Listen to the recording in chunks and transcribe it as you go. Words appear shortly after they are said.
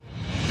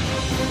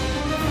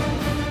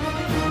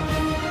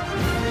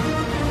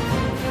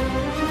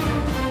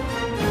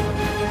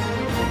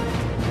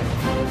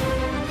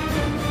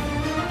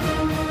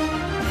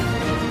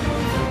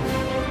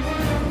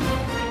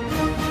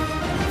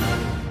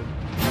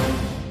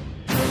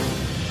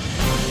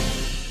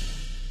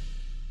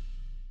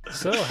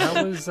So,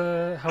 how was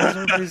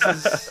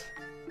everybody's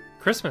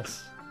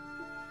Christmas?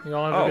 You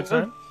all have a good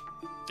time?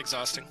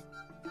 Exhausting.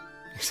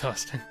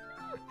 Exhausting.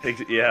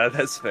 Yeah,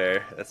 that's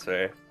fair. That's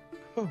fair.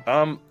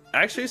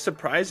 Actually,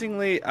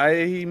 surprisingly,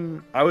 I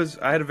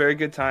had a very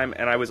good time,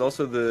 and I was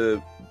also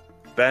the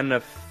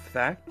the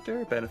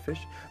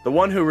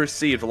one who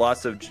received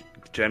lots of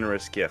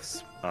generous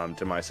gifts.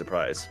 To my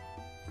surprise,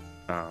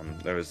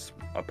 there was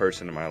a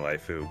person in my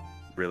life who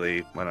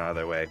really went out of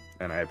their way,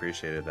 and I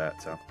appreciated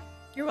that. So,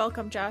 You're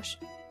welcome, Josh.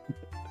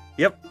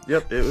 yep,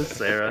 it was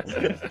Sarah.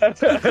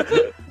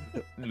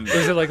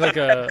 Is it like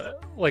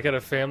at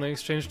a family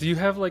exchange? Do you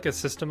have like a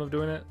system of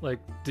doing it? Like,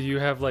 do you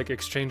have like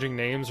exchanging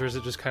names, or is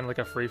it just kind of like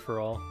a free for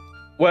all?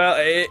 Well,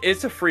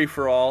 it's a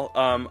free-for-all.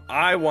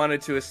 I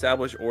wanted to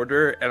establish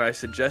order, and I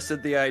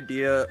suggested the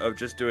idea of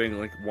just doing,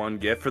 like, one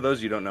gift. For those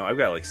of you who don't know, I've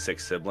got, like,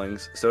 6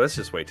 siblings, so that's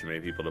just way too many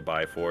people to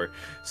buy for.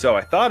 So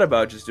I thought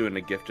about just doing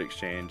a gift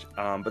exchange,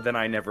 but then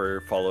I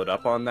never followed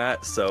up on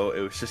that, so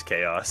it was just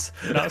chaos.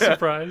 Not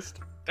surprised.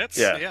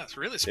 It's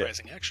really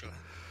surprising, actually.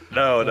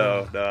 No.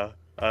 No,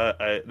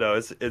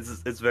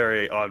 it's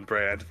very on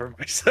brand for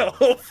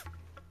myself.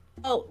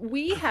 Well,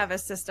 we have a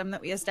system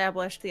that we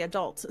established, the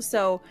adults.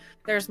 So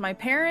there's my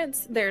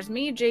parents, there's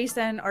me,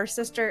 Jason, our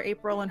sister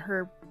April, and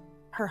her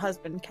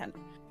husband Kent.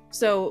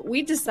 So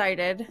we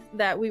decided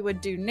that we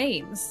would do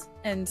names,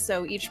 and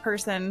so each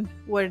person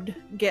would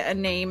get a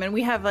name, and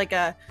we have like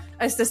a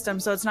system,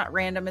 so it's not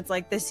random. It's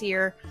like this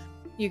year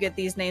you get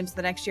these names,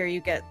 the next year you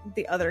get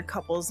the other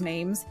couple's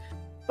names.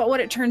 But what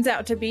it turns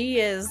out to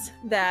be is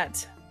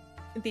that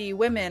the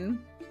women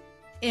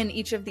in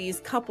each of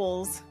these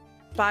couples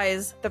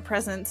buys the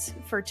presents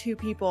for 2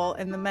 people,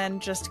 and the men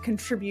just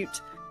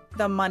contribute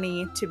the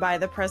money to buy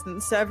the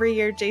presents. So every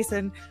year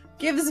Jason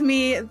gives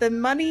me the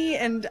money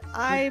and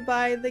I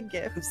buy the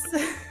gifts.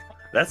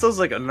 That sounds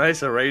like a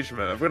nice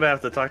arrangement. I'm gonna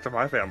have to talk to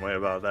my family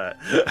about that.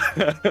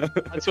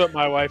 That's what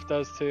my wife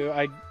does too.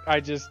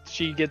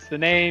 She gets the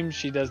name,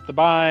 she does the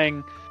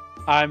buying.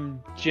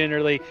 I'm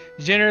generally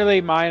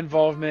my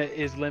involvement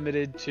is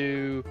limited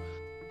to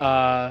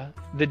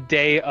the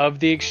day of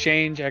the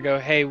exchange. I go,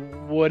 hey,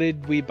 what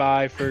did we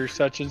buy for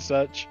such and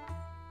such?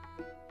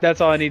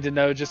 That's all I need to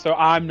know, just so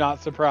I'm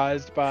not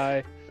surprised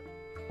by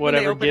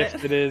whatever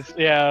gift it is.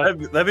 Yeah,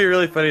 that'd be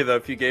really funny though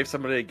if you gave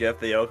somebody a gift,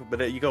 they open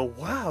it, you go,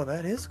 wow,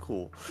 that is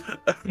cool.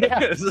 Yeah,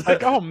 it's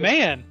like, oh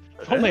man,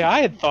 if only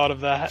I had thought of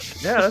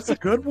that. Yeah, that's a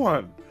good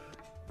one.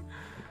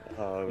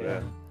 Oh Yeah.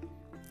 man.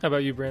 How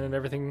about you, Brandon?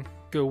 Everything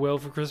go well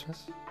for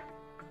Christmas?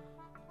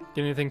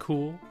 Get anything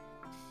cool?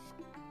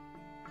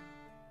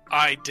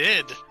 I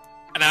did.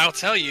 And I'll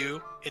tell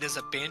you, it is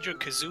a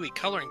Banjo-Kazooie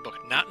coloring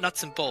book, not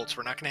nuts and bolts.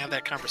 We're not going to have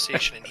that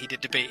conversation in heated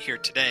debate here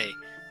today.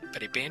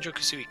 But a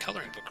Banjo-Kazooie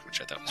coloring book,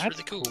 which I thought was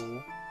really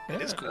cool.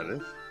 It is cool.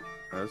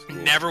 That is cool.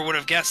 Never would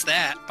have guessed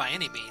that by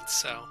any means,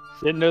 so...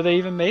 Didn't know they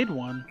even made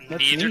one.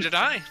 That's Neither neat. did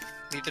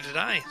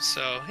I.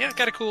 So, yeah,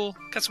 got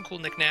some cool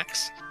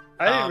knickknacks.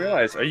 I didn't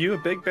realize. Are you a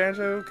big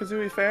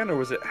Banjo-Kazooie fan, or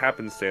was it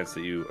happenstance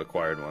that you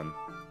acquired one?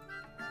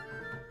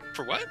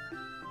 For what?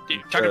 Are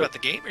you talking about the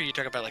game, or are you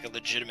talking about like a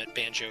legitimate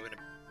banjo and a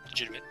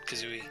legitimate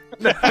kazooie?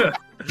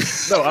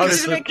 No,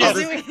 honestly,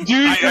 Kazooie.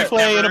 Dudes who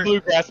play in a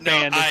bluegrass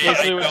band. is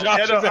basically what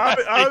Josh is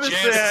asking. honestly,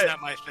 Jazz is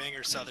not my thing,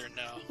 or southern,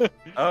 no.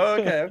 Oh,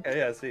 okay,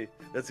 yeah. See,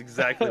 that's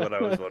exactly what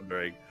I was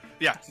wondering.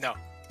 Yeah, no.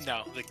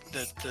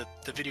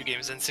 The video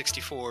games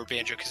N64,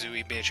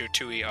 Banjo-Kazooie,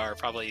 Banjo-Tooie are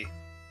probably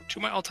 2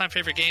 of my all-time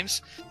favorite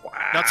games. Wow.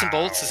 Nuts and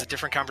bolts is a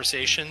different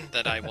conversation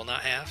that I will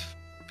not have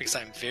because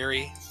I'm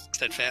very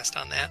steadfast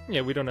on that.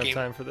 Yeah, we don't have Game.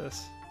 time for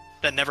this.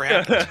 That never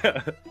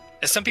happened.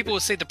 As some people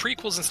would say, the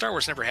prequels in Star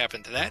Wars never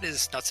happened. That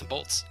is nuts and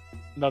bolts.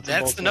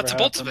 That's the nuts and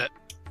bolts of it.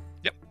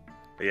 Yep.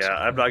 Yeah,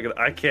 I'm not gonna.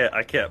 I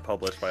can't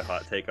publish my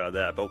hot take on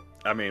that. But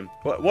I mean,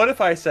 what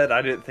if I said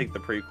I didn't think the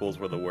prequels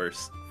were the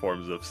worst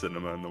forms of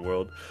cinema in the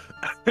world?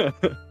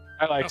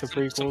 I like the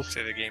Some prequels.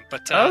 say the game,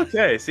 but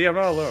Okay, see, I'm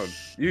not alone.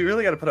 You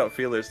really got to put out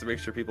feelers to make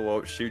sure people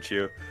won't shoot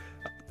you.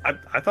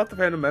 I thought the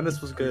Phantom Menace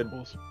was good.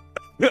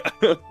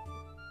 Prequels.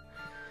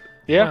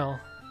 Yeah.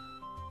 Well,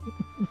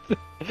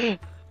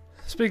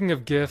 speaking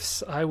of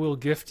gifts, I will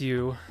gift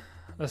you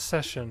a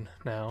session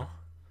now.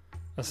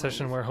 A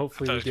session where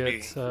hopefully I you thought it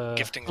was get... gonna be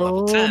gifting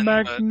level 10.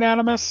 But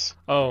magnanimous.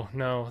 Oh,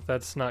 no,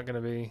 that's not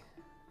going to be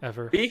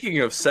ever. Speaking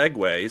of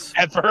segues,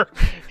 Ever.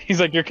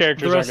 He's like, your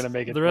characters aren't going to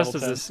make it. The rest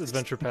of level this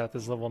adventure path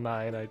is level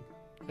 9.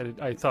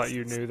 I thought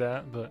you knew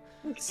that, but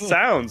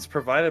sounds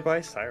provided by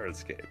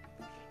Sirenscape.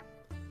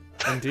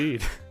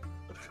 indeed.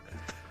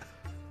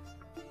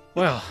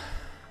 Well,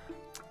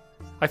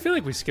 I feel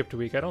like we skipped a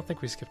week. I don't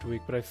think we skipped a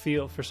week, but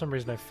for some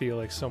reason I feel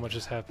like so much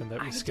has happened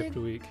that we skipped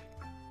a week.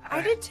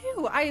 I did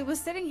too. I was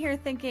sitting here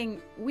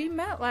thinking, we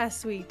met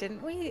last week,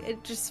 didn't we?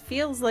 It just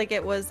feels like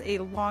it was a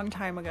long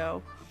time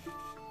ago.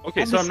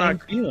 Okay, ten. so The I'm not.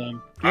 same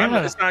feeling.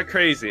 It's not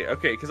crazy.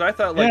 Okay, because I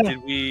thought like,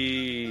 did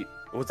we?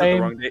 Was it the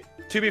Same. wrong day?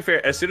 To be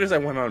fair, as soon as I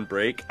went on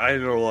break, I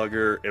no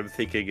longer am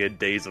thinking in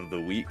days of the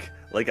week.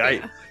 Like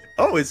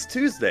oh, it's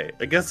Tuesday.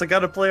 I guess I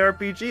gotta play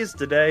RPGs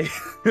today.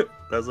 I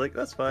was like,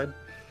 that's fine.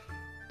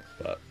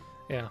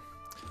 Yeah.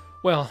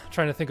 Well,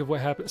 trying to think of what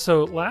happened.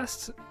 So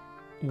last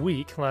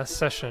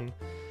session,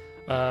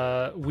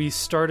 we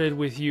started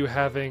with you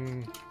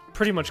having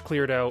pretty much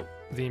cleared out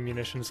the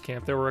munitions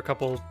camp. There were a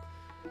couple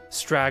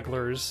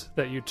stragglers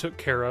that you took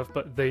care of,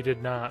 but they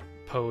did not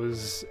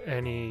pose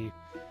any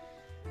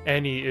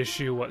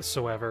issue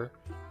whatsoever.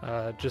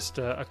 Just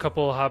a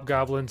couple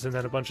hobgoblins and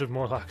then a bunch of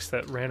Morlocks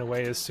that ran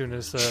away as soon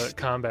as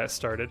combat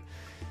started.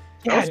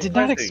 Yeah, I did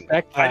not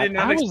expect that. I did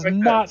not expect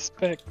not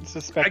suspect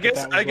I guess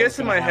that was I guess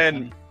what in was my gonna head,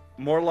 happen.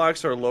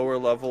 Morlocks are lower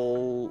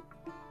level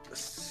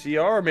CR,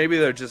 or maybe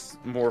they're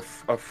just more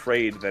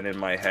afraid than in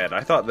my head.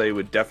 I thought they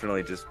would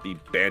definitely just be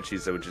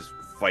banshees that would just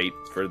fight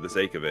for the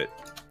sake of it.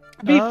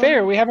 To be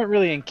fair, we haven't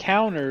really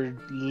encountered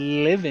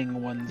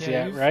living ones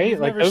Yeah, yet, right? you've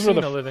Like never those were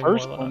seen the a living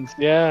first Morlock. ones.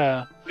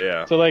 Yeah.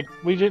 Yeah. So like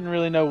we didn't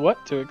really know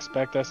what to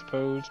expect, I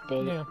suppose,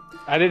 but Yeah.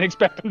 I didn't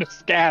expect them to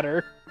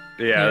scatter.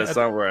 Yeah, that's at-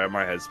 not where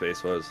my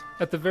headspace was.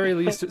 At the very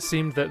least, it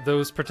seemed that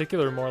those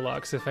particular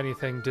Morlocks, if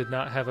anything, did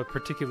not have a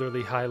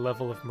particularly high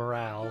level of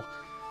morale.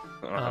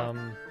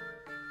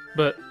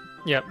 But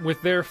yeah, with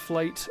their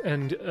flight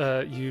and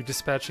you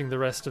dispatching the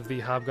rest of the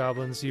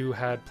hobgoblins, you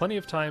had plenty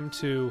of time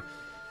to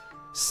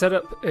set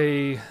up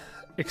a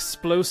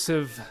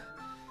explosive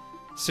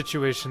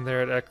situation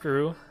there at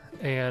Ekru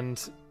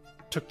and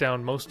took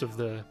down most of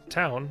the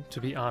town,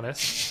 to be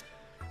honest,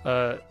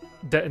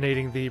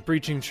 detonating the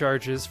breaching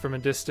charges from a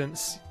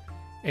distance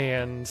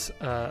and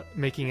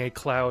making a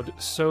cloud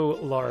so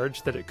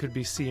large that it could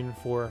be seen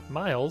for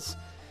miles,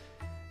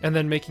 and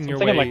then making your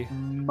Thinking way like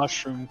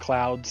mushroom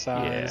cloud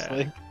size. Yeah.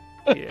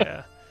 Like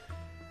yeah.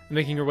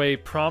 Making your way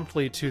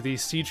promptly to the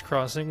siege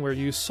crossing, where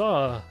you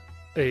saw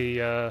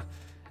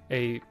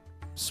a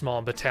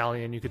small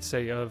battalion, you could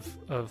say, of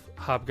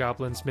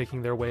hobgoblins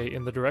making their way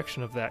in the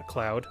direction of that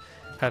cloud,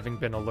 having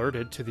been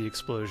alerted to the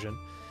explosion.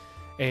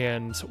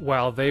 And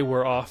while they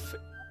were off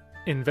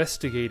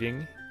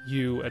investigating,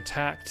 you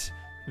attacked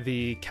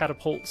the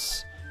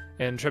catapults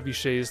and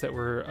trebuchets that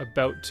were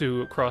about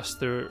to cross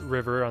the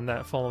river on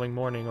that following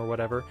morning or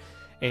whatever,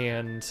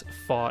 and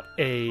fought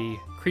a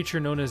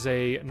creature known as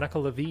a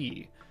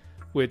Nakalavi,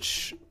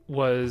 which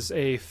was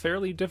a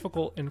fairly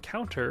difficult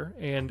encounter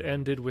and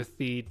ended with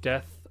the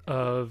death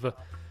of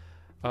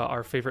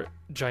our favorite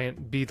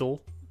giant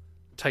beetle,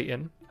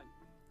 Titan,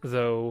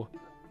 though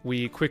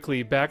we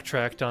quickly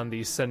backtracked on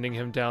the sending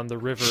him down the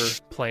river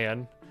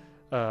plan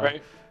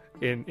right.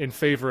 in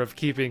favor of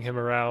keeping him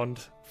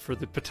around for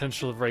the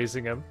potential of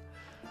raising him.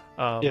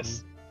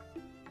 Yes.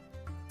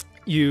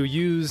 You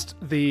used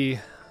the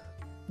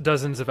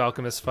dozens of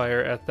alchemist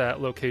fire at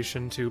that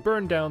location to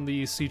burn down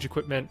the siege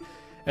equipment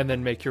and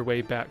then make your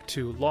way back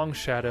to Long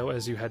Shadow,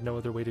 as you had no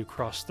other way to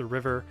cross the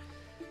river.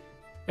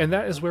 And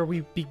that is where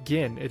we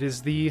begin. It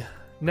is the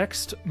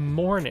next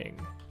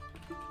morning.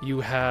 You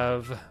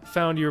have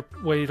found your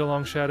way to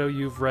Long Shadow.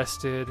 You've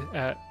rested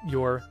at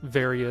your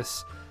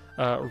various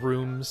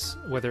rooms,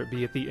 whether it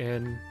be at the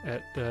inn,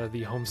 at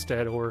the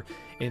homestead, or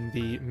in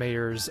the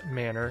mayor's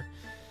manor.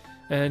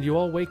 And you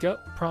all wake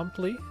up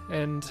promptly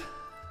and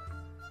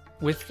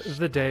with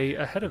the day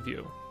ahead of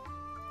you.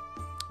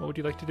 What would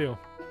you like to do?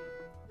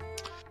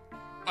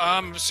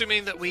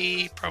 Assuming that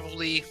we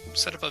probably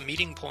set up a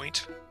meeting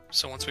point.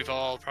 So once we've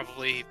all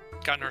probably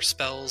gotten our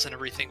spells and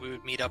everything, we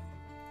would meet up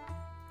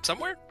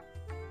somewhere.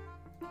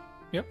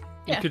 You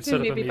Yeah, could set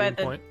up a maybe by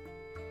meeting point.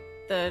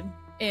 the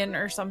inn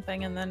or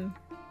something, and then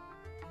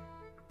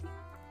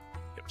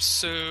Yep.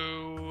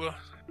 So,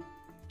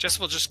 Jess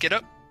will just get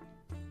up,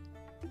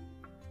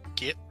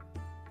 get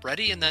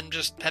ready, and then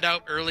just head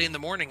out early in the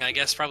morning. I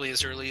guess probably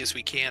as early as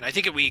we can. I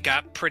think we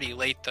got pretty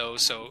late though,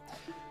 so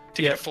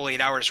to get a full 8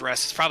 hours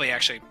rest, it's probably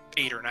actually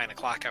 8 or 9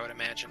 o'clock, I would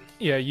imagine.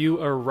 Yeah,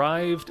 you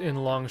arrived in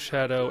Long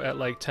Shadow at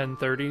like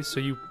 10:30, so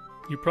you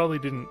probably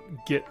didn't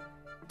get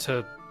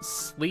to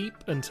sleep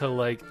until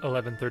like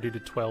 11:30 to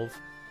 12.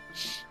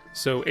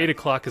 So 8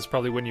 o'clock is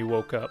probably when you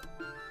woke up.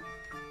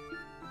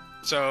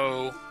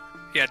 So,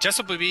 yeah,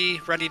 Jessup will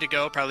be ready to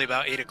go probably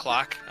about 8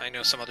 o'clock. I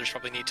know some others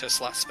probably need to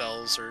slot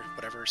spells or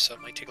whatever, so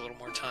it might take a little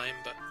more time,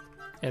 but...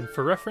 And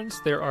for reference,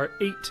 there are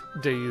 8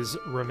 days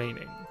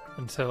remaining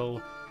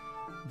until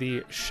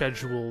the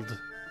scheduled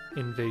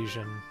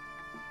invasion.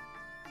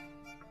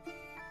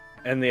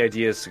 And the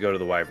idea is to go to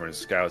the Wyvern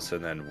Scouts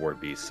and then War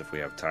Beasts if we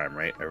have time,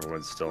 right?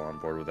 Everyone's still on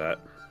board with that?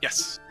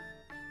 Yes.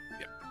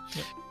 Yep.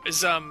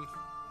 Is, I'm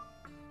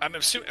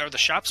assuming, are the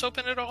shops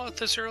open at all at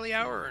this early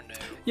hour, or no?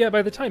 Yeah,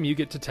 by the time you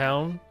get to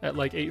town at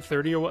like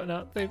 8:30 or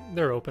whatnot,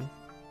 they're open.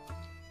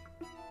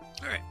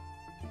 Alright.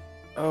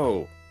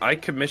 Oh, I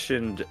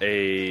commissioned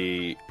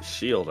a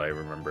shield, I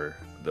remember.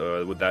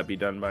 Would that be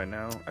done by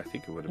now? I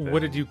think it would have been.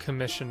 What did you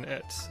commission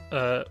it?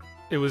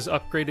 It was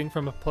upgrading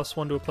from a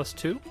 +1 to a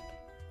 +2?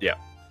 Yeah.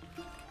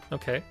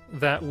 Okay,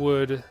 that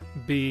would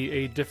be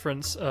a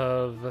difference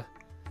of...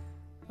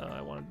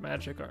 I wanted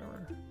magic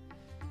armor.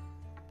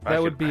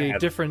 That would be a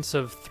difference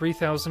of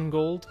 3,000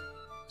 gold,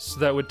 so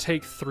that would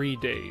take 3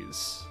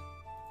 days.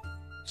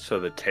 So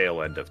the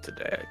tail end of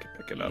today, I could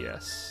pick it up.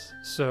 Yes.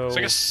 So So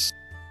I guess...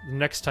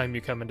 next time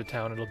you come into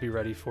town, it'll be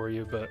ready for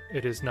you, but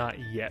it is not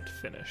yet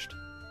finished.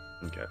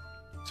 Okay.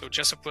 So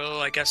Jessup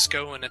will, I guess,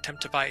 go and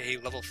attempt to buy a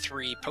level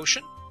 3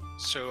 potion.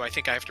 So I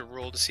think I have to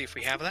roll to see if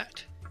we have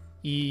that.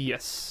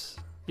 Yes.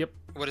 Yep.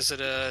 What is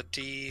it, a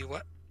D,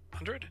 what,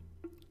 100?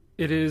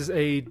 It is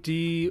a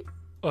D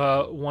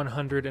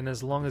 100, and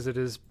as long as it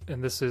is,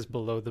 and this is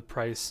below the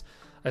price,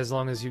 as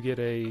long as you get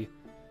a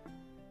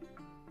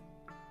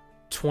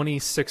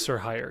 26 or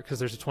higher, because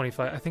there's a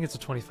 25, I think it's a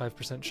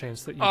 25%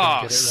 chance that you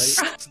can get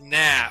it right.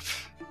 Snap.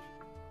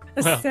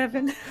 A Well,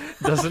 7.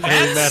 Doesn't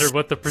really matter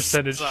what the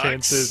percentage Sucks.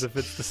 chance is if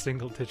it's the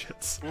single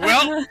digits.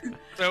 Well,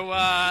 so,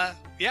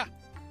 yeah.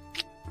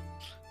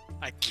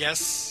 I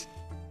guess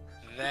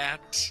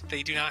that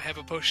they do not have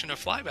a potion of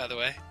fly, by the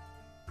way.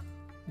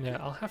 Yeah,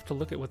 I'll have to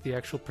look at what the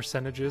actual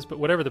percentage is, but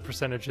whatever the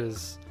percentage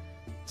is,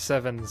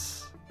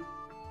 7's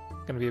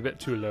gonna be a bit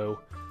too low.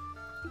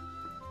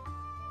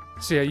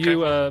 So yeah,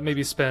 you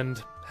maybe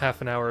spend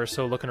half an hour or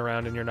so looking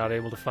around and you're not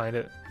able to find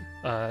it,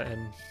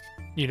 and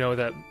you know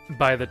that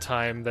by the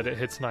time that it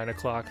hits 9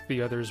 o'clock,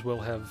 the others will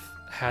have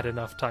had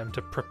enough time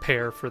to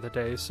prepare for the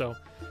day, so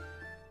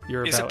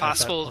you're Is about it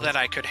possible at that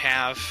I could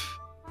hire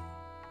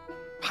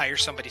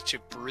somebody to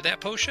brew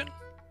that potion?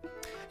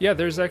 Yeah,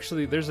 there's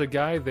a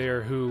guy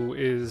there who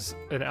is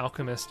an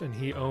alchemist, and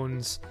he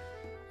owns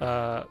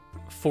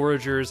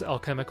Foragers,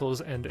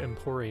 Alchemicals, and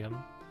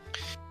Emporium.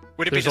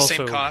 Would it be the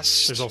same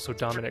cost There's also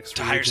Dominic's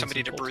to hire reagents somebody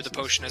and to brew the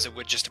poultices. potion as it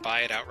would just to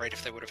buy it outright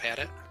if they would have had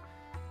it?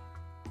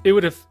 It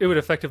would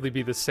effectively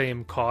be the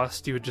same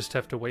cost. You would just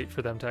have to wait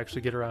for them to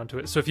actually get around to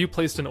it. So if you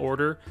placed an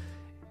order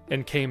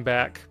and came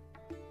back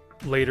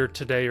later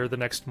today or the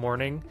next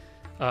morning,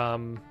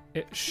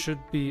 it should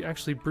be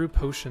actually brew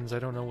potions. I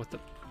don't know what the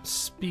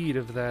speed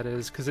of that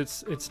is, because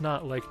it's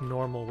not like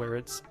normal where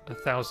it's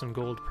 1,000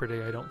 gold per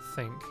day. I don't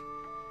think.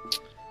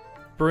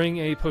 Brewing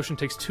a potion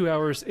takes 2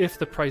 hours if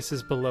the price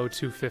is below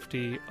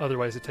 250.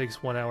 Otherwise, it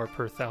takes 1 hour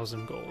per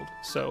 1,000 gold.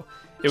 So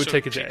it would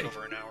take a day.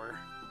 Over an hour.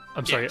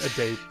 I'm sorry,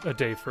 a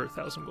day for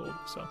 1,000 gold.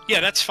 So Yeah,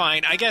 that's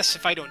fine. I guess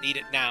if I don't need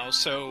it now,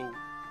 so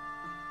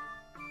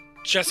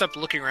just up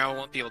looking around,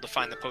 won't be able to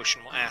find the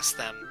potion. We'll ask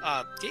them.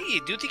 Hey,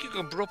 do you think you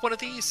can brew up one of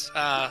these?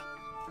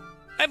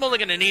 I'm only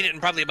going to need it in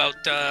probably about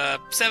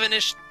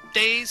 7-ish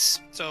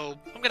days, so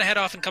I'm going to head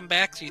off and come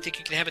back. Do you think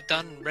you can have it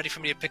done and ready for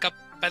me to pick up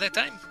by that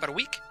time? About a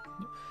week?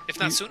 If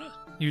not sooner?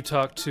 you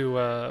talk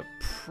to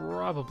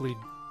probably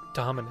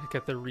Dominic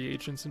at the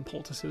reagents and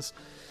poultices,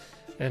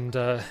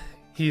 and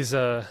he's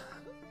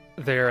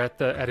there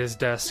at his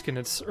desk, and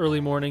it's early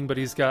morning, but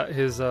he's got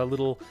his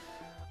little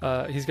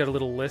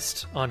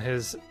list on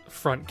his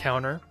front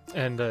counter,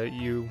 and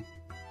you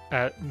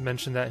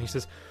mention that, and he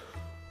says,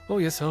 "Oh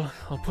yes, I'll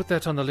put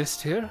that on the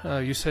list here.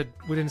 You said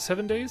within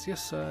 7 days?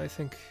 Yes, I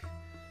think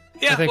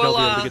Yeah, I'll be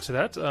able to get to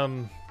that.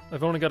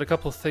 I've only got a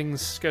couple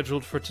things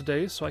scheduled for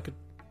today, so I could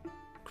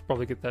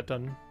probably get that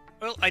done."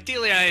 Well,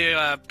 ideally,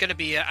 I'm going to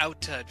be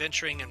out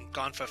adventuring and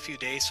gone for a few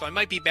days, so I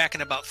might be back in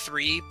about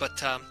 3,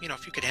 but,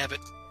 if you could have it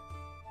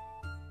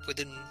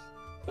within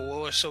 4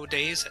 or so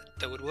days,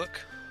 that would work.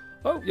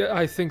 Oh yeah,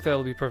 I think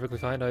that'll be perfectly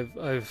fine.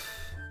 I've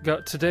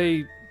got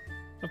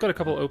a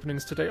couple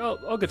openings today.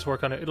 I'll get to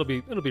work on it. It'll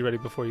be ready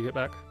before you get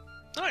back.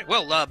 All right,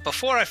 well,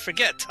 before I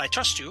forget, I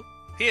trust you.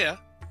 Here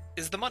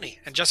is the money,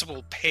 and Jessup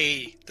will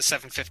pay the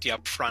 750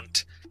 up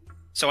front,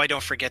 so I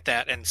don't forget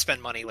that and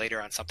spend money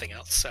later on something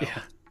else. So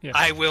Yeah.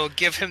 I will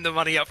give him the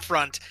money up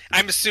front.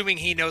 I'm assuming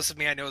he knows of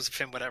me, I knows of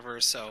him, whatever,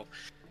 so...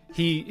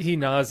 He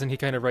nods and he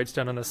kind of writes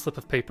down on a slip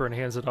of paper and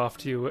hands it off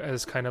to you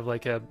as kind of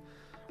like a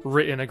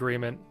written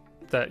agreement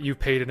that you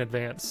paid in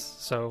advance.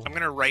 So I'm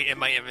going to write in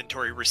my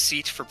inventory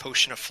receipt for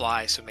Potion of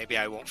Fly, so maybe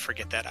I won't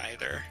forget that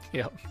either.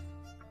 yeah.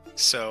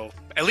 So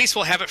at least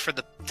we'll have it for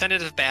the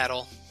tentative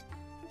battle.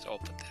 So I'll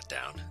put that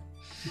down.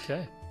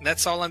 Okay. And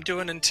that's all I'm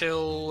doing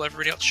until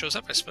everybody else shows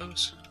up, I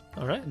suppose.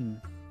 All right.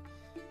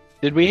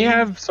 Did we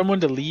have someone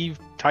to leave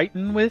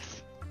Titan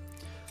with?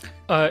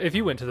 If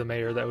you went to the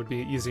mayor, that would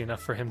be easy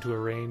enough for him to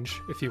arrange.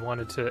 If you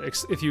wanted to,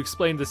 if you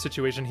explained the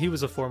situation, he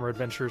was a former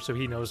adventurer, so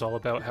he knows all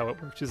about how it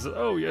works. He's,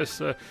 "Oh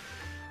yes,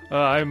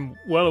 I'm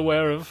well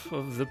aware of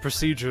the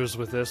procedures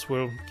with this.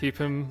 We'll keep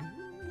him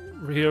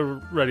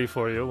here ready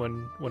for you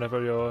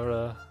whenever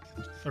you're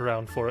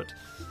around for it."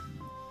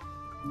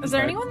 Is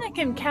there anyone that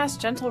can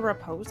cast Gentle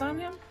Repose on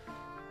him?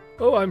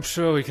 Oh, I'm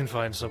sure we can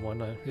find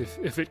someone.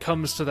 If it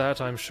comes to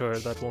that, I'm sure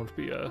that won't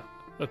be a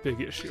big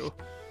issue.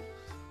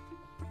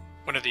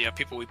 One of the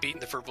people we beat in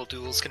the verbal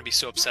duel is going to be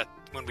so upset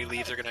when we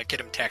leave, they're going to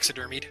get him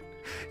taxidermied.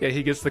 Yeah,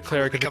 he gets the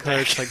cleric, and the Come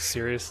cleric's back. like,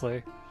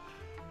 "Seriously?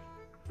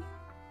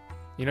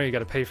 You know you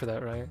gotta pay for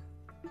that, right?"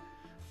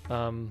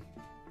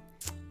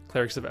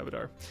 Clerics of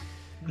Abadar.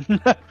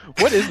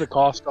 What is the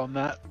cost on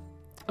that?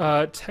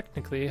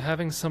 Technically,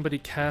 having somebody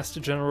cast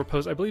General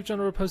Repose, I believe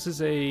General Repose is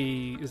that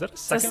a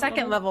It's second a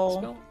second level.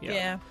 spell?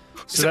 Yeah.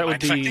 Is So it that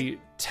would mind be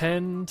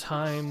 10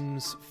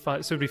 times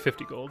 5, so it would be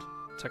 50 gold,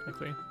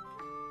 technically.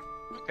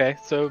 Okay,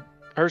 so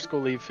Hursk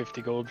will leave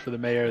 50 gold for the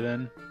mayor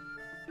then.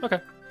 Okay.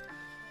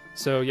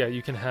 So yeah,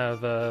 you can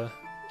have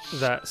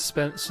that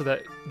spent so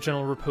that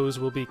General Repose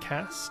will be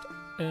cast,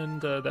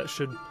 and that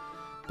should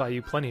buy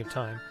you plenty of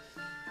time.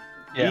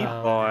 He Yeah.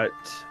 bought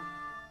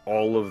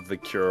all of the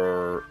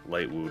Cure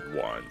Light Wound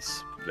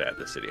wands that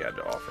the city had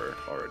to offer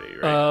already,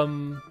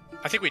 right?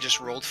 I think we just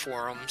rolled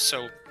for them,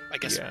 so I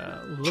guess Yeah,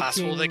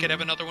 possible they could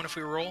have another one if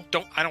we roll.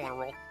 I don't want to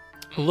roll.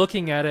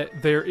 Looking at it,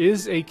 there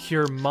is a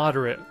Cure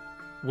Moderate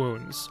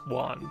Wounds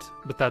wand,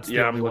 but that's the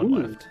only one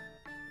left.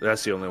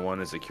 That's the only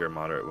one is the Cure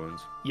Moderate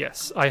Wounds.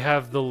 Yes, I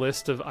have the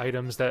list of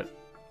items that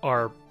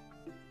are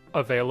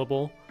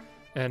available,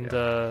 and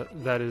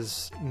that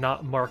is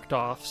not marked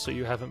off, so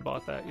you haven't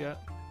bought that yet.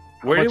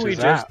 Where much did we is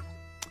just? that?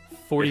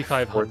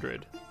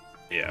 4,500.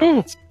 Yeah.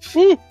 Ooh,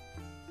 ooh.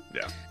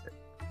 Yeah.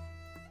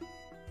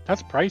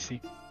 That's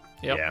pricey.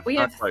 Yep. Yeah, We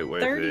not have quite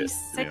worth it, to be honest.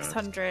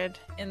 3,600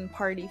 in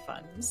party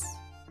funds.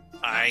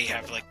 I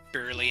have like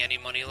barely any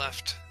money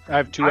left. I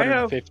have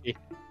 250.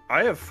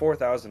 I have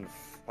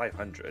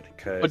 4,500.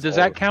 But does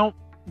that count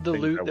the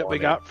things loot I that we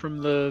wanted. got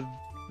from the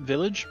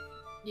village?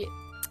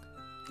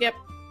 Yep.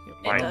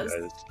 Mine It does.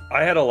 does.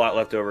 I had a lot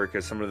left over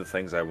because some of the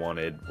things I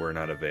wanted were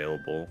not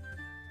available.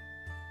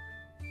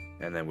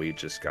 And then we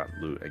just got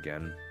loot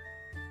again.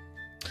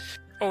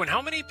 Oh, and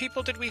how many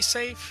people did we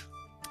save?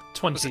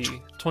 20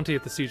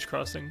 at the siege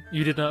crossing.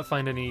 You did not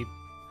find any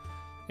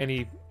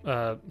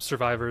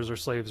survivors or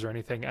slaves or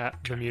anything at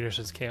the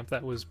munitions camp.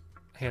 That was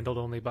handled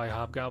only by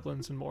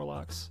hobgoblins and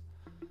Morlocks.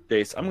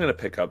 Dace, I'm gonna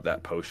pick up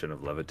that potion of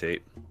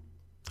levitate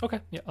Okay,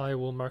 yeah, I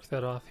will mark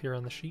that off here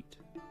on the sheet.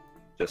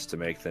 just to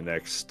make the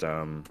next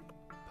Potion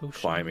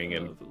climbing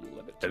and of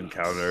levitate.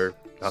 encounter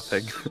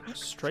nothing.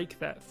 Strike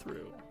that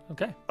through.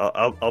 Okay,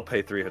 I'll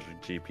pay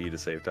 300 GP to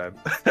save time.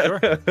 sure,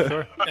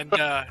 sure. And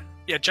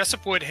yeah,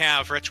 Jessup would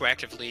have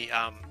retroactively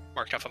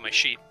marked off on my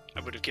sheet. I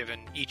would have given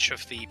each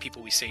of the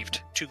people we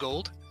saved 2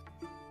 gold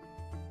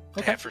to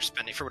Okay. have for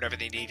spending for whatever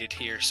they needed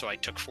here. So I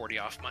took 40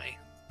 off my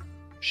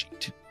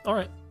sheet All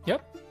right.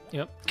 Yep.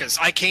 because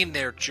I came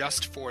there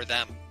just for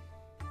them.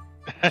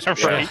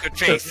 Right. Good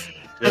faith.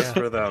 Just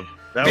for them.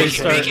 That They was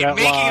start making that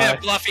that lie.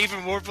 bluff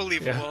even more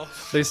believable.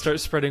 They start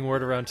spreading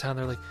word around town.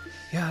 They're like,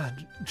 "Yeah,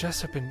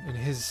 Jessup and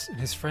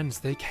his friends.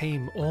 They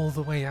came all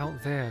the way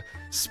out there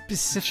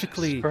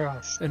specifically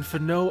Cross. and for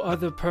no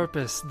other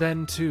purpose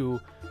than to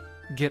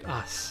get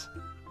us."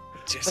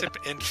 Jessup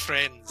and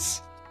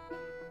friends.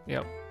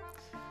 Yep.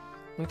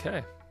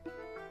 Okay.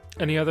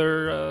 Any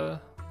other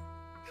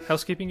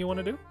housekeeping you want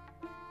to do?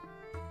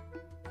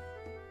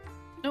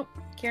 Nope.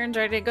 Kieran's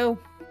ready to go.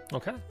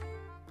 Okay.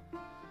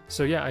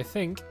 So yeah, I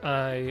think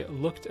I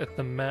looked at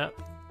the map.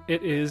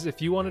 It is,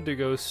 if you wanted to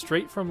go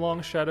straight from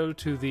Long Shadow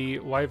to the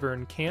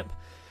Wyvern camp,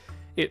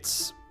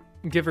 it's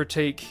give or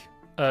take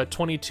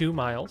 22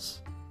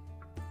 miles.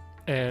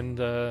 And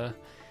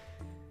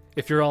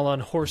if you're all on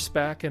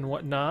horseback and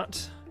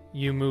whatnot,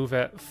 you move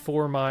at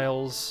 4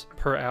 miles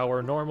per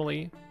hour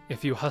normally.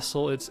 If you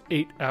hustle, it's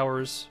 8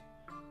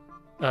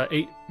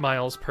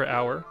 miles per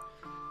hour.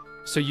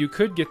 So you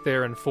could get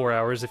there in 4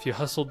 hours if you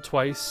hustled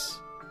twice.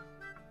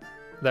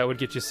 That would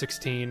get you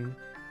 16.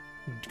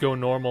 Go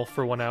normal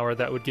for 1 hour,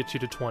 that would get you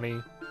to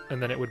 20.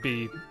 And then it would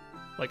be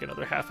like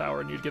another half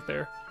hour and you'd get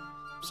there.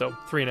 So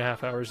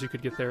 3.5 hours you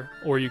could get there.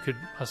 Or you could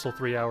hustle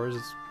 3 hours.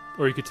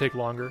 Or you could take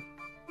longer.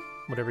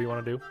 Whatever you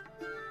want to do.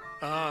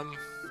 How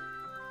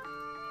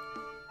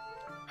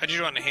do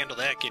you want to handle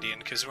that, Gideon?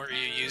 Because weren't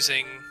you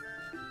using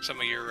some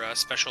of your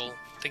special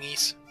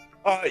thingies?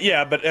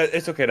 Yeah, but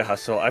it's okay to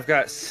hustle. I've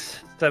got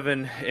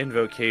 7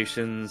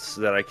 invocations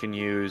that I can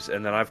use,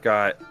 and then I've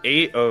got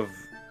 8 of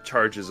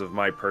charges of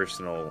my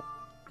personal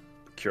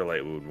Cure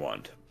Light Wound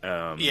wand.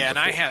 Yeah, and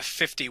I have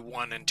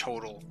 51 in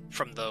total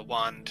from the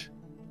wand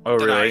Oh,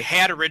 that I really?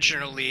 had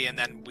originally, and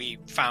then we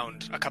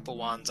found a couple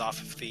wands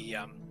off of the.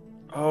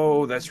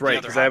 Oh, that's right.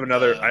 other Because I have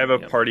half, I have a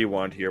yep. party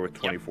wand here with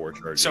 24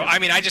 charges. So I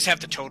mean, I just have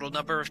the total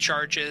number of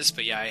charges,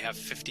 but yeah, I have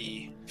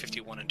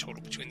 51 in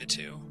total between the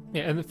two.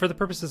 Yeah, and for the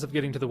purposes of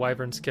getting to the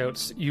Wyvern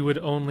Scouts, you would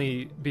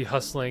only be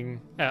hustling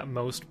at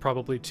most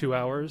probably 2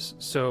 hours,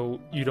 so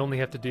you'd only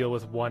have to deal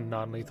with 1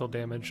 non-lethal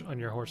damage on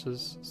your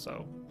horses,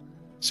 so...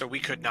 So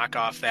we could knock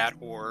off that,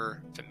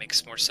 or if it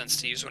makes more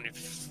sense to use one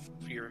of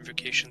your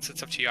invocations,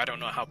 it's up to you. I don't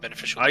know how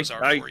beneficial those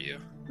are for you.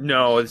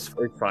 No, it's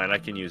fine. I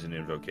can use an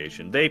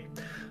invocation.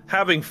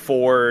 Having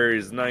 4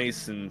 is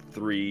nice, and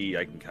 3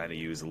 I can kind of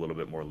use a little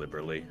bit more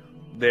liberally.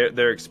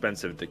 They're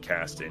expensive to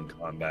cast in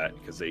combat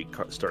because they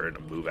started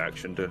a move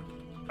action to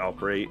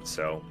operate.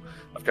 So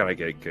I've kind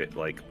of get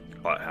like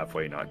about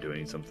halfway not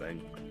doing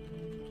something.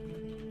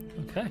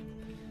 Okay.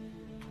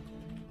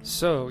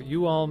 So,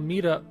 you all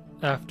meet up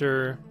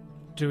after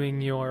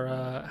doing your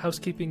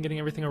housekeeping, getting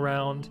everything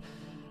around.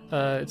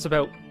 It's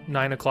about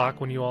 9 o'clock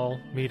when you all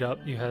meet up.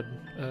 You had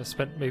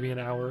spent maybe an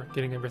hour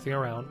getting everything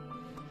around.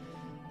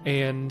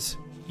 And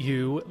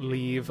you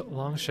leave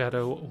Long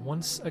Shadow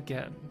once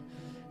again,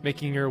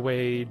 making your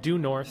way due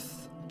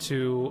north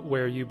to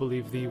where you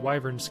believe the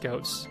Wyvern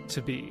Scouts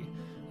to be,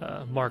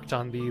 marked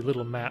on the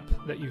little map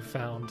that you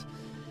found.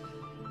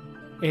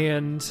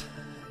 And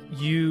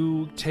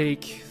you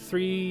take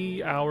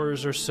 3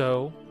 hours or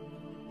so,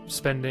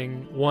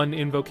 spending 1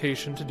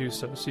 invocation to do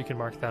so you can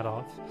mark that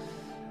off.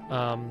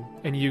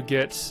 And you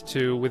get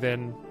to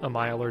within a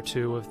mile or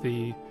 2 of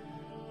the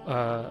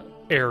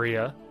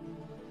area,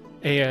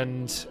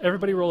 and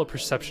everybody roll a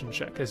perception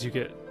check as you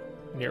get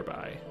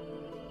nearby.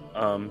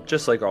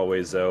 Just like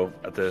always, though,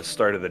 at the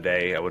start of the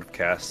day, I would have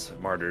cast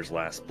Martyr's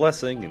Last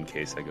Blessing in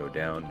case I go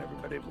down.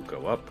 Everybody will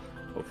go up,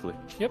 hopefully.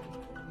 Yep.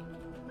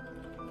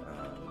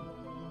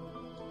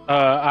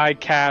 I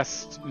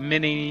cast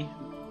mini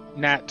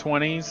nat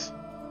 20s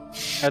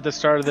at the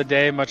start of the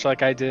day, much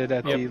like I did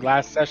at the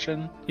last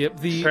session. Yep.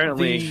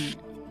 The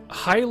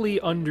highly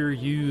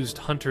underused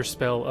hunter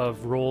spell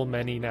of roll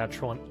many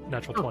natural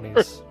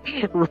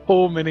 20s.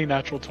 Roll many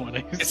natural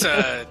 20s. It's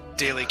a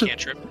daily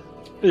cantrip.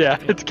 Yeah,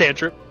 it's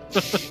cantrip.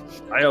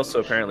 I also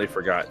apparently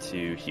forgot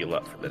to heal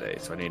up for the day,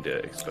 so I need to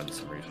expend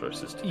some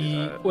resources to do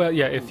that. Well,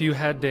 yeah, if you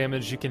had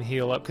damage, you can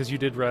heal up because you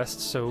did rest,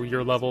 so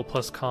your level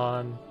plus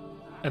con.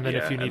 And then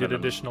if you needed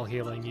additional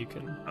healing, you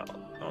can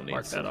I'll need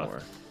mark some that more.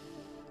 off.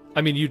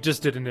 I mean, you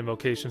just did an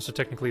invocation, so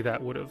technically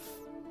that would have...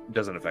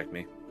 Doesn't affect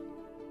me.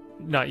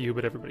 Not you,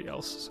 but everybody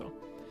else, so...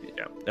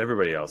 Yeah,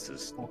 everybody else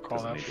is... We'll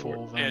call that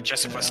full. Yeah,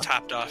 Jessup was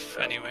topped off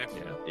anyway.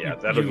 Yeah,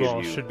 that'll you give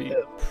all you should be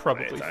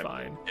probably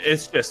fine.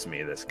 It's just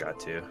me that's got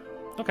to.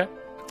 Okay.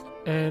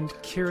 And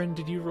Kieran,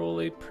 did you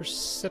roll a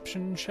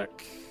perception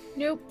check?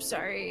 Nope,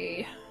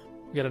 sorry.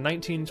 You got a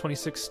 19,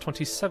 26,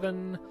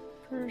 27,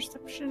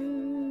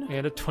 Perception.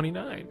 and a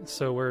 29.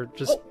 So we're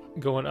just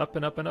going up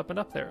and up and up and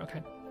up there.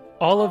 Okay.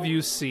 All of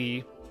you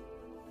see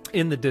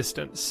in the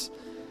distance,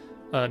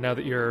 now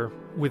that you're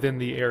within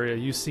the area,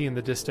 you see in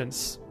the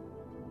distance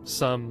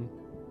some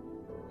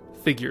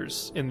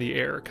figures in the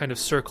air, kind of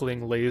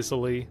circling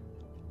lazily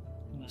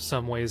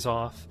some ways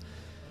off,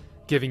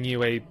 giving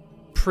you a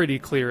pretty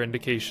clear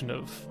indication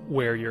of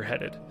where you're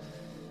headed.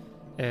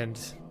 And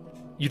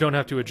you don't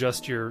have to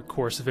adjust your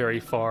course very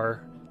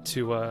far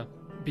to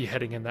be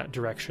heading in that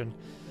direction.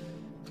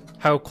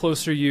 How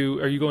close are you?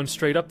 Are you going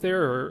straight up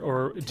there,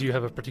 or do you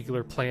have a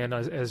particular plan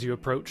as you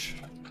approach?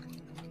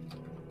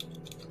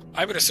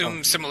 I would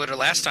assume, similar to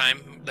last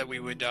time, that we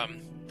would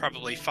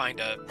probably find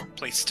a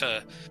place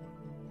to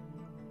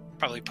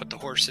probably put the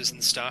horses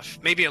and stuff.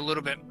 Maybe a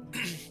little bit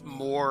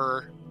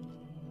more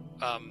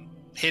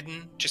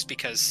hidden, just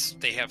because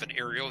they have an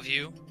aerial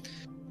view.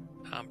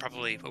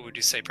 Probably, what would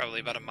you say,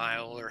 probably about a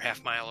mile or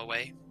half mile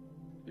away?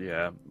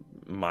 Yeah,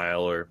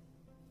 mile or...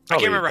 I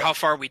can't remember how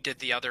far we did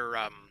the other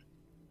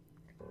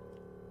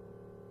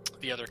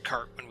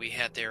cart when we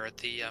had there at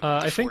the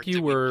I think fort you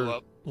that we blew were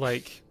up.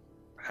 like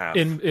half.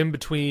 in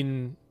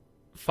between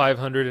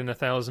 500 and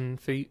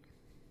 1,000 feet.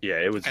 Yeah,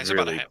 it was It's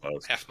really about a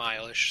close. half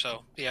mile-ish,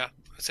 so yeah,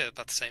 I'd say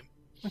about the same.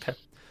 Okay.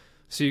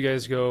 So you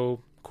guys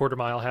go quarter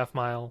mile, half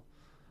mile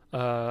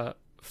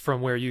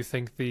from where you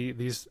think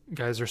these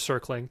guys are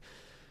circling.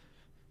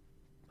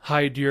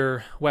 Hide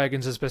your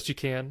wagons as best you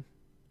can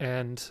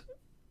and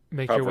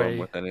make Cover your 'em way.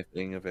 with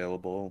anything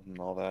available and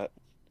all that.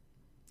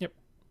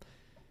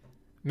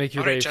 Make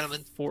your All right, way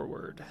gentlemen.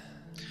 forward.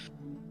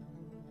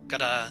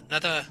 Got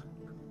another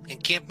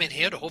encampment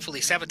here to hopefully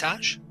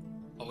sabotage.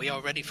 Are we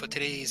all ready for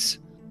today's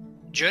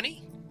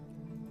journey?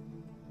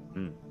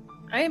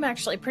 I am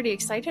actually pretty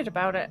excited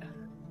about it.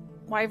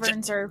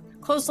 Wyverns are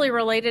closely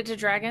related to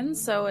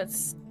dragons, so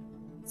it's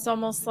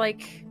almost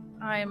like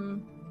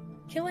I'm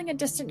killing a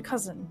distant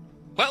cousin.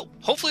 Well,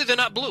 hopefully they're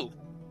not blue.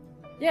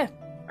 Yeah.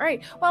 All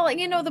right. Well,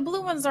 the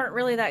blue ones aren't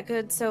really that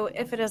good, so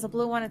if it is a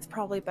blue one, it's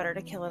probably better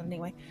to kill it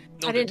anyway.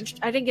 I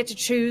didn't get to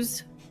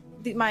choose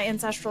my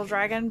ancestral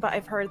dragon, but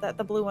I've heard that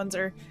the blue ones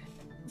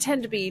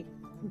tend to be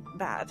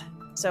bad.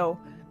 So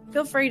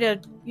feel free to,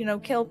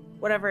 kill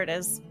whatever it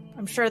is.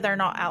 I'm sure they're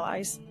not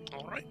allies.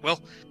 All right. Well,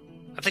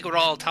 I think we're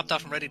all topped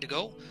off and ready to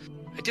go.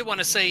 I did want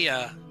to say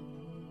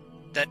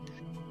that,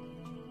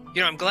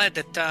 I'm glad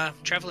that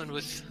traveling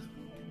with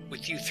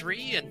you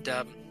three and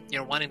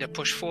wanting to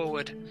push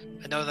forward.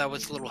 I know that I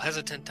was a little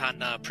hesitant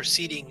on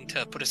proceeding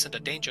to put us into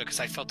danger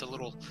because I felt a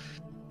little,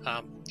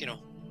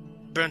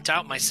 burnt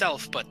out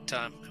myself. But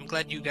I'm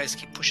glad you guys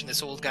keep pushing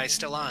this old guy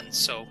still on.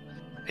 So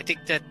I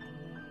think that,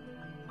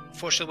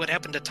 fortunately, what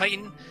happened to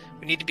Titan,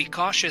 we need to be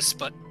cautious,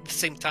 but at the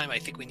same time, I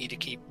think we need to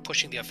keep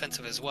pushing the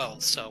offensive as well.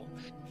 So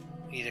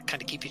we need to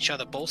kind of keep each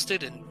other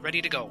bolstered and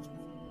ready to go.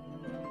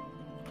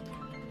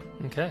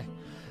 Okay.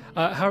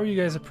 How are you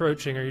guys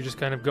approaching? Are you just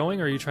kind of going,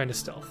 or are you trying to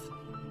stealth?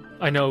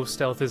 I know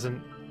stealth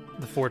isn't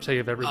the forte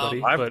of everybody,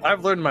 but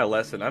I've learned my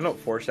lesson. I don't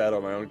foreshadow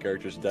my own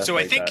character's death. So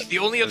I like think that the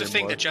only other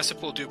thing anymore. that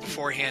Jessup will do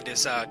beforehand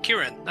is,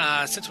 Kieran,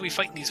 since we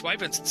fight these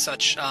wyverns and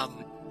such,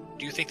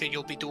 do you think that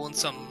you'll be doing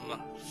some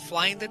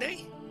flying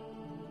today?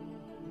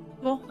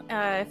 Well,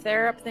 if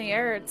they're up in the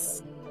air,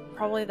 it's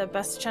probably the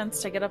best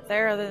chance to get up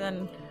there other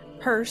than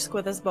Hursk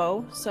with his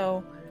bow,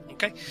 so...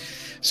 Okay.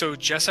 So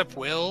Jessup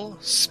will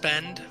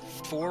spend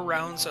 4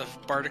 rounds of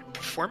Bardic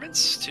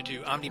Performance to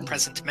do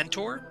Omnipresent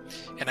Mentor,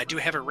 and I do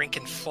have a rank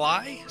in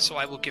Fly, so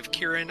I will give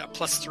Kieran a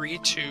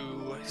 +3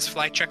 to his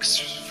fly checks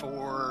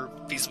for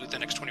feasibly the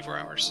next 24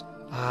 hours.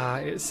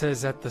 it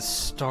says at the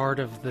start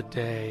of the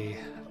day.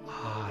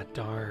 Ah,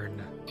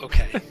 darn.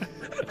 Okay.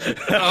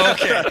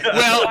 Okay.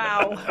 Well,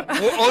 Wow.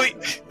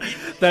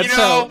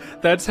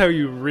 That's how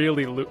you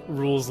really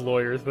rules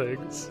lawyer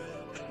things.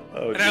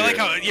 Oh, And I like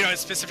dear. how, it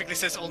specifically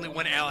says only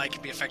one ally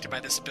can be affected by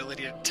this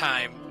ability at a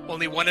time.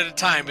 Only one at a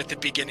time at the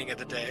beginning of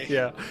the day.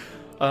 Yeah.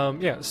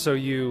 So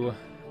you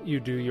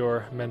do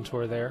your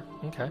mentor there.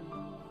 Okay.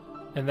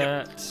 And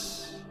that...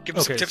 Give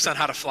him some Okay, tips on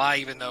how to fly,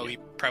 even though he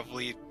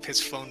probably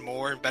has flown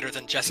more and better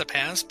than Jessup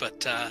has.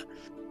 But,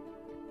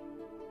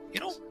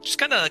 just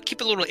kind of keep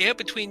a little air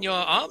between your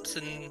arms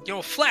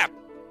and, flap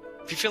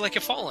if you feel like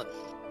you're falling.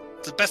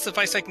 It's the best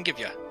advice I can give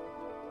you.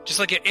 Just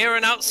like you're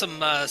airing out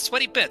some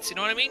sweaty bits, you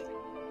know what I mean?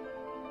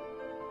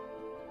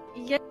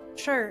 Yeah,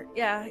 sure.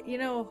 Yeah,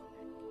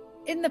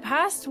 in the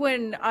past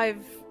when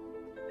I've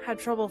had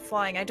trouble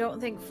flying, I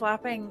don't think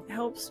flapping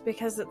helps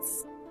because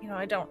it's,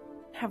 I don't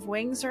have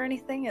wings or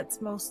anything. It's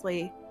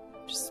mostly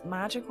just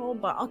magical,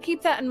 but I'll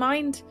keep that in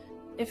mind.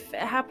 If it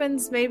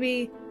happens,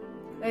 maybe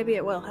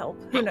it will help.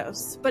 Who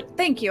knows? But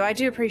thank you. I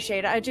do appreciate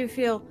it. I do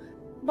feel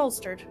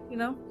bolstered,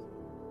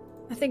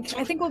 I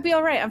think we'll be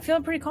all right. I'm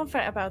feeling pretty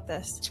confident about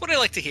this. That's what I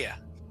like to hear.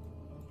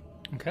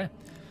 Okay.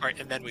 All right,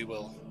 and then we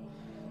will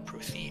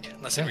proceed.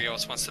 Unless anybody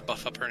else wants to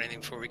buff up or anything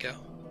before we go.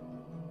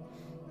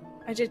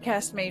 I did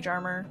cast mage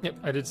armor. Yep,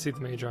 I did see the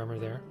mage armor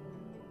there.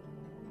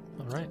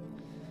 All right.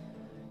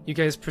 You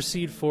guys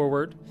proceed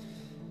forward,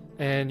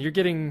 and you're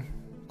getting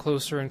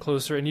closer and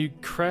closer, and you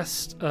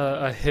crest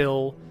a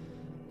hill,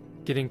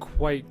 getting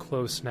quite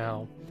close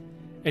now.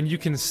 And you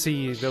can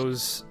see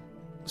those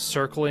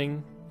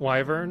circling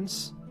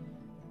wyverns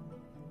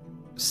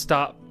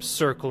stop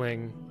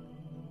circling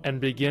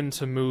and begin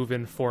to move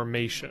in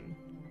formation,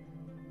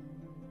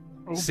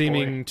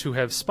 seeming to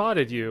have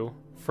spotted you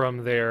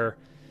from their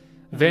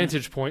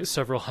vantage point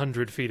several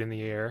hundred feet in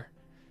the air,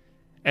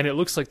 and it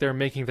looks like they're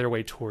making their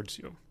way towards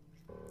you.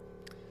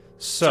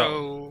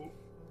 So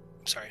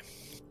sorry.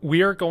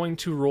 We are going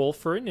to roll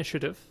for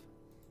initiative.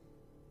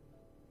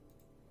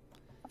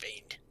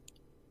 Fiend.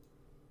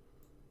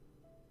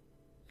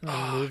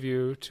 I'll move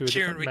you to a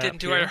Kieran, different we map didn't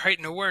do here. our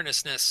heightened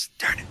awarenessness.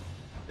 Darn it.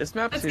 This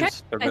map That's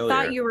seems I familiar.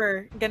 thought you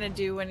were gonna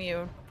do when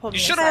you pulled You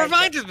me should aside, have but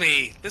reminded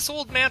me. This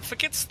old man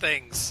forgets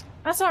things.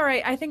 That's all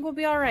right. I think we'll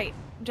be all right.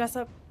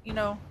 Jessup,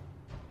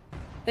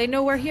 they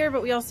know we're here,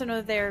 but we also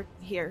know they're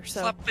here.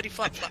 So Flop, bitty,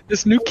 flop, flop.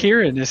 This new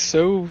Kieran is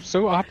so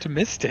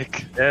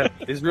optimistic. Yeah,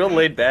 he's real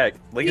laid back.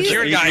 Like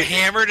Kieran got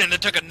hammered and then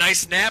took a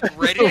nice nap,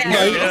 ready to Yeah,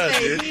 go. Yeah, okay,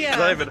 dude. yeah. He's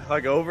not even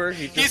hung over.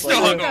 He's He's just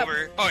still like,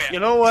 hungover. Oh, yeah. you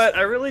know what?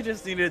 I really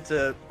just needed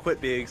to quit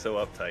being so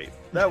uptight.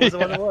 That was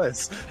what it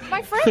was.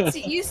 my friends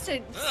used to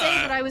say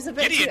that I was a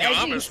bit Gideon, too your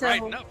edgy, armor's so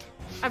riding up.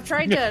 I've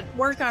tried to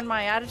work on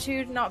my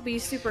attitude, not be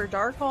super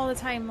dark all the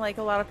time. Like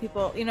a lot of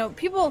people,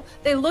 people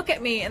they look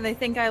at me and they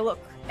think I look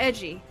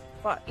edgy,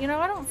 but I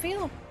don't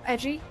feel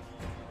edgy.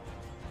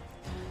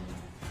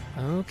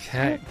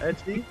 Okay.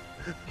 Edgy?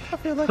 I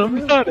feel like I'm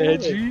really not cool.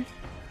 edgy,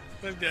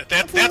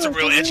 That's a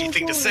real edgy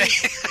thing to say.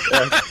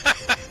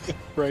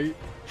 right?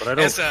 But I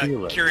don't As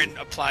feel it. Kieran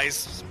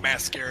applies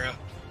mascara,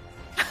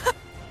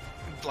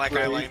 black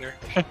eyeliner.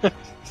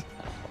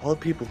 All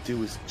people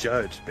do is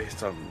judge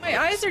based on My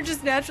eyes are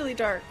just naturally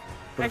dark.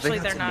 But if Actually,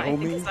 they they're got not. to I know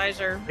think me, his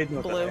eyes are they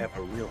know that I blue. have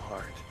a real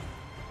heart.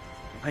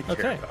 I care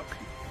Okay. about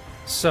people.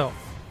 So,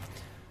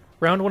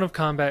 round one of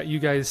combat, you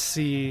guys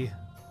see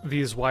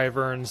these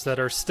wyverns that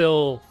are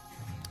still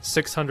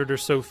 600 or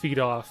so feet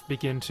off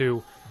begin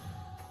to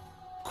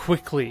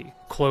quickly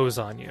close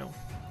on you.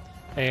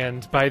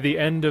 And by the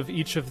end of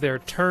each of their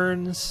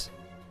turns,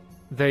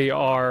 they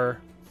are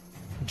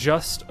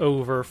just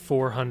over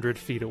 400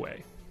 feet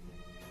away.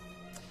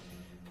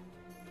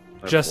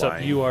 They're Jessup,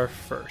 flying. you are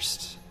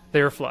first.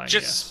 They are flying,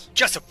 yes.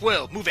 Jessup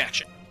will move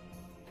action.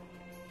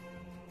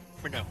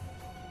 Or no.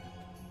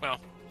 Well,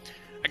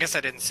 I guess I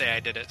didn't say I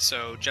did it.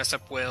 So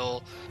Jessup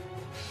will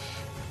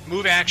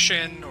move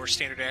action or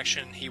standard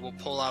action. He will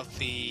pull out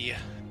the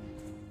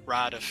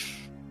Rod of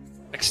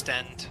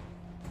Extend,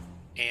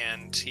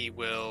 and he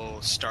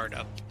will start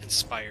up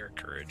Inspire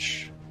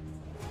Courage.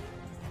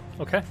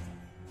 Okay.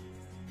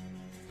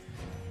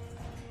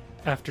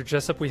 After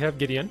Jessup, we have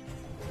Gideon.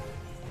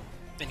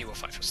 Then you will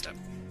 5-foot step.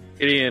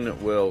 Gideon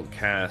will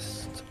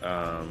cast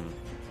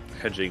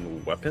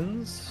Hedging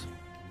Weapons.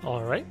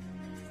 All right.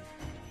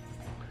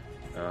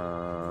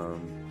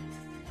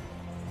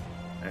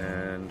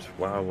 And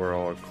while we're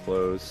all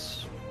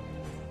close,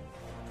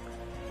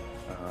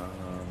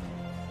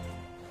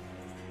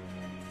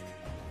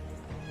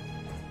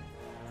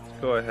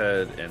 let's go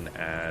ahead and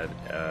add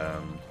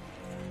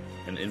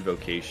an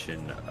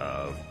invocation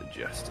of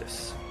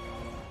Justice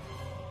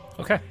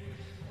Okay.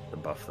 to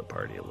buff the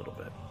party a little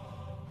bit.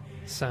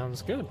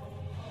 Sounds good.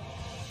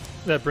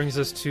 That brings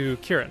us to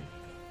Kieran.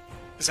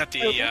 Is that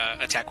the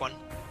attack one?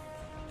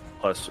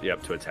 Plus,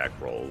 yep, to attack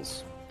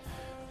rolls.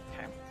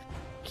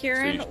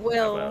 Kieran So you should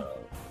will have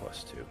a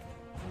 +2.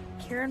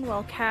 Kieran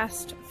will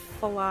cast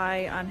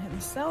Fly on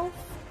himself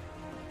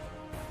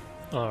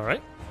All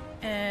right.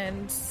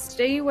 and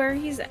stay where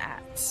he's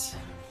at.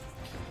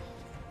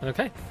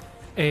 Okay.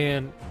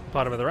 And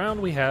bottom of the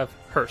round, we have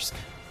Hursk.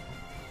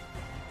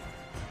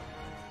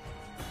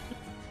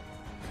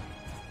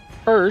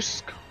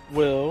 Hursk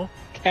will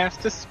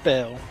cast a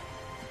spell.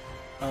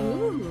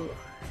 Ooh.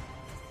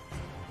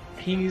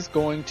 He's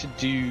going to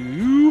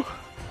do.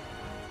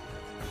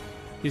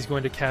 He's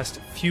going to cast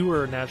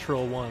fewer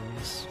natural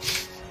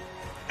ones.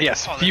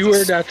 Yes, Oh, that's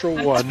fewer a-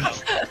 natural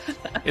ones.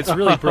 It's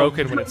really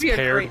broken when That it's would be a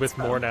paired great with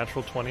spell. more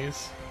natural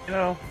 20s. You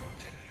know,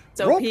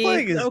 It's role OP.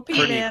 playing is OP,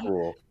 pretty man.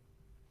 cool.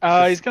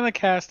 He's going to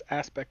cast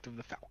Aspect of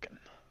the Falcon.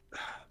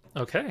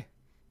 Okay.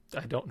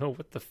 I don't know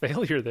what the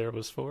failure there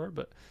was for,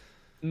 but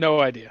No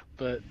idea,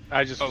 but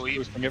I just Oh, was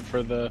boosting it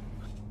for the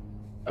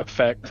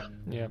effect.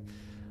 yeah.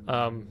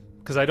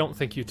 Because I don't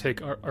think you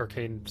take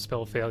arcane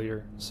spell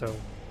failure, so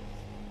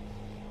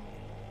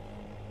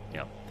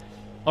yeah.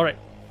 All right.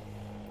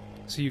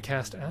 So you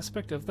cast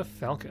Aspect of the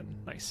Falcon.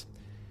 Nice.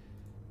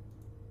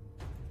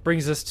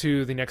 Brings us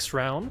to the next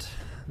round.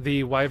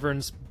 The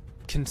wyverns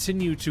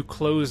continue to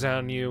close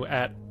on you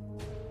at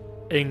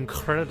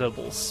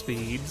incredible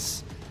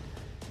speeds.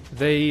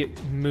 They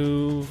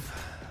move.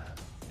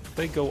 If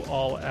they go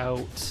all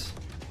out,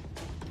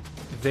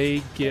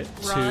 they get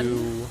Run.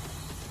 to.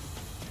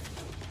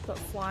 But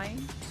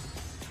flying.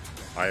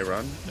 I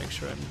run. Make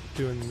sure I'm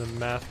doing the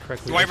math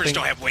correctly. The I wyverns think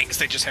don't have wings;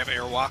 they just have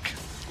airwalk.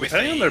 With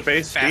Depending on a their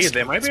base fast speed,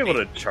 they might be able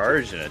movement to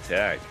charge and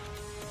attack.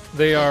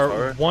 They are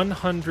Or-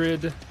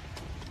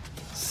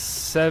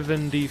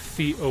 170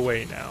 feet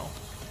away now,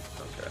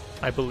 Okay.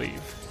 I believe.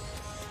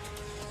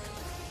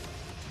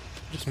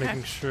 Just Okay.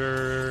 making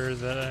sure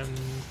that I'm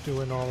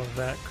doing all of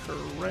that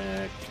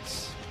correct.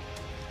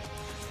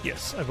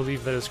 Yes, I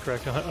believe that is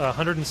correct.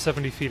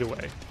 170 feet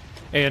away.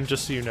 And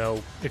just so you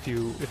know, if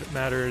it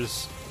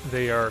matters,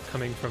 they are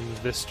coming from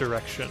this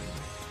direction.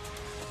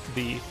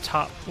 The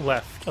top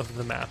left of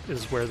the map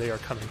is where they are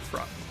coming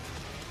from.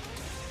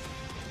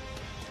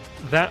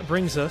 That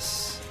brings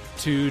us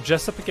to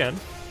Jessup again.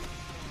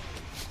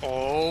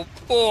 Oh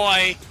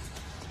boy!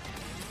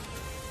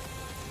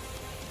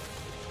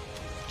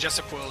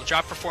 Jessup will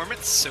drop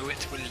performance, so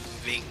it will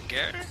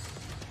linger.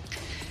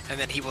 And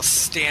then he will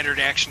standard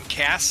action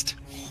cast.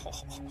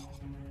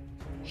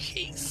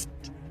 Haste.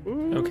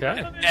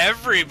 Okay.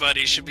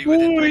 Everybody should be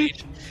within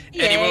range.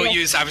 And he will Yeah.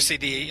 use, obviously,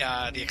 the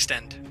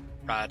extend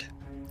rod.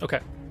 Okay.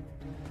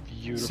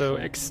 Beautiful. So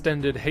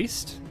extended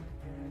haste.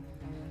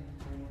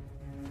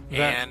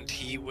 That- And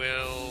he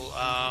will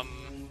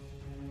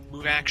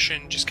move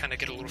action, just kind of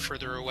get a little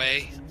further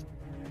away.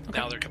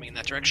 Now they're coming in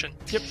that direction.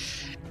 Yep.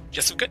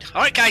 Jessup, good.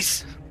 All right,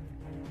 guys.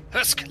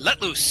 Husk,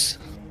 let loose.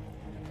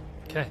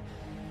 Okay.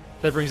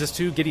 That brings us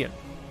to Gideon.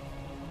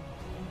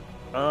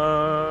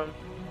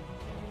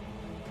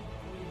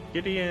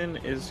 Gideon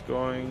is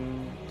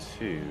going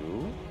to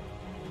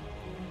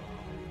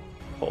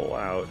pull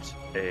out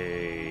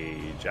a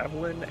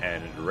javelin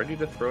and ready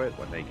to throw it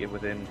when they get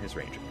within his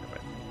range of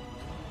movement.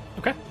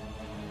 Okay.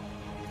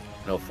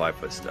 No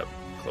 5-foot step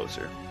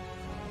closer.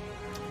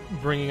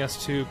 Bringing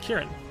us to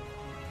Kieran.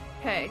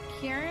 Okay,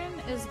 Kieran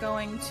is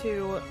going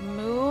to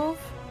move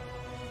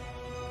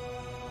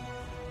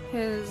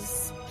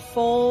his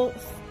full.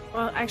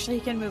 Well, actually,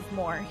 he can move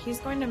more. He's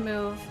going to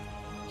move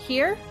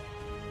here,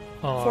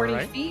 All 40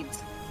 right. feet,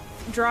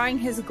 drawing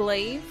his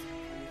glaive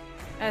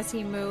as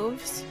he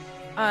moves,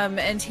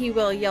 and he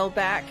will yell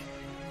back.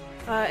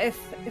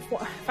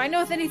 If I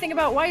know anything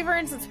about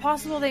wyverns, it's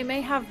possible they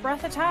may have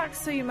breath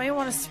attacks, so you may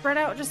want to spread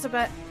out just a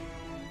bit.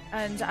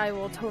 And I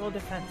will total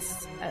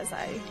defense as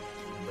I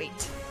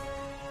wait.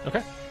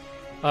 Okay.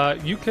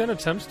 You can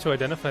attempt to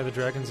identify the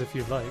dragons if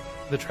you'd like.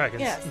 The dragons.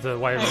 Yes. The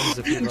wyverns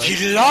if you'd like.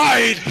 He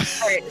lied!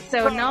 Alright,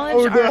 so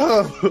knowledge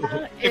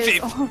is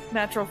If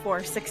natural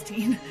 4,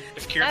 16.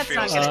 If Kieran That's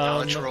fails not his good.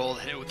 knowledge roll,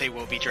 they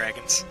will be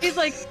dragons. He's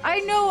like,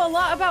 I know a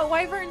lot about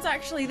wyverns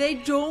actually. They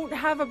don't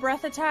have a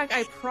breath attack,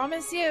 I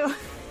promise you.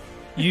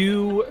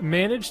 You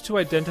manage to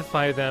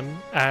identify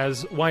them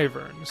as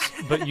wyverns,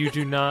 but you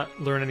do not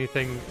learn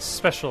anything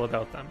special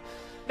about them.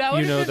 That You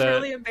would know have been that-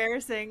 really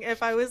embarrassing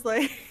if I was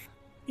like,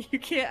 you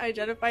can't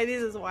identify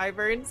these as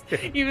wyverns,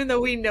 even though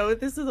we know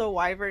this is a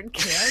wyvern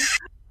can.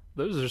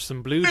 Those are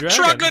some blue The dragons.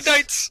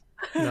 troglodytes!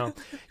 No.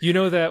 You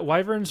know that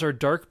wyverns are a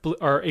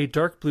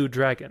dark blue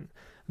dragon.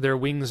 Their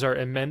wings are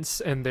immense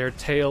and their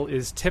tail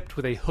is tipped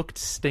with a hooked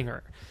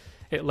stinger.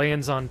 It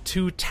lands on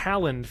 2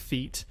 taloned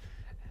feet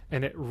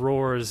and it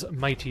roars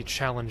mighty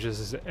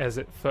challenges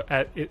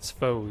at its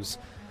foes.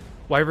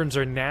 Wyverns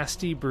are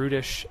nasty,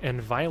 brutish, and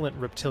violent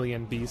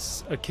reptilian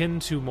beasts akin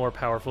to more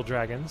powerful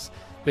dragons.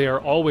 They are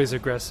always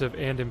aggressive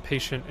and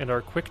impatient and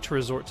are quick to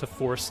resort to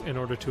force in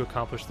order to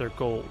accomplish their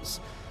goals.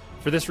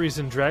 For this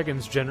reason,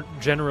 dragons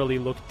generally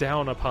look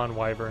down upon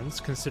wyverns,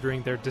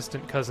 considering their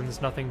distant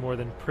cousins nothing more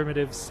than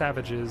primitive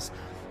savages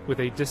with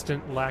a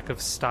distant lack of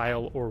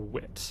style or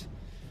wit.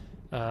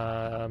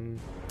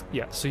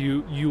 So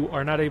you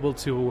are not able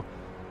to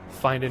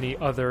find any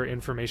other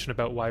information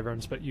about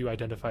wyverns, but you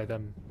identify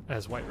them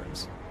as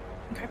wyverns.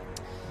 Okay.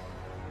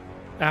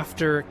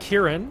 After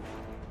Kieran,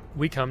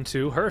 we come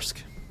to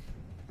Hursk.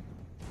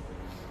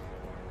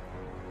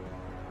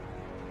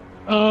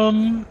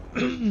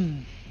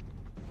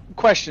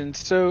 Question.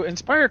 So,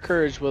 Inspire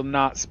Courage will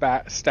not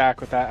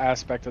stack with that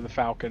aspect of the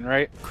Falcon,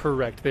 right?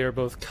 Correct. They are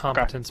both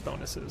competence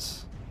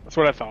bonuses. That's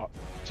what I thought.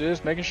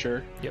 Just making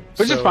sure. Yep.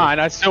 Which is so- fine.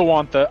 I still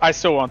want the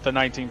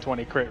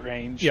 1920 crit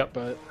range. Yep.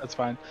 But that's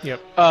fine. Yep.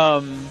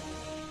 Why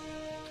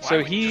So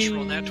would you he just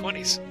roll nat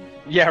 20s?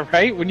 Yeah,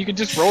 right? When you can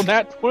just roll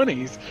nat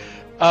 20s.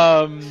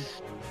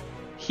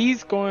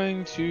 He's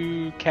going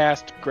to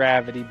cast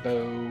Gravity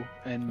Bow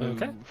and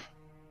move. Okay.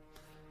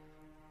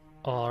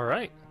 All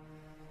right.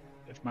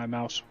 If my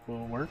mouse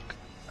will work.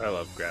 I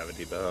love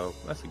Gravity Bow.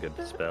 That's a good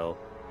spell.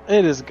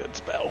 It is a good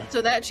spell.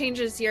 So that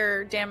changes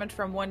your damage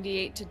from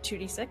 1d8 to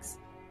 2d6.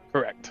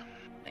 Correct.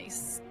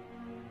 Nice.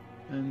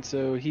 And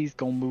so he's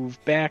going to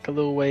move back a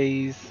little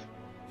ways.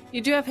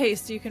 You do have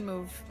haste, so you can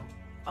move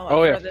a lot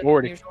Oh, yeah, further than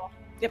 40. usual.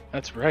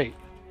 That's right.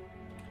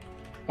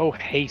 Oh,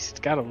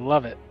 haste. Gotta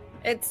love it.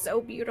 It's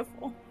so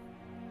beautiful.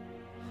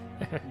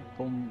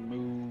 We'll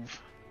move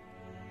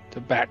to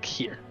back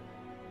here.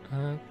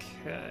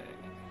 Okay.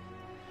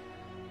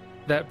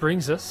 That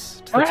brings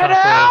us to the Right top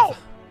out!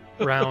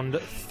 of round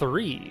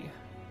 3.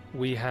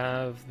 We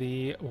have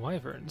the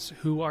Wyverns,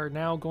 who are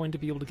now going to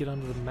be able to get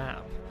onto the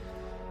map.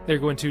 They're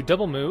going to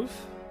double move,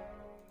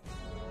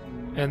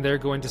 and they're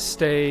going to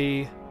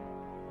stay...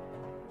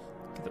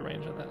 Get the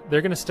range on that.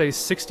 They're going to stay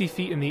 60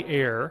 feet in the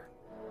air,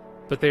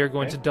 but they are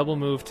going to double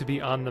move to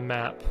be on the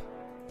map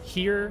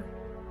here,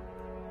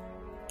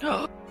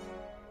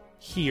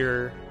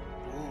 here,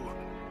 Ooh.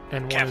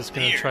 and one is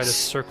going to try to Cavaliers.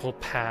 circle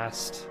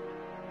past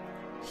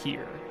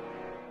here.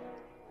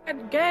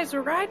 Guys,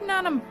 we're riding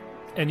on them.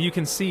 And you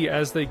can see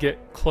as they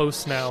get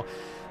close now,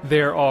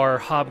 there are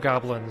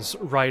hobgoblins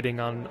riding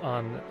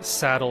on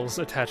saddles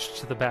attached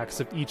to the backs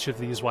of each of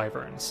these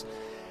wyverns.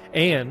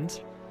 And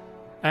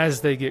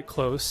as they get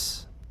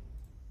close,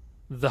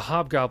 the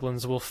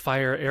hobgoblins will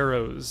fire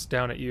arrows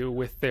down at you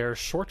with their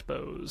short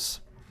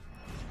bows.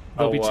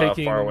 They'll be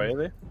taking. Far away are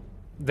they?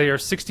 They are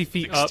 60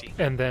 feet 60. up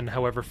and then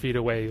however feet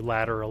away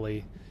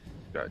laterally.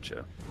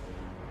 Gotcha.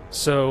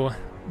 So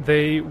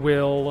they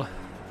will.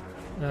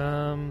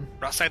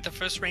 Ross had the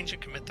first range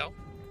and commit though.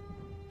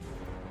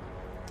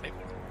 Maybe.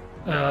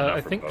 No, not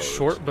I for think bows.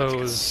 short it's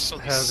bows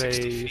only have 60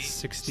 a feet,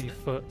 60 isn't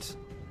it? foot.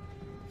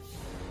 Maybe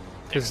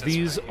Because that's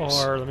these what I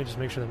use. are, let me just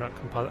make sure they're not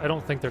composite. I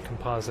don't think they're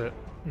composite.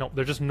 No,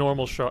 they're just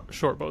normal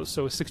short bows,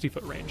 so a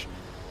 60-foot range.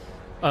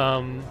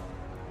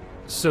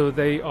 So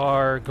they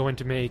are going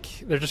to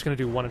make, they're just going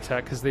to do one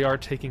attack because they are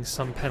taking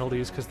some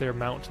penalties because their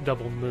mount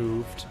double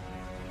moved.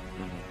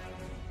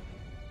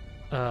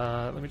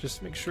 Let me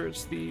just make sure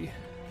it's the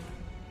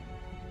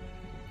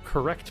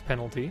correct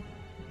penalty.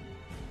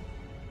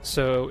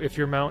 So if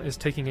your mount is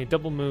taking a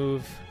double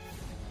move,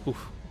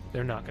 oof,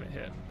 they're not going to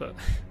hit, but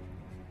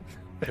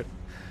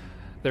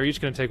they're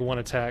each going to take one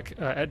attack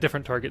at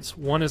different targets.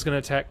 One is going to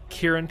attack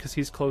Kieran because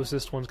he's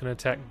closest, one's going to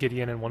attack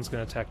Gideon, and one's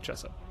going to attack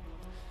Jessup.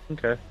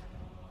 Okay.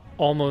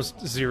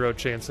 Almost zero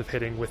chance of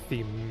hitting with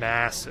the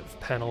massive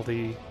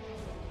penalty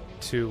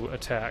to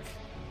attack.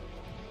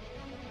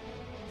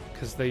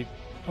 Because they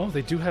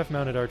do have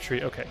mounted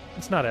archery. Okay,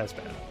 it's not as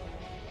bad.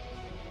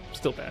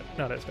 Still bad,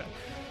 not as bad.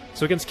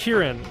 So against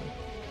Kieran,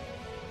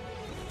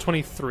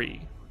 23.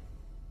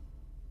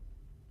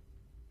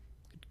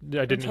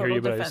 I didn't hear total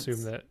you, but defense. I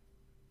assume that.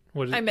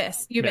 What is I it?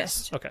 missed. You Miss.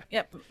 missed. Okay,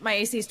 Yep, my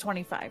AC is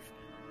 25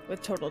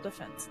 with total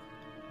defense.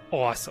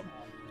 awesome.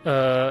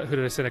 Who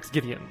did I say next?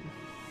 Gideon.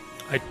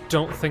 I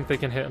don't think they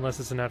can hit unless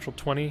it's a natural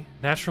 20.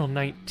 Natural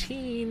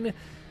 19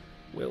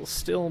 will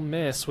still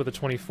miss with a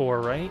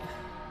 24, right?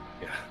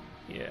 Yeah.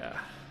 Yeah.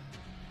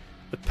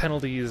 The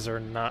penalties are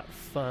not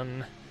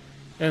fun.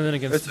 And then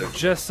against That's okay.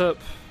 Jessup,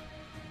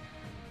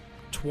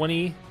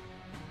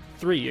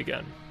 23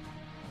 again.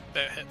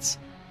 That hits.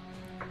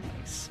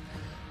 Nice.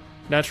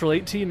 Natural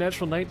 18,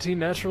 natural 19,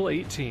 natural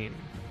 18.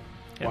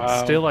 And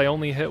Wow. still I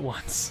only hit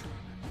once.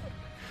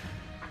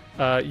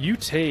 You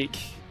take,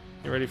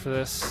 you ready for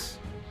this?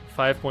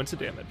 5 points of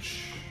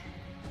damage.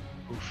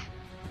 Oof.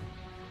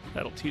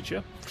 That'll teach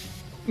you.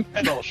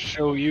 And I'll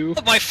show you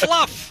Oh, my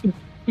fluff!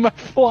 my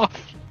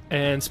fluff.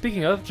 And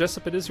speaking of,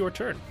 Jessup, it is your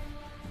turn.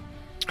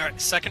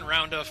 Alright, second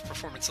round of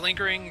performance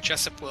lingering.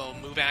 Jessup will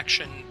move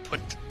action, put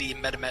the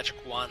metamagic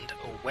wand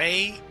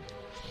away.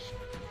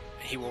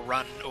 He will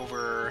run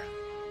over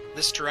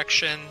this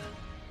direction.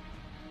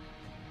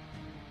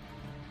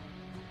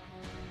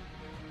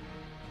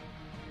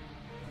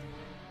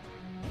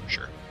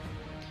 Sure.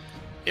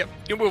 Yep,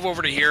 he'll move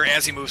over to here.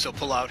 As he moves, he'll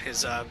pull out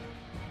his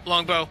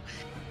longbow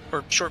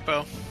or short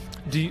bow.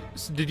 Did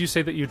you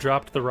say that you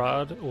dropped the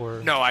rod,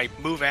 or No, I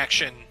move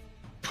action,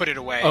 put it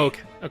away. Oh,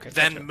 okay.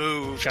 Then gotcha.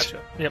 moved Gotcha.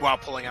 Yep. while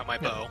pulling out my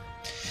bow.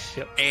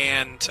 Yep.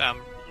 And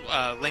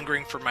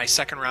lingering for my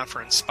second round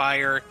for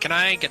Inspire. Can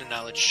I get a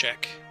knowledge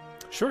check?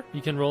 Sure,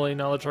 you can roll a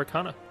knowledge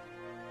arcana.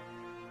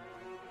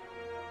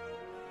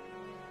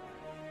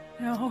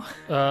 No,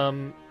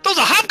 Those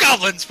are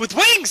hobgoblins with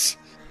wings!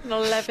 an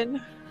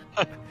 11.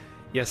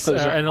 Yes,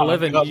 Those are and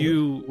 11. hobgoblin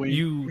You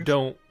wings.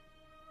 don't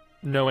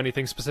know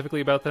anything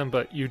specifically about them,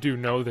 but you do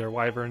know they're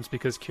wyverns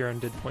because Kieran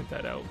did point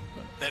that out.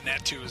 That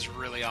nat 2 is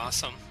really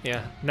awesome.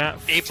 Yeah, nat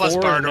A plus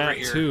 4 bard and over nat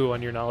here. 2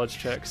 on your knowledge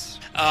checks.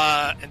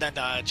 And then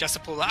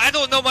Jessup will... I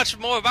don't know much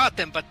more about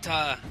them, but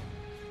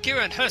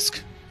Kieran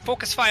Husk,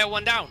 Focus fire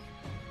one down.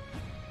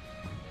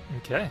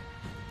 Okay.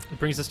 It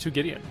brings us to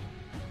Gideon.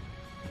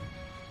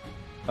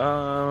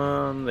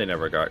 They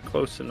never got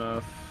close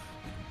enough,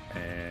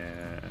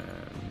 and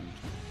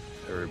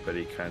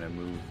everybody kind of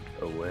moved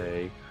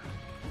away.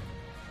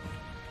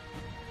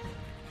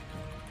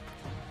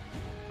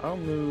 I'll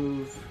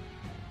move.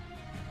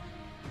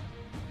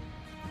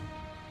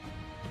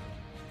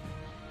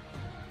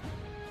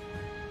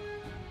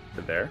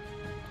 To there.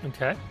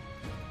 Okay.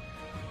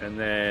 And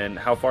then,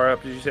 how far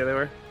up did you say they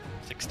were?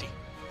 60.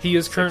 He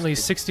is currently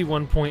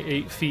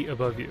 61.8 feet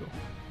above you.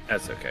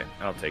 That's okay.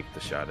 I'll take the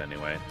shot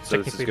anyway. So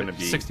this is Technically, going to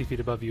be 60 feet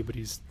above you, but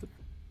he's the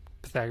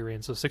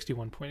Pythagorean, so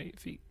 61.8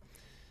 feet.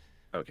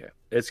 okay.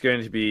 It's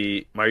going to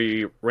be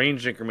my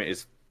range increment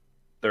is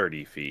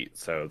 30 feet,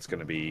 so it's going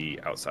to be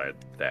outside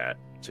that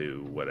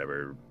to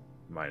whatever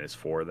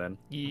 -4 then.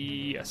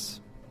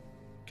 Yes.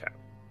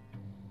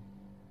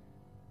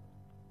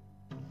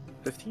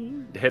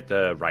 15 to hit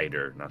the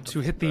rider, not To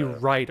hit the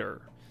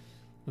rider,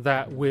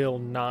 that will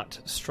not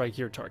strike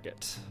your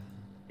target.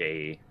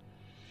 A.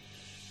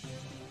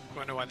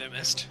 Wonder why they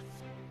missed.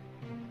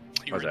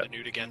 You How's were in that? the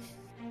nude again.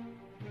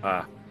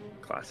 Ah,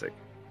 classic.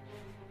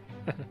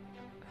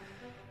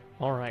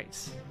 All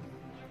right.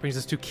 Brings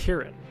us to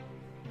Kieran.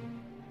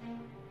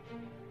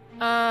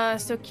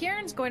 So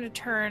Kieran's going to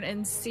turn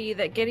and see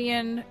that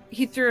Gideon,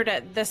 he threw it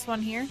at this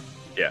one here.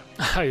 Yeah.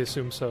 I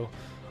assume so.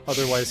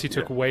 Otherwise, he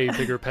took way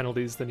bigger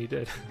penalties than he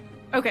did.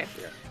 Okay.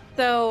 Yeah.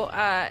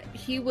 So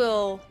he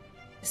will,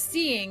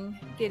 seeing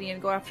Gideon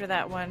go after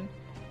that one,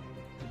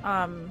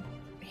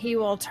 he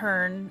will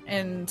turn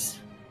and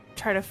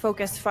try to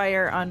focus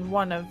fire on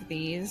one of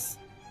these.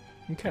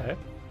 Okay.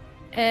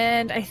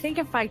 And I think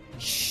if I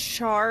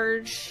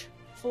charge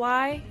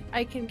fly,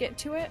 I can get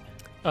to it.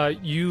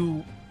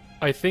 You,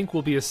 I think,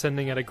 will be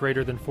ascending at a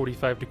greater than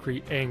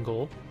 45-degree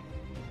angle,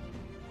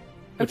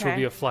 which will Okay.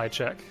 be a fly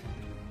check.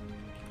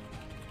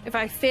 If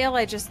I fail,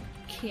 I just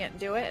can't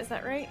do it. Is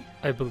that right?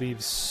 I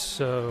believe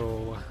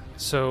so.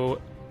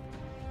 So,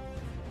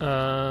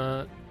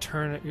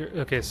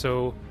 okay,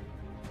 so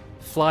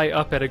fly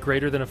up at a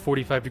greater than a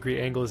 45-degree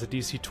angle is a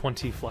DC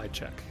 20 fly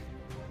check.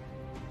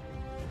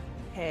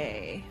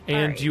 Okay.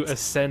 And All you right.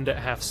 ascend at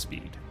half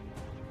speed.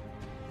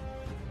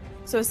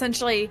 So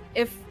essentially,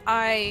 if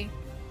I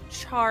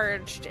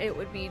charged, it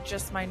would be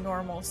just my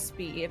normal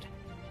speed.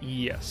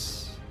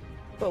 Yes.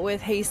 But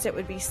with haste, it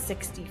would be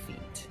 60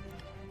 feet.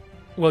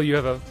 Well, you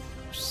have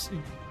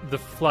the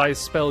fly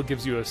spell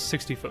gives you a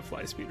 60-foot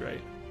fly speed,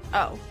 right?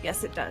 Oh,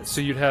 yes, it does.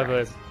 So you'd have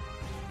Correct.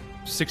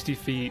 a 60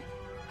 feet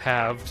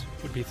halved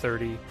would be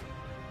 30.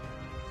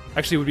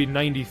 Actually, it would be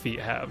 90 feet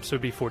halved, so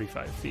it'd be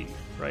 45 feet,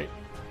 right?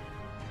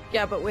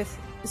 Yeah, but with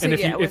so And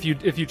yeah, with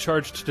if you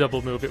charged to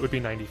double move, it would be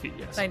 90 feet.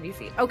 Yes. 90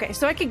 feet. Okay,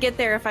 so I could get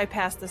there if I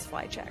pass this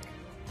fly check.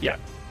 Yeah.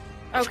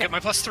 Let's Okay, get my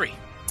 +3.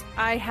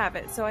 I have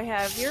it. So I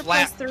have your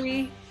Flat.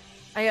 +3.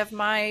 I have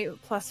my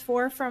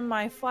 +4 from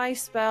my fly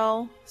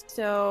spell.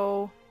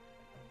 So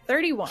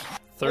 31.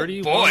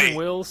 31 boy.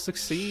 will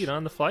succeed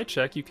on the fly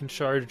check. You can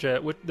charge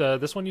at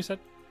this one you said.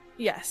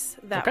 Yes,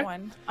 that Okay.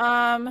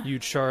 one. You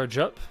charge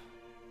up.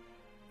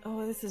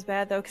 Oh, this is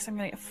bad though because I'm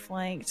gonna get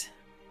flanked.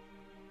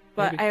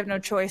 But Maybe. I have no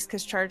choice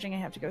because charging I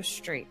have to go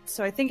straight.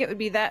 So I think it would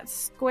be that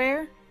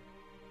square.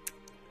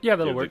 Yeah, Do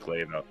that'll the work.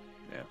 glaive up.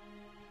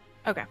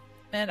 Okay,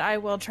 and I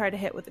will try to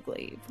hit with the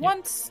glaive.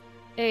 Once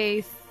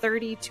a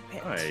 30 to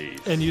hit. Nice.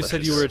 And you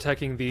said you Nice. were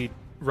attacking the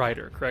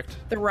rider, correct?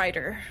 The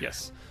rider.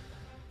 Yes.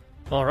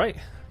 All right.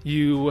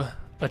 You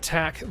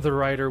attack the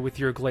rider with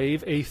your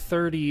glaive. A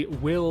 30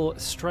 will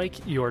strike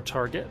your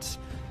target,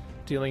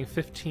 dealing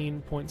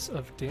 15 points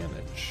of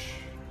damage.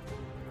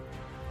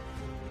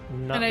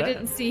 Not And I bad.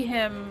 didn't see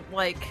him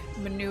like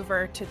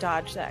maneuver to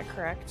dodge that,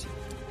 correct?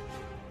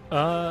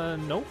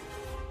 Nope.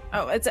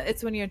 Oh,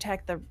 it's when you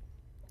attack the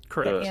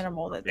Correct.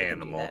 animal that they can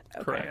do Animal. that.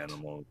 Okay. Correct.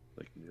 Animal.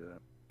 They can do that.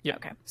 Yeah.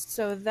 Okay.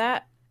 So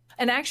that,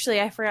 and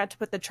actually I forgot to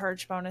put the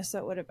charge bonus, so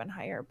it would have been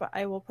higher, but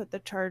I will put the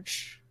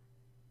charge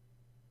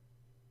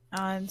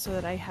on so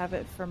that I have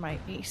it for my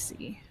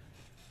AC.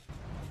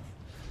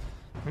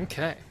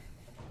 Okay.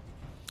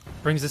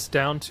 Brings us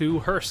down to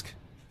Hursk.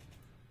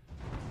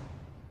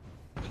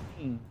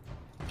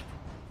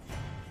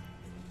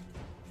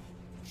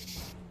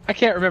 I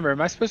can't remember.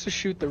 Am I supposed to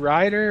shoot the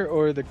rider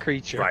or the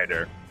creature?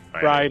 Rider.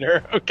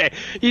 Rider. Okay.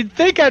 You'd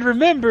think I'd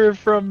remember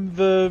from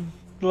the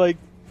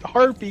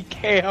harpy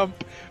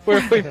camp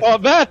where we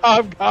fought that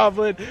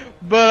hobgoblin,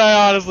 but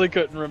I honestly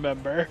couldn't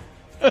remember.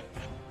 All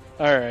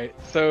right.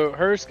 So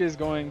Hursk is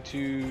going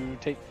to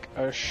take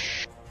a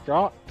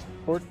shot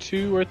or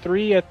 2 or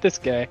 3 at this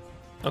guy,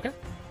 Okay.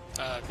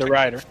 the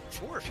rider.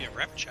 4 if you have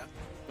rapid shot.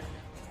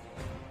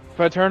 If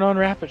I turn on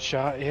rapid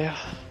shot, yeah.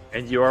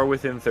 And you are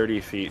within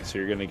 30 feet, so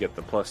you're going to get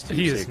the +2.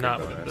 He is sacred not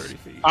bonus. within 30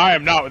 feet. I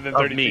am not within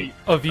Of 30 me. feet.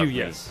 Of you, Of me.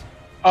 yes.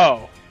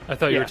 Oh. I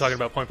thought you were Yes. talking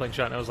about point blank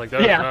shot, and I was like,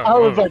 Yeah,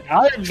 oh, I was oh. like,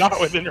 I am not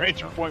within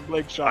range of point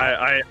blank shot.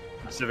 I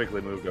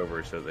specifically moved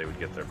over so they would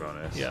get their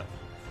bonus. Yeah.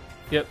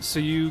 Yep, so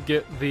you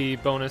get the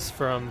bonus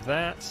from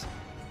that.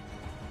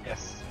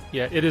 Yes.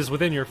 Yeah, it is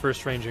within your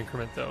first range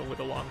increment, though, with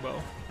a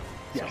longbow.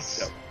 Yes.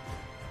 Yep.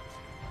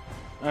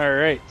 All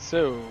right,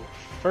 so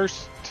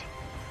first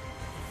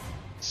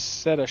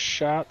set of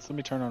shots. Let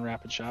me turn on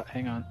rapid shot.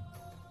 Hang on.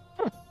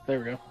 There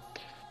we go.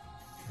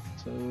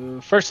 So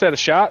first set of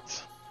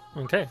shots.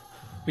 Okay.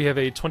 We have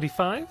a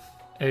 25,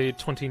 a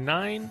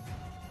 29,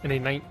 and a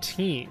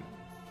 19.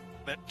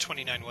 That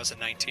 29 was a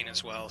 19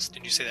 as well.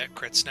 Didn't you say that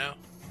crits now?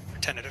 Or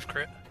tentative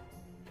crit?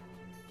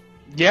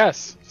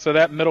 Yes. So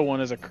that middle one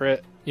is a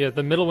crit. Yeah,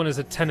 the middle one is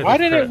a tentative Why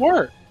did crit. it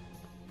work?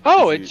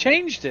 Oh, it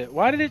changed it.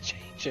 Why did it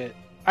change it?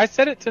 I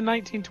set it to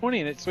 1920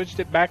 and it switched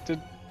it back to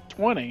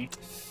 20.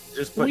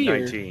 Just put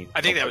Weird. 19.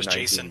 I think that Don't was put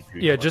Jason.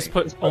 19, Yeah, just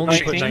put put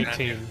only put 19.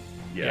 19.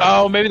 Yeah.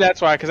 Oh, maybe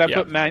that's why, because I Yeah.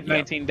 put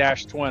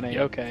 19-20.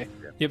 Yeah. Okay.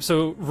 Yep,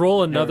 so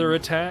roll another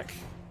attack,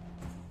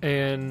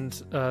 and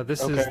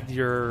this is Okay.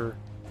 your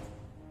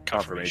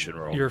Confirmation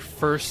roll. your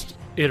first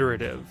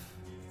iterative.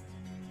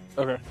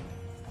 Okay.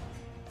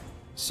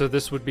 So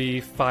this would be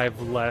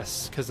 5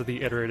 less because of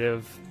the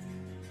iterative,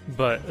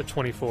 but a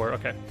 24.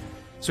 Okay.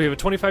 So we have a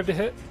 25 to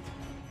hit,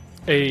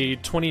 a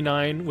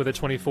 29 with a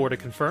 24 to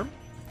confirm,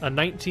 a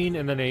 19,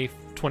 and then a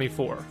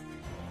 24.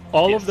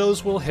 All of Yes.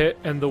 those will hit,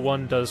 and the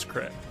one does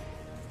crit.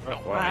 Oh,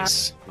 Wow.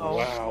 nice.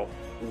 Wow.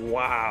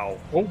 Wow.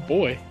 Oh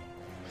boy.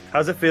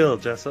 How's it feel,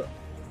 Jessa?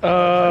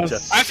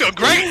 Just- I feel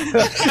great!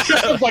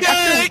 Like,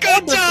 I Yay, feel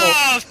good wonderful.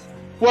 job!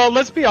 Well,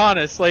 let's be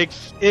honest. Like,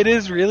 it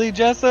is really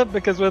Jessup,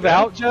 because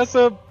without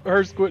Jessup,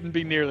 hers wouldn't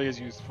be nearly as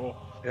useful.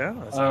 Yeah,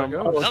 that's how it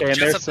goes. Okay, Well, and just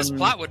there's up this some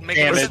plot would make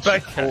no damage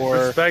sense. for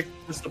Respect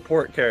the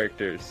support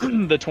characters.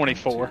 the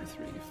 24. 2,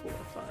 3, 4,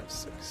 5,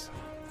 6.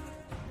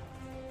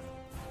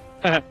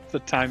 The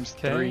times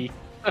Okay. 3.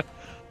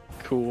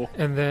 Cool.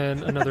 And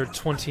then another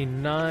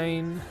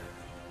 29.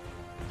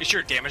 Is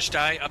your damage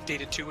die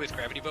updated too with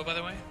gravity bow, by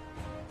the way?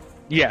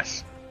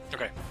 Yes.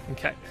 Okay.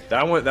 Okay.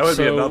 That would be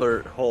So-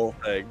 another whole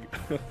thing.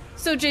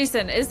 So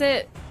Jason, it's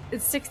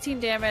 16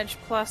 damage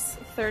plus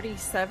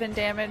 37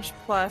 damage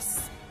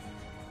plus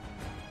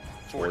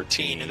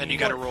 14, and then you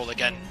gotta roll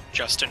again,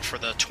 Justin, for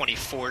the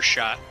 24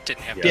 shot.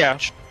 Didn't have Yeah.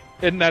 damage.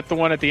 Isn't that the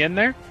one at the end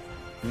there?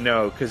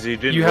 No, because you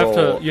didn't You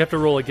roll. have to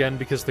roll again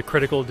because the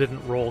critical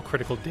didn't roll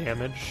critical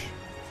damage.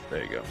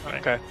 There you go.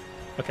 Okay.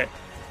 Okay.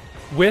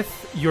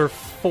 With your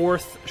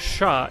 4th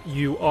shot,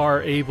 you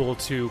are able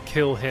to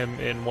kill him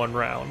in 1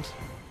 round.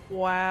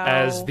 wow.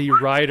 As the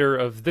rider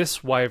of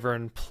this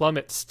wyvern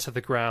plummets to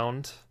the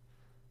ground.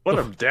 Put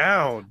him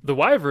down. The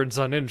wyvern's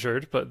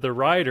uninjured, but the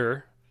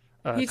rider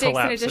he takes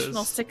collapses. an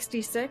additional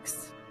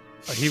 66.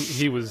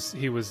 He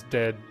was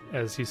dead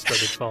as he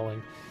started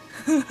falling.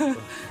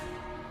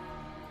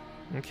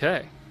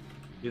 Okay.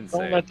 You didn't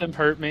Don't say let it. them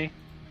hurt me.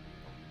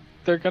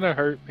 They're gonna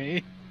hurt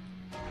me.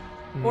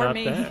 Or Not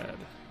me. bad.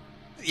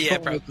 Yeah,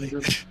 Don't let them probably.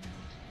 hurt me.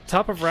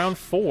 Top of round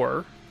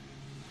 4,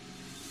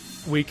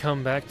 we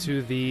come back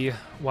to the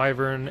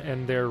wyvern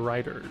and their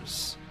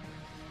riders.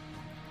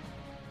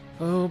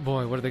 Oh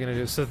boy, what are they going to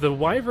do? So the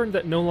wyvern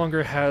that no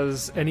longer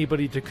has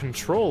anybody to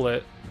control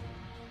it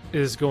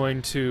is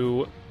going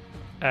to,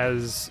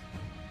 as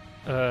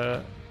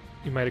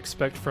you might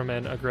expect from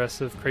an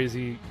aggressive,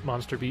 crazy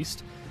monster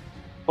beast,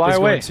 Fly is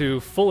away. going to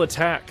full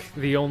attack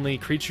the only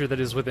creature that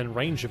is within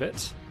range of it.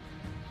 So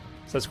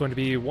that's going to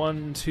be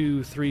 1,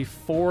 2, 3,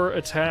 4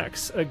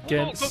 attacks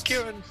against Oh, go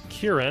Kieran.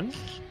 Kieran.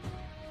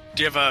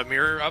 Do you have a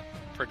mirror up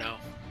or no?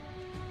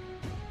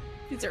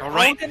 These are All all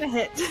right. gonna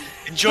hit.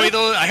 Enjoy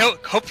those. I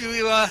hope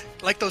you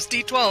like those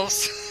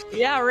D12s.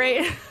 Yeah,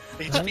 right.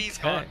 HP's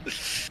Okay. on.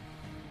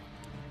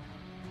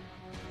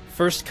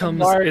 First comes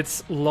Mark.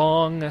 its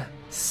long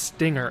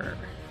stinger.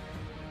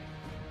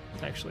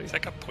 Actually, Is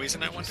that got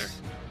poison, I wonder?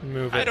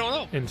 move I it don't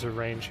know. into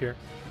range here.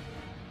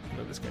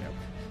 Move this guy up.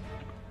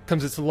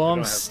 Comes its long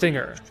have-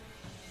 stinger.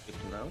 Good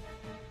to know.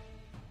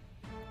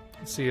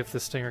 Let's see if the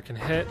stinger can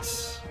hit.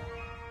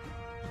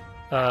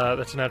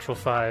 That's a natural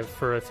 5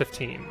 for a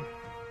 15.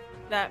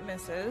 That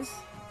misses,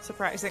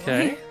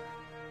 surprisingly.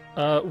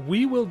 Okay.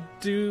 We will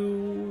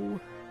do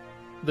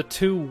the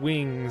 2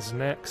 wings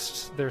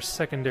next. They're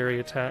secondary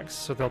attacks,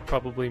 so they'll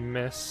probably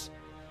miss.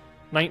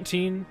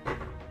 19.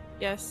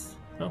 Yes.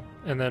 Oh,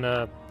 and then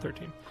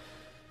 13.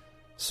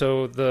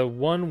 So the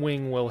 1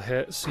 wing will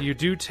hit. So you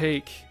do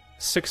take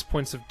 6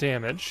 points of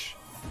damage.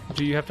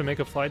 Do you have to make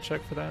a fly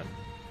check for that?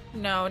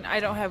 No, I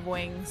don't have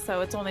wings,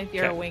 so it's only if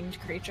you're Okay. a winged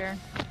creature.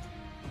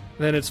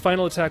 Then its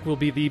final attack will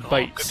be the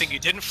bite. Oh, good thing you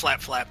didn't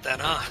flap then,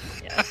 huh?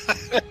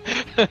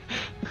 Yeah.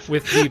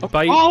 With the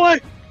bite, Ollie!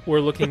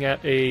 we're looking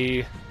at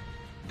a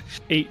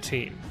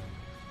 18.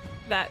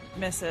 That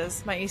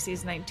misses. My AC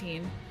is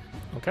 19.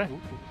 Okay.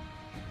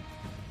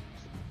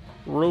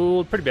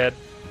 Rolled pretty bad.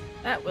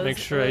 That was Make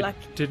sure I lucky.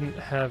 didn't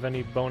have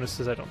any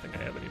bonuses. I don't think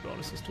I have any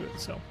bonuses to it.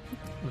 So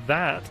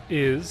that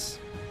is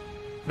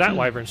that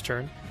wyvern's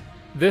turn.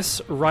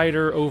 This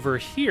rider over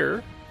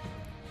here,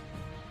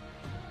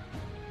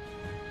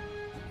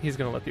 he's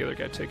going to let the other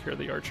guy take care of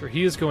the archer.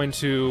 He is going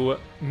to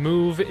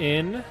move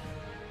in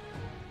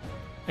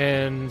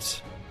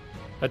and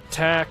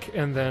attack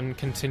and then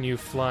continue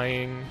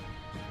flying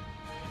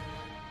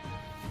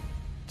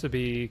to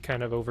be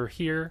kind of over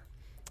here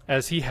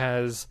as he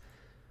has,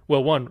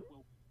 well, one,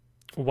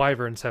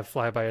 wyverns have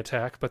flyby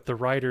attack, but the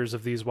riders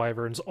of these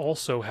wyverns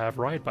also have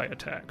ride-by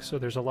attack. So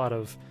there's a lot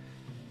of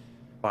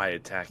By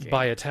attacking.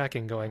 by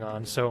attacking going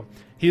on. So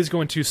he is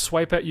going to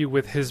swipe at you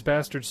with his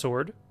bastard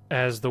sword,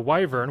 as the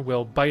wyvern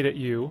will bite at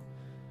you.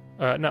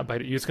 Not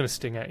bite at you, it's going to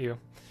sting at you.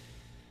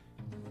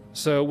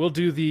 So we'll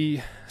do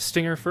the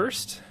stinger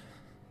first.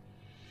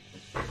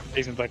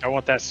 Jason's like, I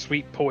want that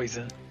sweet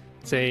poison.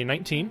 It's a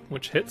 19,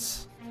 which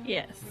hits.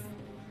 Yes.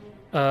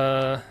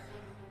 Did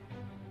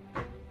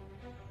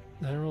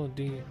I roll a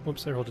D?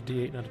 Whoops, I rolled a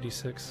D8, not a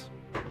D6.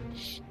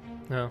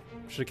 No,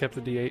 should have kept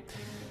the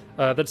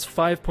D8. That's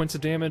 5 points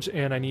of damage,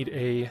 and I need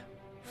a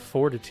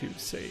fortitude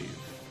save.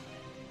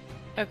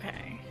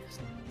 Okay.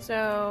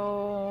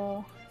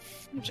 So,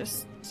 let me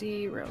just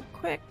see real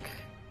quick.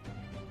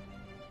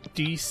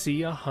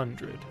 DC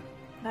 100.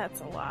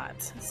 That's a lot.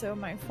 So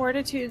my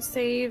fortitude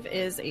save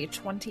is a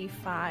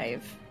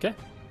 25. Okay.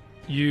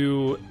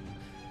 You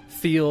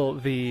feel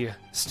the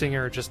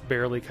stinger just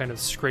barely kind of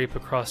scrape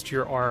across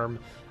your arm.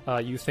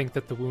 You think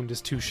that the wound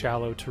is too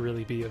shallow to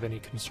really be of any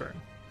concern.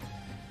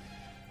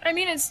 I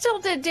mean, it still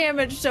did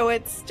damage, so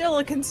it's still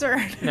a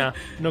concern. Nah,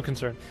 no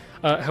concern.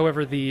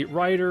 However, the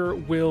rider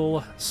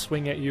will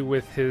swing at you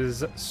with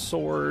his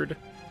sword.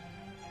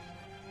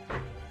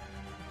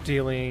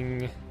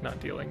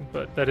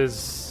 But that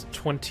is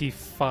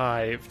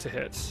 25 to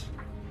hit.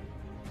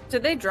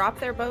 Did they drop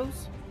their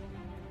bows?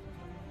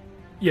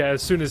 Yeah,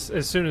 as soon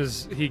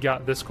as he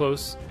got this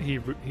close,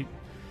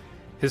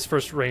 his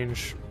first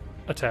range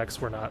attacks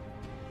were not.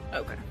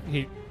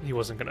 Okay. He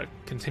wasn't going to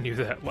continue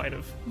that line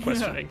of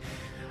questioning.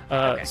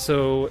 Okay.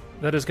 So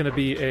that is going to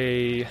be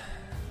a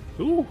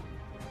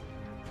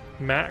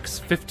max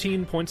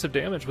 15 points of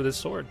damage with his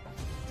sword.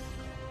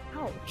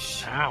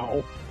 Ouch.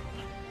 Ow.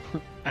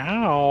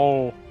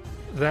 Ow.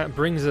 That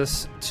brings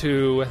us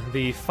to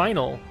the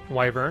final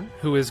wyvern,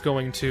 who is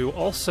going to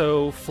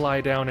also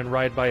fly down and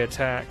ride by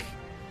attack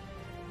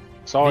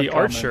Saw it the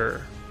coming.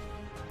 archer.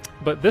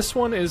 But this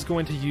one is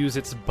going to use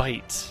its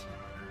bite.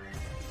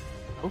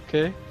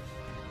 Okay.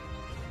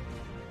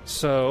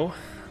 So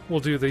we'll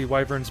do the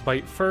wyvern's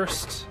bite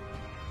first.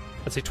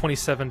 That's a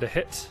 27 to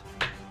hit.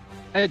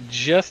 It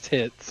just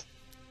hits.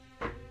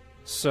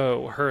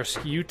 So,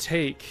 Hursk, you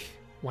take...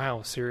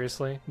 Wow,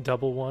 seriously?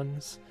 Double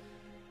ones?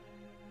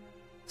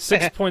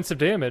 6 points of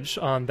damage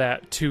on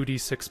that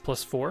 2d6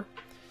 plus 4.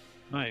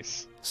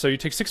 Nice. So you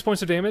take 6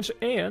 points of damage,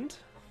 and...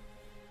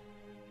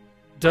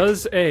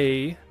 Does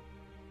a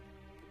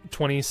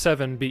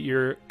 27 beat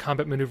your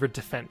combat maneuver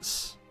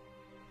defense?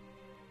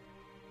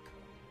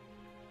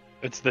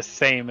 It's the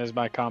same as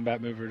my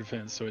combat mover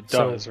defense, so it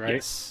does, right?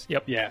 Yes.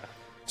 Yep. Yeah.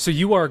 So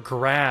you are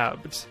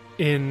grabbed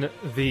in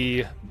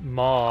the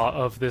maw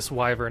of this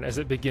wyvern as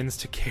it begins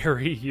to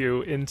carry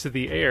you into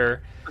the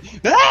air.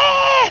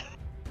 Ah!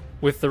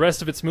 With the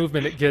rest of its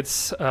movement, it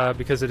gets,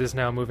 because it is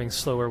now moving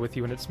slower with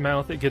you in its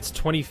mouth, it gets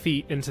 20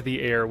 feet into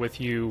the air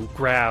with you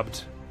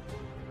grabbed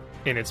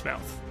in its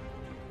mouth.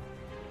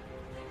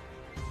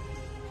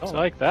 I don't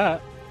like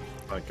that.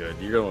 Not good.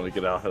 You're going to want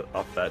to get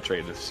off that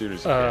train as soon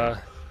as you can.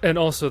 And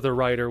also the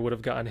rider would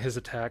have gotten his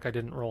attack. I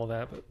didn't roll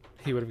that, but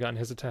he would have gotten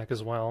his attack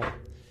as well.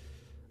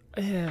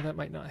 Yeah, that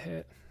might not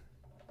hit.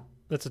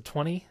 That's a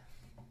 20?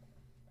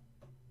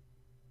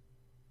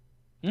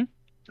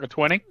 A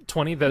 20?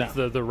 20? That's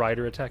the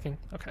rider attacking?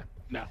 Okay.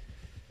 No.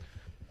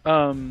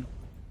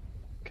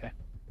 Okay.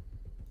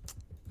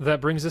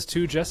 That brings us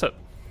to Jessup.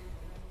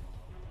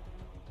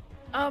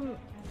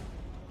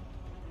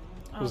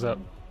 Who's up?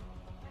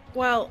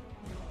 Well,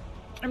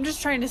 I'm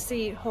just trying to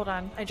see. Hold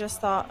on. I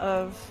just thought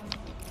of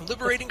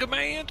Liberating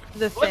command.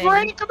 the thing.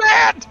 Liberating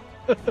command!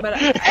 But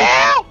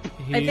Help!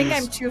 I think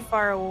I'm He's- too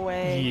far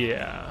away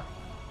Yeah.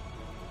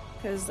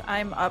 because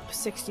I'm up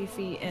 60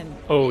 feet and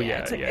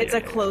yeah, it's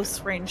a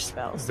close range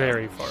spell. So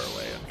Very far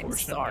away, I'm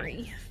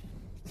unfortunately.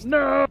 sorry.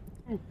 No!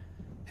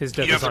 His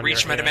death You is haven't on your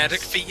reached hands. Metamatic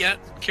feat yet,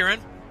 Kieran?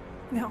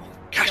 No.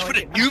 Gosh, No, I what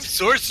a do not. noob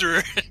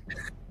sorcerer!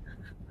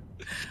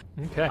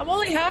 Okay. I'm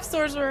only half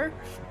sorcerer.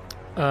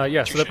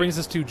 Yeah, so that Touche. brings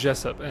us to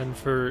Jessup, and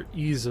for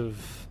ease of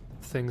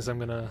things, I'm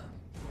gonna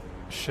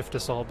shift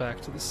us all back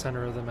to the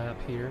center of the map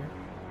here.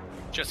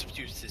 Jessup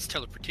used his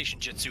teleportation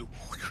jutsu.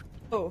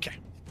 Oh. Okay.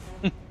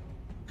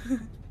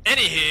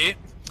 Anywho,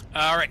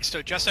 alright,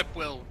 so Jessup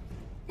will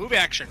move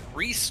action,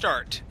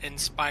 restart,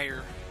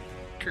 inspire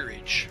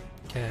courage.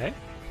 Okay.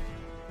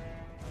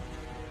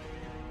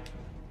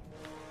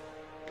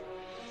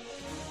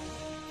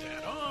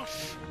 That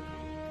off.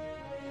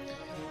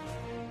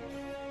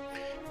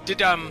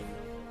 Did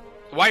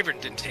Wyvern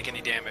didn't take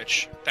any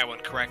damage. That one,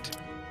 correct?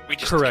 We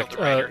just Correct. killed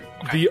the rider.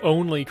 Okay. The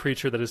only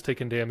creature that has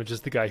taken damage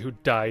is the guy who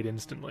died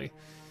instantly.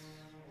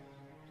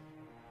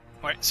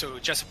 Alright, so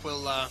Jessup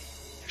will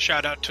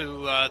shout out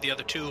to the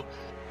other two.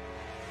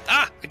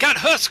 Ah, I got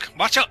Husk!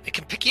 Watch out, it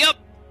can pick you up!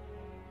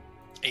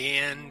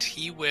 And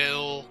he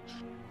will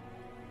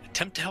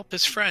attempt to help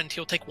his friend.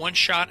 He'll take one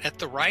shot at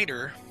the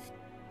rider.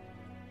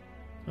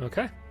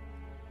 Okay.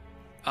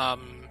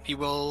 He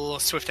will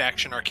swift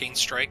action arcane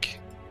strike.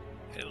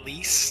 At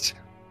least.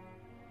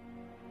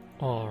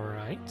 All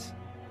right.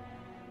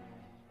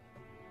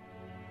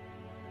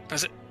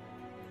 Is it?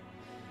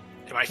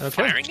 Am I Okay.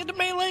 firing into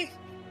melee?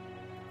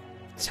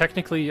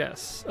 Technically,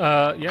 yes.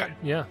 Okay.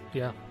 Yeah.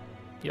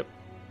 Yep.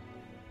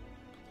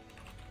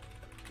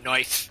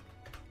 Nice.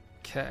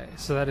 Okay,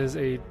 so that is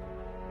a...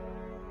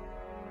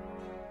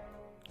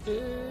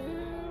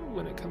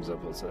 when it comes up,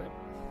 let's say...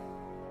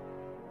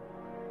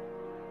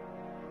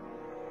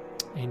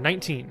 A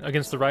 19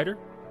 against the rider,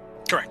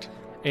 Correct.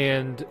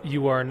 and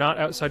you are not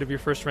outside of your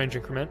first range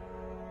increment.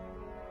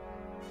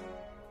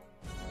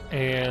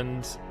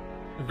 And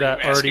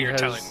that asking already or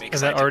has, telling me? and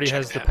 'Cause I that didn't already check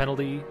has the that.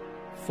 penalty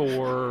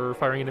for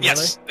firing into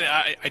Yes,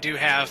 I do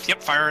have.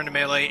 Yep, fire into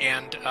melee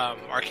and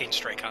arcane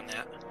strike on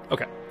that. melee.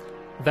 Okay,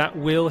 that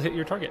will hit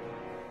your target.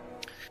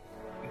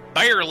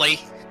 Barely.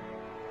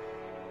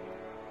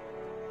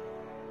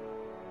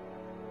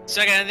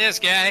 Second on this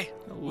guy.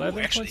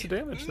 11 actually, points of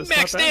damage. That's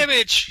max not bad.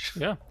 damage.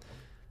 Yeah,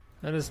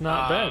 that is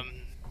not bad.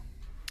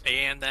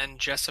 And then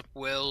Jessup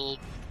will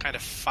kind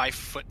of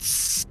 5-foot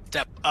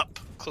step up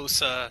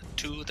closer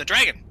to the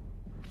dragon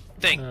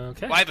thing.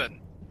 Okay. Wyvern.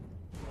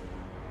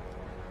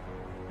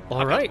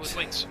 All Up right. with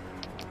wings.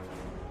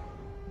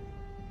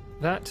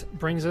 That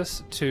brings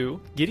us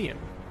to Gideon.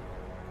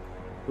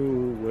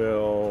 Who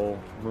will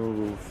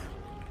move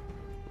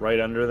right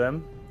under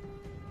them?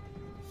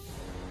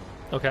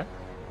 Okay.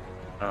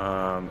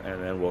 And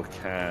then we'll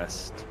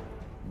cast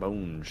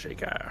Bone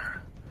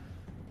Shaker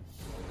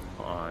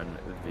on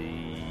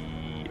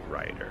the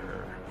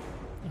rider.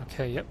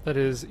 Okay, yep, that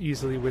is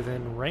easily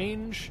within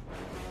range.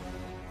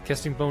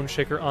 Casting Bone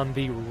Shaker on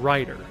the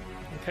rider.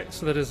 Okay,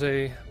 so that is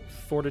a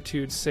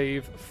fortitude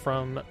save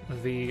from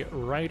the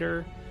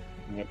rider,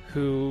 Yep.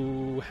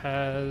 who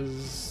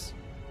has...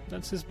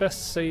 That's his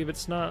best save.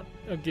 It's not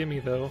a gimme,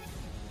 though.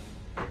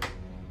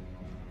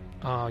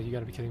 Oh, you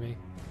gotta be kidding me.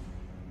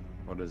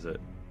 What is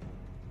it?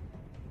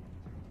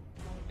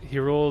 He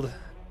rolled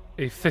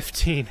a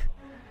 15.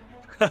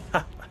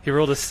 He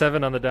rolled a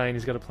 7 on the die, and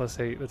he's got a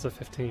 +8. That's a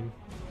 15.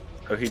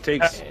 Oh, he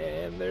takes.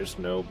 And there's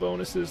no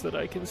bonuses that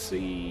I can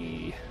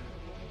see.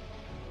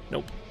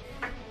 Nope.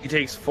 He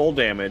takes full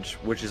damage,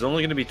 which is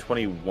only going to be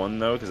 21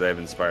 though, because I have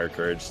Inspired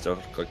Courage still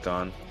clicked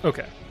on.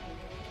 Okay.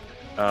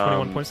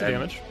 21 points of and-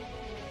 damage.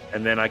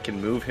 And then I can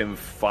move him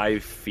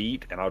 5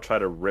 feet, and I'll try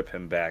to rip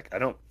him back. I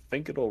don't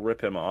think it'll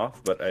rip him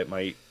off, but it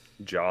might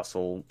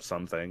jostle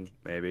something,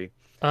 maybe.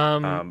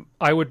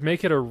 I would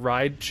make it a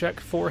ride check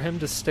for him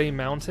to stay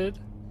mounted,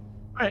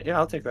 All right, yeah,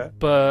 I'll take that.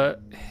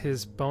 but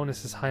his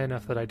bonus is high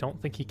enough that I don't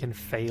think he can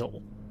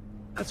fail.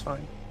 That's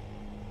fine.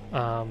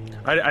 I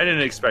I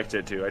didn't expect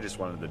it to. I just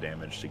wanted the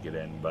damage to get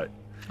in, but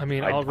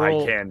mean, I I'll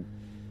roll. can.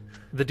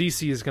 The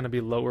DC is going to be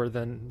lower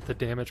than the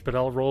damage, but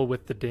I'll roll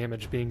with the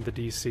damage being the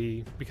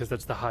DC because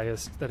that's the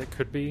highest that it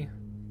could be.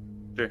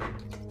 Sure.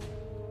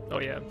 Oh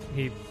yeah,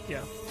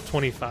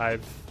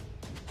 25.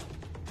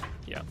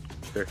 Yeah.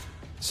 Sure.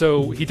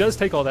 So he does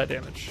take all that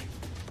damage.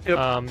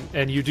 Yep.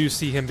 And you do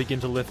see him begin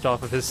to lift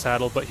off of his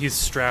saddle, but he's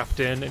strapped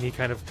in, and he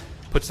kind of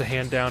puts a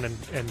hand down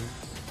and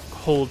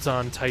holds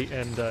on tight,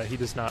 and he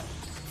does not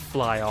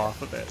fly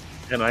off of it.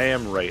 And I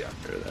am right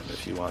under them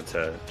if you want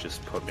to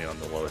just put me on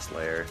the lowest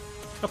layer.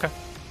 Okay.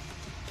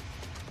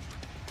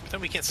 But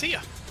then we can't see you.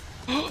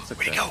 It's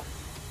Where'd he okay.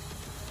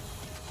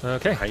 go?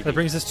 Okay. Heidi. That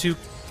brings us to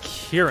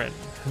Kieran,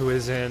 who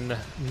is in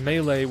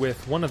melee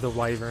with one of the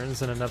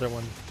wyverns, and another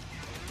one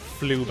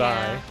flew by.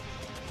 Yeah.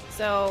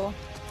 So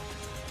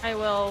I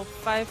will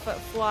 5-foot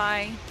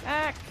fly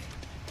back.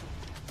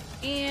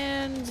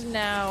 And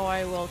now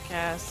I will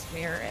cast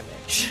Mirror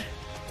Image.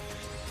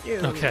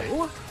 Okay.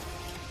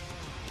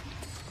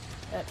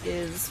 That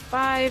is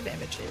 5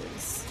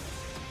 images.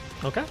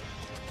 Okay.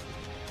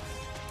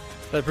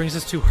 That brings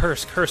us to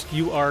Hursk. Hursk,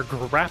 you are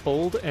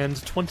grappled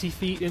and 20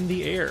 feet in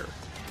the air.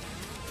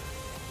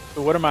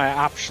 So what are my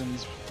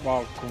options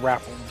while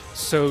grappled?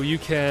 So you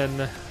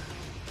can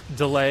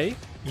delay,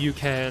 you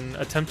can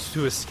attempt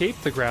to escape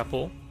the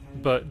grapple,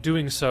 but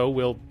doing so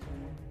will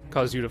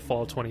cause you to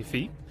fall 20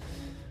 feet.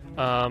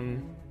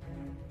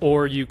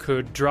 Or you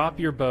could drop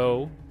your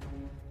bow,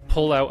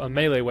 pull out a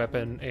melee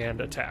weapon, and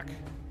attack.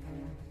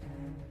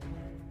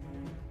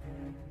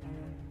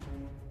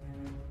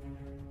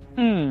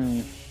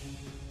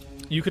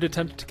 You could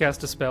attempt to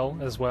cast a spell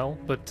as well,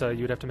 but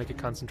you'd have to make a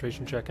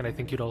concentration check, and I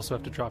think you'd also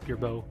have to drop your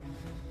bow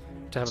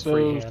to have a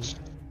free hand.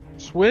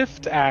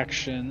 Swift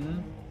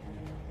action.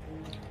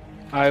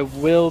 I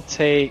will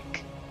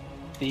take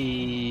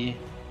the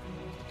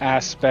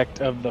aspect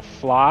of the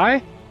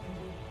fly,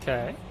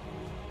 Okay.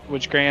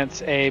 which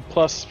grants a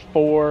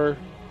 +4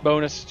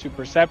 bonus to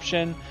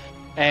perception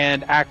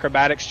and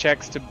acrobatics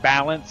checks to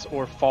balance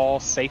or fall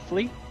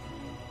safely.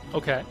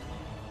 Okay.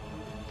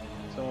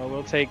 So I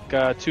will take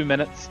 2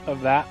 minutes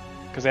of that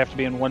because they have to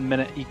be in 1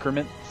 minute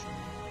increments.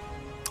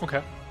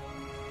 Okay.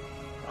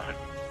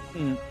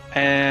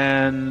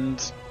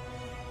 And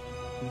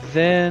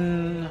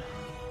then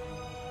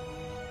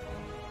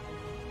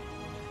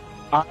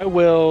I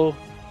will.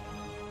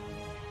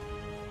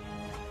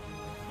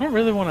 I don't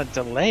really want to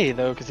delay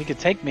though because he could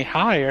take me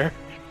higher.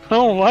 I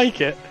don't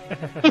like it.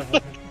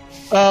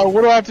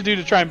 What do I have to do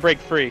to try and break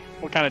free?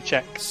 What kind of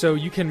check? So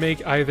you can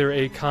make either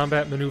a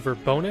combat maneuver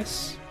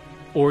bonus,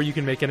 or you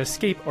can make an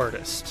escape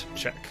artist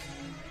check.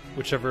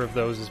 Whichever of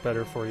those is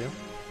better for you.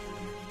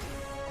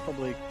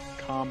 Probably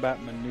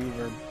combat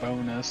maneuver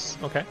bonus.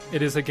 Okay.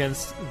 It is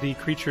against the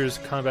creature's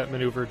combat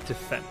maneuver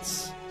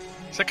defense.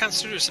 Does that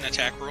constitute as an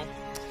attack roll?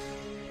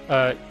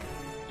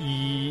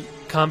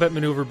 Combat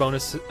maneuver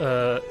bonus,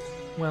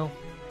 well,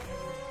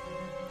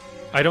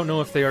 I don't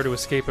know if they are to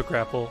escape a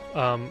grapple.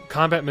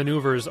 Combat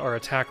maneuvers are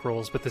attack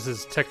rolls, but this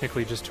is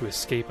technically just to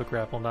escape a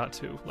grapple, not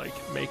to, like,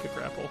 make a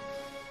grapple.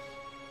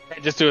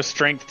 Just do a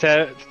strength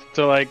test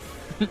to, like,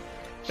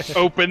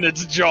 open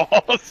its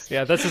jaws.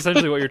 Yeah, that's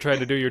essentially what you're trying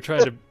to do. You're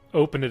trying to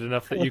open it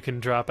enough that you can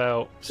drop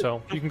out.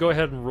 So you can go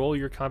ahead and roll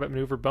your combat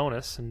maneuver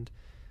bonus and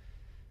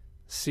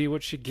see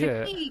what you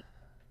get. He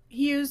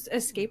used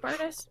escape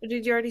artist? Or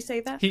did you already say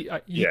that?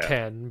 You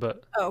can,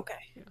 but... Oh, okay.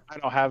 I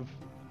don't have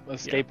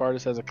escape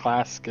artist as a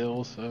class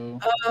skill, so...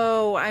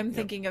 Oh, I'm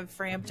thinking of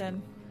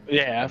Frampton.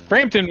 Yeah,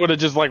 Frampton would have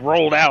just, like,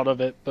 rolled out of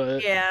it,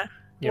 but... Yeah.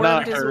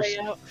 Not Wormed his hers. way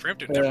out.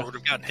 Frampton never would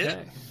have gotten hit.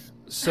 Okay.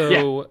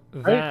 So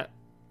that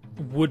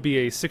would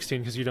be a 16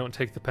 because you don't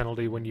take the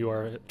penalty when you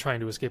are trying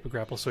to escape a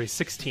grapple. So a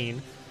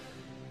 16.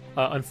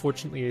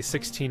 Unfortunately, a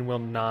 16 will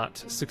not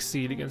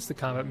succeed against the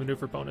combat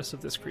maneuver bonus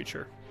of this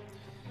creature.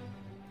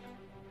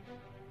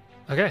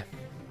 Okay.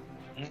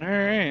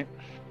 Alright.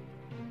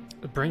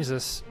 It brings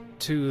us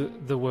to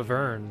the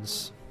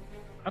Wyverns.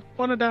 I don't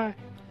want to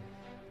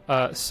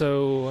die.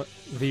 So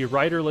the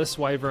riderless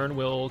Wyvern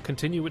will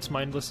continue its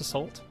mindless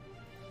assault.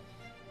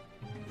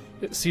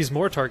 It sees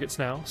more targets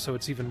now, so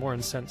it's even more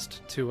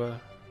incensed to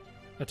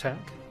attack.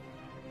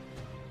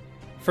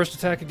 First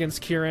attack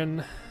against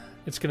Kieran.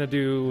 It's going to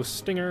do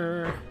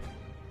Stinger.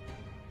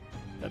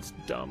 That's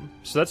dumb.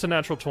 So that's a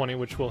natural 20,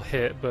 which will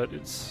hit, but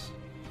it's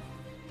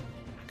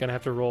going to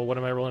have to roll. What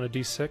am I rolling? A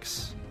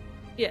d6?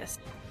 Yes.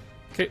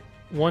 Okay,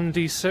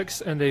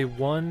 1d6 and a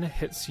 1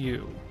 hits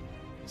you.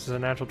 This is a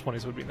natural 20,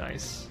 so it would be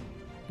nice.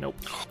 Nope.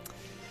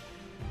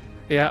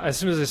 Yeah, as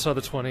soon as I saw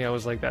the 20, I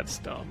was like, that's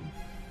dumb.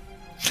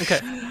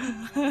 Okay.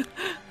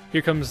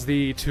 Here comes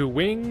the 2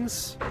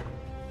 wings.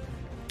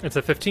 It's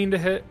a 15 to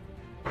hit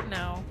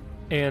No.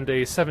 and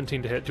a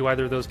 17 to hit. Do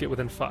either of those get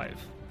within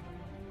 5?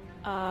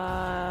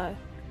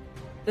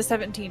 The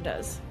 17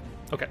 does.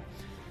 Okay.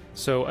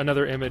 So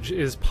another image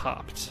is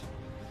popped.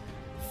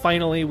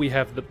 Finally, we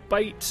have the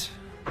bite.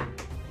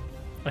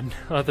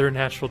 Another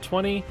natural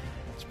 20.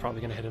 It's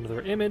probably going to hit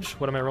another image.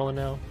 What am I rolling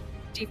now?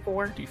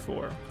 D4.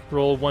 D4.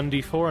 Roll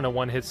 1d4 and a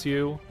 1 hits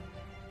you.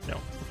 No,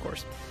 of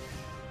course.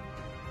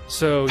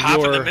 So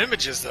Popping them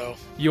images, though.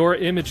 your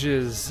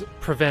images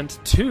prevent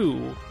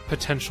 2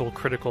 potential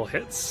critical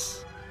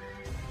hits.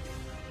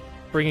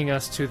 Bringing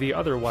us to the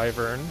other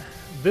Wyvern.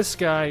 This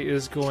guy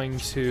is going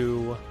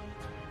to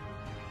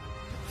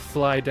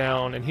fly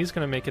down, and he's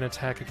going to make an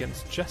attack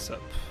against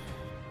Jessup.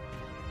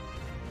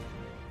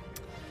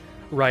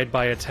 Ride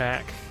by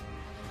attack.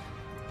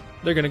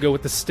 They're going to go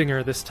with the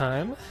Stinger this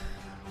time.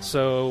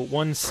 So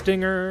 1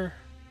 Stinger.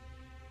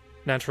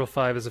 Natural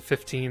 5 is a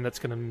 15. That's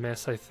going to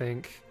miss, I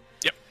think.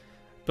 Yep.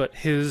 But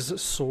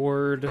his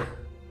sword...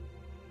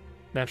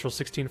 Natural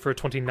 16 for a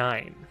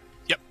 29.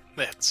 Yep,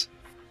 that's.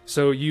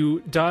 So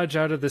you dodge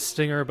out of the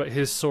Stinger, but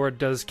his sword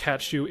does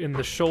catch you in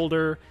the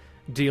shoulder,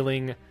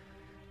 dealing... Let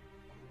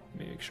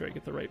me make sure I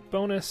get the right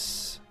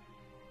bonus.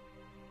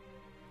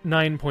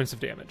 9 points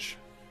of damage.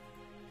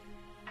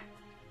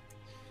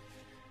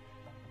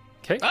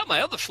 Okay. Ah,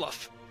 my other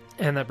fluff.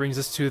 And that brings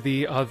us to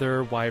the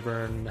other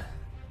Wyvern.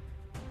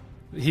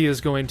 He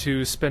is going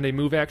to spend a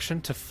move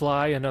action to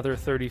fly another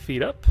 30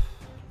 feet up.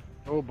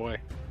 Oh boy.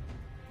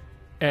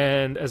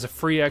 And as a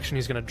free action,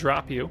 he's going to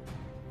drop you.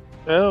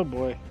 Oh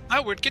boy.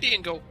 Ah, where'd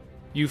Gideon go?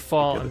 You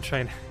fall. I'm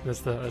trying.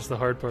 That's the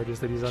hard part is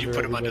that he's under You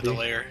put him everybody. under the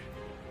layer.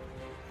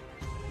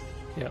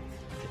 Yeah.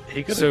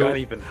 He could have So- gone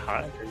even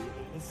higher.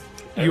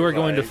 You are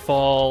going to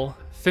fall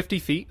 50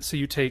 feet, so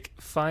you take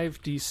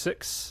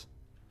 5d6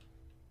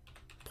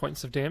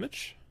 points of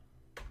damage.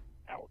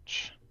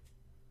 Ouch.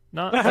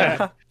 Not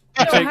bad.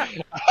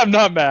 I'm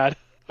not mad.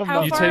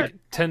 How You far- take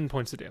 10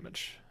 points of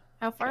damage.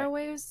 How far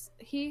away is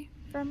he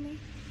from me?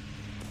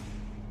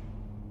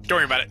 Don't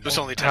worry about it. It was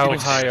only 10 How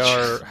points. high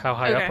up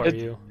Okay. are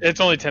you? It's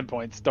only 10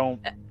 points. Don't.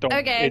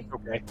 Okay. It's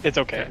okay. It's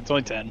okay. Okay. It's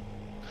only 10.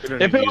 We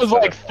don't If need it to was use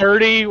like that.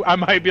 30, I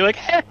might be like,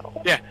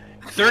 hell. Yeah,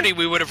 30,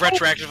 we would have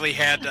retroactively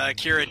had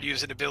Kieran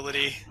use an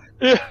ability.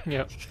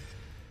 Yep.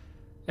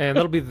 And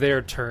that'll be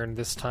their turn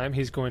this time.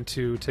 He's going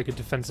to take a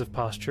defensive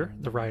posture,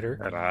 the rider.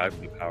 That high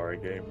power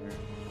gamer.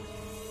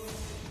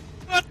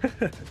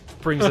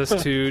 Brings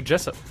us to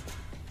Jessup.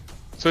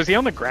 So is he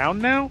on the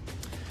ground now?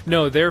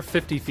 No, they're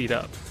 50 feet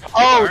up.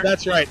 Oh, are.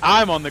 that's right.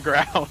 I'm on the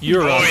ground.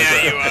 You're Oh, on the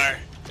yeah, ground.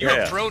 you are. You're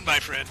Yeah. prone, my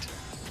friend.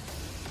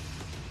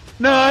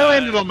 No, I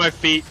landed on my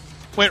feet.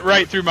 Went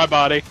right through my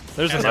body.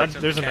 There's That's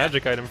there's a cat.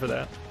 magic item for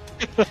that.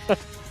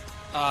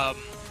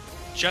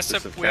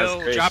 Jessup This is will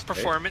Cat's Grace, drop right?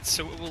 performance,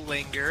 so it will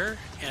linger,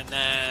 and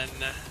then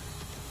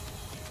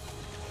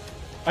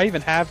I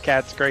even have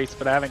Cat's Grace,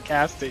 but I haven't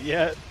cast it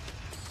yet.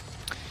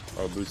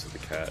 Oh, Boots of the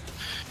Cat.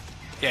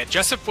 Yeah,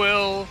 Jessup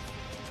will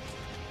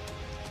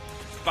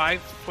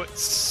 5 foot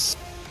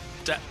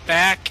step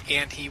back,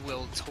 and he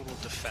will total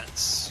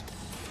defense.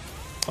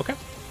 Okay.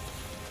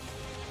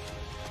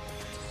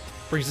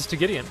 Brings us to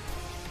Gideon.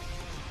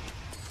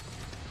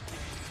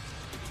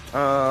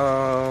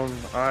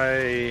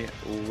 I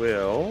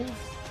will.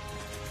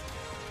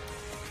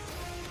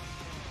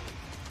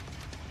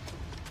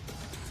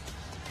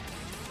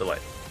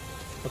 Delight.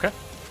 Okay.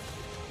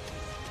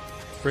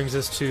 Brings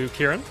us to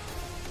Kieran.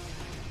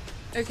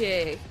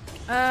 Okay.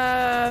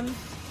 Are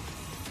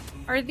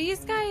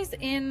these guys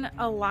in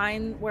a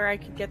line where I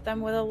could get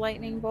them with a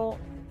lightning bolt?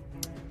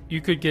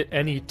 You could get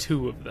any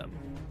 2 of them.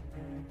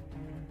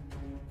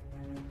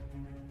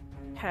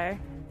 Okay.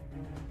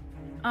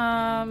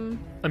 I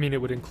mean,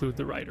 it would include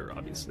the rider,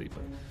 obviously,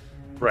 but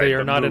Right, they are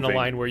but not in a moving.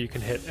 line where you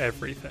can hit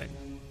everything.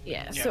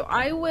 Yeah, Yeah. so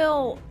I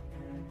will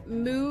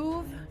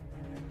move.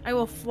 I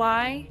will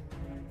fly.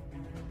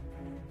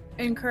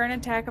 Incur an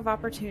attack of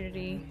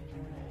opportunity.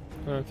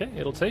 Okay,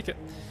 it'll take it.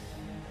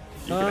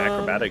 You can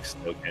acrobatics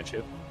still, can't you?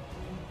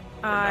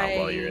 Or not I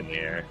while you're in the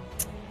air.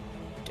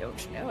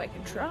 don't know. I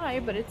can try,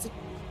 but it's a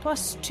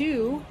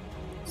 +2,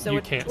 so you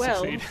it's can't 12.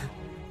 succeed.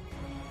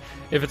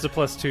 If it's a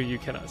 +2, you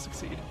cannot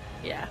succeed.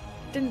 Yeah,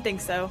 didn't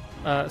think so.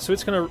 So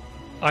it's gonna.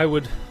 I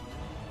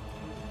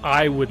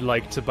would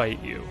like to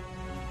bite you,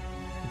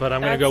 but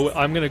I'm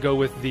gonna go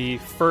with the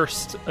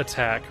first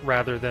attack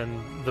rather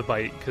than the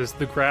bite, because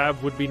the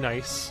grab would be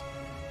nice.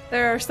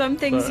 There are some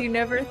things But- you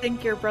never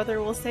think your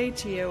brother will say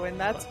to you, and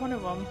that's one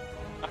of them.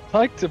 I'd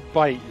like to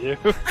bite you.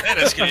 That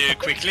escalated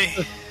quickly.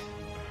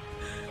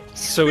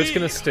 So it's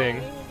gonna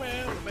sting.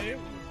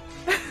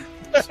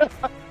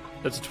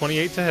 That's a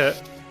 28 to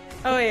hit.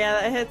 Oh yeah,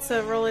 that hits.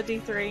 So roll a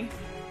d3.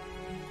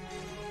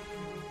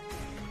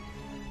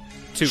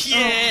 2.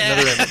 Yeah.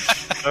 Another image.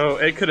 Oh,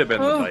 it could have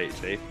been the Oh. bite,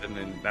 Jason,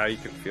 and now you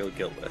can feel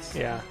guiltless.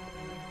 Yeah.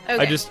 Okay.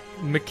 I just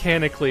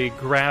mechanically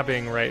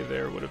grabbing right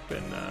there would have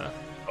been.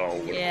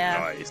 Oh, Yeah.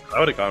 nice. I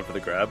would have gone for the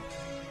grab.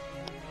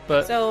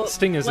 But So,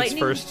 sting is lightning- its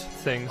first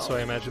thing, so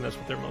I imagine that's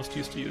what they're most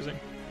used to using.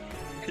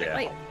 Yeah.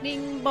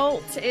 Lightning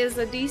bolt is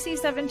a DC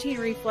 17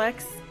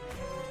 reflex.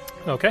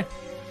 Okay.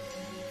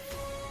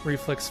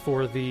 Reflex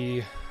for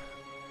the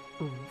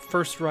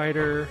first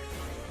rider.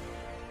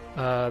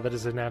 That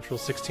is a natural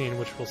 16,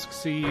 which will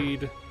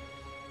succeed.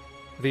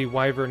 The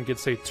wyvern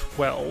gets a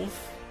 12.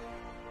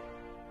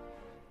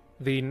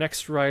 The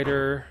next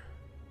rider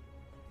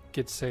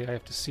gets a. I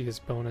have to see his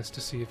bonus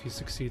to see if he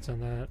succeeds on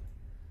that.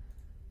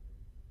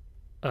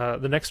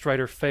 The next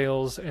rider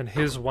fails, and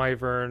his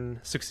wyvern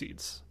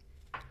succeeds.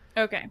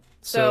 Okay.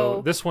 So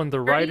So this one, the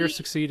rider 30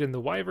 succeeded, and the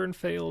wyvern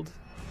failed,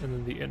 and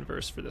then the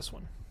inverse for this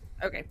one.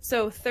 Okay,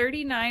 so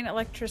 39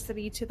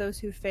 electricity to those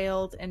who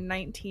failed and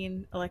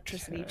 19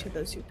 electricity to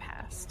those who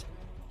passed.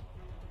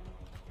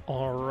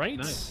 All right.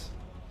 Nice.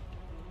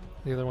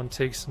 The other one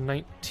takes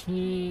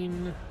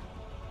 19.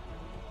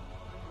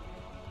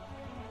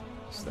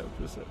 So that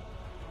was it.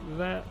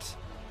 That.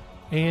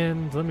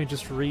 And let me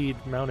just read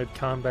mounted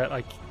combat.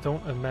 I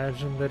don't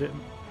imagine that it.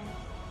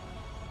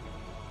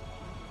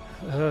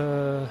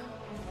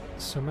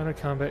 So mounted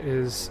combat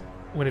is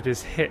when it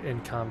is hit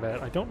in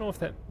combat. I don't know if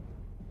that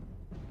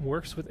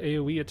works with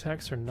AoE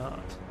attacks or not.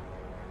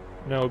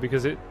 No,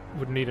 because it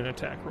would need an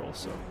attack roll,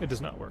 so it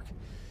does not work.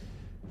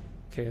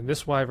 Okay, and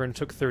this wyvern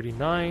took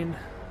 39.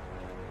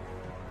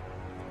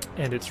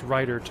 And its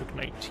rider took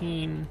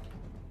 19.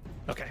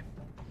 Okay.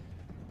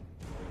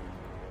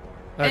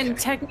 And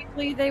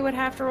technically they would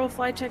have to roll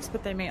fly checks,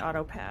 but they may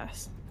auto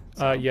pass.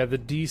 Yeah, the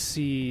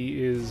DC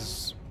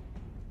is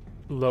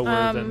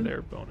lower than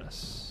their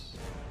bonus.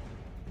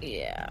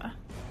 Yeah.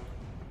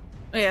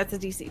 Yeah, it's a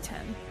DC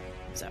 10.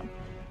 So.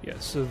 Yeah,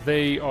 so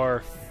they are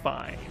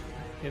fine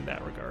in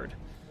that regard.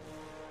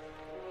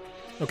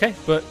 Okay,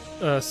 but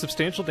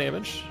substantial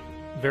damage.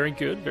 Very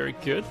good, very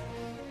good.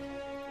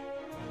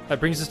 That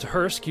brings us to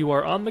Hursk. You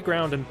are on the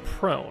ground and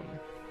prone.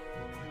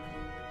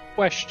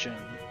 Question.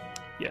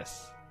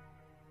 Yes.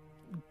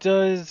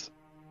 Does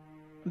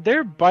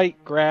their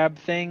bite grab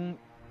thing...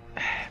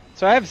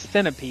 So I have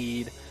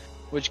Centipede,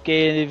 which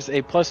gives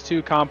a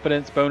 +2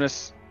 competence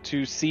bonus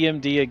to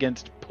CMD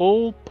against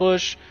pull,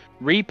 push,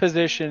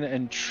 reposition,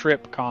 and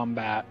trip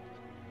combat.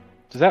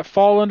 Does that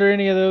fall under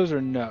any of those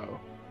or no?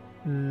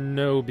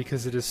 No,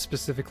 because it is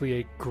specifically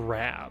a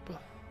grab.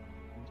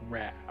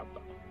 Grab.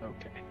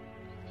 Okay.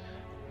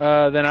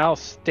 Then I'll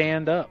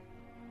stand up.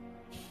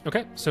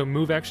 Okay, so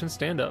move action,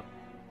 stand up.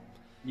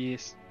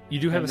 Yes. You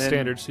do have And a then-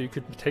 standard, so you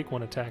could take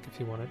one attack if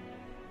you wanted.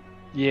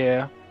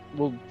 Yeah.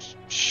 We'll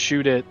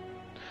shoot it.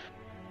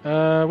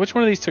 Which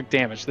one of these took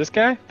damage? This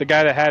guy? The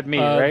guy that had me,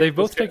 right? They've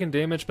both This guy? taken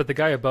damage, but the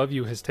guy above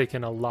you has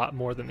taken a lot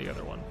more than the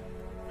other one.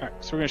 Alright,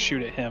 so we're gonna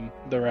shoot at him,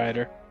 the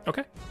rider.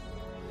 Okay.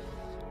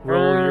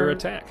 Roll your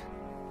attack.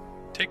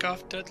 Take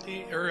off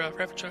Dudley or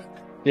Rapid Shot.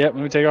 Yep,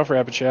 let me take off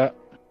Rapid Shot.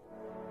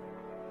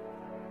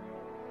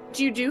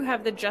 You do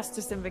have the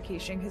Justice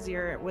Invocation because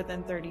you're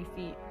within 30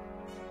 feet.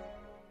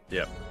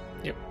 Yep.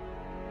 Yep.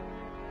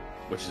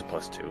 Which is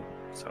 +2,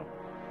 so.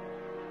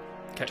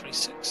 Okay.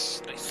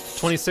 26. Nice.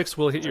 26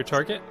 will hit your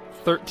target.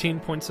 13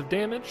 points of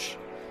damage.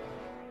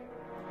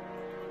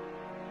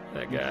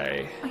 That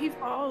guy Oh, he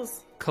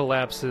falls.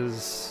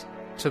 collapses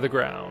to the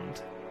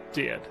ground,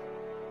 dead.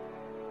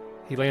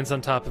 He lands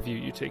on top of you.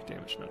 You take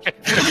damage. No,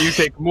 just kidding. You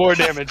take more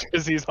damage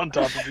because he's on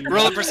top of you.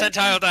 Roll a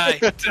percentile die.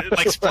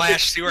 Like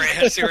splash, see where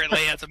it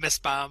lands, a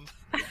mist bomb.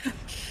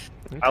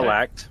 I'll Okay.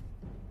 act.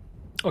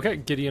 Okay,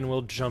 Gideon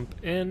will jump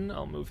in.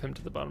 I'll move him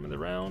to the bottom of the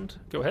round.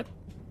 Go ahead.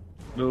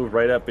 Move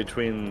right up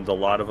between the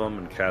lot of them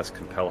and cast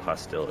Compel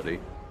Hostility.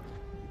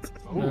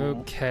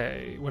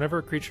 Okay. Whenever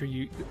a creature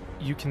you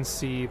can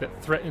see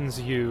that threatens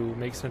you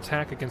makes an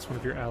attack against one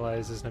of your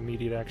allies as an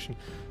immediate action,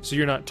 so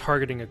you're not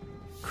targeting a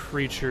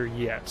creature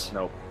yet.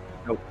 Nope.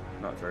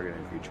 Not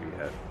targeting a creature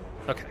yet.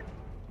 Okay.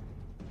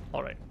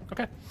 All right.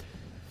 Okay.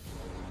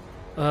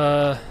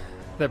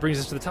 That brings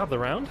us to the top of the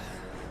round.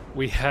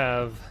 We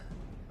have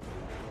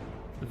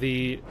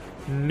the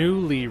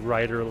newly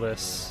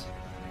riderless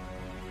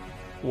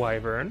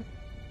wyvern.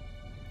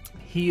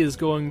 He is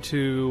going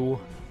to...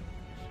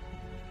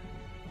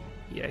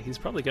 Yeah, he's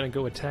probably going to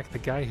go attack the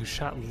guy who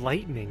shot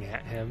lightning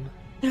at him.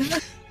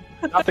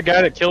 Not the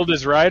guy that killed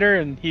his rider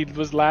and he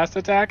was last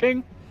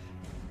attacking?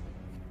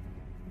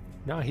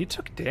 No, he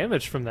took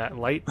damage from that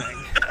lightning.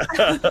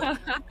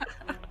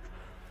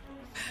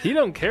 He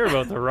don't care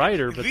about the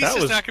rider, At but least that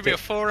it's was... not going to be a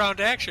full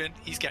round action.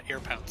 He's got air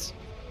pounce.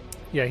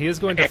 Yeah, he is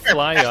going to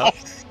fly up.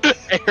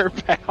 Air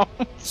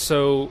pound.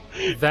 So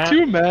that... Could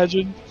you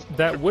imagine?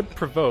 That would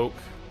provoke,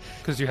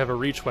 because you have a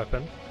reach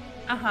weapon.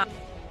 Uh-huh.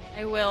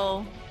 I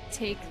will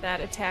take that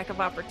attack of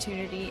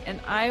opportunity, and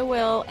I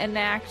will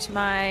enact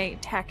my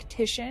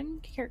tactician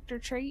character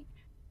trait,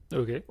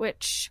 Okay.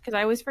 which, because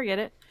I always forget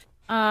it,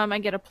 I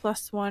get a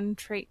 +1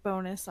 trait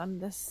bonus on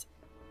this,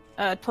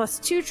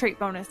 +2 trait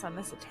bonus on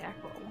this attack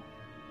roll.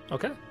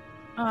 Okay.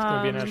 It's going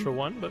to be a natural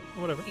 1, but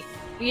whatever.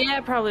 Yeah,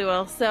 it probably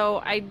will.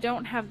 So I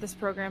don't have this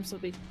program, so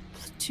it'll be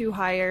 2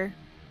 higher,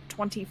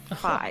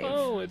 25.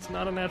 Oh, it's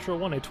not a natural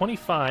 1. A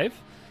 25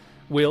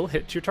 will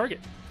hit your target.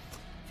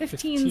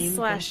 15 points of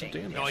slashing.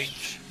 damage.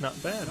 Nice.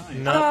 Not bad.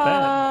 Not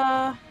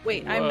bad.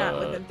 Wait, I'm not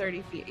What? within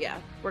 30 feet. Yeah,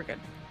 we're good.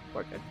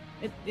 We're good.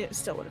 It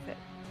still would have hit,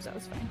 so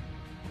it's fine.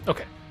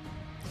 Okay.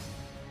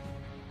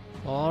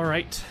 All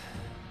right.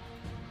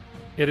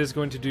 It is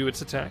going to do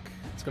its attack.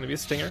 It's going to be a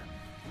stinger.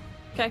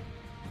 Okay.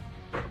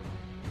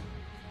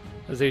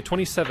 As a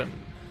 27.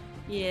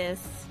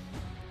 Yes.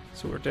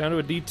 So we're down to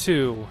a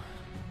D2.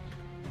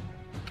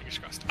 Fingers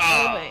crossed. Oh,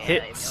 Ah, wait,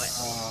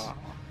 Hits.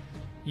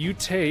 You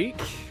take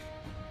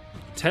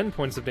 10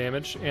 points of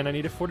damage, and I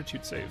need a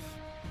fortitude save.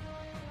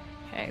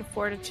 Okay,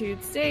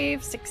 fortitude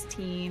save,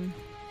 16.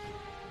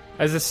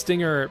 As the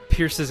stinger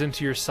pierces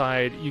into your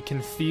side, you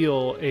can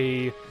feel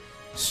a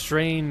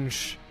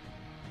strange,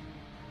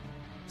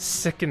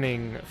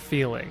 sickening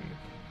feeling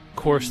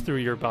course through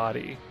your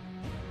body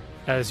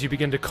as you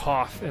begin to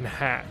cough and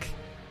hack.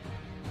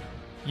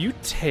 You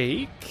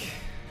take...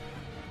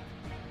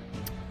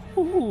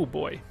 Ooh,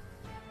 boy.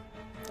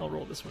 I'll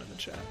roll this one in the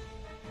chat.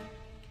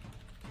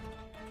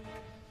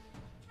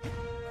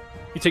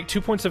 You take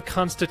 2 points of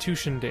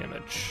constitution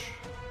damage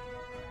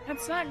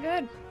That's not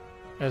good.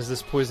 as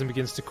this poison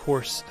begins to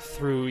course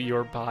through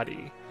your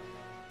body.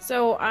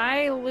 So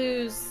I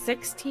lose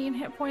 16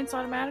 hit points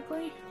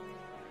automatically?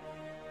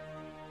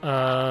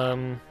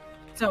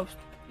 So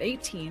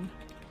 18.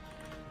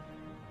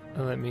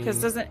 Let me...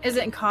 Because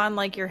isn't con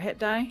like your hit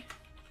die?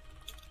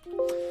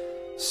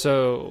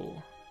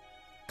 So,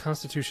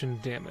 constitution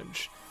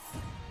damage.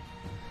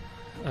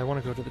 I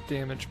want to go to the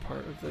damage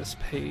part of this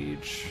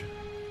page.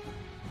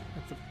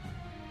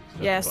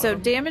 Yeah, so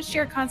damage to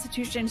your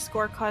constitution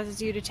score causes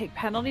you to take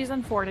penalties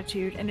on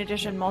fortitude. In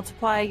addition,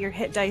 multiply your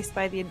hit dice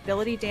by the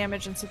ability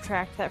damage and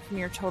subtract that from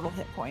your total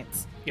hit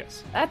points.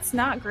 Yes. That's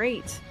not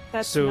great.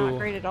 That's So not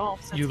great at all.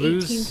 So you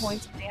that's 18 lose-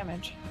 points of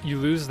damage. You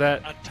lose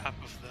that. on top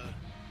of the.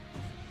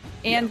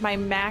 And my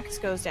max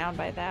goes down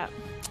by that.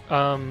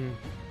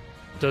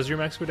 Does your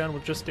max go down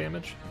with just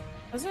damage?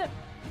 Does it?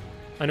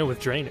 I know with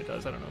drain it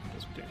does. I don't know if it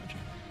does with damage.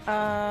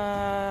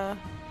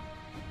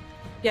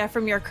 Yeah,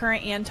 from your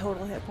current and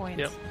total hit points.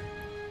 Yep.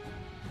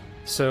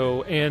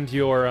 So, and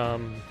your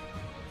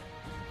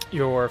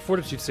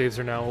fortitude saves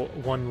are now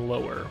 1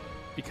 lower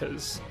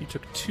because you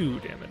took 2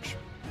 damage.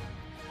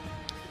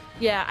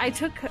 Yeah, I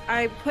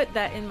put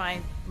that in my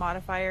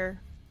modifier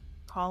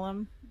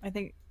column. I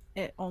think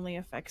it only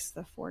affects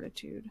the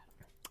fortitude.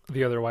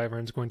 The other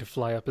wyvern's going to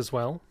fly up as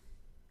well.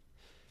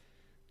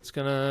 It's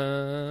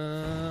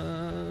gonna...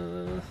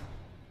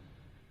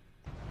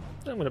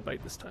 I'm gonna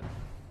bite this time.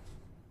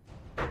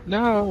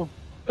 No.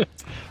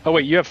 Oh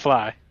wait, you have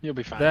fly. You'll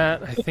be fine.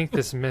 That, I think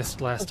this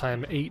missed last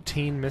time.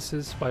 18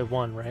 misses by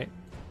 1, right?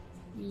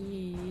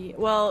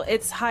 Well,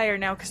 it's higher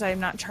now because I'm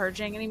not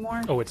charging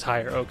anymore. Oh, it's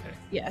higher. Okay.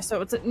 Yeah,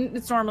 so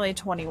it's normally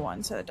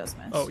 21, so it does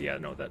miss. Oh, yeah,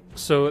 no,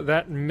 so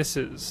that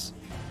misses.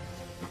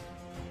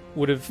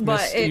 Would have But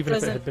missed it even if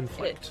it doesn't. had been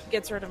flanked. It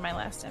gets rid of my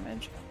last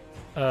image.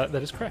 That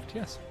is correct,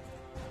 yes.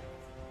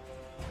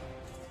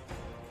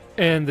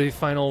 And the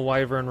final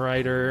wyvern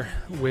rider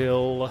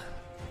will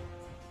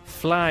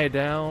fly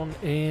down,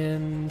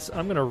 and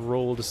I'm gonna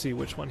roll to see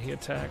which one he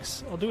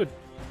attacks. I'll do a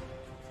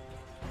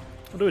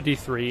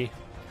D3.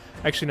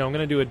 Actually, no, I'm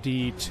gonna do a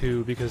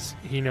D2 because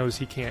he knows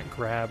he can't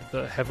grab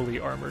the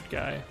heavily armored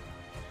guy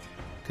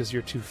because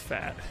you're too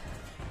fat.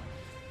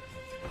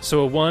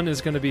 So a 1 is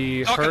gonna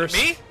be Talking Hursk.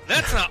 to me?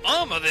 That's not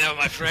armor there,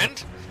 my friend.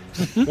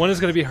 1 is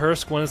gonna be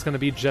Hursk. 1 is gonna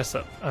be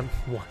Jessup. 1.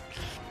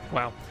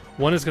 Wow.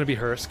 1 is gonna be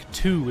Hursk.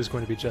 2 is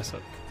going to be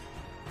Jessup.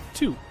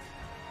 2.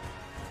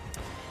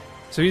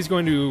 So he's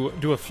going to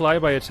do a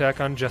flyby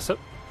attack on Jessup.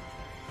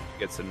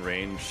 Gets in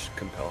range,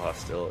 compel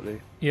hostility.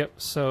 Yep,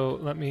 so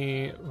let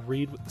me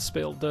read what the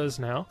spell does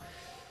now.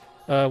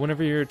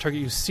 Whenever your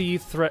target you see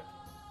threat...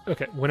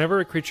 Okay, whenever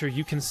a creature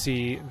you can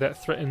see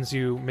that threatens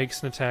you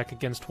makes an attack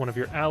against one of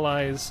your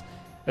allies,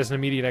 as an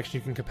immediate action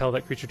you can compel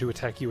that creature to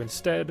attack you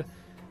instead.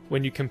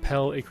 When you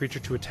compel a creature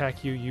to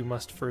attack you, you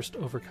must first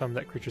overcome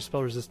that creature's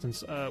spell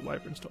resistance.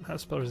 Wyverns don't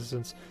have spell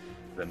resistance.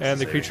 And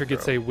the creature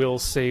gets a will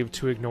save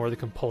to ignore the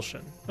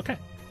compulsion. Okay.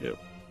 Yep.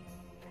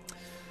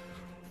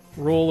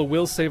 Roll a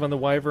will save on the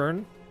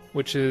Wyvern,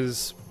 which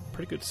is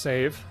pretty good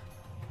save.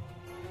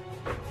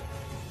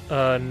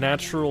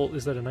 Natural,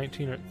 is that a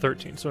 19 or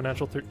 13? So a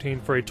natural 13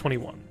 for a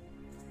 21.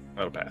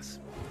 That'll pass.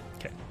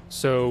 Okay.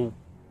 So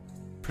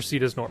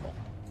proceed as normal.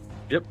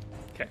 Yep.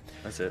 Okay.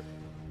 That's it.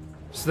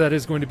 So that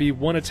is going to be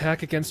 1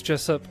 attack against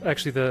Jessup.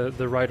 Actually,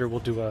 the rider will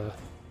do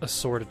a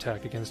sword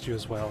attack against you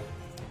as well.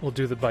 We'll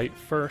do the bite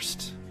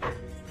first.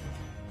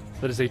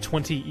 That is a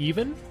 20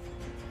 even?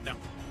 No.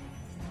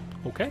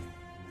 Okay.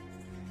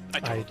 I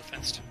total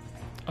defensed.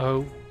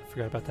 Oh,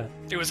 forgot about that.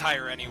 It was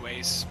higher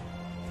anyways.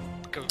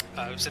 It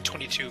was at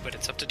 22, but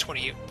it's up to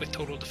 20 with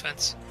total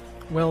defense.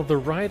 Well, the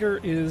rider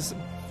is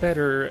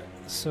better,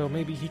 so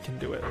maybe he can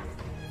do it.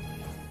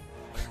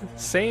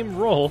 Same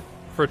roll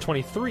for a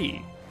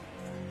 23.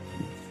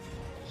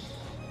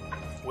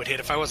 Would hit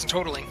if I wasn't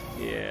totaling.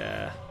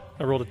 Yeah.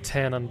 I rolled a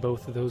 10 on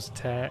both of those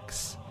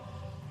attacks.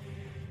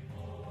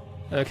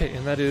 Okay,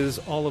 and that is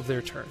all of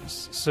their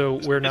turns. So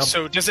we're now...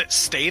 So does it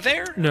stay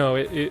there?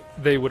 No,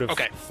 they would have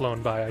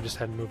flown by. I just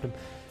hadn't moved them.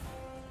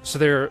 So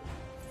they're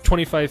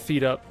 25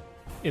 feet up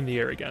in the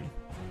air again.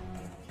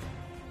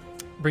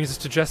 Brings us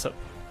to Jessup.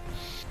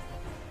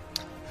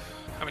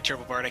 I'm a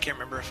terrible bard. I can't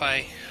remember if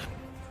I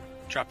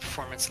dropped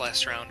performance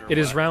last round or It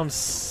is what. round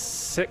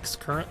 6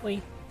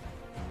 currently.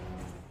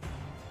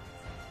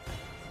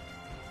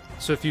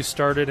 So if you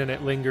started and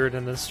it lingered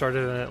and then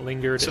started and it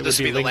lingered, So it this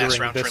would would be the last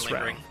round this for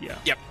lingering. round. Yeah.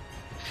 Yep.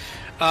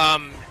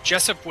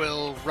 Jessup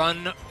will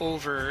run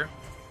over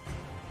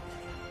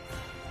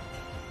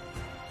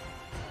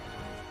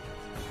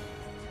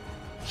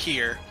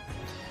here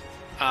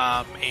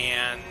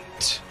and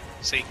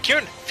say,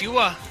 Kieran, if you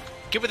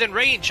get within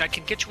range, I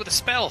can get you with a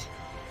spell.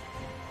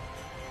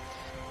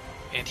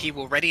 And he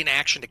will ready an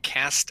action to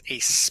cast a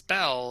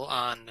spell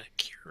on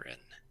Kieran.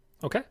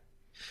 Okay.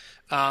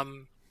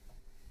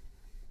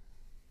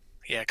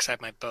 Yeah, because I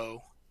have my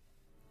bow.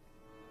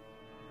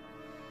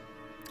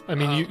 I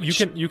mean,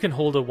 you can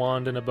hold a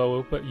wand and a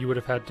bow, but you would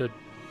have had to,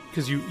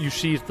 because you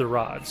sheathed the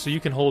rod, so you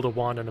can hold a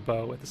wand and a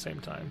bow at the same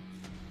time.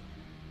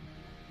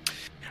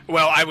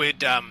 Well, I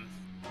would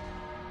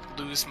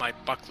lose my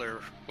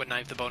buckler. Wouldn't I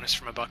have the bonus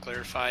from a buckler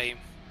if I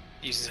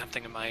using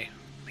something in my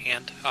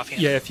hand,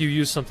 offhand? Yeah, if you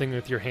use something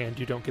with your hand,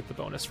 you don't get the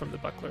bonus from the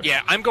buckler.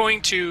 Yeah, I'm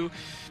going to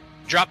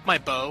drop my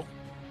bow.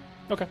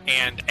 Okay.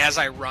 And as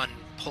I run,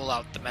 pull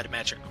out the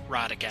metamagic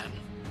rod again.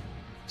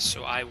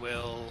 So I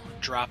will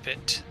drop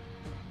it,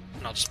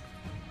 and I'll just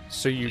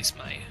So you release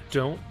my...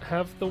 don't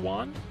have the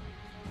wand?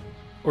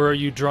 Or are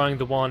you drawing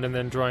the wand and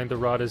then drawing the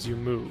rod as you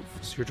move?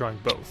 So you're drawing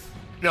both.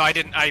 No, I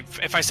didn't.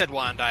 If I said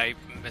wand, I'm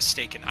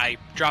mistaken. I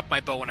drop my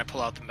bow when I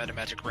pull out the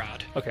metamagic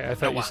rod. Okay, I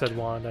thought you wand. said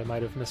wand. I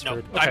might have No,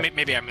 misheard. Okay.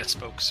 maybe I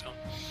misspoke. So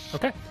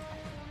Okay.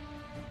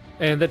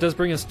 And that does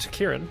bring us to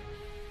Kieran,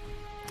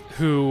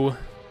 who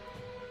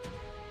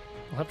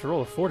will have to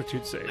roll a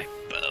fortitude save my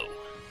bow.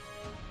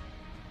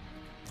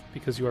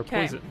 because you are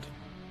Okay. poisoned.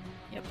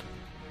 Yep.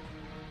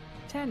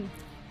 10.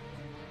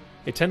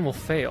 A 10 will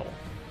fail.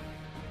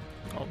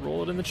 I'll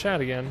roll it in the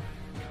chat again.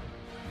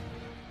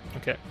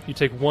 Okay, you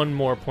take 1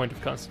 more point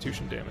of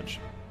constitution damage.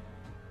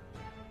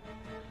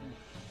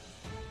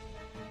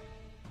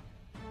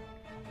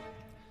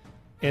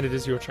 And it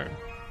is your turn.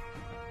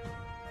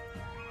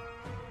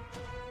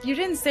 You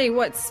didn't say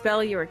what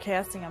spell you were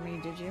casting on me,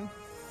 did you?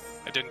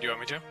 I didn't. Do you want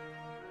me to?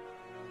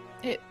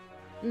 It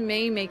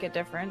may make a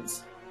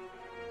difference.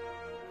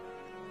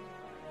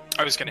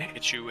 I was going to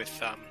hit you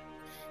with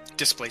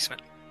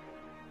displacement.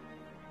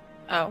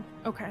 Oh,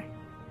 okay.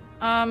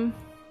 I'm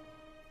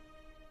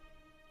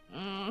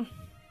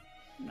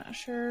not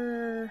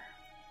sure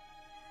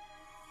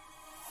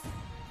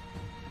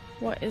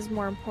what is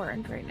more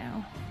important right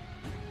now.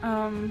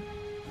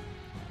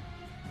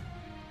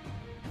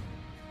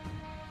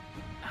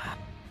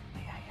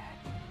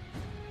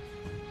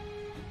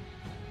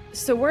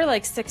 So we're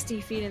like 60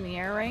 feet in the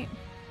air, right?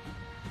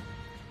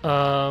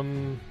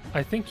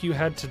 I think you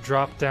had to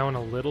drop down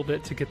a little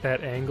bit to get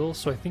that angle,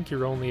 so I think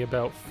you're only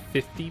about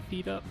 50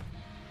 feet up.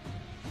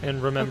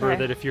 And remember Okay.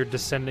 that if you're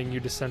descending, you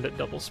descend at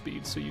double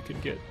speed, so you can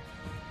get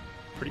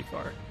pretty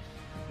far.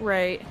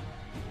 Right.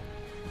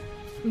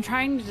 I'm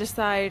trying to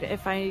decide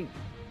if I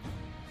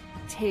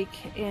take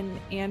an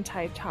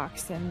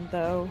antitoxin,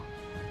 though.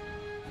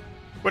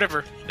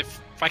 Whatever. If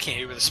I can't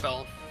hit you with a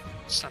spell,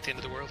 it's not the end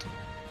of the world.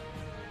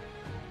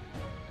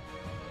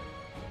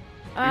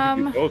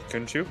 You could do both,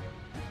 couldn't you?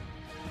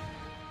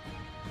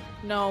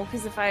 No,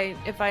 because if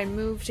I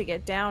move to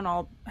get down,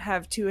 I'll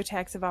have 2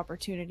 attacks of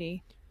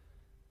opportunity.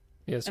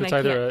 Yeah, so And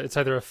it's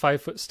either a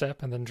 5-foot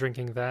step and then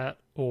drinking that,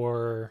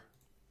 or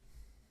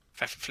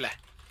 5 foot flat.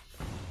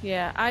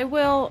 Yeah, I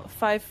will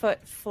 5-foot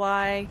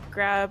fly,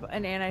 grab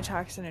an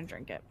antitoxin, and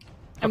drink it.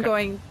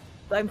 Okay.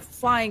 I'm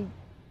flying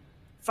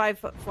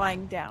 5-foot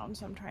flying down,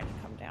 so I'm trying to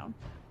come down.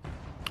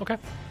 okay.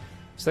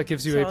 So that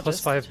gives you So a I'll plus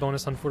just- 5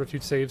 bonus on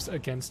fortitude saves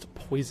against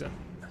poison.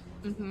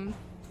 Mm-hmm.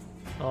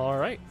 All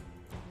right.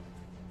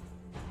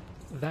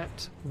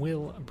 That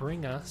will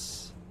bring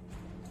us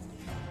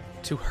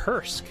to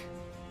Hursk,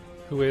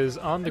 who is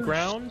on the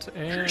ground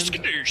and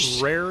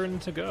Hursk. raring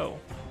to go.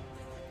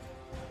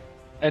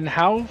 And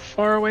how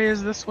far away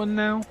is this one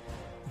now?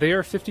 They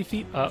are 50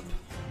 feet up,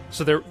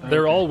 so they're Okay.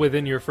 all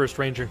within your first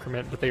range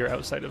increment, but they are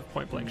outside of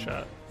point blank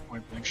shot.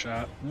 Point blank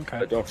shot. Okay.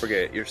 But don't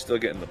forget, you're still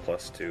getting the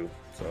 +2.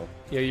 So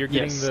Yeah, you're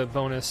getting Yes. the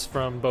bonus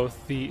from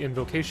both the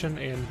invocation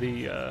and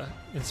the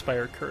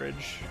inspire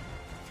courage.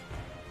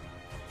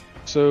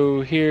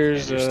 So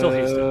here's. You're still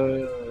hasted.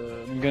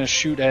 I'm gonna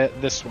shoot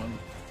at this one.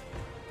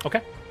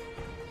 Okay.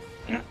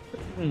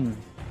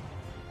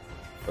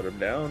 put him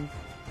down.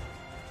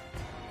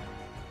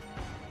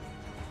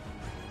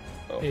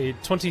 Oh. A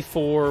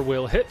 24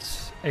 will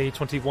hit. A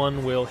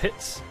 21 will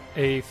hit.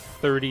 A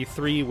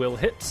 33 will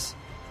hit.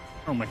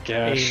 Oh my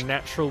gosh. A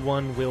natural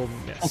 1 will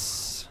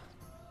miss.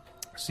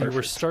 So you were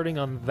Perfect. starting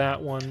on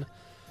that one.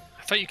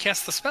 I thought you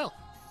cast the spell.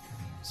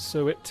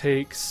 So it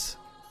takes.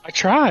 I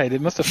tried.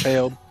 It must have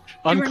failed.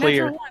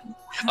 Unclear.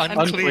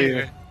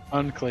 Unclear.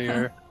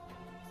 Unclear.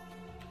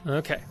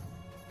 Okay.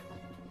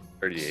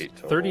 38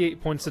 total.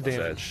 38 points of Plus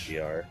that damage.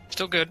 GR.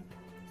 Still good.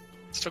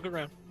 Still good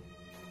round.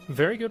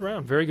 Very good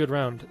round. Very good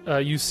round.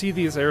 You see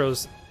these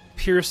arrows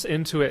pierce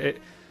into it.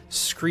 It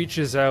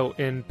screeches out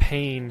in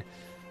pain.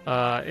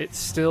 It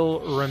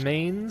still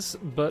remains,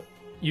 but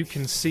you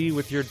can see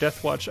with your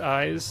Deathwatch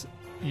eyes,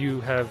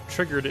 you have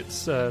triggered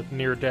its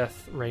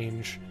near-death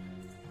range.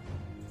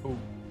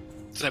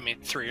 Does that mean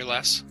 3 or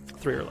less?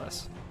 3 or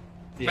less.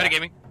 Yeah.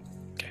 Metagaming?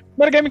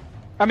 Metagaming.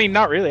 I mean,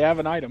 not really. I have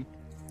an item.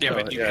 Yeah, Oh,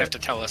 but you yeah. have to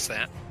tell us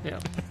that. Yeah.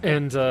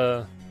 And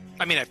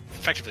I mean,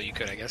 effectively you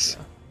could, I guess.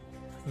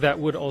 that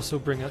would also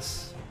bring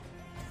us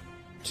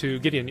to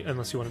Gideon,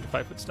 unless you wanted to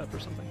 5-foot step or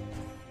something.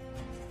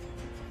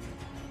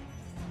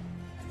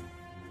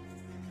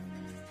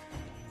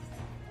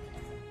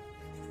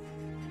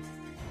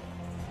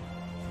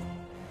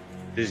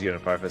 He's getting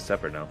a 5-foot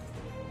step or no?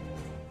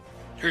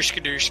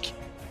 Hershkadursk. Do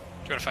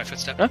you want a 5-foot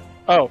step?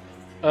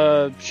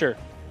 Huh? Sure.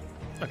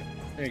 Okay.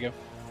 There you go.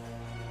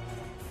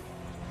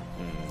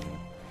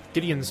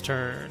 Gideon's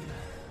turn.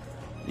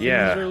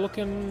 Yeah. Things are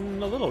looking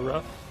a little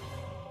rough.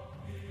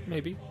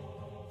 Maybe.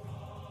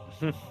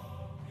 That'd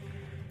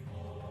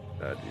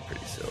be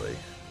pretty silly.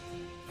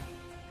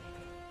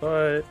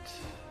 But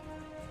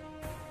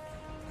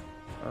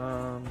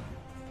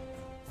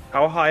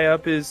how high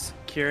up is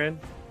Kieran?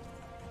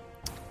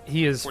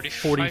 He is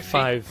 45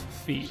 45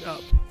 feet up.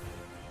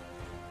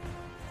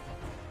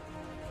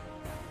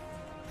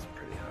 It's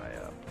pretty high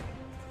up.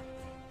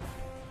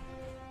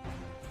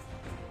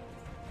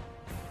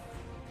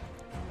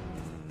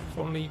 If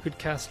only you could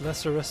cast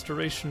Lesser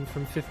Restoration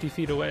from 50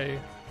 feet away.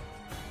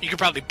 You could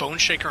probably Bone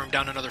Shaker him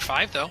down another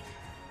 5, though.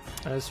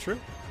 That is true.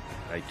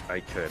 I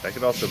could. I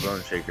could also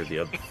Bone Shaker the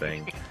other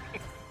thing.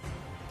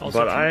 Also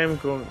But true. I am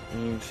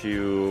going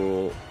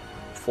to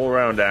full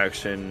round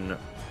action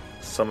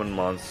summon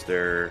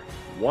monster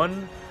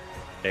 1,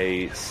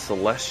 a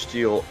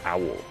Celestial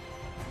Owl.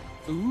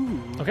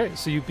 Ooh. Okay,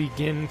 so you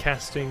begin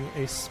casting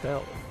a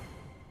spell.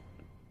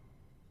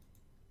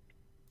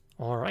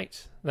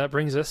 Alright, that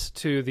brings us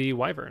to the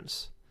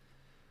Wyverns.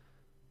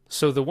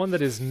 So the one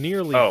that is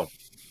nearly... Oh,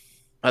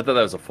 I thought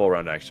that was a full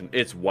round action.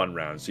 It's 1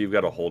 round, so you've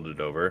got to hold it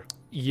over.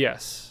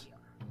 Yes.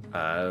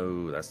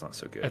 Oh, that's not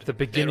so good. At the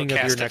beginning of your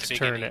cast at the next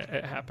turn, beginning.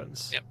 it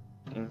happens. Yep.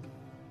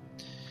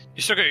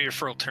 You still got your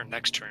full turn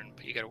next turn,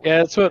 but you gotta wait. Yeah,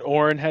 that's what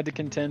Orin had to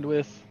contend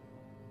with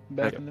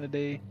back Yep. in the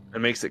day.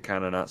 It makes it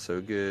kind of not so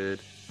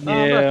good.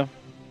 Yeah.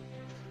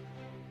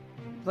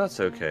 That's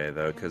okay,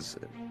 though, because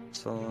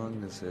so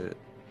long as it...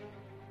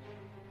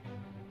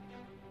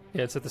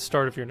 Yeah, it's at the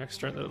start of your next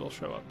turn that it'll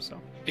show up, so...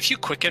 If you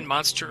quicken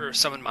monster or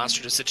summon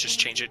monster, does it just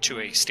change it to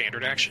a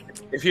standard action?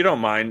 If you don't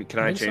mind, can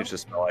I think change so. the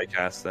spell I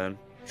cast then?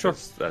 Sure.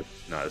 'Cause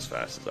that's not as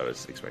fast as I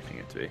was expecting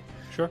it to be.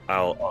 Sure.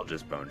 I'll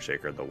just Bone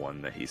Shaker the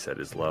one that he said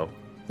is low.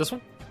 This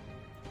one?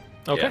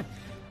 Okay.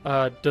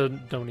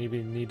 Don't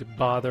even need to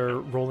bother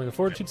rolling a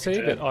fortitude save.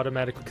 It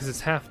automatically, because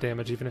it's half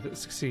damage even if it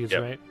succeeds,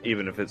 Yep. right?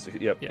 Even if it's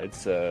Yeah.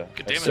 it's Good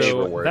a damage. save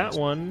So reward. that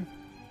one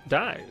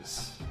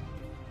dies.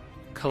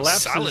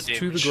 Collapses Solid to the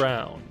damage.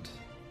 ground.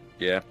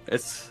 Yeah,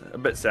 it's a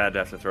bit sad to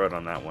have to throw it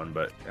on that one,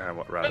 but I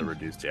would rather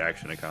reduce the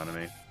action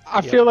economy.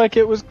 I feel like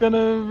it was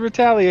gonna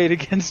retaliate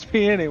against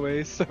me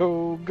anyway,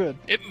 so good.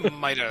 It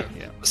might have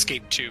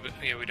escaped too, but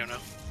yeah, we don't know.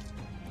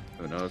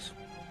 Who knows?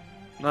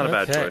 Not a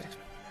bad Okay.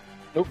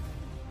 choice.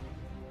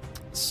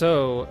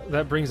 So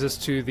that brings us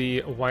to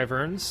the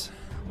wyverns.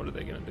 What are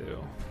they gonna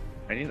do?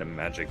 I need a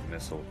magic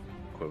missile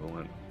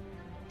equivalent.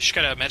 She's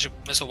got a magic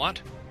missile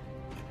wand.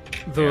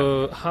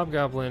 The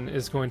hobgoblin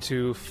is going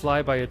to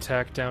fly by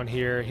attack down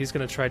here. He's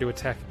going to try to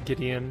attack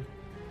Gideon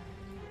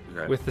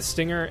Okay. with the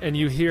stinger, and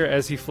you hear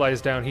as he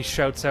flies down, he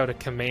shouts out a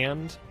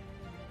command.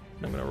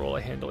 And I'm going to roll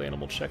a handle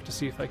animal check to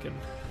see if I can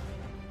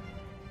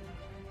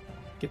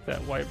get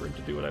that wyvern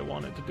to do what I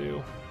want it to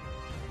do.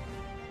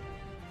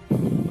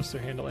 What's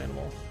their handle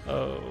animal?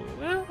 Oh,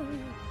 well,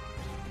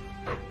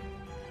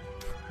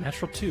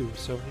 natural 2,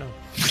 so no.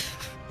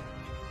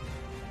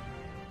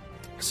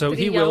 So Did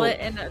he yell will. it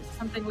in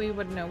something we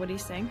would know what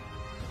he's saying?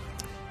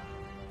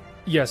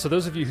 Yeah, so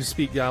those of you who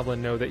speak Goblin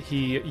know that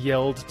he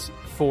yelled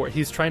for.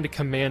 He's trying to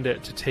command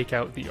it to take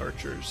out the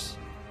archers.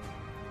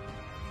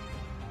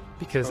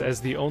 Because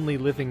as the only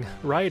living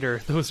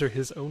rider, those are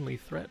his only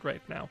threat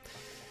right now.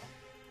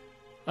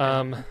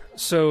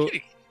 So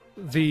I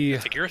the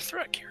think you're a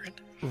threat, Kieran.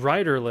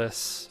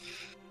 riderless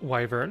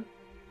wyvern.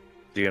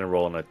 Are you gonna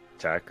roll an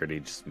attack or do you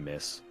just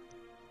miss?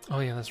 Oh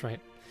yeah, that's right.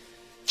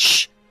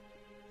 Shh.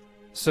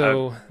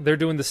 So they're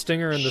doing the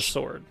stinger and the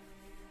sword.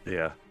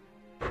 Yeah.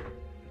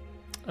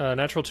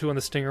 Natural 2 on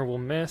the stinger will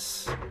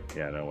miss.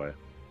 Yeah, no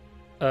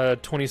way.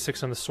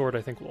 26 on the sword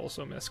I think will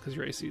also miss because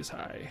your AC is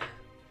high.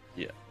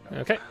 Yeah.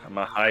 Okay. I'm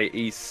a high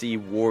AC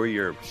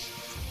warrior.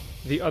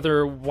 The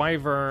other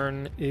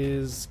wyvern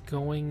is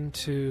going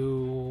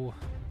to...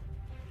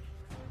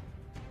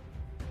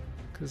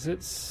 Because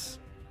it's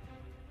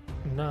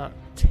not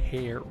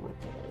terrible.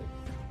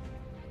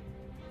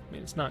 I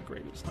mean, it's not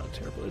great, it's not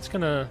terrible. It's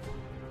gonna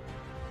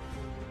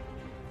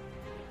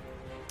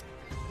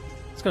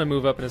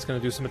move up and it's gonna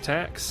do some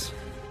attacks.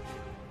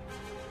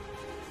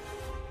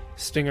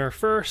 Stinger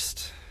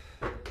first.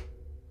 Who's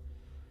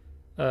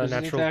the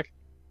Natural. attack?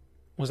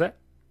 Was that?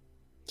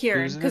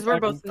 Kieran, Who's because we're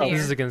attacking? both Oh, near.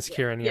 This is against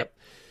Kieran, yep.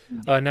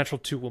 Natural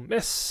 2 will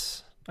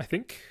miss, I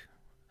think,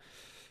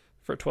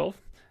 for a 12.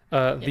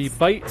 The Yes.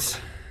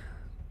 bite,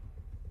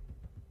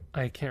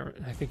 I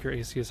think your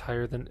AC is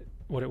higher than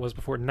what it was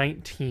before.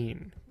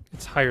 19.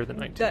 It's higher than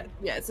 19.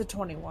 Yeah, it's a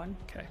 21.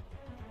 Okay.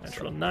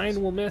 Natural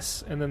 9 will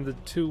miss, and then the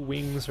 2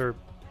 wings are...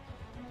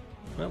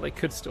 Well, they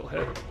could still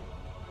hit.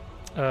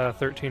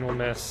 13 will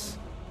miss.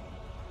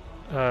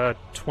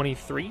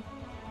 23?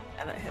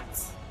 Yeah, that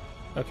hits.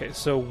 Okay,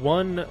 so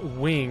 1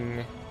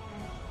 wing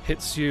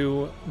hits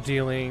you,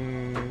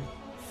 dealing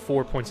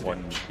 4 points of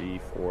damage.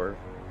 1d4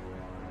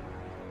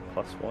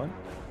 plus 1?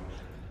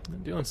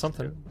 Dealing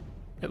something.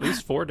 At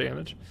least 4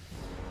 damage.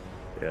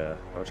 Yeah.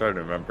 I'm trying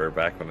to remember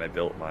back when I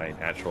built my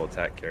natural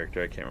attack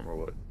character. I can't remember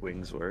what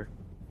wings were.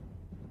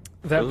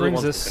 That Those are the brings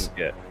ones I us couldn't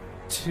get.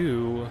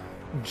 to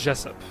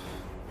Jessup.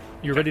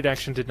 Your ready to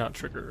action did not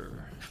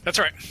trigger. That's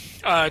right.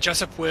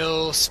 Jessup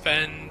will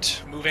spend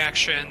move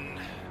action,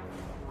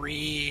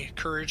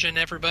 re-couraging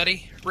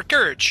everybody.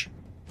 Recourage.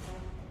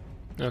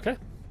 Okay.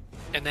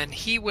 And then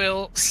he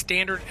will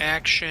standard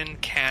action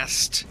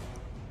cast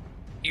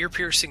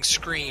ear-piercing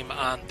scream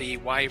on the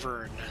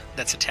wyvern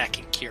that's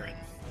attacking Kieran.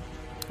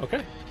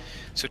 Okay.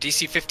 So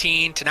DC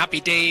 15 to not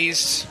be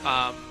dazed.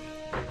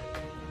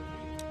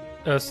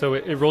 So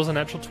it rolls a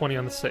natural 20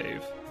 on the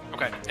save.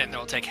 Okay, and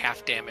they'll take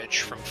half damage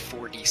from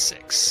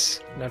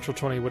 4d6. Natural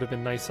 20 would have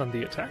been nice on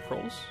the attack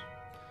rolls.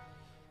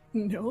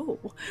 No.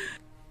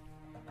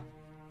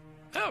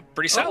 Oh,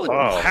 pretty solid. Oh,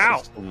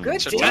 Wow.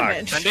 Good So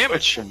damage. 10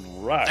 damage.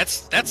 Right.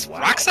 That's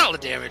rock solid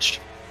damage.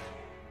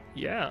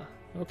 Yeah.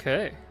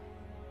 Okay.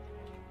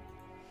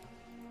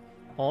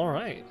 All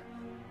right.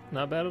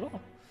 Not bad at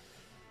all.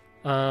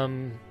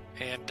 And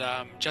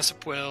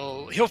Jessup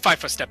he'll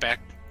 5-foot step back.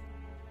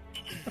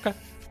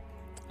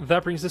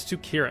 That brings us to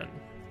Kieran.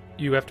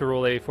 You have to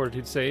roll a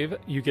fortitude save.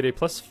 You get a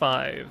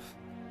 +5.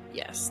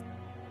 Yes.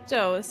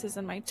 So this is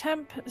in my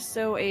temp,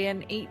 so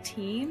an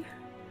 18.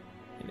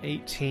 An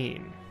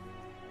 18.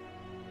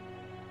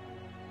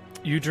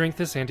 You drink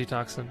this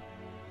antitoxin,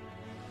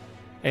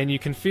 and you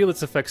can feel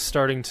its effects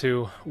starting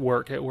to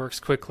work. It works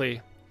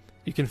quickly.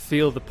 You can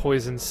feel the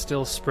poison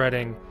still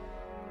spreading.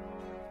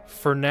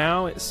 For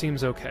now, it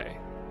seems okay.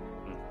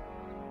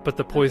 But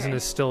the poison Okay.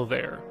 is still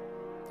there.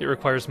 It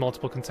requires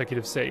multiple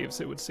consecutive saves,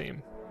 it would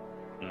seem.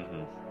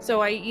 Mm-hmm.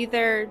 So I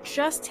either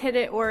just hit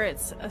it or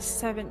it's a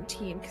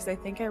 17, because I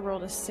think I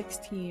rolled a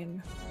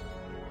 16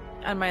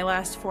 on my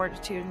last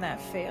fortitude and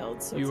that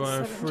failed. So You it's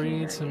a are 17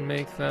 free or to 8.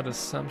 make that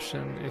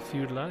assumption if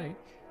you'd like.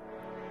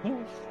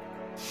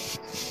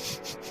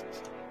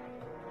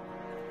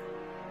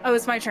 Oh,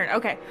 it's my turn.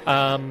 Okay.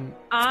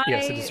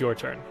 Yes, it is your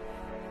turn.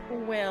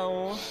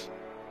 Will.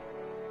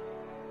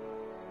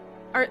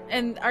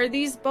 Are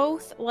these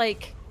both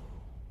like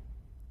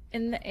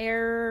in the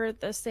air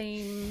the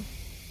same?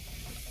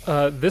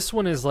 This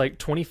one is like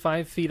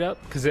 25 feet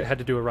up because it had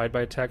to do a ride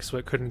by attack, so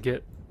it couldn't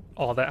get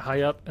all that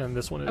high up, and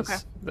this one is Okay.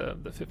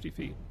 the 50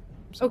 feet.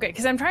 Okay,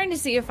 because I'm trying to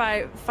see if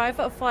I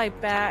 5-foot fly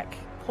back,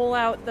 pull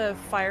out the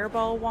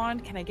fireball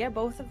wand. Can I get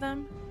both of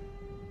them?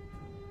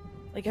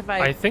 Like if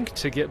I think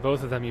to get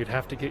both of them, you'd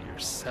have to get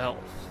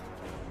yourself.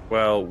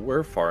 Well,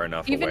 we're far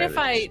enough even away. if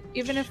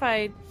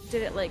I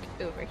did it like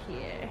over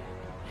here.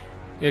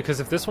 Yeah, because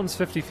if this one's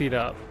 50 feet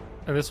up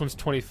and this one's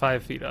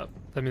 25 feet up,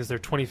 that means they're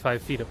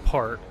 25 feet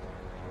apart.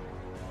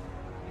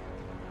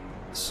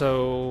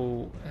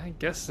 So I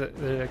guess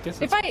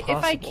it's If I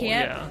possible,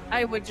 can't, yeah.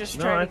 I would just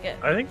No, try to get.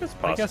 I think it's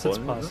possible. I guess it's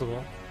isn't it?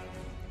 possible.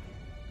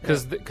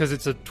 Because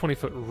it's a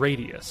 20-foot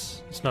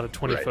radius. It's not a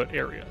 20-foot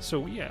area.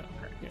 So yeah.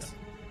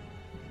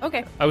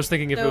 Okay. I was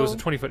thinking if it was a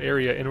So- 20-foot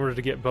area, in order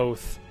to get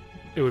both,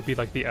 it would be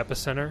like the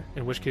epicenter,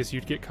 in which case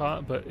you'd get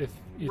caught. But if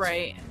it's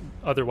Right.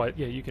 otherwise,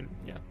 yeah, you can.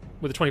 Yeah,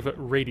 with a 20-foot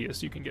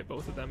radius, you can get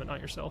both of them and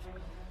not yourself.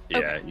 Yeah,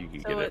 Okay, you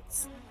can so get it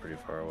it's pretty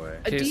far away.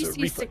 a Okay, so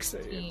DC reflex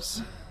 16.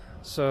 saves.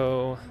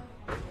 So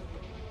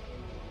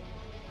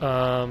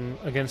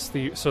against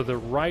the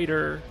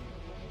rider,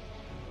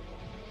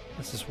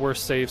 this is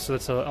worst save, so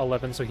that's a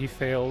 11, so he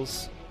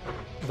fails.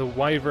 The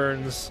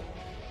wyverns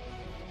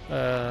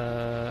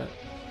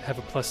have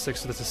a +6,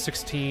 so that's a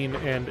 16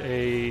 and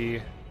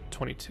a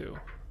 22.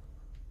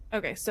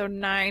 Okay, so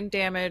 9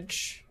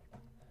 damage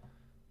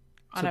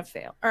on So- a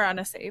fail or on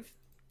a save,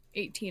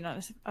 18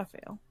 on a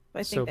fail. But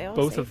I think So they all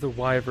both save. of the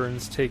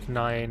wyverns take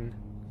 9.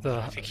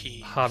 The I think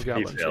he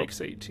hobgoblin failed. takes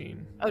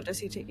 18. Oh, does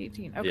he take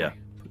 18? Okay. Yeah.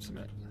 Puts him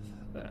at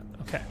that.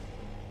 Okay.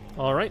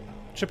 All right.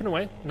 Chipping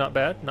away. Not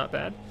bad. Not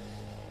bad.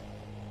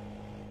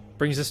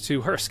 Brings us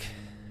to Hursk.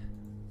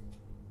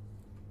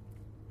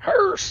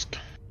 Hursk.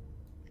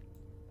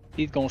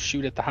 He's gonna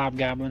shoot at the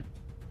hobgoblin.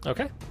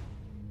 Okay.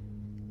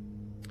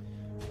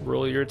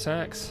 Roll your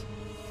attacks.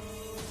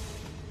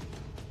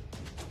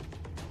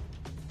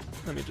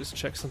 Let me just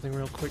check something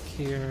real quick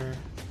here.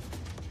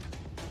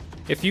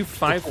 If you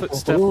 5-foot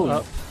step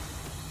up,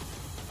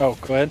 Oh,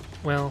 go ahead.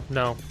 well,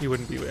 no, you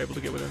wouldn't be able to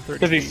get within 30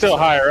 Because he's feet, still so-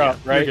 higher yeah, up,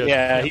 right? you're good.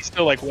 Yeah, Yep. he's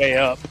still like way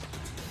up.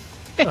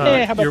 How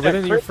about You're that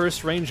within your crit?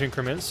 first range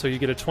increment, so you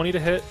get a 20 to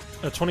hit,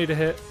 a 20 to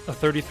hit, a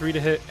 33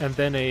 to hit, and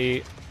then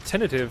a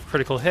tentative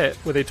critical hit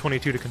with a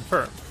 22 to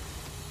confirm.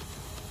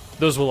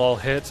 Those will all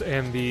hit,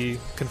 and the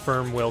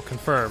confirm will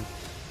confirm.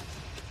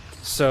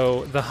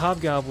 So the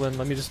hobgoblin,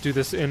 let me just do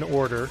this in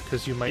order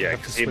because you might Yeah, have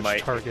to 'cause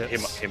switch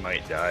targets. He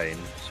might die and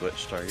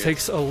switch targets.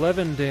 Takes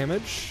 11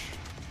 damage,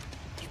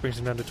 which brings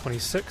him down to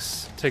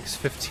 26. Takes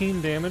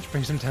 15 damage,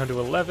 brings him down to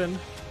 11.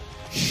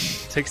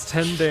 Takes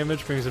 10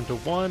 damage, brings him to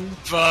 1.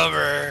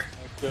 Bummer.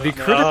 The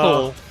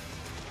critical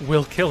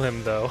will kill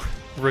him, though,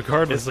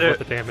 regardless Is of what it-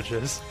 the damage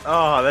is.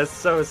 Oh, that's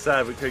so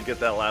sad. We couldn't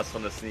get that last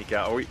one to sneak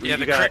out. Yeah,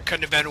 the you got crit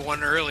couldn't have been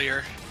one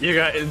earlier. you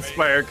got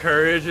inspire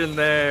courage in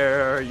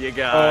there. You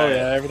got Oh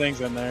yeah, everything's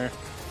in there.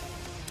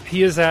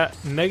 He is at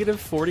negative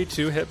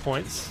 42 hit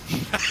points,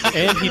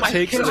 and he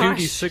takes gosh.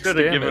 2d6 Could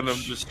have given him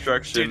damage.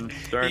 destruction.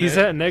 Darn He's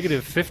it. at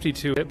negative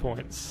 52 hit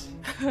points.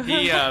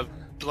 He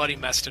bloody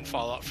messed in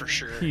Fallout for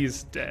sure.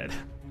 He's dead.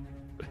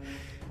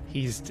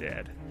 He's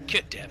dead.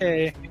 Get dead.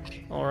 Hey.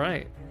 All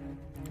right.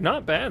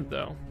 Not bad,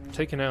 though.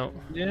 Taking out.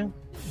 Yeah.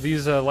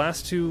 These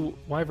last two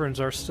wyverns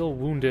are still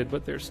wounded,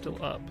 but they're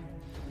still up.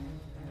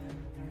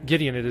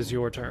 Gideon, it is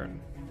your turn.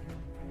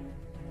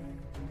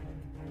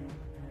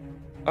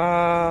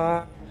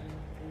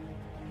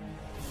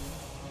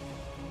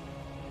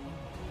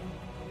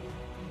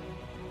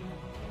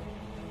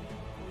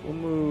 We'll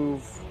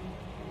move.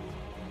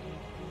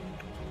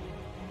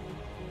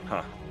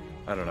 Huh.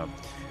 I don't know.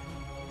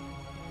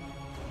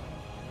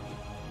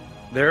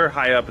 They're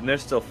high up and they're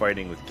still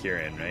fighting with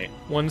Kieran, right?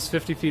 One's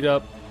 50 feet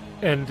up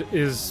and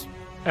is,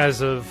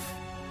 as of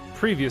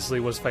previously,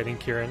 was fighting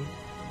Kieran.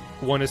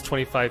 One is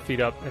 25 feet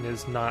up and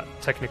is not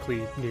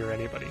technically near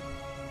anybody.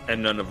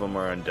 And none of them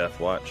are on Death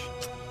Watch.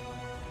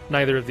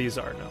 Neither of these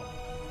are, no.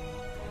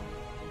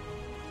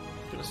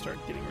 Gonna start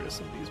getting rid of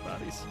some of these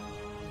bodies.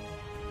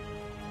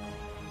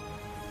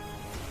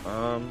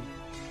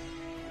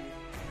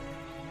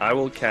 I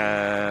will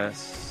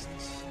cast.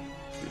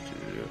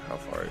 How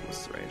far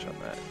was the range on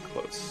that?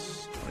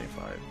 Close.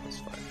 25 plus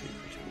 5 feet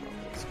for 2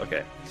 levels.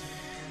 Okay.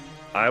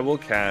 I will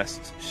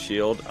cast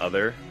Shield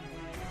Other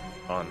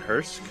on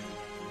Hursk.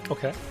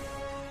 Okay.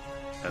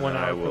 And One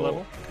then hour I per will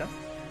level. Okay.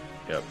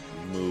 Yep,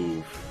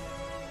 move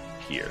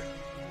here.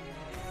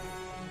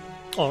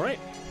 All right.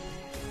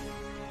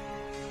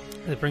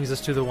 That brings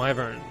us to the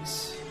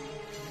wyverns.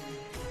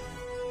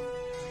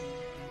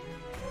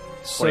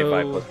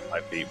 25 So, plus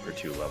 5 feet for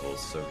 2 levels,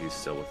 so he's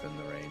still within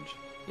the range.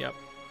 yep.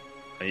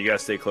 And you gotta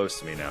stay close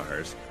to me now,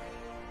 Hursk.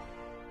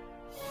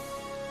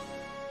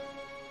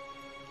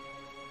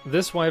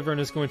 This wyvern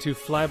is going to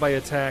fly by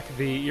attack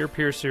the ear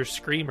piercer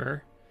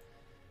screamer.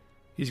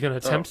 He's going to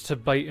attempt to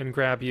bite and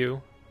grab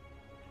you,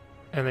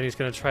 and then he's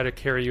going to try to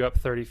carry you up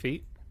 30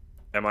 feet.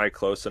 Am I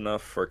close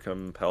enough for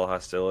compel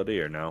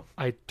hostility or no?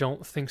 I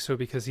don't think so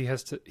because he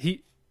has to.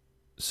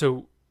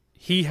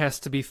 He has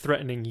to be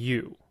threatening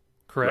you,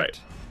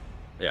 correct?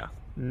 Yeah.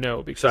 No,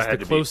 So because I had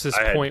the to be- closest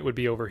I had- point would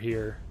be over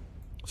here.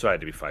 So I had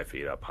to be 5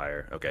 feet up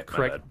higher. Okay, my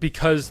Correct, bad.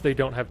 because they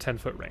don't have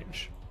 10-foot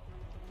range.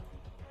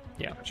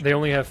 Yeah, they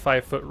only have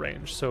 5-foot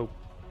range, so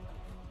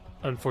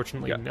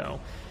unfortunately, Yeah. no.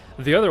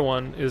 The other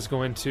one is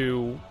going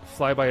to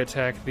flyby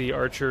attack the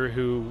archer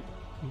who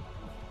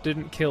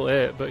didn't kill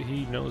it, but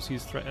he knows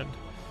he's threatened.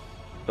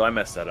 So I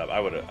messed that up. I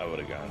would have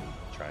gone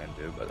try and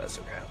do, but that's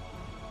okay.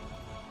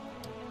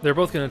 They're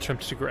both going to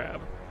attempt to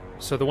grab.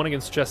 So the one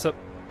against Jessup,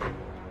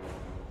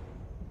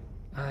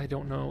 I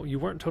don't know. You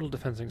weren't total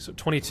defensing, so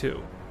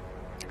 22.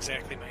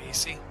 Exactly my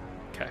AC.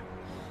 Okay.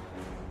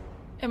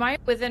 Am I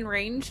within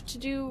range to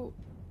do?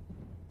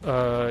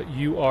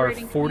 You are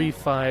Rating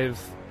 45.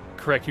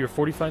 Correct. You're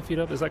 45 feet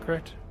up. Is that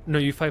correct? No,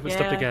 you 5-foot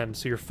stepped Yeah. again,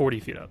 so you're 40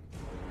 feet up.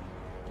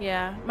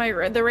 Yeah,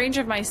 the range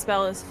of my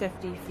spell is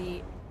 50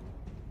 feet.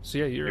 So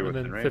yeah, you're You're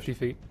within within range. 50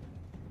 feet.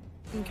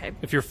 Okay.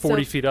 If you're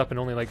 40 So- feet up and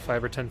only like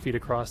 5 or 10 feet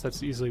across,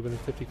 that's easily within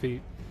 50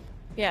 feet.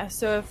 Yeah,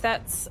 so if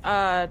that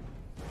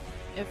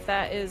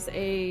is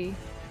a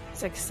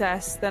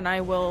success, then I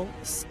will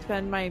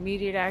spend my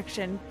immediate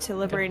action to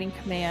liberating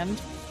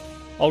command.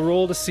 I'll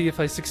roll to see if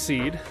I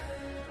succeed.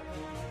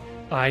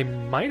 I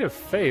might have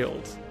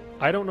failed.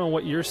 I don't know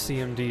what your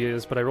CMD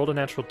is, but I rolled a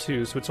natural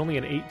 2, so it's only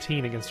an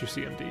 18 against your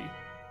CMD.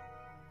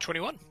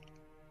 21.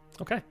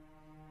 Okay.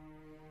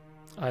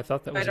 I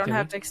thought that was I a don't gimme.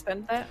 have to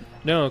expend that.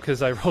 No,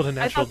 because I rolled a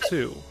natural that-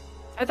 2.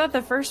 I thought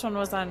the first one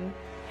was on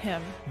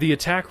him. The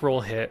attack roll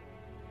hit.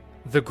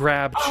 The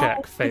grab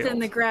check failed. Then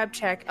the grab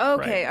check.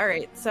 Okay, Right. all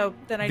right. So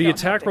then I The don't have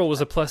attack to roll was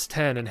a plus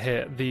 10 and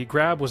hit. The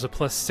grab was a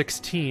plus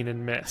 16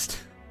 and missed.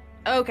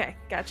 Okay,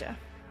 gotcha.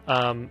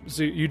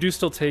 So you do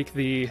still take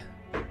the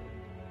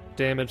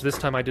damage. This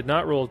time I did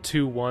not roll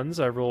 2 1s.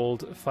 I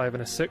rolled 5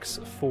 and a 6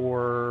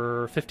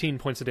 for 15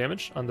 points of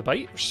damage on the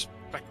bite.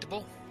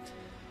 Respectable.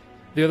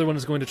 The other one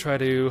is going to try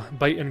to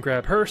bite and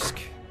grab Hursk.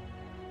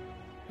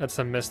 That's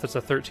a miss. That's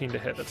a 13 to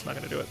hit. That's not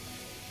going to do it.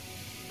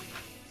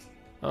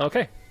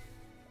 Okay.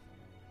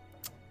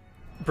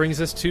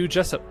 Brings us to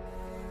Jessup.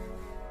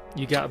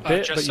 You got bit,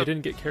 but you Jessup-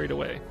 didn't get carried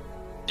away.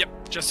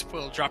 Yep, Jessup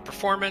will drop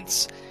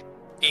performance,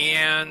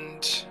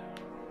 and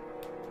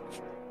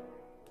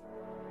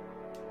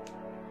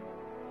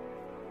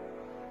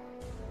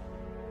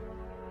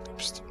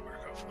just didn't mark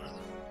off one of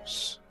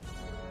those.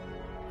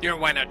 You know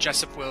why not?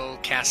 Jessup will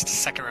cast a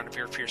second round of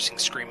ear piercing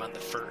scream on the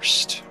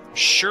first.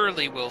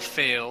 Surely will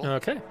fail,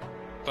 Okay.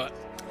 but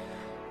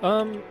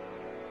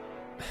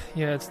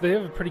Yeah, they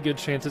have a pretty good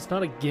chance. It's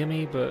not a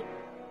gimme, but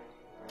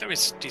that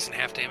was decent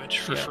half damage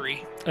for Yeah.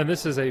 free. and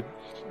this is a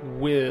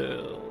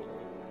will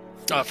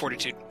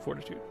 42.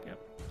 fortitude. Yeah,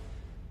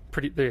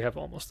 pretty. They have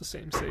almost the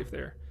same save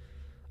there.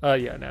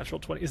 Yeah, natural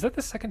 20. Is that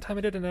the second time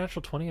I did a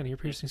natural 20 on ear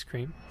piercing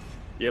scream?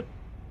 Yep.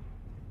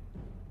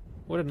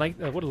 Would have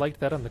liked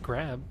that on the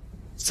grab.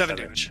 7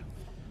 damage.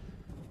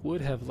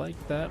 Would have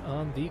liked that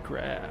on the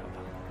grab.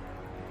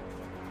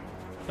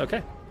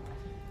 Okay.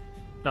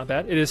 Not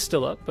bad. It is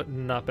still up, but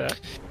not bad.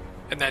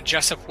 And then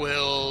Jessup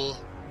will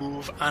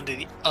move onto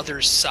the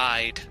other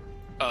side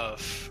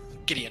of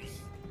Gideon.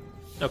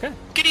 Okay.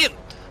 Gideon!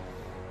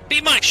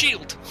 Be my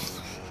shield!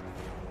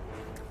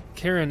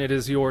 Karen, it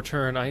is your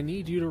turn. I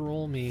need you to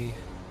roll me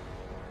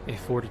a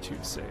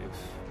fortitude save.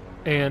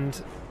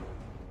 And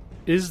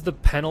is the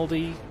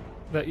penalty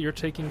that you're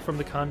taking from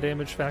the con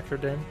damage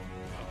factored in?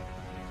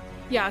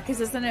 Yeah,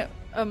 because isn't it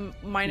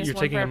minus You're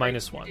one? taking for a every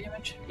minus 1.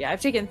 damage? Yeah,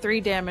 I've taken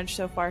 3 damage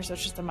so far, so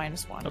it's just a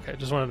minus 1. Okay,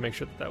 just wanted to make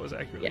sure that that was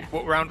accurate. Yeah.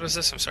 What round was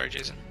this? I'm sorry,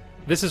 Jason.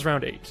 This is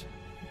round 8.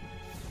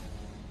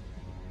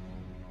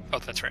 Oh,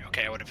 that's right.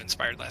 Okay, I would have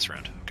inspired last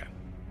round. Okay.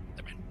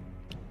 Never mind.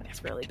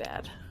 That's really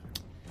bad.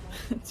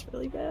 It's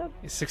really bad.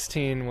 A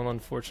 16 will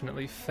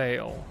unfortunately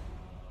fail.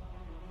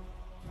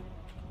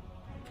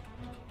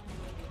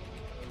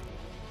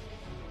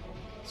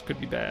 This could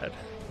be bad.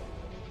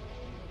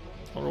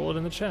 I'll roll it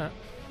in the chat.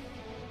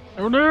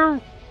 Oh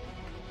no!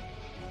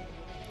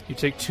 You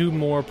take 2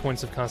 more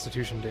points of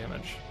constitution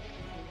damage.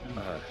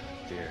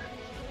 Dear.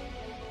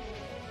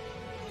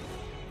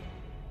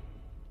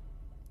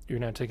 You're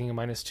now taking a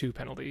 -2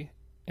 penalty,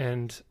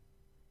 and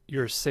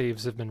your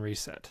saves have been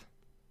reset.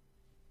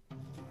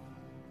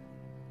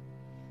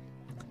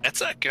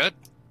 That's not good.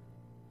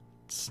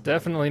 It's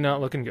definitely not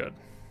looking good.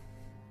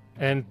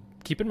 And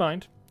keep in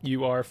mind,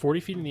 you are 40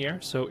 feet in the air,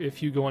 so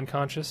if you go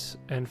unconscious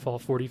and fall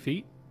 40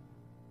 feet,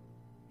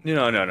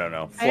 No. I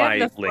Fly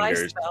have the fly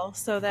lingers. spell,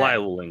 so that Fly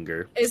will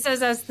linger. it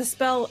says as the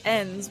spell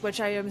ends,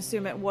 which I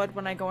assume it would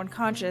when I go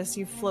unconscious,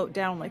 you float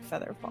down like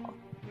featherfall.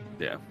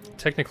 Yeah.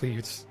 technically,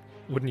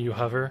 wouldn't you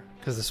hover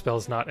because the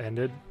spell's not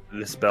ended?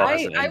 The spell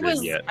hasn't I ended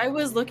was yet. I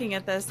was looking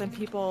at this and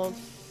people.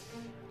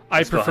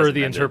 I spell prefer hasn't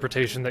the ended.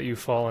 interpretation that you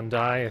fall and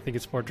die. I think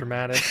it's more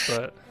dramatic,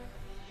 but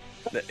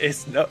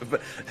It's no,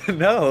 but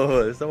no,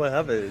 it's not what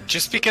happened.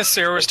 Just because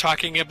Sarah was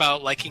talking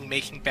about liking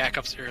making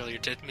backups earlier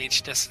didn't mean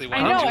she necessarily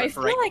I wanted know, to do I it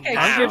feel right like I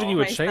now. I'm giving you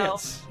a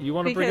myself, chance. You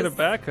want to bring it a because-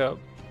 backup?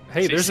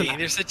 Hey, So there's see, an.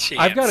 there's a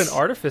chance. I've got an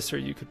artificer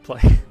you could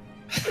play.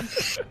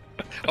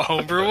 A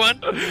homebrew one?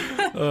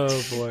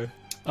 Oh boy.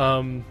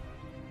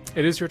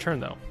 It is your turn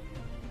though.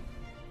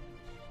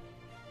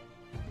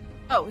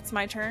 Oh, it's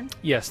my turn.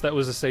 Yes, that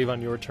was a save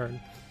on your turn.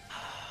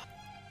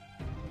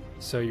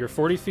 So you're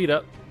 40 feet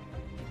up.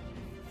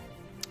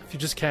 If you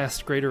just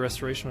cast Greater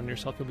Restoration on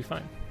yourself, you'll be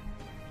fine.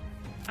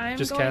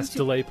 Just cast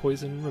Delay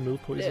Poison,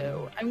 remove poison.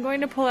 No, I'm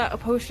going to pull out a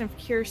potion of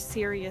Cure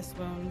Serious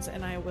Wounds,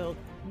 and I will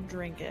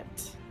drink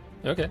it.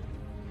 Okay.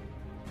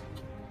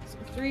 So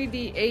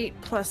 3d8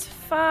 plus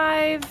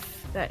 5.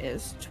 That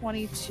is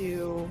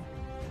 22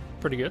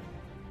 Pretty good.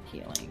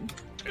 healing.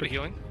 Good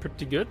healing.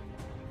 Pretty good.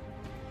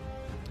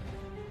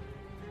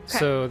 Okay.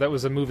 So that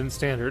was a move in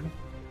standard.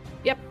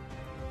 Yep.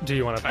 Do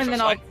you want to... Five And foot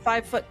then I'll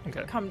fly. 5 foot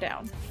Okay. come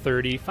down.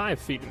 35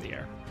 feet in the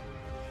air.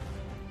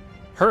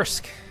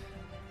 Hursk.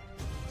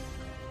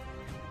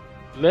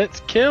 Let's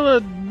kill a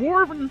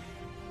Dwarven.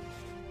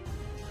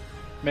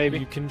 Maybe.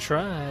 You can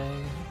try.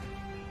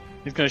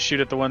 He's gonna shoot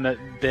at the one that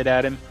bit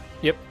at him.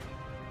 Yep.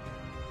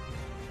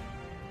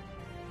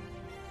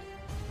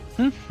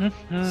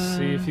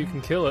 See if you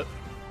can kill it.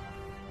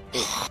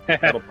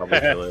 That'll probably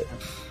kill it.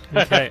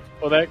 Okay.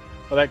 Will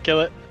that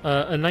kill it?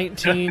 A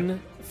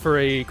 19 for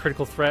a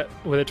critical threat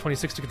with a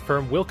 26 to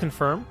confirm will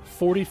confirm.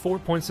 44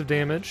 points of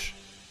damage.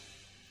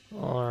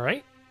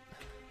 Alright.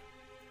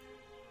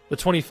 The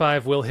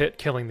 25 will hit,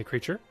 killing the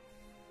creature.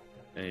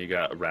 And you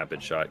got a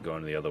rapid shot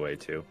going the other way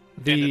too.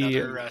 The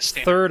another,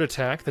 standard. third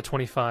attack, the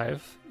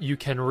 25, you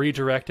can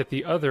redirect at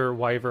the other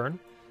wyvern.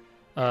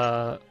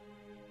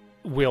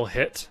 Will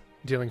hit,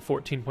 dealing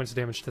 14 points of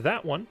damage to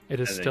that one. It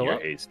is And then still your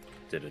up.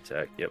 hasted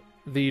attack. Yep.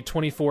 The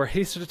 24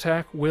 hasted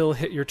attack will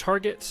hit your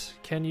target.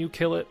 Can you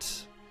kill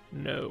it?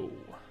 No.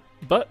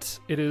 But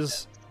it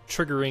is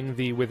triggering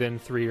the within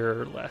 3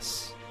 or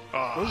less.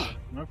 Oh,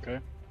 Okay.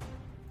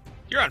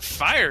 you're on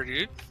fire,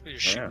 dude. You're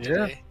shooting Yeah.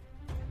 today.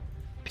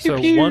 So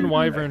Pew, pew. one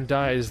wyvern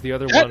dies, the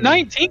other That one...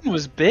 19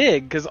 was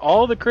big because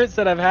all the crits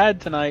that I've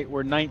had tonight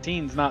were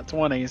 19s, not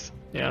 20s.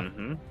 Yeah.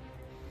 Mm-hmm.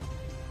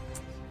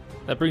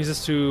 That brings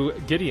us to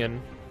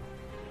Gideon.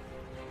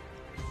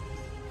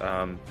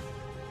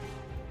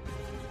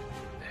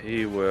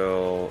 He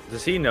will.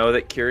 Does he know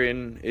that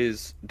Kieran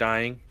is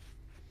dying?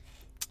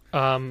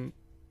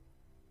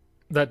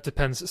 That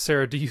depends.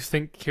 Sarah, do you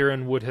think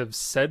Kieran would have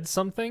said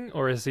something,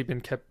 or has he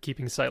been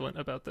keeping silent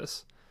about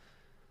this?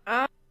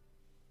 I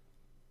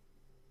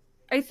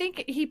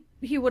think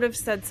he would have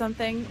said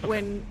something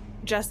when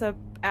Jessup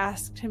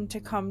asked him to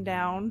come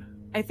down.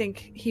 I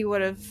think he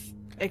would have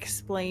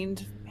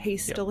explained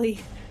hastily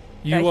that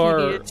You he are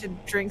needed to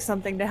drink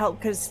something to help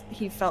because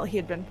he felt he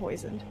had been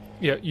poisoned.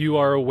 Yeah, you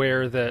are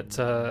aware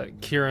that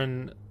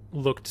Kieran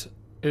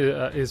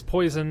is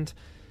poisoned.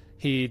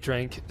 He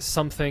drank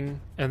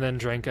something and then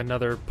drank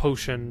another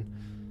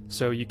potion,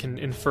 so you can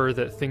infer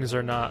that things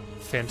are not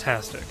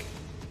fantastic.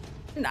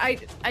 And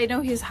I know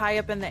he's high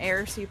up in the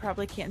air, so you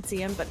probably can't see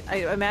him, but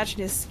I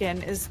imagine his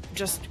skin is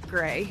just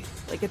gray.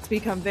 Like, it's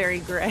become very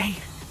gray.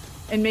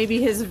 And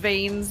maybe his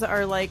veins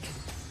are, like,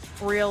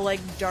 real, like,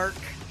 dark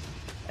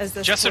as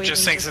this Jessup poison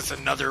just thinks it's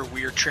another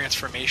weird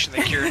transformation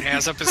that Kieran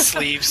has up his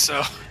sleeve,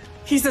 so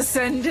He's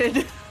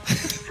ascended.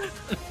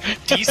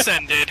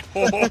 descended.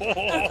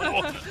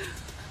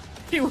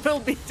 He will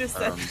be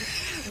descended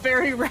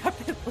very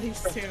rapidly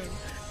soon.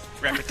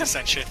 Rapid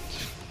descension.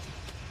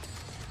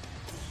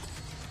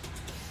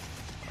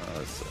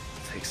 It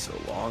takes so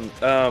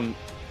long.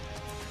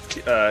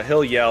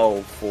 He'll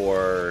yell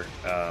for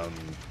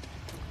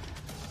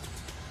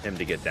him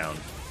to get down,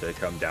 to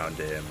come down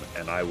to him,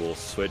 and I will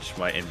switch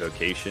my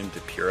invocation to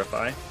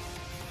Purify.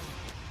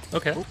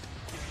 Okay.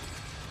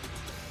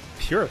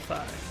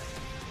 Purify.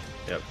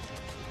 Yep.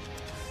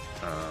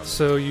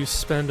 So you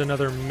spend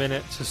another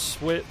minute to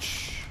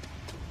switch,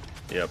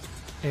 Yep.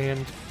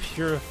 and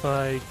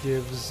Purify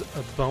gives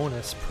a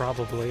bonus,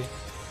 probably.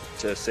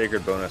 It's a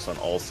sacred bonus on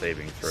all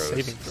saving throws.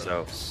 Saving So,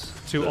 throws.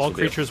 To this all will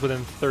be a- creatures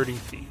within 30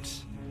 feet.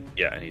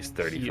 yeah, and he's He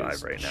 35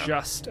 is right now.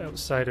 just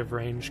outside of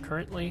range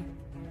currently,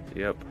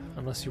 Yep.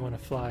 unless you want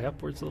to fly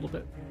upwards a little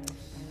bit.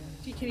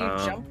 Can you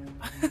jump?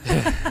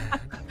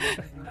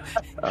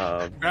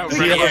 Right, Is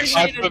ready he have a action.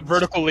 5-foot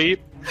vertical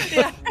leap?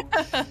 Yeah.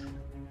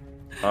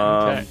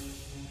 Okay.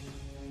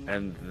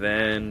 And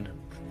then...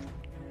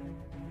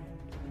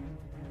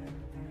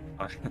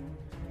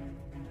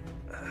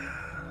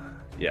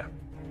 yeah,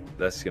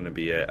 that's going to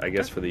be it. I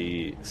guess for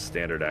the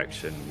standard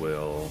action,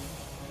 will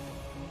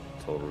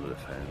total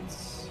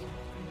defense.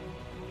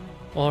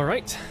 All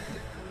right.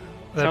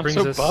 That Sounds brings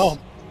so us bummed.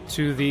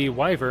 to the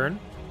wyvern,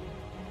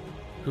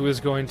 who is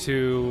going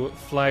to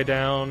fly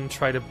down,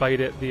 try to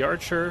bite at the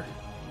archer.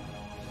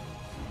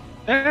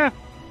 Ah.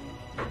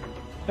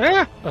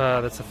 Ah.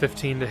 That's a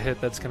 15 to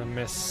hit. That's going to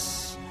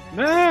miss.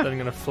 Ah. Then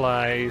going to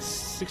fly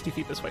 60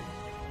 feet this way.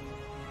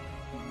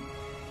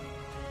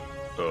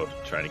 Oh,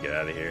 trying to get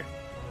out of here.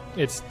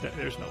 There's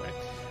no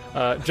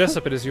way.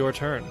 Jessup, it is your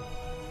turn.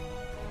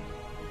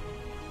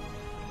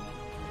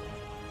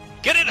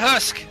 Get it,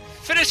 Husk!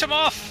 Finish him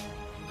off!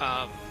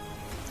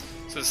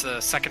 So this is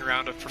the second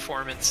round of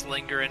performance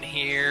lingering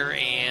here,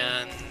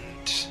 and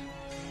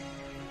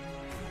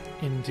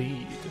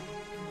Indeed.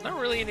 not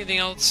really anything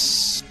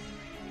else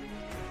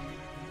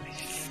I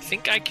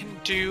think I can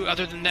do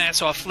other than that.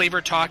 So I'll flavor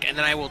talk, and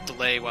then I will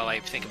delay while I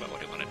think about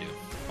what I want to do.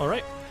 All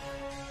right.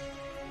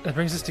 That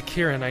brings us to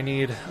Kieran. I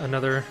need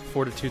another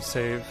fortitude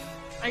save.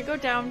 I go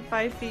down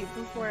 5 feet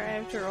before I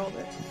have to roll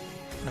it.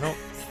 I don't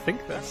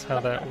think that's how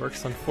that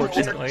works,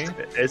 unfortunately.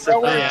 It's a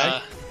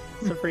Uh,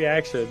 it's a free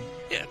action.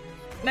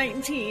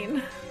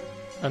 19.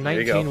 A There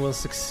you go. 19 will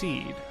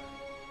succeed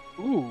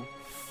Ooh.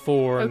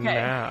 for Okay.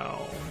 now.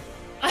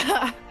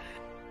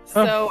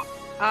 So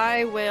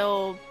I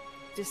will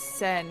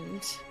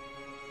descend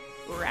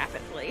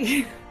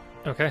rapidly.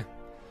 Okay.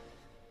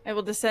 I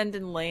will descend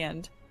and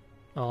land.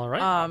 All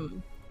right.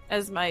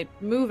 As my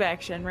move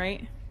action,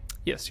 right?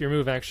 Yes, your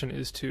move action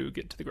is to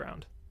get to the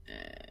ground.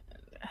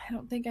 I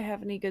don't think I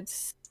have any good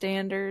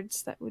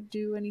standards that would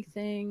do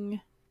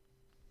anything.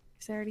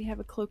 Because I already have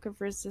a cloak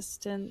of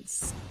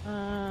resistance.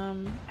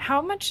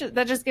 How much?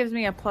 That just gives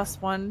me a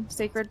 +1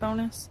 sacred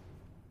bonus.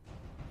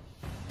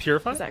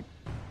 Purify? Is that?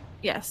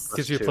 Yes.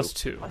 Gives you a Plus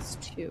 +2.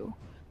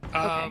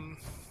 +2.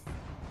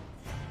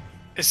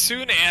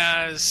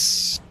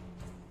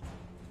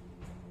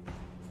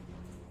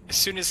 As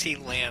soon as he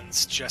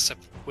lands, Jessup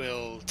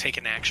will take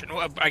an action.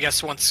 Well, I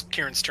guess once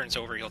Kieran's turn's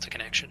over, he'll take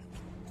an action.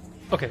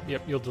 Okay,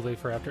 yep, you'll delay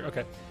for after.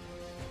 Okay.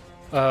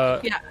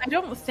 Yeah, I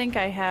don't think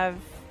I have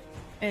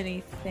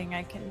anything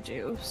I can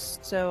do.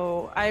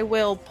 So I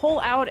will pull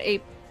out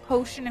a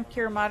potion of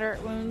cure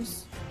moderate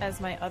wounds as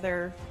my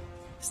other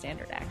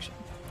standard action.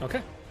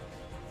 Okay.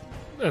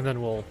 And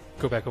then we'll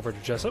go back over to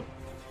Jessup.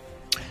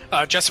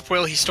 Jessup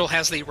will. He still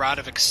has the Rod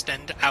of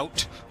Extend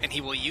out, and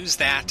he will use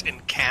that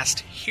and cast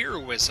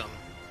Heroism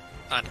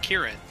on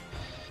Kieran,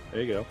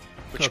 There you go.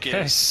 which Okay.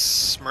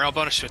 gives morale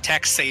bonus to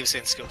attack, saves,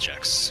 and skill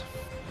checks.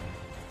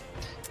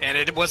 And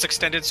it was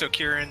extended, so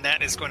Kieran,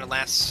 that is going to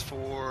last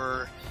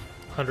for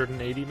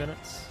 180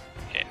 minutes.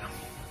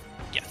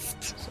 yes.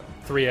 So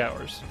 3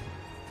 hours.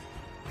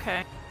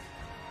 Okay.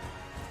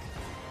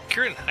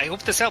 Kieran, I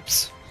hope this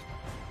helps.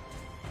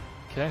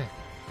 Okay.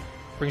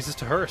 Brings us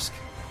to Hursk.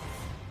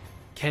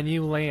 Can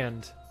you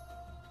land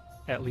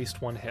at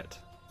least one hit?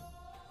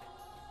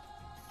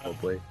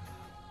 Hopefully.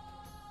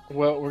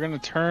 Well, we're gonna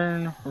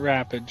turn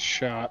rapid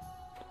shot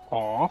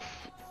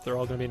off. They're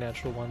all going to be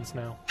natural ones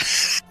now.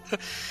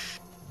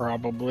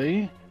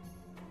 Probably.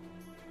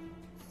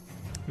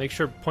 Make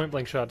sure point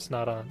blank shot's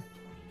not on.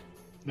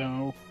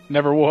 No,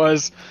 never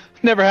was.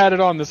 Never had it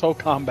on this whole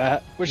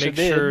combat. Wish Make it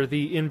did. sure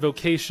the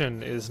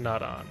invocation is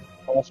not on.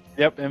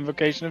 Yep,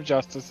 Invocation of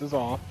Justice is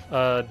off.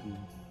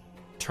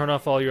 Turn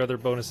off all your other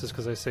bonuses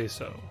because I say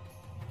so.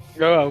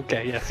 Oh,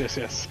 okay.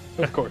 Yes.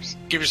 Of course.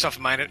 Give yourself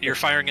a minute. You're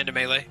firing into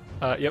melee.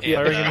 Yep, Yeah.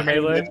 firing into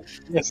melee.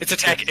 Yes. It's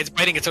attack. It's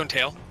biting its own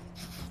tail.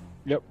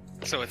 Yep.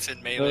 So it's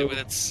in melee So- with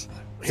its.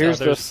 Here's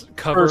the there's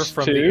cover first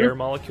from two. the air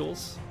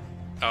molecules.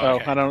 Oh,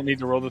 okay. I don't need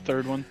to roll the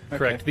third one. Okay,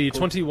 Correct. The cool.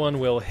 21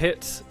 will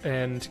hit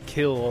and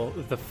kill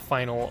the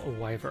final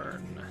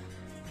wyvern.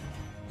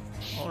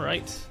 All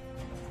right.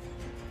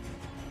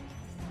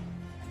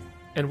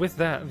 And with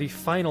that, the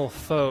final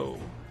foe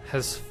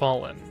has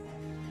fallen.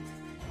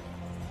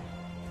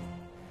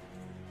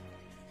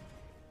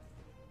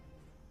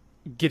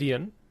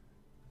 Gideon,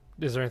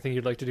 is there anything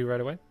you'd like to do right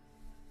away?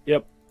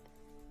 Yep.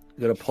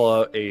 I'm gonna pull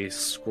out a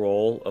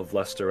scroll of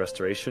Luster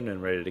Restoration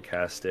and ready to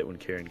cast it when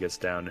Kieran gets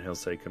down, and he'll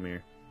say, "Come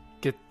here."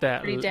 Get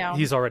that. Already down.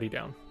 He's already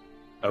down.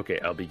 Okay,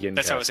 I'll begin.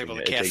 That's how I was casting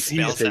able it. to It cast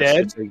takes- spells. it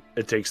takes-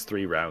 It takes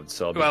 3 rounds,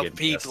 so I'll Well, begin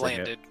he casting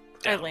landed.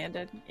 I down.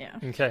 landed. Yeah.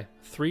 Okay,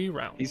 3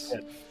 rounds. He's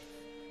dead.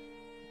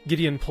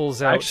 Gideon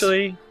pulls out.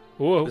 Actually,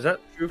 whoa. is that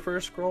true for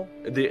a scroll?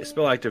 The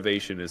spell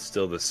activation is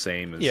still the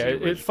same as Yeah, the it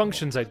original.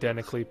 functions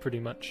identically, pretty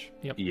much.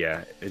 Yep.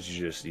 Yeah, it's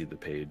you just need the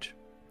page.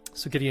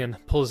 So Gideon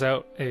pulls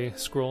out a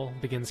scroll,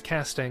 begins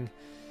casting,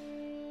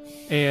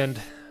 and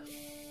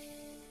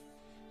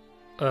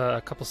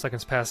a couple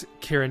seconds pass.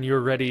 Kieran,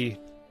 you're ready.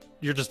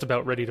 You're just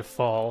about ready to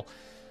fall,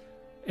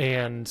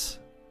 and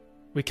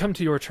we come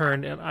to your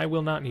turn, and I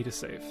will not need a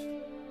save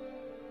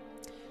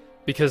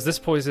because this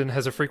poison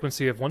has a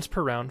frequency of once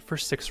per round for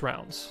 6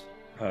 rounds.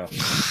 Oh.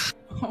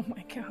 Oh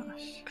my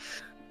gosh.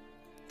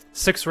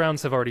 6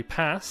 rounds have already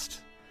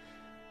passed.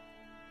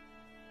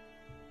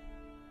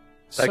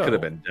 That So- could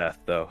have been death,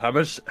 though. How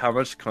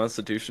much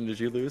Constitution did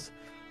you lose?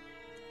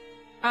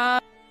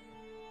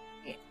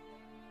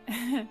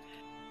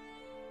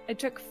 I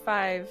took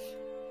 5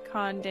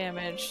 con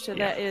damage, so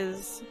Yeah. that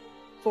is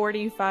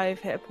 45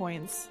 hit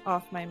points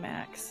off my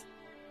max.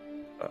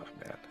 Oh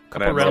man.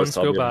 Couple And at rounds most,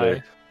 I'll go be able by.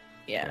 to-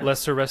 Yeah.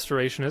 Lesser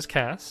Restoration is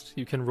cast.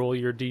 You can roll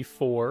your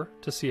d4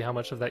 to see how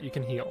much of that you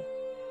can heal.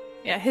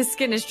 Yeah, his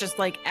skin is just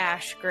like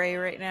ash gray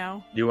right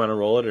now. You want to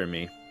roll it or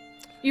me?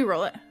 You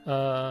roll it,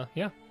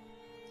 Yeah.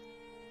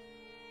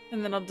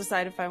 and then I'll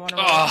decide if I want to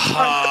roll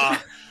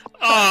Ah,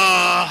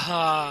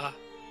 ah.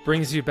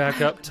 Brings you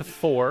back up to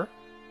 4.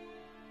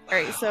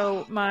 Alright,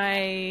 so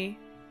my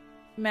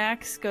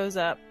max goes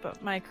up,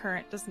 but my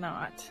current does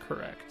not.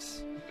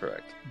 Correct.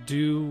 Correct.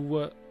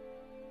 Do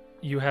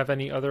you have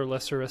any other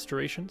lesser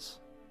restorations?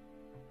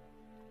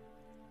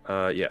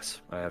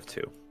 Yes, I have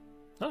 2.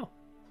 Oh,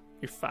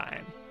 you're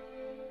fine.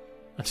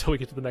 Until we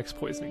get to the next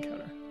poison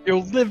encounter.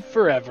 You'll live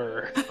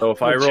forever. So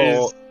if I Which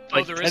roll, is Oh,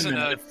 like there 10 isn't a.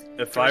 minutes.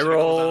 if there I isn't a cooldown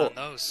roll on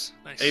those.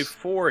 Nice. a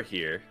 4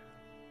 here,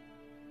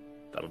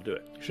 That'll do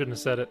it. You shouldn't have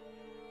said it.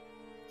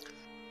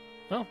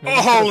 Oh, maybe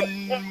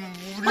you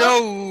should've-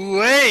 no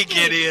way,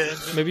 Gideon!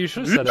 maybe you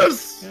should have said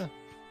Yes! it. Yeah.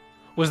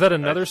 Was that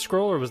another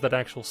scroll or was that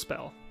actual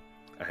spell?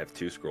 I have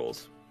 2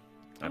 scrolls.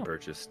 I Oh,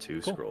 purchased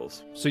 2 cool.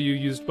 scrolls. So you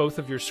used both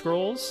of your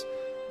scrolls,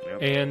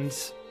 Yep.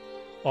 and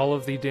all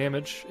of the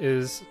damage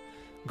is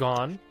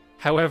gone.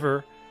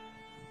 However,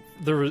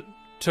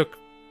 took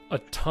a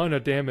ton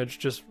of damage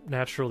just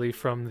naturally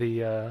from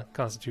the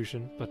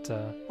Constitution, but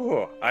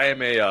Oh, I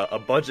am a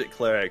budget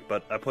cleric,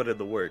 but I put in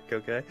the work,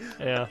 okay?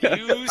 yeah.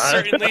 You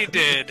certainly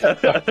did.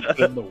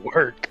 In the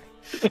work.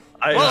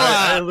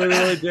 I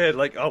literally did.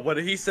 Like, when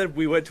he said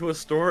we went to a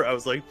store, I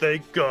was like,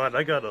 thank God,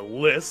 I got a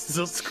list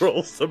of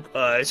scrolls to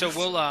buy. So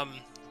we'll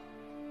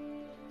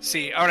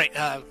see. All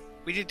right,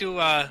 we need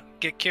to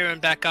get Kieran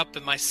back up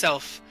and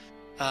myself.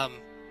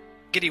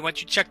 Giddy, why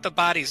don't you check the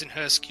bodies in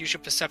Hursk, use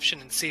your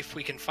perception, and see if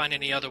we can find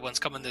any other ones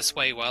coming this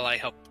way while I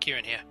help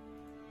Kieran here.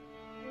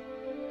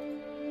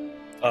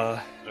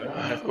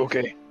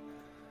 Okay.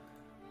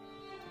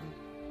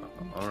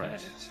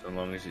 Alright, so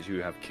long as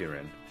you have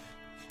Kieran.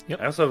 Yep.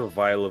 I also have a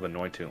vial of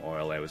anointing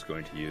oil I was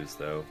going to use,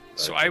 though.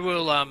 So I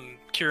will,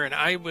 Kieran,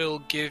 I will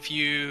give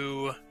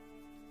you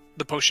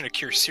the potion to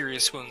cure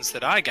serious wounds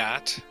that I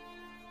got.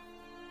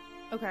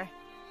 Okay.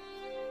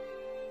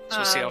 So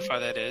we'll see how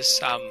far that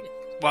is.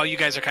 While you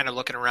guys are kind of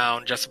looking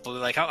around, just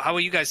like, how are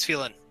you guys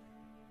feeling?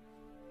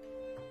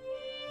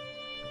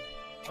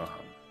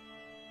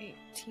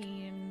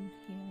 18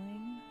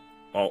 healing.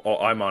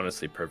 I'm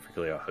honestly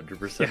perfectly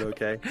 100%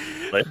 okay.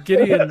 Like,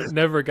 Gideon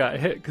never got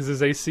hit because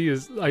his AC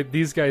is like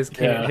these guys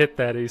can't Yeah. hit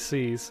that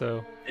AC.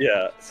 So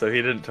yeah, so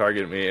he didn't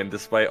target me, and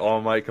despite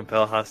all my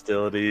compel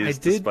hostilities,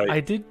 I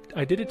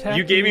did attack.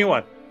 You gave me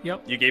one.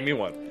 Yep. You gave me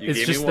one. You It's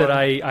gave just me one.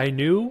 that I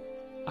knew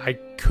I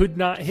could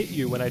not hit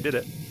you when I did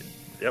it.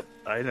 Yep,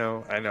 I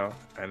know.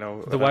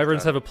 The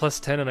Wyverns have a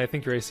 +10, and I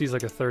think your AC is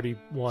like a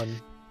 31.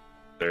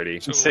 30.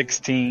 So-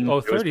 16. Oh,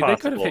 was 30. They could have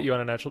possible. hit you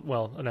on a natural.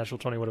 Well, a natural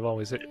 20 would have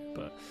always hit you,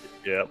 but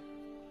Yep.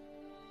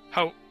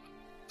 How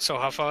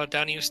far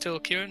down are you still,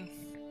 Kieran?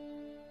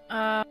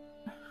 Let's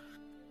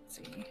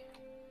see.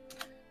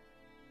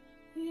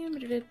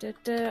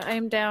 I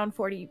am down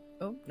 40.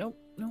 Oh, nope.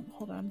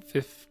 Hold on.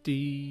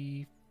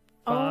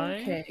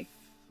 55. Okay.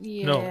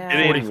 Yeah. No,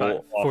 It 45.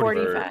 will offer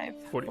 45.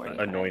 45.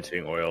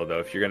 Anointing oil, though.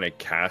 If you're gonna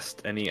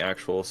cast any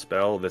actual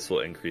spell, this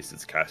will increase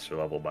its caster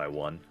level by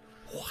 1.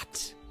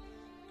 What?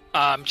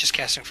 I'm just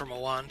casting from a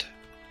wand.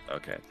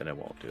 Okay, then it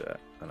won't do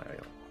that. Then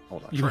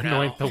hold on. You For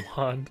anoint now. the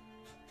wand.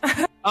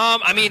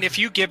 I mean, if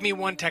you give me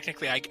one,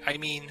 technically, I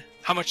mean,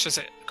 how much does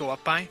it go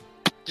up by?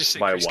 Just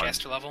By increase 1.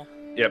 caster level?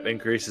 Yep,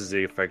 increases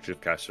the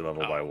effective caster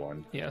level by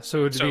 1. Yeah, so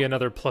it would So- be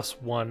another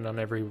 +1 on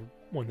every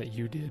one that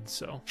you did.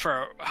 So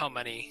For how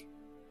many?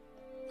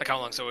 Like, how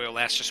long? So it will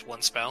last just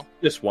one spell?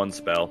 Just 1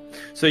 spell.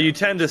 So you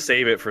tend to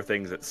save it for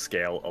things that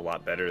scale a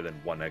lot better than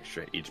 1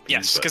 extra HP.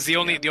 Yes, but, because the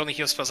only yeah.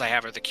 heal spells I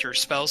have are the cure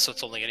spells, so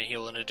it's only going to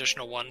heal an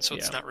additional 1, so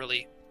it's Yeah. not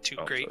really too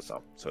Oh, great.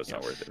 So it's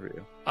not worth it for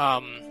you.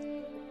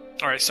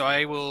 Alright, so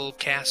I will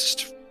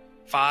cast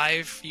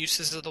 5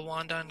 uses of the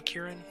wand on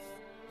Kieran.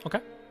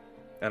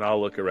 And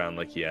I'll look around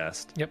like he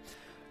asked.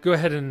 go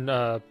ahead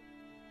and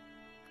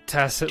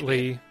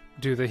tacitly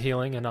do the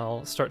healing, and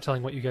I'll start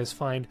telling what you guys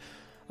find.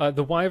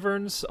 The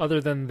Wyverns,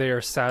 other than their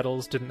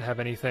saddles, didn't have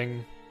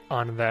anything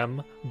on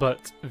them,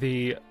 but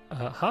the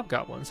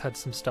Hobgoblins had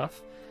some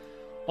stuff.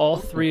 All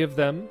 3 of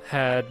them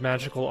had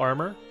magical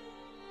armor.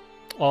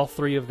 All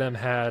 3 of them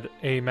had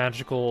a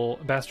magical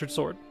bastard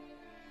sword.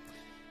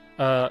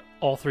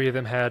 All 3 of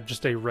them had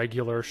just a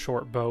regular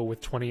short bow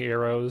with 20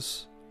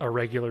 arrows, a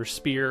regular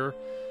spear,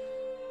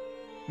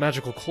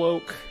 magical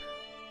cloak,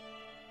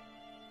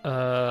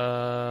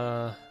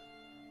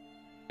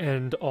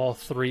 and all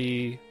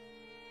 3.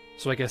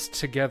 So I guess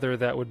together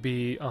that would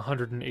be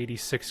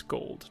 186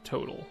 gold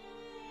total.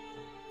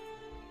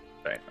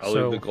 Okay, I'll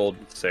So, leave the gold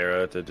with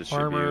Sarah to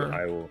distribute. armor-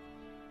 I will.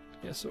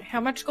 Yeah, so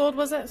How much gold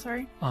was it?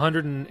 Sorry.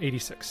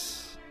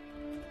 186.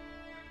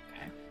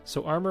 Okay.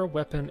 So armor,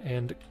 weapon,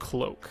 and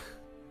cloak.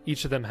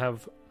 Each of them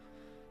have.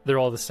 They're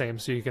all the same,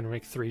 so you can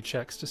make 3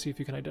 checks to see if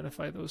you can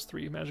identify those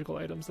 3 magical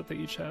items that they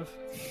each have.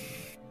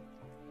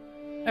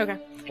 Okay.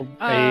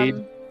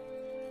 Aid.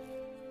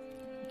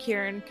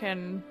 Kieran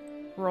can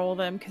roll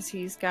them because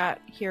he's got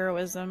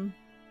heroism.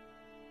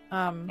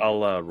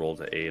 I'll roll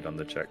to aid on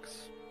the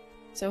checks.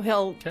 So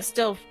he'll Okay.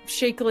 still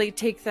shakily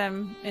take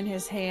them in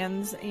his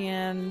hands,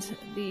 and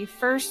the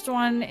first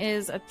one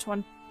is a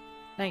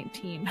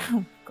 19.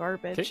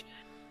 Garbage.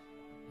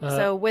 Okay.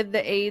 So with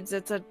the aids,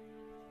 it's a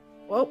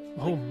whoa.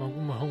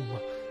 Home.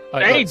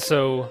 Aid!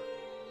 So,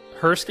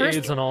 Hursk Hursk-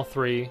 aids on all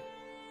 3.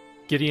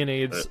 Gideon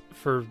aids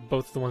for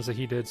both the ones that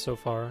he did so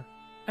far.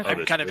 Okay.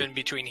 I'm kind of Obviously. in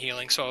between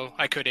healing, so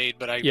I could aid,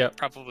 but I Yeah.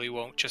 probably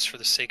won't just for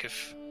the sake of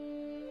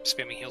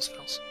spamming heal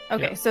spells.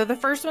 Okay, Yeah. so the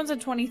first one's a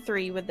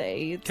 23 with the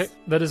aids. Okay,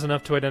 that is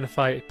enough to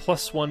identify a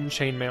 +1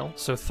 chainmail.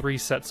 So 3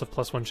 sets of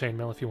 +1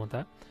 chainmail if you want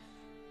that.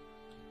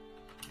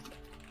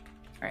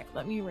 All right,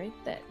 let me write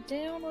that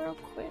down real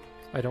quick.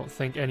 I don't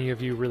think any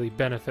of you really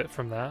benefit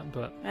from that,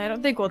 but I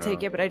don't think we'll No.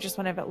 take it, but I just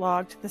want to have it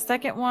logged. The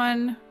second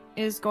one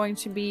is going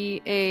to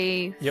be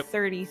a Yep.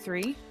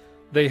 33.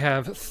 they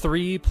have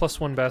 3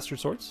 +1 bastard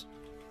swords.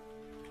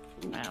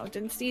 Wow,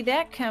 didn't see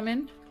that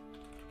coming.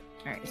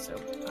 All right, so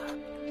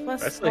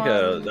plus That's like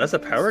one that's a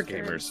power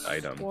bastard gamer's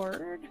item.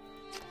 sword.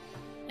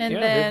 And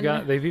Yeah,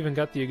 then they've even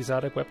got the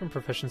exotic weapon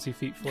proficiency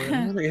feat for it.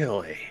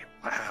 Really?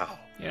 Wow.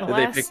 Yeah. Did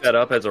they pick that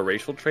up as a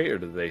racial trait, or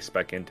did they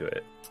spec into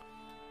it?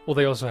 Well,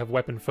 they also have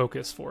weapon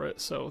focus for it,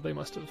 so they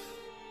must have.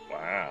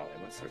 Wow,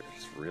 they must have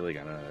just really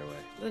gone out of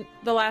their way.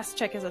 the last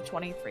check is a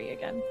 23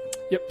 again.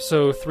 Yep.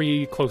 So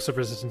 3 cloaks of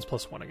resistance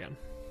 +1 again.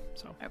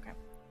 So Okay.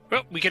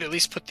 Well, we could at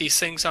least put these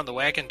things on the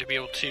wagon to be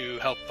able to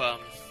help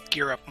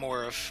gear up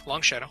more of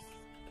Long Shadow.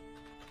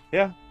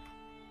 Yeah.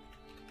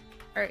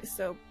 All right,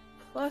 so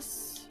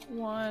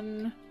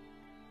 +1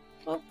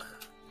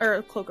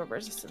 cloak of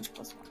resistance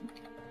 +1.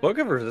 Cloak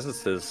of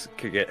Resistances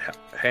could get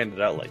handed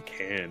out like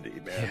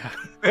candy, man.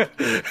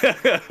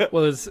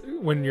 well, it's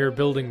when you're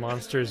building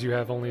monsters, you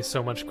have only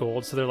so much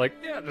gold, so they're like,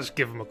 yeah, just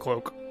give them a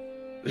cloak.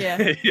 Yeah.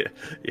 yeah.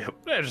 Yep.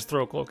 Yeah, just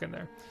throw a cloak in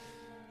there.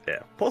 Yeah.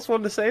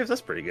 +1 to saves.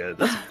 That's pretty good.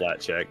 That's a flat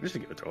check. Just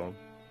give it to him.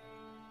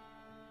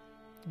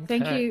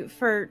 Thank Okay. you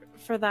for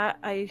that.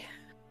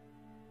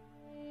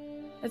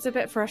 It's a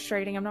bit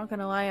frustrating, I'm not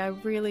gonna lie. I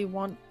really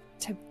want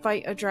to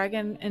fight a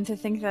dragon, and to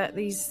think that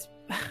these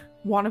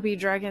wannabe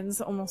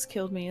dragons almost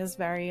killed me is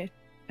very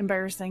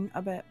embarrassing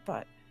a bit,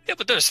 but Yeah,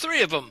 but there's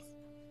 3 of them.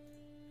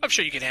 I'm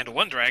sure you can handle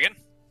one dragon.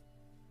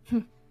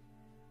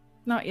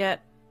 not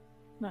yet.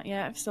 Not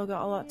yet. I've still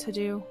got a lot to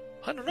do.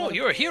 I don't know.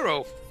 You're a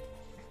hero.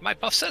 My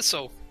buff says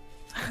so.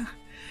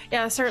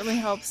 Yeah, it certainly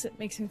helps. It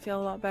makes me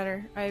feel a lot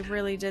better. I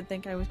really did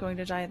think I was going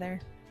to die there.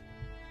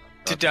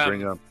 Not Did, to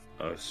bring up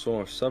a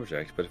sore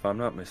subject, but if I'm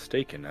not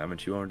mistaken,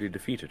 haven't you already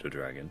defeated a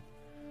dragon?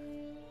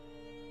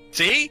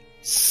 See?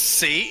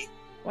 See?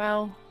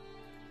 Well,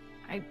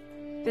 I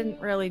didn't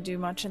really do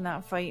much in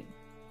that fight.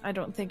 I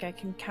don't think I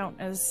can count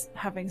as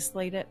having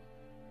slayed it.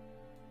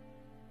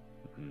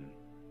 Hmm.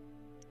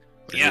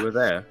 Yeah. You were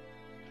there.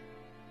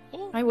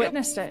 Oh, I yep.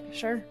 witnessed it,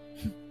 sure.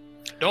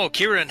 No,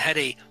 Kieran had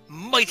a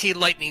mighty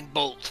lightning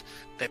bolt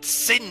that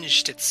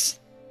singed its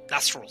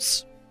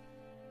nostrils.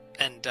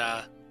 And,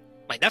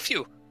 my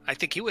nephew, I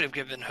think he would have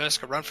given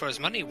Hursk a run for his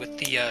money with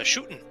the,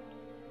 shooting.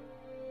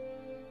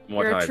 From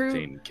what You're a I've true-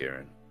 seen,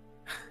 Kieran.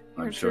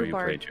 You're I'm a sure true you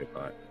bard. played your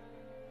part.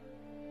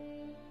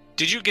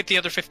 Did you get the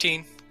other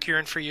 15,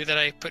 Kieran, for you that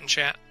I put in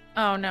chat?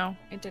 Oh, no,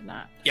 it did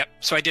not. Yep.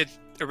 So I did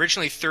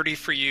originally 30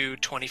 for you,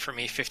 20 for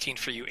me, 15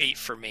 for you, 8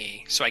 for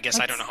me. So I guess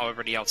I don't know how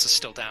everybody else is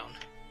still down.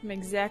 I'm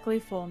exactly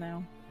full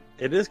now.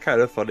 It is kind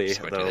of funny,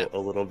 So I do though, that. a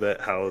little bit,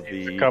 how A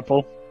the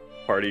couple.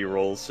 party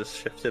roles just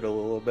shifted a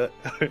little bit.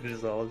 It's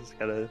just all just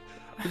kind of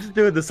just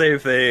doing the same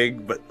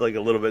thing, but like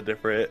a little bit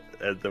different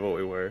than what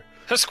we were.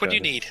 Hursk, what do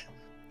you Got it. need?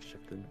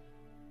 Shifting.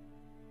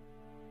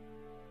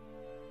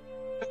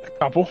 A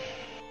couple.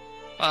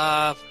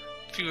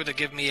 If you were to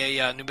give me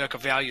a numerical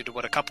value to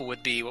what a couple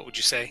would be, what would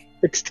you say?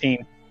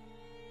 16.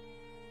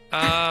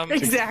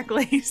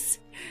 Exactly.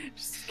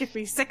 Just give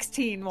me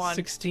 16 one.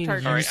 16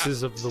 target. All right,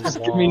 uses of the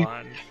Just give me-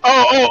 wand.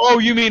 Oh,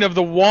 you mean of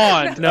the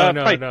wand? No,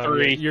 Probably no,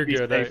 3. you're Be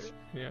good. safe.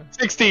 Yeah.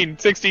 16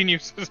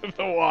 uses of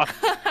the wand.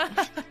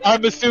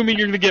 I'm assuming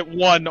you're going to get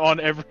 1 on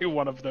every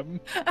one of them.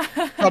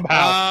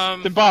 Somehow.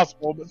 It's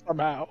impossible, but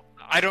somehow.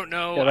 I don't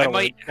know. Yeah, I that'll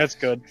might. work. That's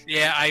good.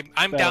 Yeah,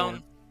 I'm That'll down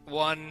work.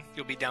 1.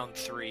 You'll be down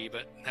 3,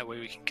 but that way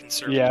we can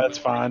conserve. Yeah, the that's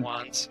movement fine.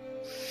 Wands.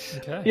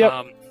 Okay.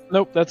 Yep.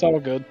 Nope, that's all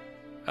good.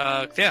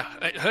 Yeah.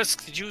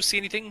 Hursk, did you see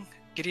anything?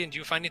 Gideon, do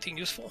you find anything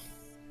useful?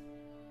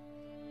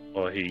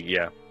 Well,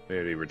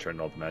 maybe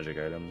returned all the magic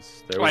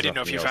items. There Oh, was I didn't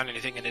know if nothing you else. found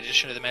anything in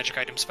addition to the magic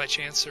items by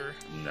chance, or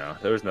No,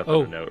 there was nothing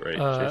Oh, to note, right?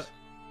 uh, Chase?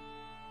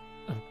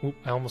 Oop,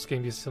 I almost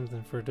gave you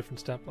something for a different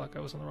stat block. I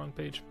was on the wrong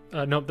page.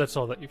 Nope, that's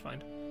all that you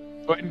find.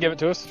 Go ahead and give it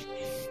to us.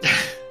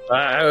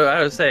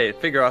 I would say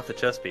figure off the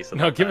chest piece.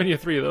 No, giving you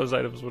 3 of those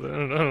items would.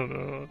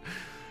 No.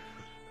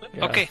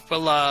 Yeah. Okay,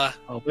 well,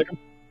 I'll take 'em.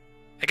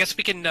 I guess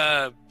we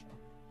can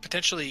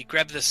potentially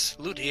grab this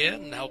loot here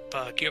and help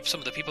gear up some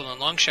of the people in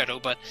Long Shadow,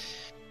 but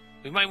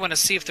we might want to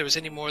see if there was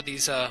any more of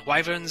these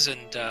wyverns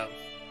and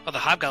other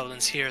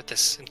hobgoblins here at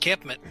this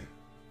encampment.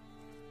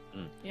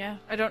 Yeah,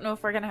 I don't know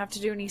if we're gonna have to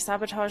do any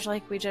sabotage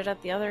like we did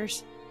at the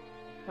others,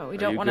 but we Are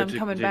don't you want good them to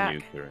coming continue,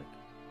 back. Kieran?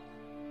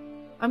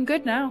 I'm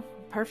good now.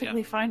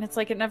 Perfectly fine. It's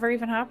like it never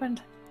even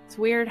happened. It's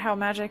weird how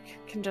magic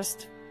can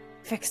just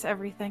fix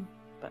everything.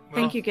 But thank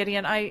Well- you,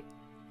 Gideon.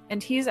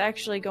 And he's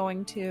actually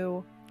going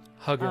to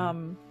Hug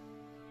him.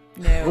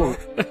 no.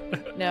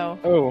 No.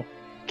 Oh,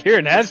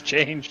 Kieran has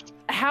changed.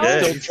 How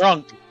Yeah. Still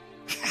drunk.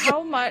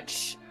 how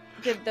much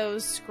did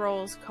those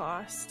scrolls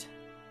cost?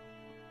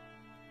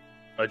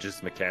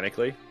 Just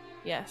mechanically,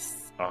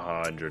 Yes.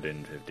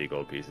 150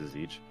 gold pieces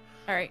each.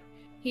 All right.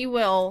 He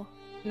will,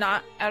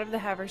 not out of the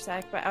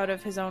haversack, but out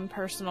of his own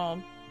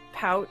personal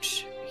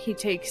pouch, he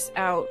takes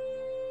out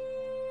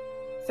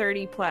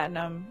 30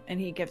 platinum and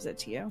he gives it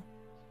to you.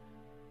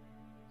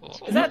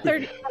 Is that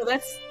 30? Oh,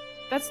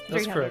 That's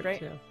That's 300, correct.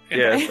 right? Yeah.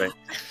 Yeah, that's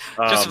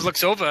right. Joseph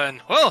looks over and,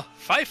 well,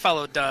 if I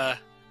followed Abadar,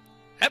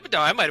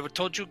 I might have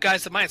told you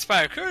guys that my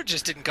Inspire Courage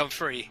just didn't come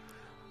free.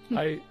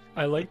 I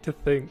like to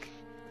think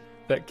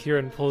that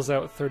Kieran pulls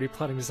out 30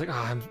 platinum. He's like,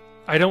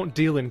 I don't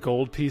deal in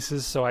gold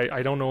pieces, so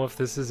I don't know if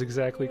this is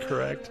exactly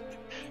correct.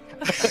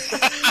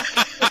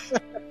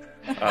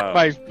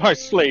 My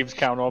slaves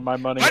count all my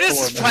money. Why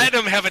does for me.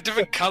 platinum have a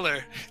different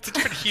color? It's a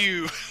different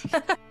hue.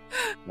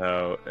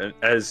 No, and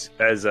as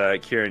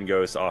Kieran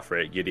goes to offer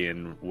it,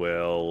 Gideon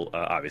will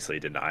obviously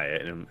deny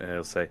it, and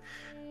he'll say,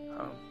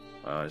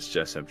 as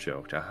Jessup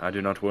joked, I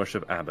do not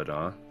worship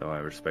Abadar, though I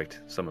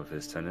respect some of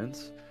his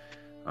tenets.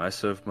 I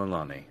serve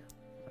Milani,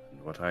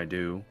 and what I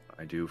do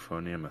for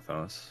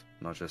Nirmathos,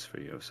 not just for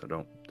you, so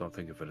don't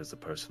think of it as a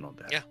personal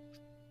debt. Yeah.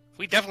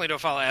 We definitely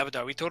don't follow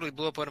Abadar. We totally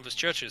blew up one of his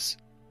churches.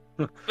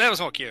 That was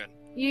more Kieran.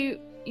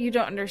 You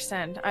don't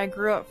understand. I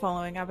grew up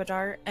following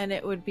Abadar, and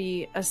it would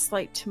be a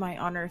slight to my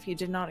honor if you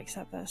did not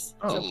accept this.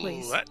 So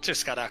please. That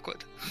just got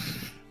awkward.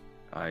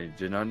 I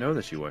did not know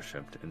that you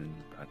worshipped in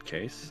that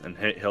case, and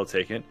he'll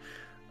take it.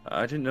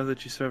 I didn't know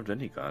that you served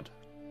any god.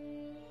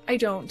 I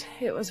don't.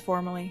 It was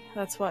formally.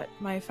 That's what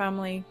my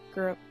family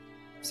grew up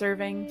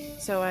serving,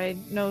 so I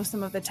know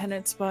some of the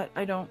tenets, but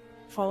I don't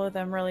follow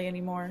them really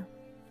anymore.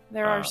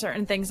 There are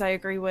certain things I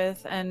agree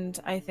with, and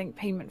I think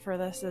payment for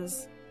this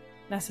is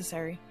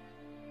necessary.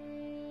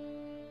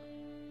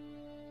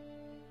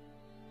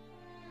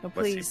 So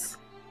please,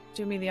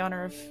 do me the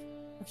honor of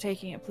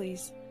taking it,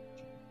 please.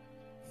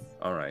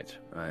 All right.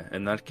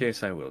 In that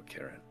case, I will,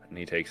 Kieran. And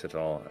he takes it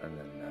all, and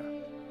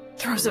then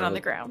Throws it on the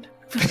ground.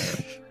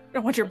 I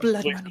don't want your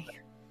blood money.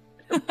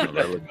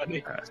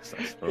 past,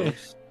 I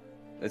suppose.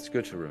 It's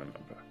good to remember.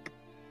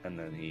 And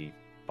then he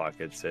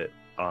pockets it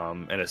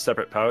in a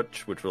separate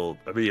pouch, which will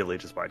immediately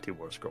just buy 2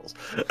 more scrolls.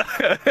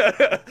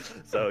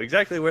 So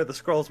exactly where the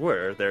scrolls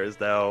were, there is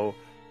now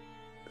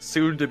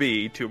soon to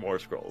be 2 more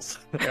scrolls.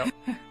 Yep.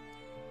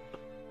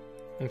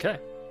 Okay.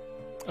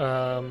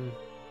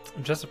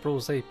 Jessup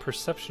rolls a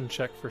perception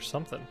check for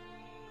something.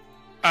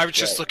 I was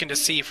just looking to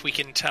see if we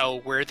can tell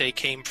where they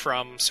came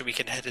from so we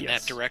can head in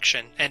that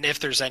direction. And if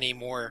there's any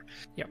more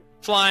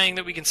flying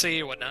that we can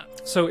see or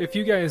whatnot. So if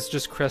you guys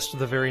just crest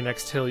the very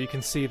next hill, you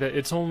can see that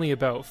it's only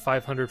about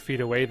 500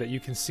 feet away that you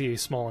can see a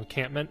small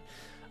encampment.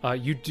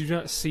 You do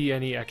not see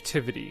any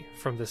activity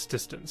from this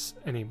distance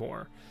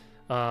anymore.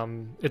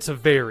 It's a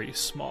very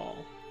small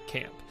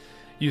camp.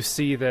 You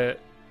see that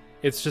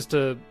it's just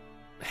a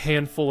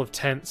handful of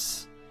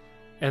tents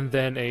and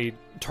then a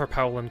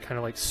tarpaulin kind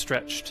of like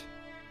stretched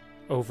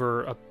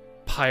over a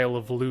pile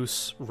of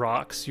loose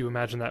rocks. You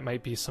imagine that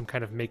might be some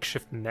kind of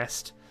makeshift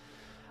nest,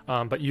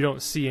 but you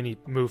don't see any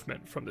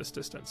movement from this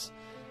distance.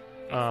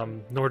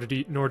 Nor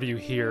do you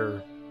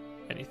hear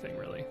anything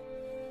really.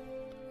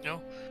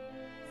 No.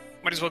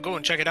 Might as well go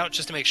and check it out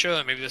just to make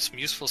sure. Maybe there's some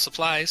useful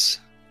supplies.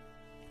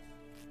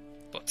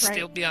 But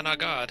still be on our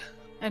guard.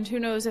 And who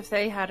knows if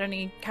they had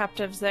any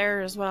captives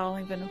there as well,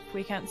 even if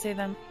we can't see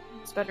them.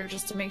 It's better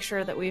just to make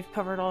sure that we've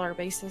covered all our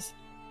bases.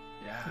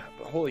 Yeah,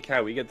 but holy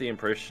cow, we get the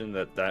impression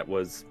that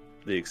was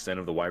the extent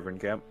of the Wyvern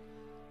camp.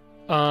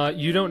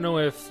 You don't know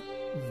if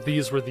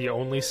these were the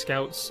only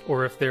scouts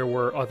or if there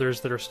were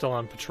others that are still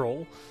on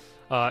patrol,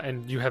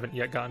 and you haven't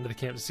yet gotten to the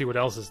camp to see what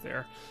else is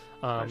there.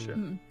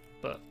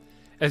 But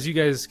as you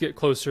guys get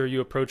closer,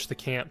 you approach the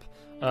camp.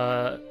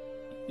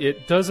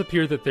 It does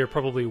appear that there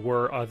probably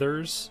were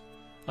others,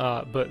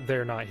 but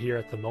they're not here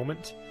at the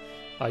moment.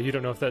 You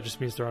don't know if that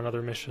just means they're on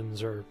other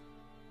missions or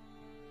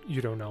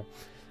you don't know.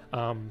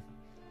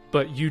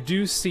 But you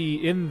do see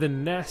in the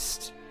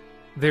nest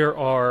there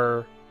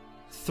are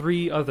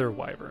 3 other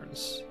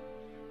wyverns,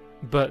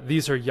 but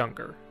these are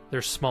younger.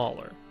 They're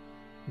smaller.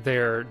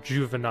 They're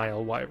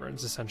juvenile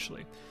wyverns,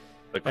 essentially.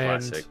 The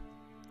classic.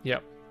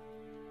 Yep.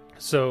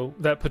 So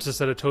that puts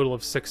us at a total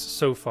of 6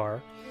 so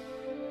far.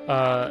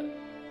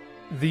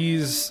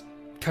 These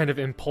kind of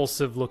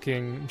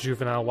impulsive-looking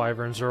juvenile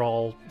wyverns are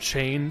all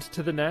chained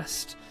to the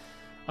nest,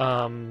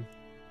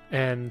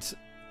 and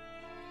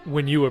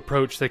when you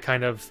approach, they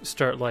kind of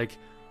start like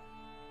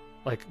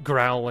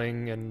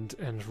growling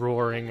and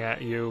roaring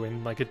at you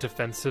in like a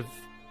defensive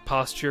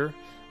posture,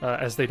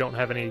 as they don't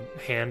have any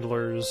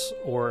handlers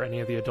or any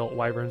of the adult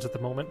wyverns at the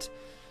moment.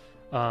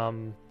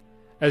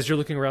 As you're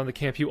looking around the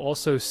camp, you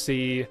also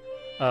see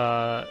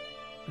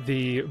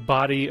the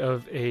body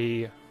of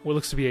what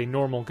looks to be a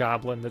normal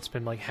goblin that's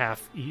been like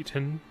half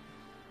eaten,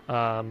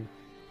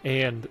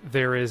 and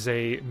there is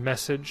a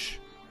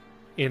message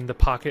in the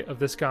pocket of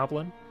this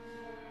goblin,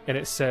 and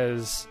it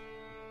says,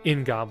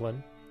 in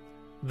Goblin,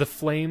 "The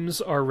flames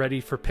are ready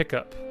for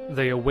pickup.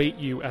 They await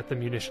you at the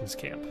munitions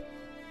camp."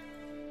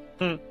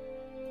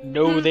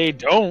 No, they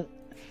don't.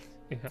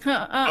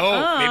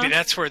 Maybe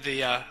that's where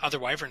the other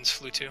wyverns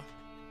flew to.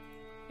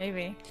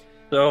 Maybe.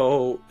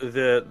 So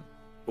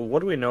what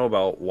do we know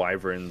about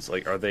wyverns?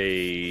 Like, are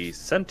they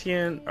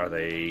sentient? Are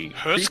they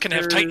Hers can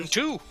have Titan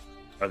too.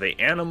 Are they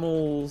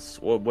animals?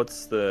 Well,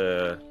 what's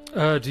the?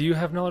 Do you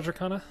have knowledge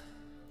arcana?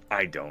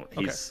 I don't.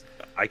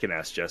 I can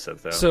ask Jessup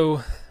though.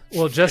 So,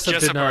 Well, Jessup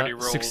did Jessup already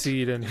not rolled.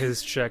 succeed in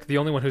his check. The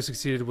only one who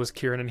succeeded was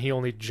Kieran, and he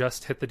only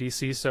just hit the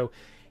DC, so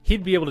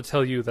he'd be able to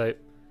tell you that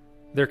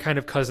they're kind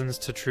of cousins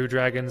to true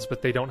dragons,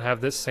 but they don't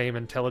have this same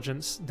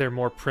intelligence. They're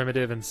more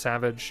primitive and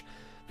savage.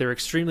 They're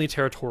extremely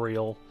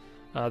territorial.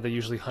 They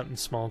usually hunt in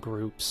small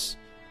groups.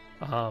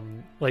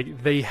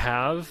 Like, they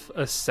have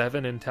a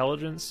 7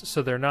 intelligence,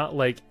 so they're not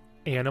like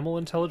animal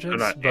intelligence.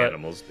 They're not but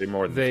animals. They're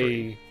more than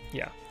 3.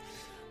 yeah,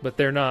 but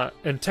they're not.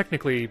 And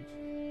technically,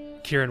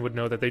 Kieran would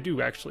know that they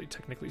do actually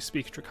technically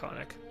speak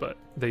Draconic, but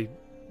they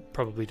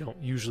probably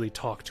don't usually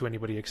talk to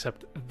anybody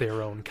except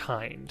their own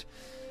kind.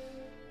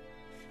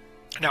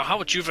 Now,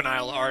 how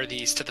juvenile are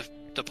these to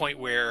the point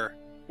where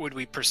would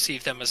we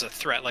perceive them as a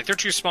threat? Like, they're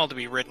too small to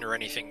be ridden or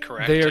anything,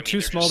 correct? They I are mean, too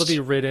they're small just- to be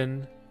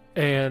ridden,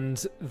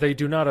 and they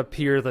do not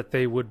appear that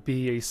they would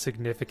be a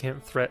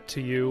significant threat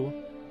to you.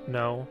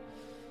 No.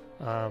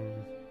 They're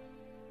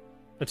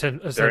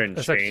in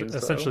chains, though?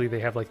 Essentially,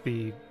 they have like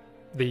the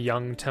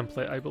young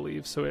template, I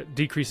believe. So it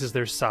decreases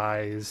their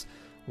size,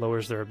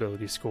 lowers their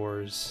ability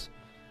scores.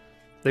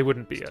 They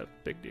wouldn't be a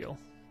big deal,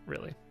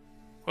 really.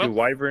 Well- Do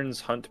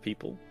wyverns hunt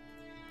people?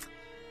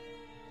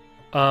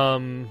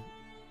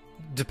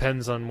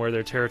 Depends on where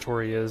their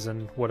territory is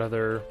and what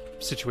other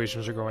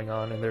situations are going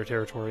on in their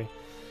territory.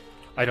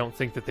 I don't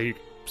think that they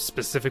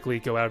specifically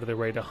go out of their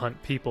way to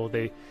hunt people.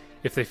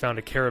 If they found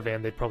a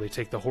caravan, they'd probably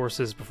take the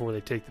horses before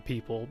they take the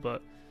people,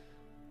 but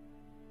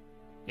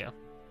yeah.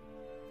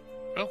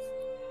 Well,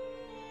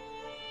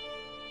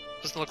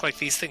 doesn't look like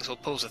these things will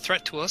pose a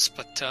threat to us,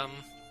 but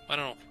I don't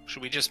know.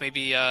 Should we just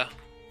maybe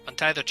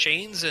untie their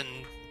chains and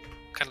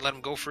kind of let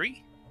them go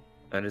free?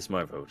 That is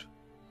my vote.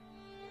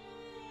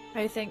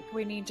 I think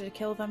we need to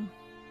kill them.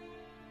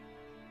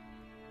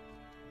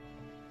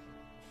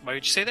 Why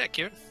would you say that,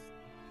 Kieran?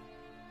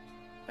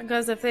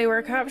 Because if they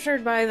were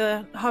captured by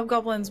the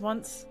hobgoblins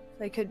once,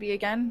 they could be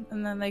again,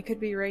 and then they could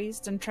be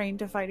raised and trained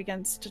to fight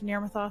against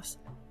Nirmathos.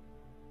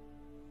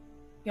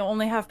 You'll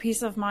only have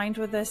peace of mind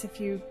with this if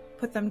you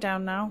put them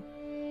down now.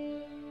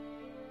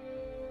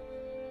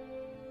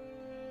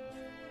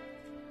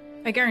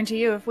 I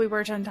guarantee you, if we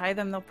were to untie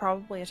them, they'll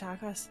probably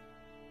attack us.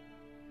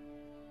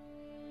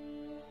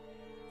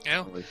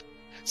 Yeah.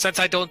 Since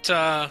I don't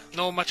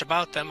know much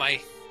about them,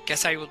 I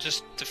guess I will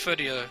just defer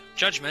to your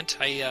judgment.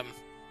 I'm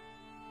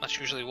not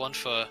usually one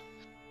for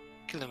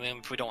killing them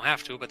if we don't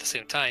have to, but at the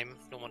same time,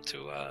 don't want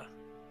to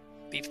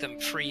leave them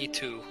free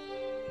to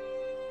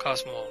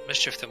cause more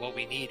mischief than what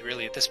we need,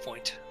 really, at this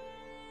point.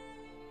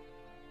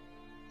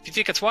 If you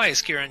think it's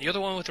wise, Kieran, you're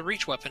the one with the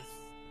reach weapon.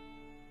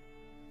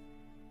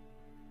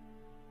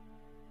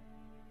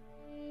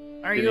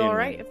 Are Good you evening.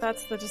 alright if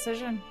that's the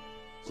decision?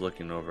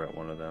 Looking over at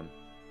one of them.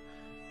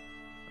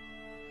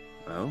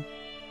 Well,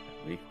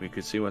 we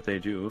could see what they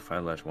do if I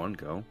let one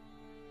go.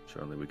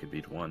 Surely we could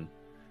beat one.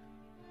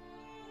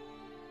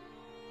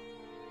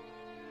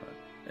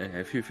 But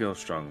if you feel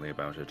strongly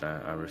about it,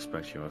 I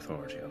respect your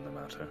authority on the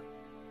matter.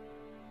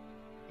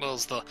 Well,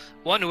 as the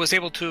one who was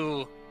able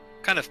to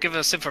kind of give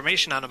us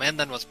information on him and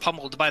then was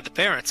pummeled by the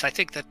parents, I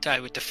think that I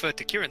would defer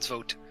to Kieran's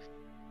vote.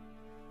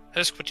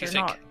 Husk, what do you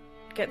They're think?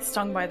 not get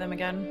stung by them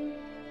again.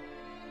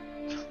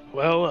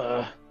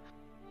 Well,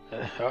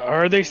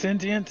 are they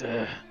sentient?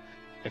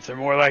 If they're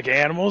more like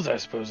animals, I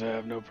suppose I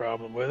have no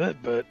problem with it.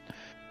 But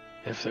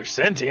if they're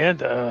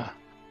sentient,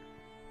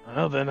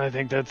 well, then I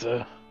think that's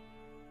a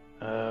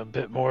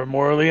bit more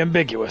morally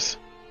ambiguous.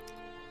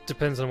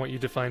 Depends on what you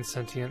define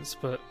sentience,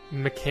 but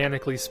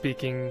mechanically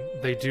speaking,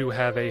 they do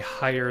have a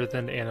higher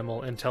than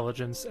animal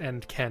intelligence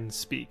and can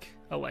speak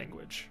a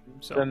language.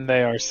 So Then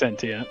they are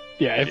sentient.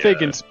 Yeah, if Yeah. they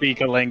can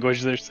speak a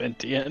language, they're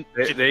sentient.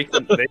 They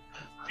can speak.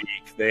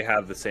 They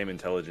have the same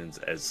intelligence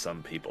as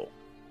some people.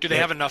 Do they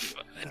have enough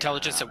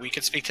intelligence that we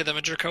could speak to them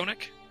in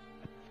Draconic?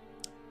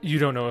 you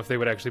don't know if they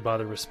would actually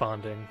bother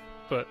responding,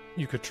 but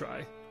you could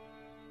try.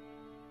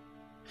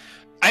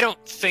 I don't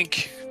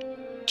think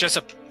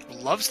Jessup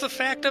loves the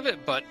fact of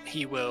it, but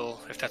he will,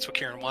 if that's what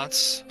Kieran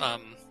wants.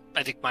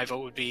 I think my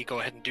vote would be go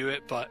ahead and do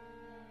it, but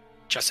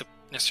Jessup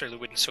necessarily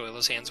wouldn't soil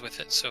his hands with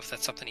it, so if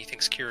that's something he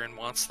thinks Kieran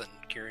wants, then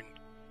Kieran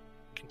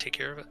can take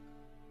care of it.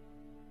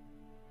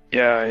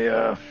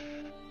 Yeah,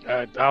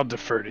 I'll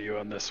defer to you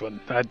on this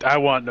one. I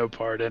want no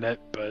part in it,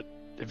 but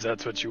if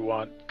that's what you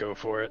want, go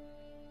for it.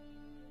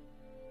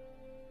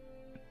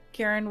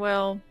 Kieran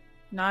will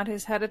nod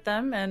his head at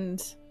them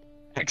and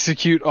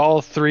Execute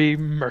all three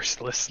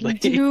mercilessly.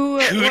 do Coup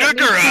what de needs to be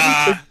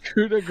grace!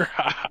 Coup de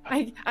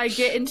grace. I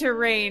get into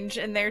range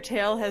and their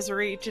tail has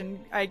reach and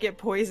I get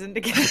poisoned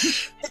again.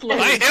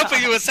 Slowly I helping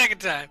die. you a second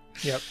time.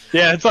 Yeah,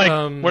 it's like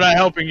Um, we're not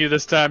helping you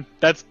this time.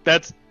 That's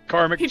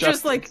karmic He justice.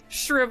 just like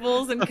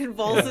shrivels and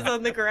convulses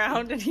on the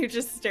ground and you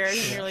just stare at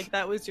him and you're like,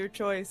 that was your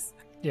choice.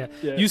 Yeah,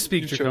 You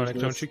speak you chose Draconic,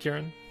 this. don't you,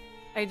 Kieran?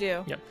 I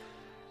do. Yeah.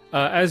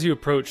 As you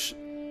approach,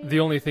 the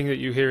only thing that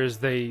you hear is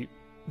they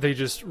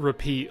just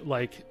repeat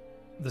like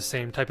the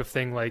same type of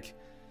thing, like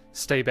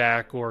stay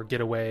back or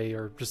get away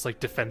or just like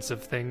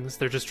defensive things.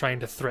 They're just trying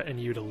to threaten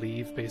you to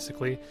leave,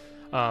 basically.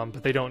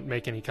 But they don't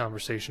make any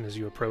conversation as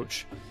you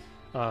approach.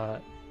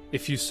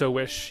 If you so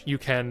wish, you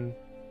can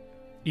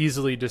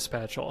easily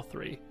dispatch all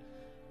three.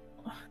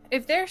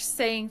 If they're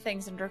saying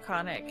things in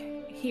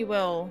Draconic, he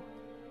will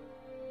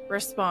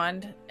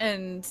respond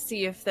and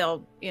see if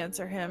they'll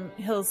answer him.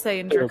 He'll say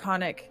in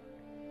Draconic,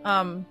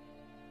 are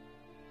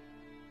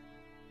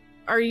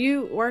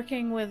you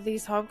working with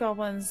these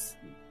hobgoblins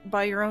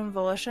by your own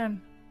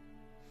volition?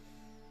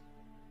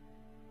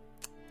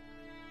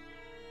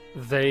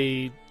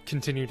 They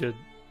continue to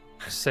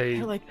say...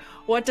 They're like,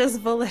 what does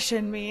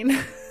volition mean?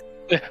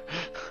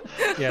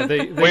 Yeah,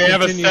 they We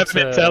have a continue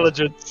 7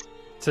 intelligence.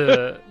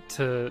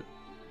 to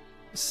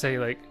say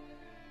like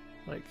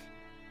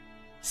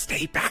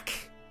stay back.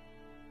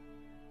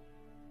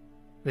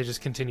 They just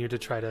continue to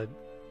try to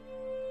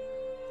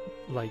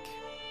like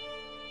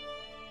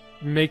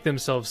make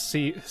themselves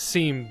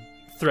seem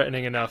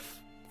threatening enough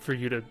for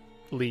you to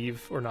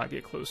leave or not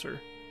get closer.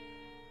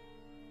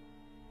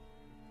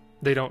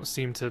 They don't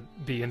seem to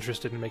be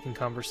interested in making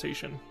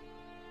conversation.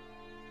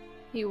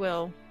 He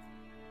will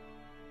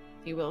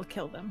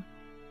kill them.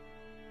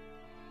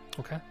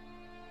 Okay.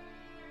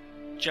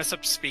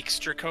 Jessup speaks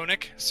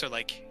Draconic, so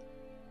like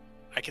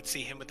I could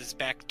see him with his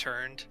back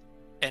turned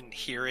and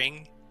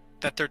hearing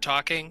that they're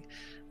talking,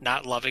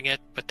 not loving it,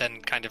 but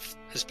then kind of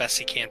as best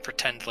he can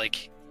pretend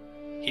like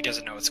he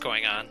doesn't know what's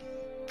going on,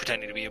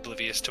 pretending to be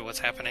oblivious to what's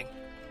happening.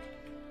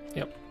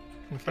 Yep.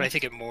 Okay. But I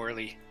think it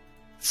morally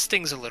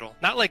stings a little.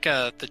 Not like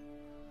the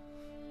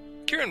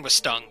Kieran was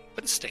stung,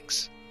 but it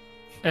stings.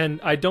 And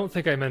I don't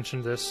think I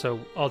mentioned this, so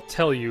I'll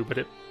tell you, but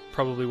it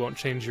probably won't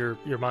change your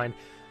mind.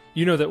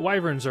 You know that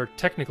wyverns are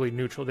technically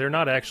neutral. They're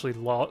not actually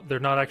they're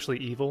not actually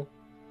evil.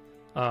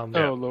 Oh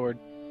Lord,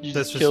 you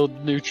That's just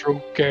killed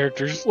neutral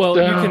characters. Well,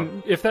 you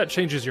can, if that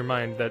changes your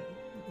mind, that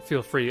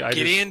feel free.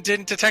 Gideon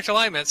didn't detect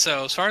alignment,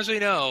 so as far as we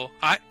know,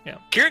 Yeah.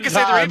 Kieran can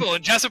say they're evil,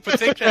 and Jessup would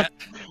think that.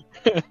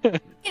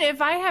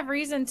 If I have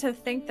reason to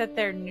think that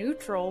they're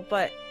neutral,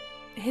 but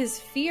his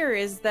fear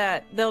is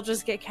that they'll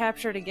just get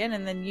captured again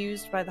and then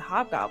used by the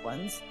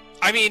hobgoblins.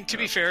 I mean, to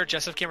be fair,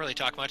 Jessup can't really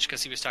talk much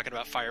because he was talking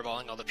about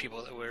fireballing all the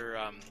people that were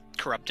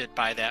corrupted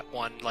by that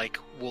one, like,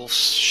 wolf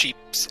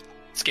sheep's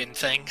skin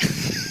thing.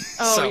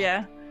 Oh, So,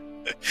 yeah.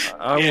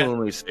 I Yeah. will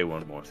only say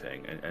one more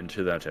thing, and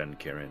to that end,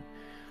 Kieran,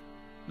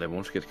 they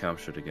won't get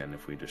captured again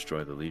if we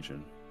destroy the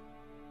Legion.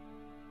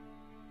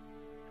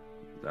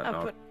 Is that not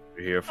But what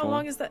we're here for? how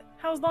long is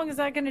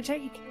that going to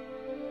take?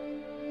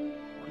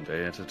 One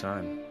day at a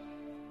time.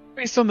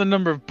 Based on the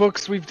number of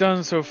books we've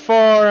done so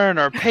far and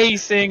our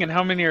pacing and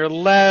how many are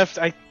left,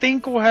 I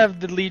think we'll have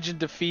the Legion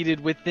defeated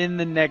within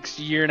the next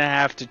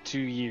 1.5 to 2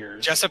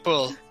 years. Jessup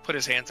will put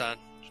his hands on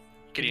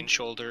Gideon's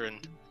shoulder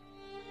and...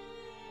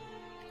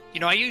 You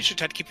know, I usually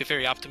try to keep a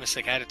very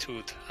optimistic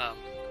attitude.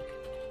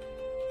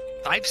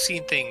 I've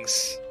seen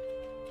things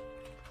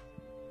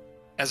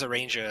as a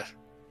ranger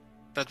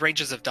that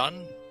rangers have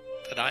done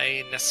that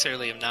I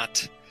necessarily am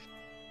not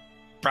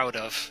proud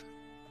of.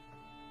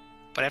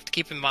 But I have to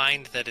keep in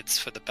mind that it's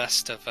for the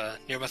best of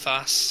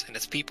Nirmathos and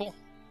its people,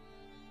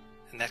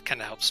 and that kind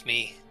of helps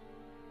me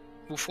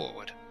move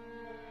forward.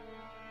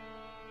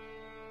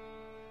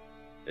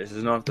 This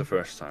is not the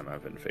first time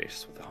I've been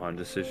faced with a hard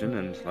decision,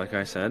 and like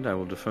I said, I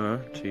will defer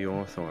to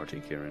your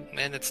authority, Kieran.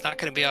 And it's not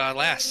going to be our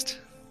last.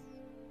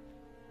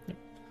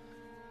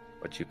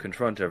 But you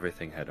confront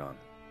everything head on.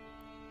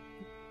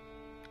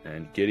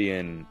 And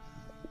Gideon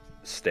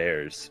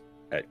stares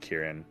at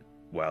Kieran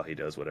while he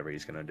does whatever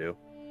he's going to do,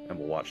 and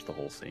will watch the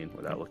whole scene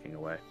without looking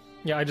away.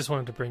 Yeah, I just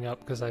wanted to bring up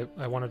because I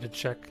wanted to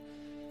check.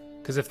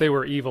 Because if they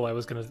were evil, I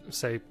was going to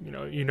say,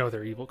 you know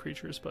they're evil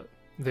creatures, but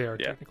they are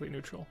technically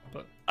neutral.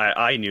 But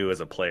I knew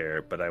as a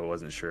player, but I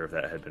wasn't sure if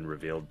that had been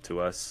revealed to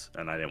us,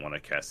 and I didn't want to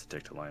cast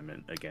Detect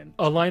Alignment again.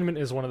 alignment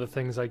is one of the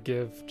things I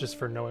give just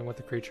for knowing what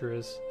the creature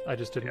is. I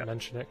just didn't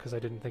mention it because I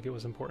didn't think it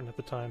was important at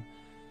the time.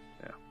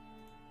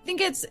 I think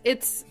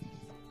it's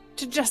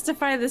to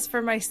justify this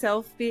for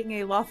myself being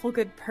a lawful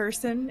good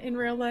person in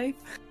real life.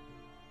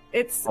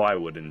 It's Oh, I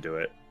wouldn't do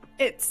it.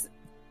 it's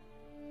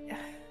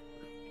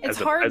As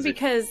a- hard as a-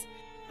 because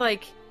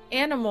like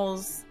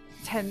animals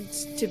tend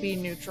to be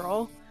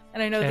neutral,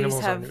 and I know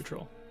Animals are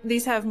neutral.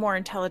 these have more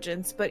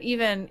intelligence, but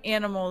even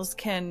animals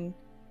can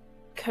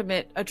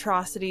commit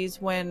atrocities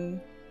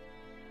when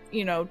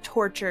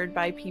tortured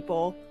by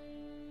people.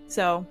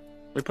 So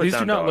We put These do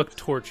down not look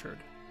dogs. tortured.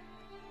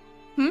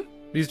 Hmm?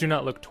 These do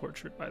not look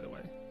tortured, by the way.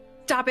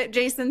 stop it,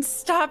 Jason,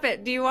 stop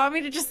it. Do you want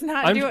me to just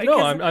not do it?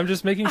 'Cause I'm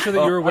just making sure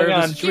that you're aware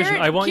of the situation.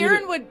 Kieran, I want Kieran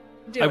you to, would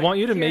do I it. want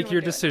you to Kieran make would your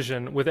do it.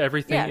 decision with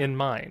everything Yeah. in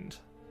mind.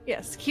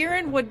 Yes,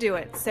 Kieran would do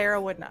it. Sarah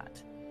would not.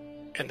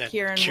 And then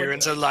Kieran would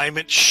Kieran's do it.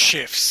 alignment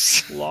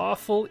shifts.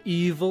 Lawful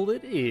evil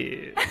it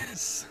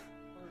is.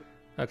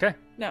 Okay.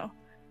 No.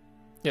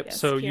 Yep. Yes,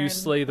 so you Kieran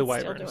slay the would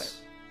still do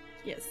wyverns.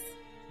 Yes.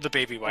 The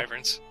baby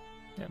wyverns.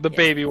 The Yes.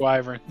 baby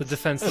wyvern. The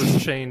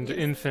defenseless chained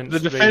infant. The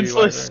baby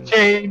defenseless wyverns.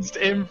 changed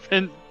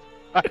infant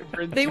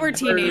wyverns. They were murdered.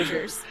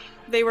 teenagers.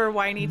 They were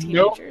whiny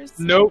Nope. teenagers.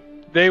 Nope,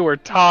 they were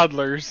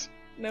toddlers.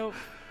 Nope.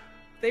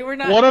 They were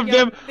not. One of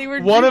young. them- They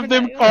were One of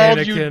them juvenile. called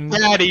Anakin. you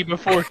daddy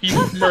before you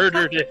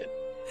murdered it.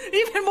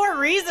 Even more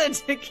reason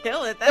to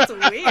kill it. That's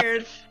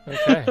weird.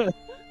 Okay.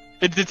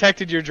 It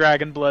detected your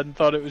dragon blood and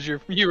thought it was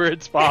you were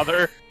its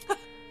father.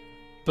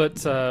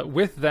 But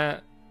with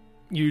that,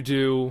 you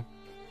do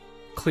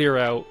clear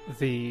out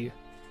the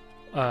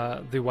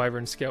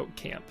Wyvern Scout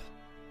camp.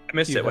 I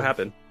missed it. What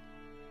happened?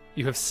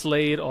 You have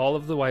slayed all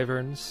of the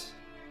wyverns.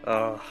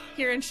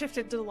 Kieran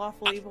shifted to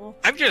lawful evil.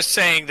 I'm just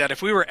saying that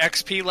if we were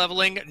XP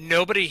leveling,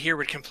 nobody here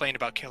would complain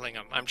about killing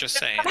him. I'm just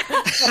saying.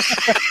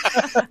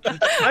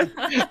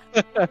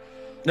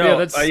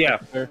 No, yeah.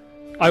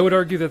 I would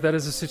argue that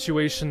is a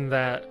situation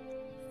that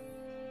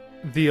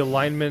the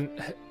alignment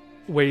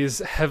weighs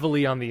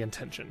heavily on the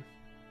intention.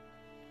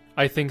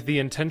 I think the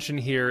intention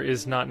here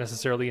is not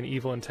necessarily an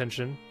evil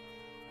intention,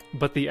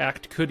 but the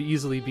act could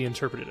easily be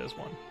interpreted as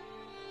one.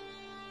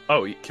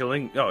 Oh,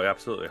 killing? Oh,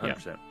 absolutely,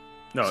 100%.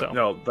 Yeah.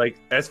 No, like,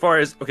 as far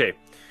as, okay,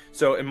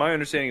 so in my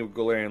understanding of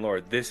Golarion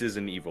lore, this is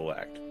an evil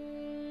act.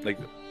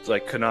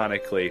 Like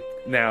canonically.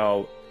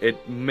 Now,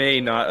 it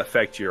may not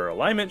affect your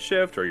alignment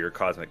shift or your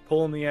cosmic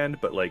pull in the end,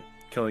 but, like,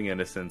 killing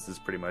innocents is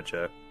pretty much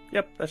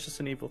that's just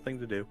an evil thing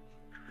to do.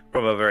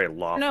 From a very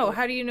lawful... No,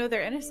 how do you know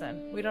they're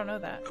innocent? We don't know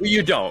that.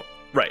 You don't.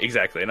 Right,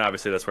 exactly. And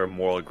obviously that's where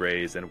moral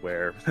grays and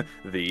where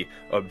the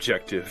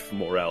objective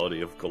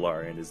morality of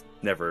Golarion is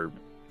never,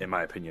 in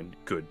my opinion,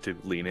 good to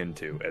lean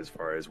into as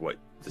far as what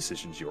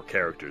decisions your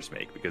characters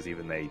make, because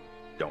even they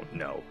don't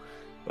know.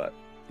 But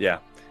yeah,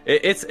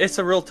 it's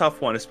a real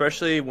tough one,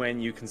 especially when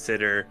you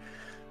consider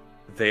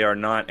they are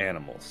not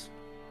animals.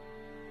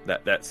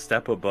 That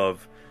step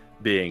above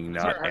being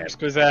not animals.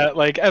 Was that,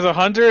 like, as a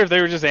hunter, if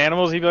they were just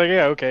animals, he'd be like,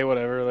 yeah, okay,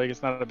 whatever, like,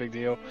 it's not a big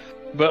deal.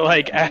 But,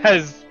 like,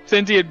 as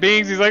sentient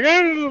beings, he's like,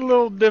 it's a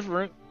little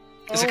different.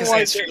 Is it because it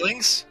has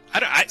feelings?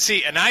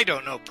 I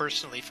don't know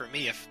personally for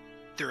me if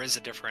there is a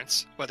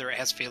difference, whether it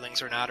has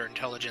feelings or not, or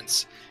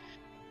intelligence.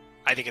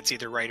 I think it's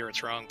either right or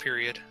it's wrong,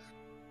 period.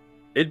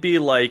 It'd be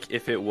like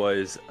if it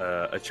was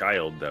a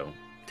child, though,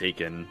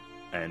 taken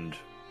and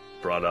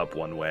brought up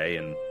one way,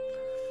 and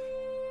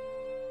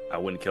I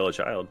wouldn't kill a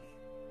child.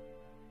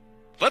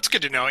 That's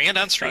good to know, and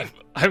on stream.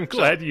 I'm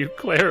glad you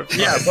clarified.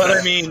 Yeah, but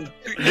I mean,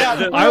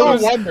 I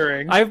was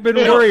wondering. I've been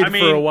worried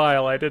for a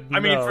while. I didn't. I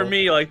mean, know. for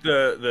me, like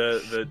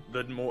the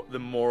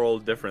moral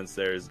difference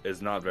there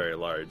is not very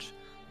large.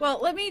 Well,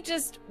 let me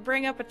just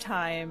bring up a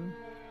time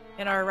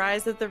in our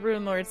Rise of the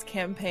Rune Lords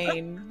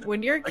campaign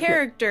when your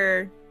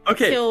character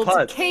killed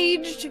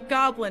caged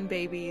goblin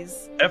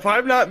babies. If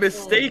I'm not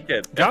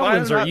mistaken,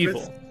 goblins are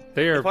evil.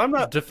 They are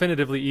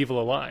definitively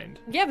evil aligned.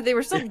 Yeah, but they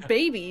were still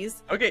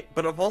babies. Okay,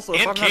 but if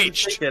I'm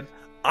caged. not mistaken,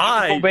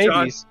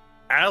 John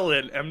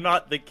Allen, am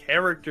not the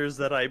characters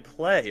that I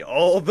play.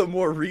 All the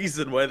more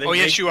reason why they. Oh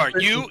yes, you are.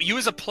 You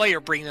as a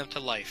player bring them to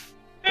life.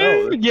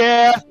 Oh,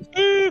 yeah,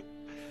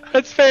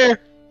 that's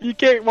fair. You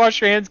can't wash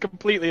your hands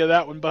completely of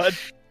that one, bud.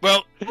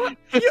 Well,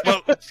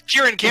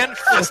 Kieran can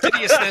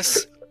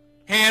fastidiousness.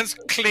 Hands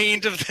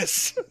cleaned of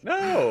this.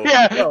 No.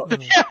 Yeah. No.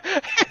 Yeah.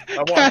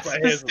 I wash my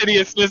hands.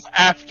 Fastidiousness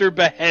after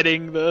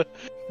beheading the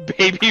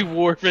baby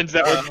warfens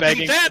that were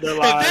begging for their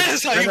lives. That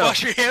is how you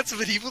wash your hands of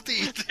an evil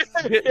deed.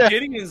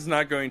 Gideon's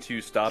not going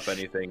to stop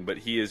anything, but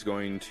he is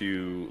going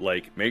to,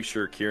 like, make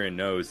sure Kieran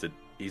knows that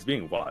he's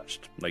being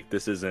watched. Like,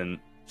 this isn't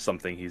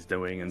something he's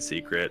doing in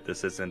secret.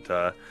 This isn't,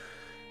 we're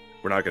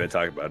not going to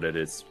talk about it.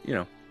 It's,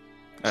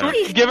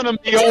 He's giving him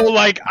the old,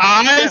 like,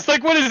 eyes?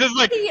 Like, what is this?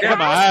 Like, have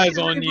my eyes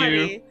on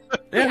you.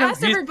 He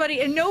asked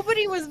everybody, and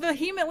nobody was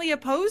vehemently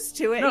opposed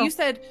to it. No. You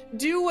said,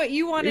 do what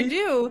you want to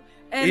do,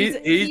 and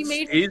he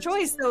made his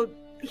choice, so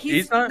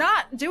he's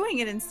not doing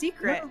it in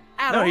secret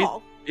at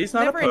all. He's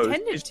not never opposed.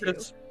 Intended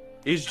to.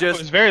 It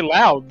was very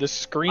loud. The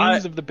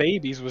screams of the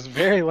babies was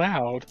very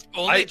loud.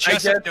 Only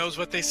Jessup knows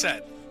what they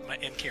said,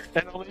 and Kieran.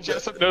 And only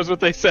Jessup knows what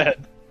they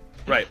said.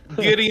 Right.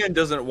 Gideon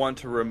doesn't want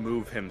to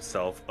remove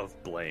himself of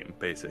blame,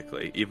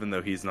 basically. Even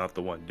though he's not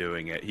the one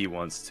doing it, he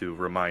wants to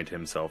remind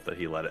himself that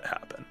he let it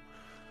happen.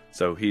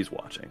 So he's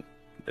watching.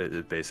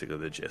 It's basically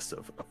the gist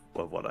of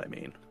what I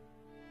mean.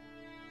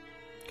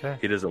 Okay.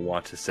 He doesn't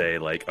want to say,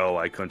 like, oh,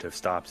 I couldn't have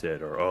stopped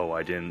it, or oh,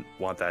 I didn't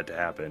want that to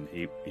happen.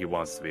 He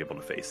wants to be able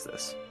to face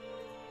this.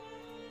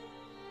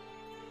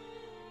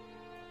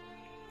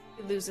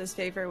 He loses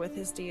favor with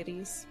his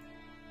deities.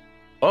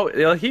 Oh,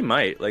 yeah, he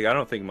might. Like, I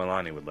don't think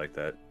Milani would like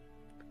that.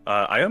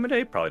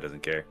 Iomade probably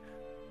doesn't care.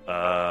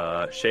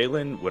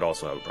 Shaylin would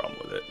also have a problem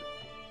with it,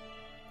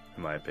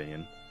 in my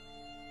opinion.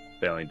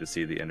 Failing to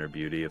see the inner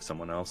beauty of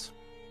someone else.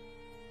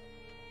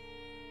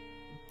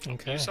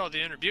 Okay. You saw the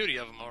inner beauty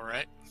of him, all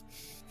right.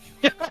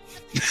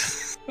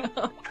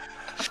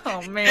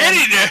 Oh man.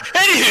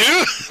 Anywho,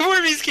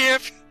 Wormies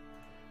Camp.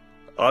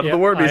 On the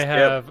Wormies Camp. I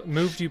have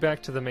moved you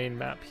back to the main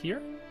map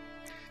here.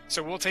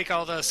 So we'll take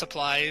all the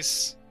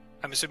supplies.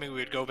 I'm assuming we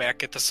would go back,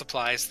 get the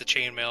supplies, the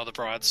chainmail, the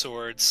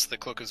broadswords, the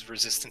cloak of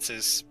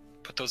resistances,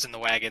 put those in the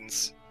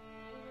wagons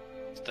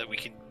so that we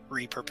can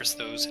repurpose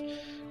those.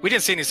 We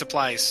didn't see any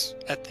supplies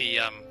at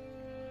the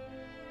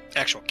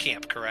actual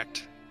camp,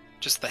 correct?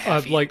 Just the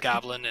half-eaten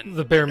goblin and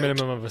the bare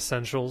minimum of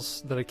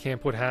essentials that a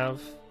camp would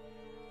have.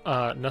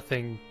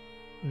 Nothing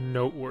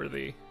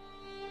noteworthy.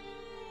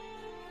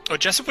 Oh,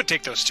 Jessup would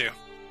take those too.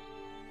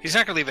 He's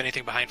not going to leave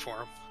anything behind for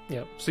him.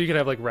 Yeah, so you can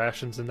have like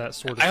rations and that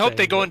sort of I thing. hope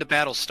they go but- into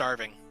battle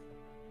starving.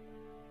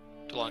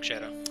 To Long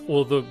Shadow.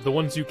 Well, the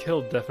ones you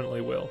killed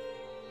definitely will.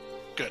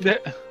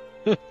 Good.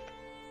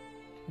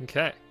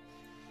 Okay.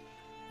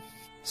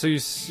 So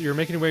you're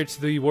making your way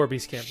to the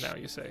Warbeast camp now,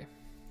 you say.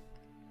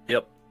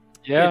 Yep.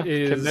 Yeah, It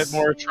is- commit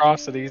more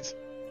atrocities.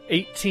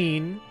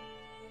 18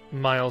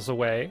 miles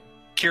away.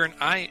 Kieran,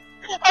 I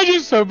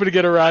just hoping to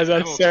get a rise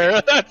out of Okay.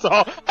 Sarah. That's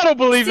all. I don't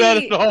believe that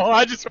See- at all.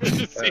 I just wanted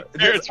to see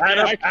Sarah's Just add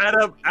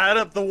reaction.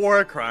 up the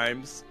war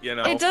crimes. You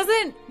know. It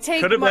doesn't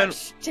take Could've been-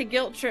 much to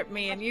guilt trip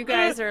me, and you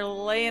guys are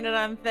laying it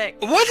on thick.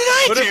 what did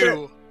I Could've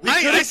do? we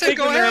I could've said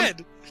go taken them-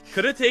 ahead.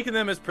 Could have taken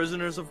them as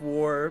prisoners of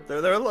war.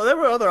 There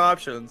were other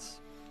options.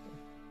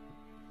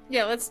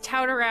 Yeah, let's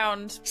tout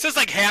around. Says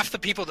like half the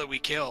people that we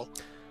kill.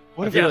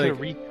 What if I I feel could have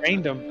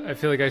retrained them? I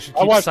feel like I should I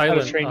keep watched How to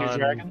silent Train Your on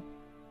Dragon.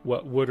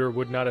 what would or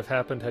would not have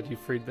happened had you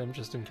freed them,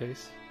 just in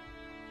case.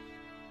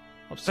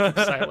 I'll just keep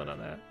silent on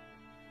that.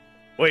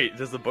 Wait,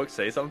 does the book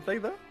say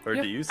something though, or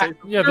Yeah. do you say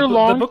something? Yeah, After the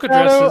Long book Shadow,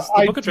 addresses. The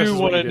I book addresses do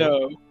what want you to do.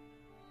 know.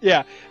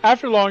 Yeah,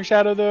 after Long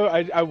Shadow, though,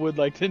 I would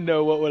like to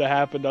know what would have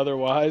happened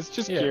otherwise.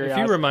 Just Yeah,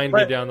 curiosity. if you remind me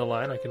But- down the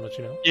line, I can let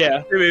you know.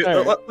 Yeah, Maybe,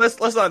 All right. let's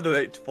not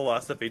debate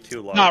philosophy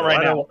too long. Not though. right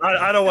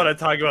I don't want to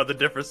talk about the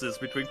differences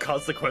between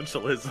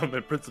consequentialism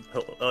and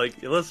principle. Like,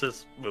 let's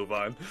just move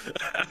on.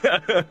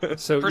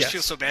 So First yes.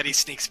 feels so bad he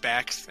sneaks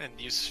back and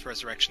uses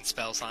resurrection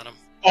spells on him.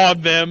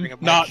 on them, Bring 'em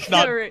not back.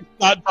 not Alright.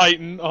 not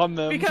Titan on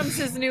them. Becomes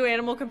his new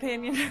animal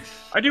companion.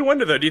 I do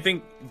wonder though. Do you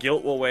think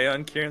guilt will weigh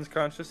on Kieran's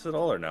conscience at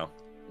all, or no?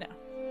 No.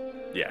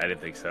 Yeah, I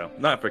didn't think so.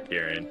 Not for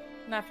Kieran.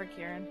 Not for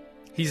Kieran.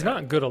 He's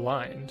not good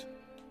aligned.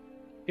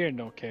 Kieran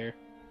don't care.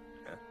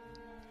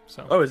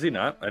 So Oh, is he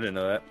not? I didn't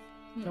know that.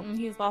 Nope.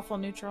 He's lawful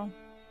neutral.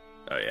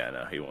 Oh yeah,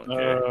 no, he won't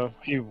care.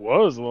 He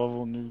was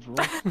level neutral.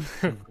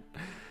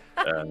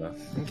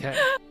 okay.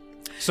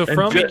 So And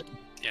from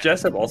Yeah.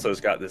 Jessup also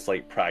has got this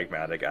like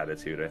pragmatic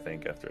attitude. I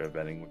think after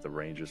been with the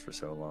Rangers for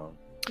so long.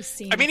 He's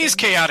seen I mean, he's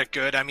things. chaotic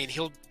good. I mean,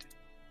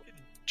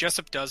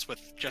 Jessup does what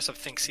Jessup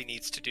thinks he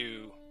needs to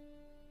do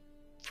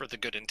for the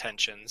good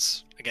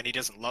intentions. Again, he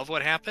doesn't love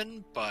what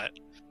happened, but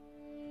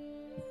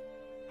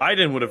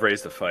Aiden would have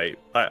raised a fight.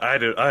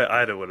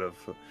 Aiden would have.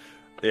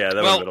 Yeah,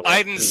 that well, would have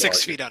been a Aiden's 6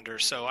 longer- feet under,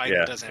 so Aiden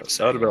Yeah, doesn't have a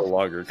that would have say. been a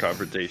longer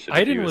confrontation.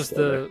 if he Aiden was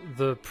still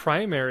the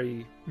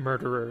primary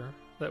murderer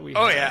that we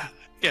Oh had. yeah,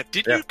 yeah.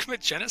 Did Yeah. you commit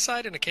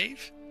genocide in a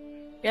cave?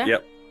 Yeah.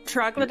 Yep.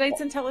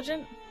 Troglodytes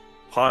intelligent? there.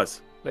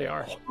 Pause. They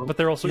are, but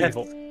they're also Yes.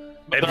 evil.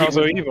 And They're he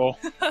also was- evil.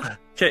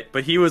 Okay,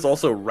 but he was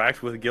also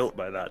racked with guilt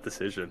by that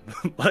decision.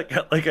 like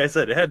I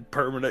said, it had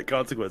permanent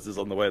consequences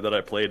on the way that I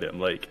played him.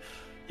 Like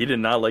he did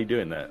not like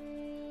doing that.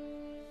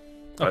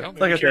 But, well,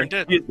 maybe like I Kieran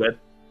said, did. he's dead.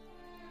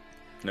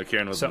 No,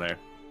 Kieran wasn't So- there.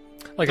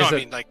 Like No, I I said,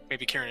 mean, like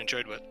maybe Kieran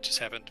enjoyed what just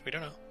happened. We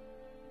don't know.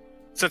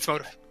 Sense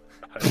motive.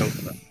 I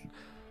hope not.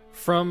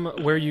 from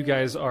where you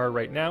guys are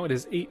right now, it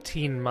is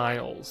 18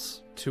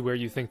 miles to where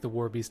you think the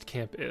Warbeast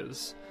camp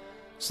is.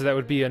 So that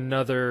would be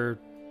another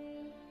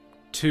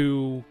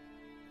 2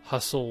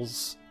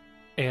 hustles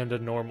and a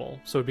normal.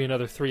 So it would be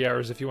another 3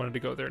 hours if you wanted to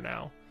go there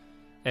now.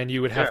 And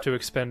you would have Yeah. to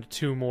expend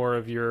 2 more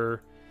of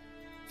your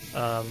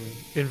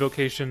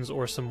invocations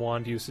or some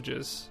wand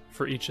usages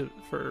for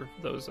for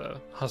those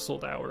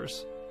hustled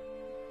hours.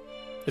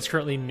 It's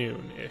currently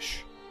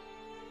noon-ish.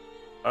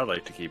 I'd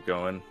like to keep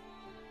going.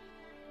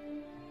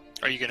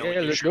 Are you going to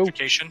Yeah, use let's your go.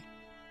 invocation?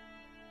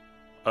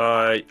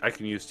 I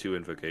can use 2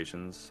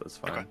 invocations. That's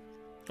fine.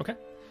 Okay. Okay.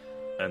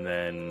 And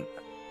then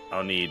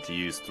I'll need to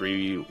use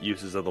 3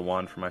 uses of the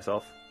wand for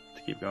myself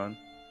to keep going.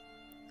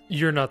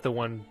 You're not the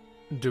one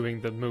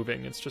doing the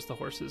moving. It's just the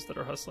horses that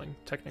are hustling,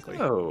 technically.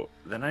 Oh,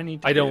 then I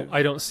need to.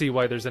 I don't see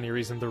why there's any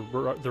reason the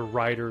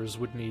riders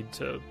would need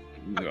to.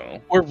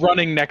 No. We're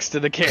running next to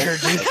the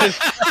carriages.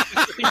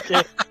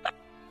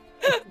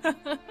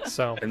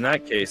 So In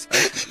that case, I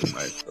can do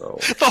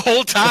myself The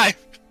whole time.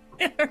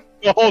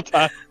 the whole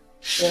time.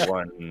 Yeah.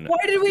 1. Why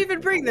did we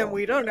even bring them?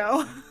 We don't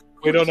know.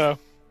 We don't know.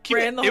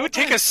 Ran the It whole would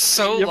take time. us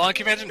so Yep. long.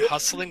 Can you imagine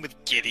hustling with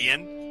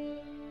Gideon?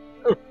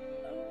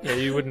 yeah,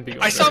 you wouldn't be.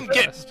 Going I saw him very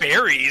get fast.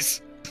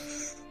 berries.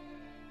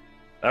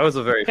 That was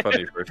a very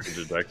funny first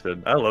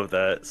introduction. I love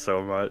that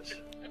so much.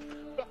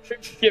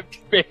 Get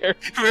fair.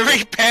 Remember,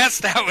 he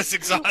passed out, was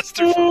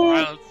exhausted for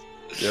rounds.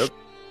 Yep.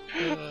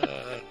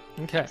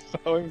 Okay,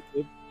 So him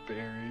get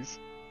berries.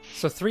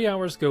 so 3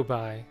 hours go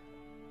by,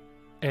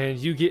 and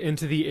you get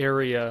into the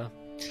area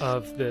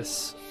of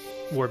this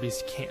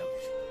Warbeast camp.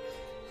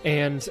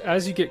 And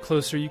as you get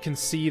closer, you can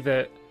see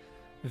that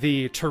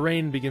the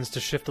terrain begins to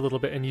shift a little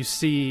bit, and you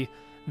see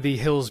the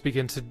hills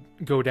begin to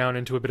go down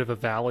into a bit of a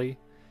valley.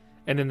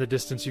 And in the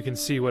distance, you can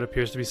see what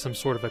appears to be some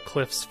sort of a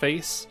cliff's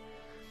face.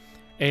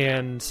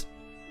 And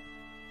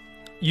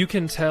you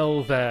can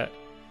tell that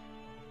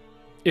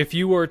if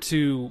you were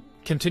to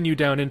continue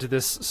down into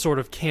this sort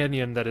of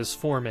canyon that is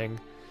forming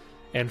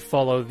and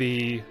follow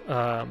the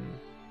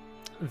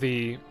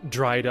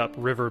dried up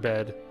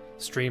riverbed,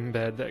 stream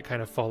bed that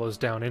kind of follows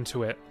down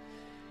into it,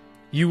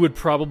 you would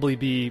probably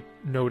be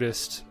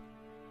noticed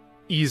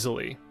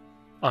easily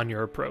on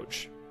your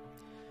approach.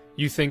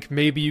 You think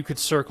maybe you could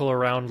circle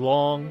around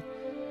long,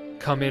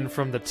 come in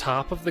from the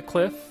top of the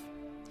cliff.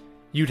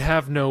 You'd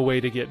have no way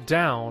to get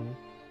down,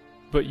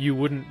 but you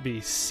wouldn't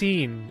be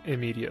seen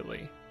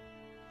immediately.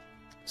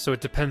 So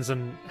it depends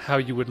on how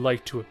you would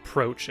like to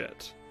approach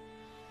it.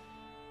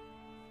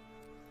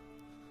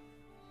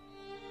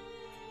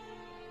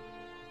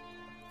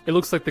 It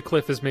looks like the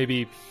cliff is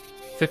maybe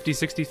 50,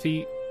 60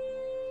 feet.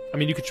 I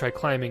mean, you could try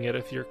climbing it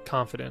if you're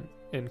confident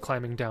in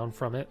climbing down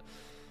from it.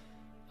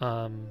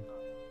 Or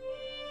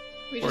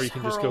you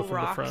can just go from the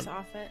rocks front.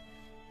 Off it.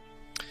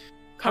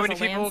 How many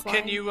Cause a people landslide.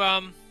 can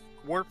you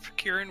warp,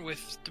 Kieran,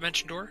 with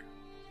Dimension Door?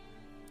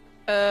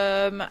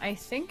 I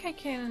think I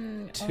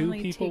can Two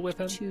only people take with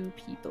him? 2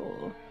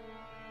 people.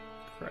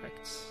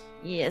 Correct.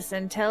 Yes,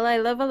 until I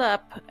level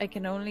up, I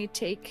can only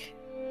take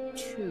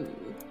 2.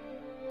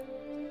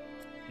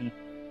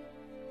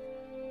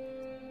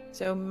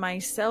 So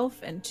myself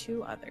and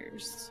 2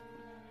 others.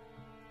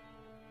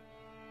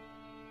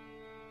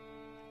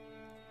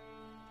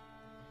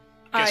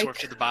 You guys I warp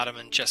to the bottom,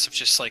 and Jessup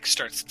just like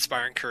starts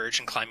inspiring courage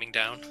and climbing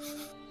down.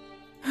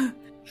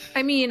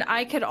 I mean,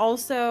 I could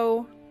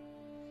also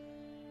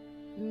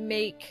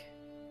make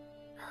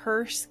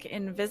Hursk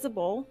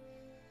invisible,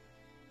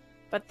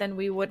 but then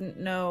we wouldn't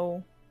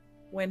know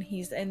when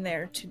he's in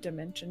there to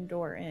Dimension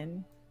Door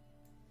in.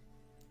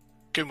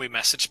 Can we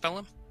message spell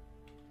him?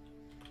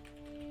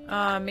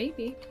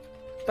 Maybe.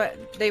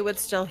 But they would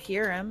still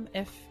hear him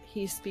if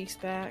he speaks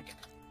back.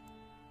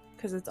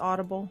 Because it's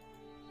audible.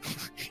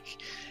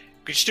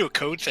 We could just do a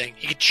code thing.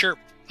 He could chirp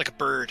like a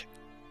bird.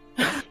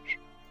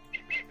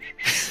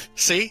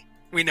 See?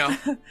 We know.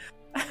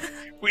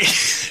 we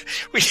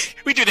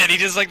do that. He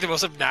does like the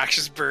most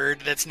obnoxious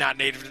bird that's not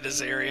native to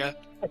this area.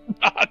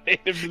 Not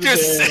native to the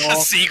Just day at a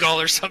all. seagull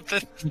or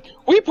something.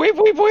 Weep, weep,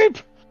 weep, weep.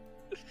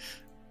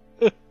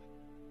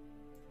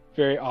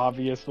 Very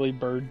obviously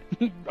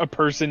a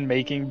person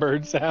making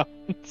bird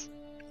sounds.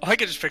 Oh, I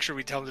could just picture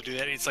we tell him to do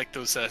that. It's like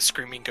those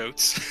screaming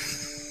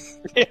goats.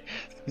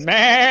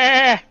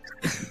 Meh.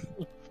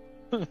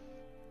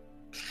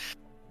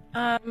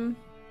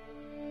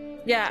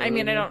 Yeah, I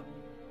mean, I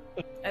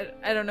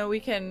don't know. We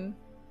can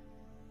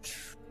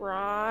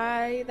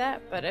try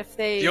that, but if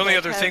they The only like,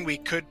 other have- thing we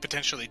could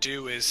potentially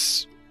do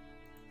is,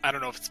 I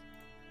don't know if it's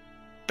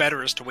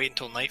better is to wait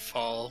until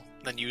nightfall,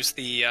 then use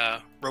the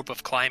rope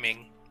of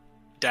climbing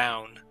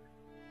down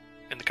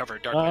in the cover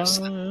of darkness.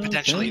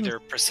 Potentially okay. their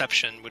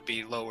perception would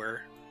be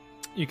lower.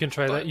 You can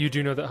try But- that. You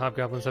do know that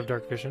hobgoblins have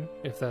dark vision,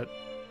 if that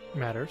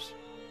matters.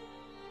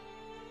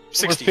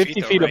 60 We're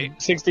 50 feet, though,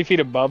 right? 60 feet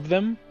above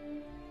them?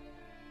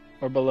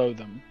 Or below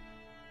them?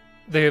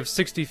 They have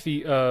 60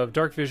 feet of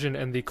dark vision,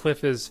 and the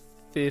cliff is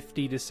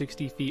 50 to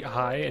 60 feet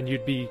high, and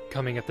you'd be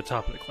coming at the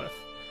top of the cliff.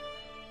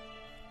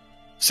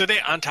 So they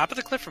on top of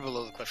the cliff or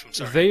below the cliff? I'm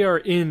sorry. They are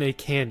in a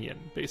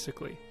canyon,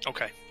 basically.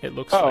 Okay. It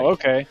looks Oh, like.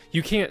 okay.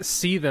 You can't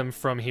see them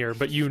from here,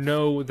 but you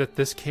know that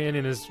this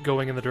canyon is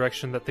going in the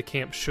direction that the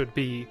camp should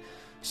be,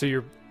 so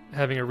you're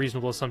having a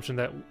reasonable assumption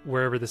that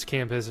wherever this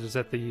camp is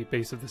at the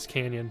base of this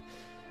canyon,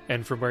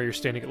 and from where you're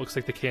standing, it looks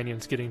like the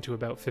canyon's getting to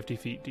about 50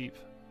 feet deep.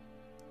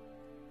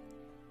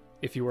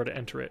 If you were to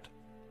enter it.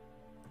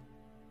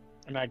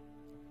 And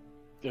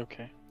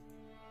okay.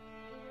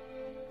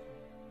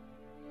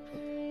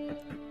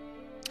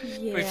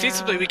 Yeah. I mean,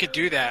 feasibly, we could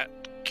do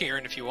that,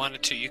 Kieran, if you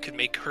wanted to. You could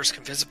make Hursk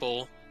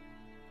invisible.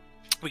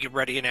 We could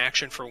ready an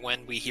action for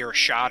when we hear a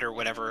shot or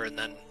whatever, and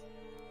then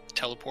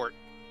teleport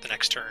the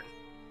next turn.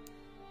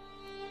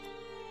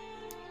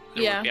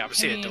 There Yeah, would be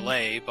obviously I a mean-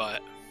 delay,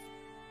 but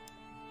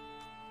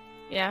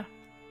Yeah.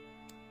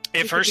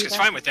 if could Hursk do is that.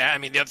 fine with that, I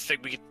mean, the other thing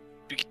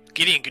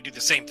Gideon could do the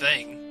same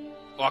thing.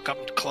 Walk up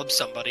and club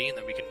somebody, and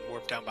then we can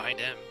warp down behind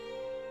him.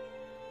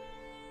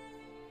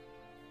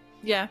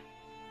 Yeah.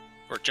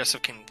 Or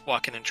Jessup can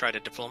walk in and try to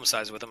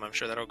diplomatize with him. I'm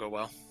sure that'll go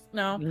well.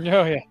 No.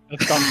 Oh, yeah.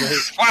 That sounds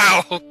great.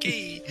 Wow,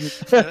 okay.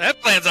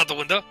 That plan's out the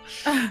window.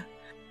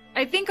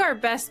 I think our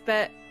best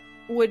bet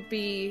would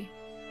be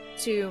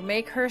to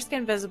make Hursk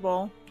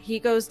invisible. He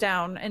goes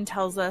down and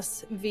tells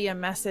us via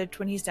message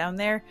when he's down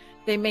there.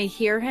 They may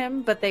hear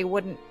him, but they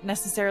wouldn't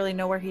necessarily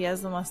know where he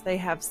is unless they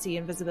have sea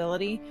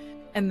invisibility.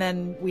 And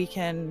then we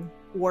can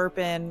warp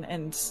in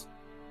and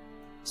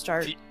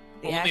start The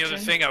the only action. other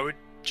thing I would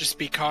just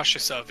be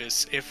cautious of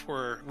is if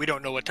we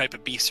don't know what type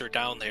of beasts are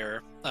down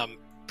there.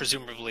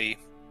 Presumably,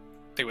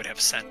 they would have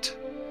scent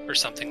or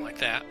something like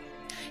that.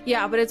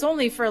 Yeah, but it's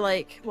only for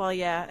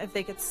if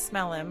they could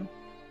smell him.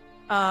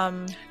 I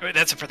mean,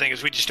 that's the thing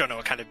is we just don't know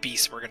what kind of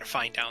beasts we're going to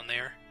find down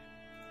there.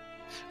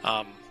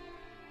 I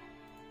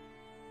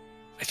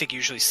think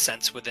usually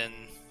scents within,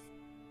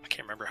 I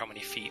can't remember how many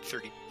feet,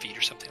 30 feet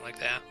or something like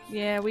that.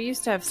 Yeah, we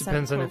used to have scent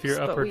Depends on if you're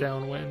cloaks, up but or we-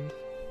 downwind.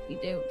 We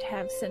don't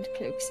have scent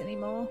cloaks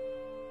anymore.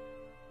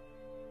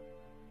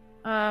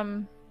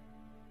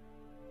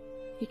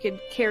 He could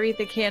carry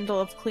the candle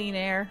of clean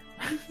air.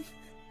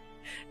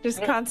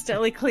 Just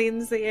constantly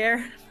cleans the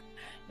air.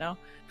 No.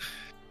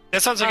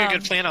 That sounds like a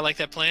good Um, plan. I like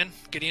that plan.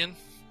 Gideon,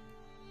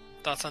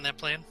 thoughts on that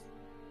plan?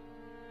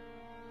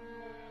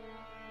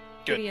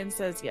 Good. Gideon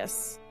says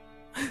yes.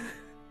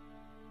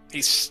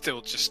 He's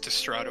still just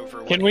distraught over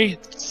what Can we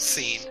he'd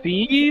seen.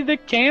 see the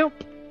camp?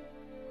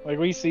 Like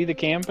we see the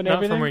camp and Not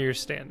everything? from where you're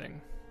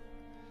standing.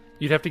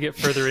 You'd have to get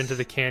further into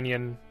the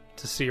canyon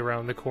to see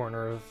around the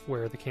corner of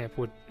where the camp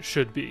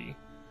should be.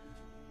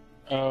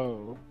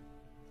 Oh.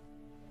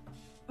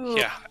 Ooh.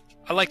 Yeah,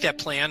 I like that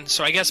plan.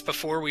 So I guess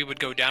before we would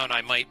go down,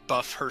 I might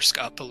buff Hursk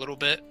up a little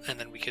bit, and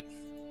then we could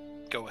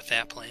go with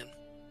that plan.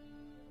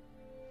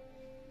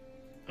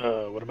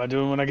 What am I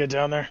doing when I get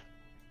down there?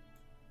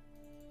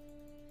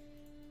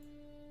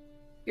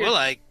 Well,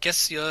 I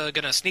guess you're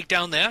gonna sneak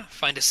down there,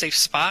 find a safe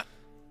spot,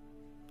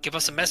 give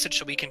us a message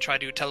so we can try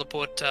to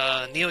teleport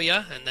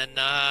Nelia, and then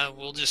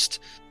we'll just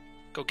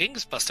go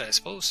Gangbusters, I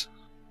suppose.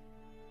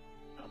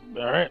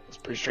 Alright, it's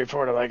pretty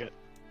straightforward. I like it.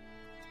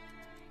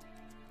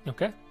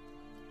 Okay.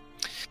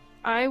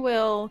 I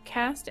will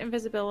cast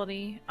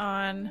invisibility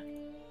on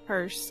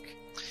Hursk.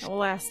 It will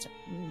last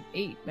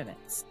 8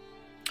 minutes.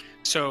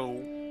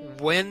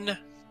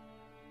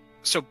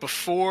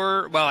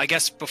 I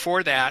guess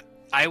before that,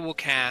 I will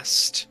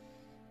cast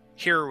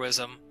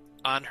Heroism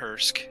on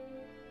Hursk.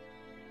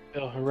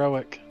 Feel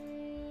heroic.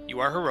 You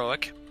are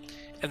heroic.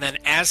 And then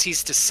as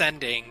he's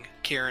descending,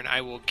 Kieran,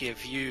 I will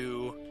give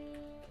you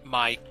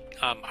my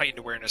heightened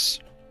awareness.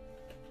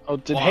 Oh,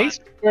 did Why?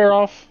 haste wear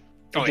off?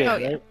 Oh, It did, yeah. Oh,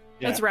 yeah. right?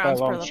 That's by a rounds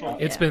per long level.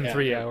 shot. It's Yeah. been Yeah.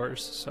 3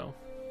 hours, so.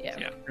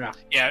 Yeah.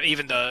 Yeah,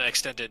 even the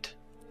extended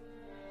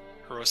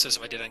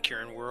heroicism I did on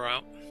Kieran wore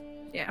out.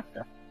 Yeah.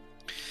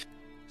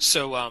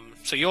 So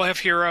you'll have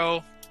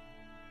hero.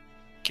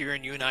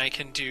 Kieran, you and I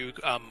can do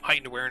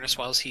heightened awareness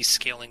while he's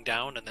scaling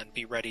down, and then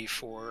be ready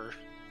for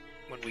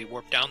when we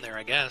warp down there,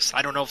 I guess.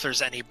 I don't know if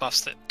there's any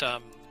buffs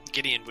that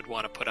Gideon would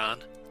want to put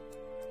on.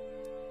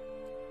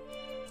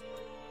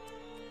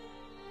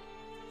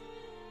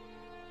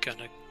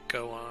 Gonna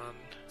go on.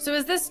 So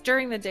is this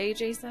during the day,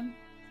 Jason?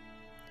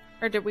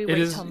 Or did we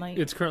wait till night?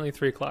 It's currently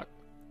 3 o'clock.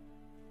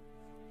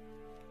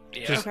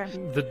 Yeah. Just Okay.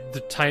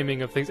 the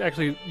timing of things.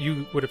 Actually,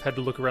 you would have had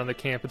to look around the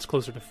camp. It's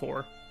closer to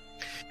 4.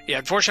 Yeah,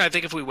 unfortunately, I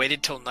think if we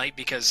waited till night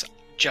because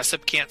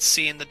Jessup can't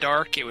see in the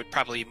dark, it would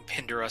probably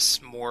hinder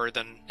us more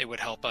than it would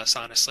help us,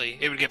 honestly.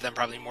 It would give them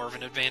probably more of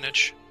an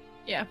advantage.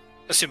 Yeah.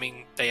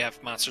 Assuming they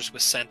have monsters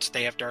with scent,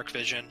 they have dark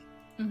vision.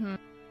 Mm-hmm.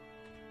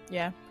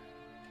 Yeah.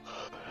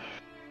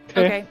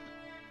 Okay.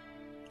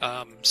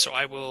 Okay. So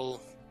I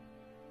will...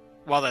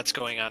 While that's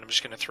going on, I'm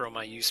just going to throw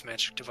my use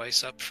magic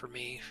device up for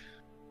me.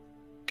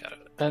 Got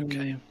it. And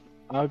Okay.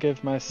 I'll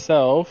give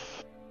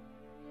myself.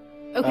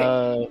 Okay.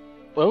 Oh,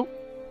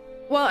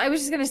 Well, I was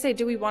just gonna say,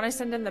 do we want to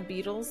send in the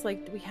beetles?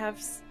 Like, do we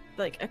have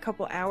like a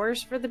couple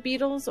hours for the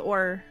beetles,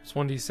 or? It's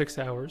 1d6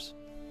 hours.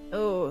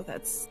 Oh,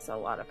 that's a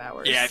lot of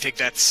hours. Yeah, I think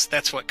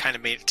that's what kind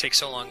of made it take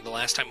so long the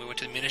last time we went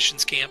to the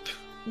munitions camp.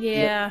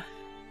 Yeah.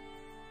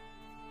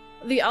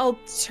 The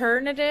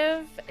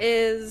alternative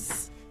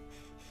is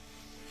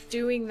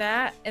doing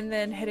that and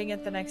then hitting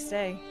it the next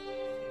day.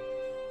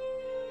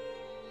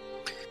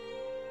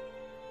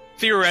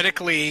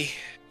 Theoretically,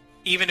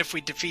 even if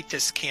we defeat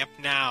this camp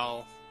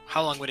now,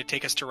 how long would it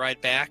take us to ride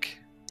back?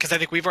 Because I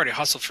think we've already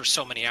hustled for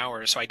so many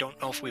hours, so I don't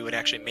know if we would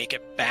actually make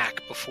it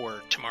back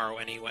before tomorrow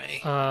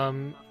anyway.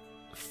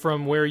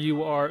 From where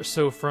you are,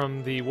 so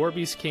from the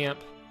Warbeast camp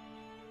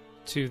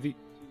to the...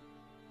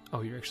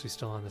 Oh, you're actually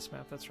still on this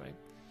map, that's right.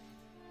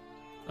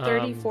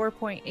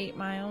 34.8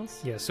 miles.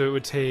 Yeah, so it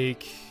would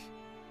take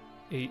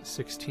 8,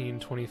 16,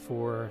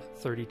 24,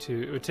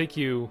 32. It would take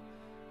you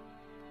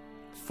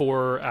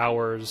 4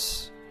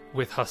 hours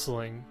with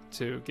hustling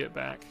to get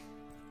back.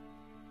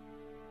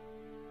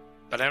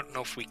 But I don't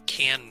know if we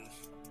can,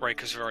 right,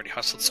 because we've already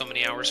hustled so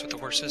many hours with the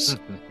horses.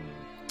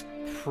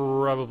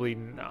 Probably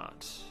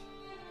not.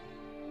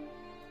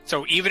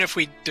 So even if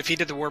we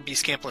defeated the War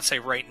Beast camp, let's say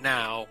right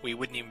now, we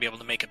wouldn't even be able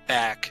to make it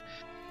back.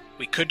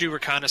 We could do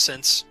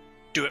reconnaissance,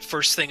 do it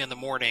first thing in the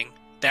morning.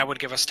 That would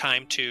give us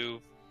time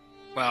to...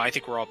 Well, I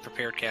think we're all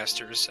prepared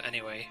casters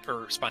anyway,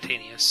 or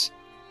spontaneous.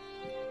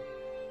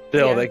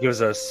 Still, Yeah. that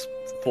gives us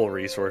full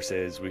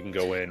resources. We can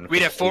go in.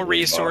 We'd have full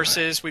completely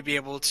resources. We'd be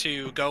able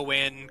to go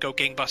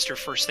gangbuster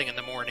first thing in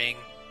the morning.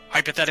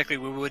 Hypothetically,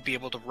 we would be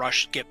able to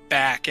get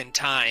back in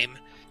time.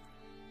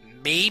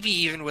 Maybe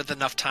even with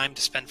enough time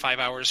to spend 5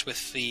 hours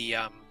with the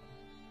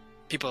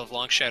people of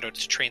Long Shadow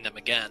to train them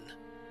again.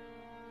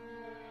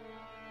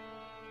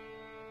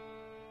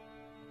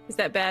 Is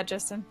that bad,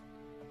 Justin?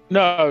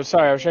 no,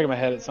 sorry, I was shaking my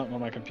head at something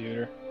on my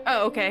computer.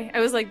 Oh, okay.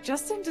 I was like,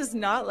 Justin does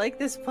not like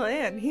this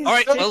plan. He's All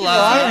right, taking well, it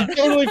I'm on.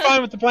 totally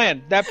fine with the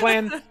plan. That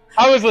plan,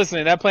 I was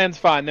listening. That plan's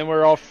fine. Then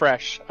we're all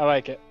fresh. I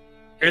like it.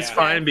 It's Yeah.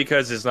 fine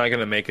because it's not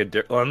going to make a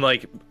difference.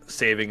 Unlike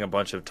saving a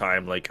bunch of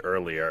time like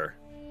earlier.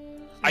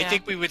 I Yeah.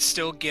 think we would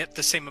still get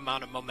the same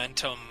amount of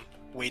momentum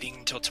waiting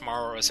until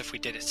tomorrow as if we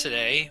did it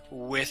today,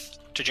 with,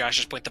 to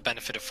Josh's point, the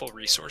benefit of full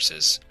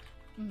resources.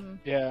 Mhm.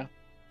 Yeah.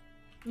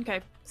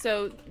 Okay,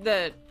 so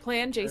the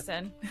plan,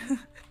 Jason,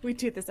 we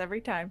do this every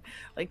time,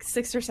 like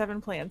 6 or 7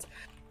 plans.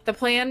 The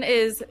plan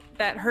is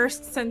that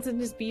Hursk sends in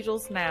his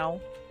beetles now,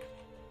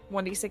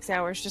 1d6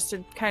 hours, just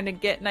to kind of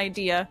get an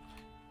idea,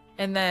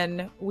 and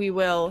then we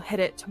will hit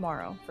it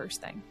tomorrow,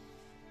 first thing.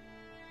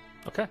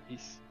 Okay.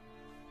 Peace.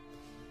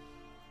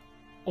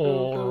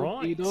 All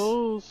right.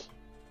 Beatles.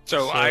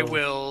 So I So-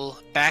 will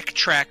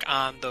backtrack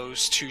on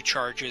those 2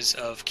 charges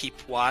of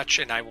Keep Watch,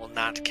 and I will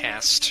not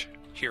cast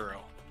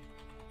Hero.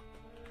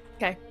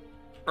 Okay.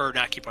 Or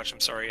not Keep Watch, I'm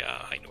sorry,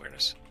 Heightened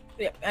Awareness.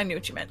 Yep, I knew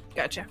what you meant.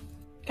 Gotcha.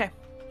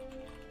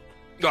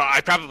 No,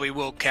 I probably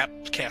will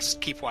cast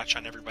Keep Watch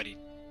on everybody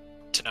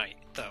tonight,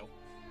 though.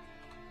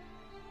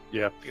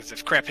 Yeah. Because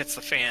if crap hits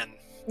the fan,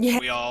 Yeah.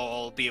 we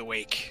all will be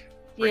awake.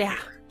 Right Yeah.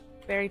 here.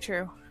 Very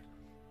true.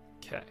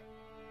 Okay.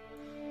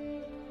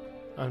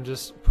 I'm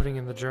just putting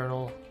in the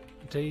journal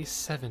day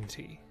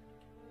 70.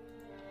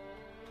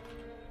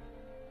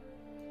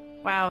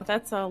 Wow,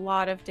 that's a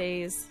lot of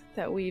days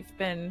that we've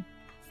been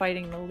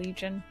fighting the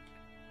Legion.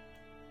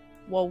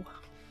 Whoa.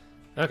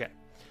 Okay.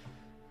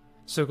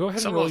 So go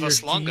ahead Some and roll of your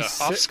us longer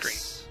D6 off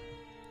screen.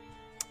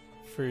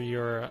 for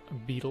your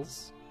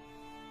beetles.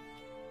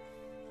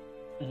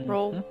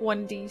 Roll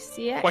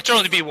 1d6. Watch it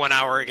only be 1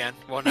 hour again.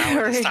 1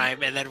 hour this Right.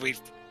 time, and then we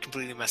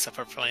completely mess up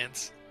our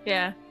plans.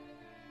 Yeah.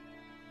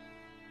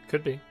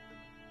 Could be.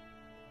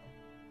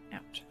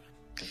 Ouch.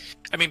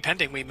 I mean,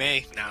 pending we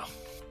may. No.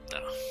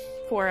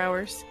 4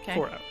 hours. Okay.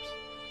 4 hours.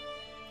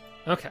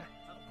 Okay.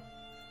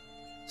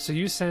 So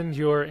you send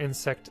your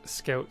insect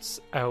scouts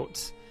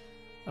out.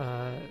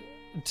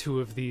 2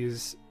 of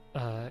these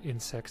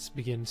insects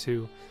begin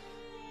to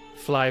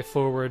fly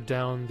forward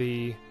down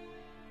the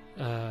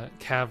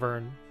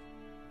cavern,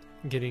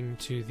 getting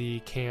to the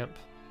camp.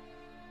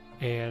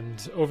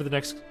 And over the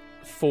next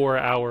 4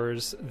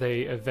 hours,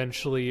 they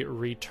eventually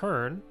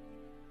return,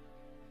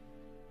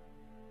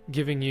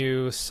 giving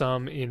you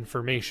some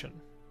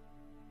information.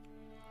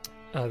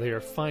 They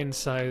are fine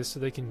size, so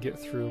they can get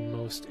through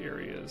most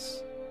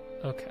areas.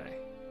 Okay.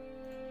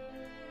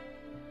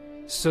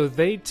 So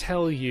they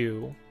tell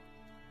you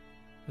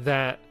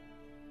that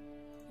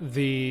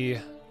the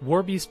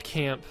Warbeast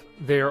camp,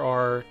 there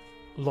are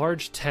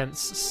large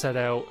tents set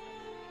out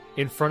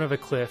in front of a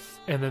cliff,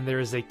 and then there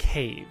is a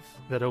cave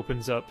that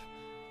opens up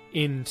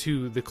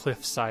into the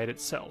cliffside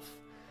itself.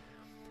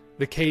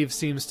 The cave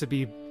seems to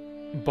be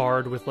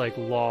barred with like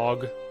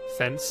log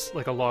fence,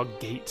 like a log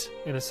gate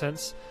in a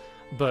sense,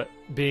 but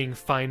being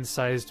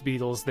fine-sized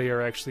beetles, they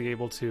are actually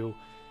able to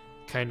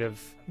kind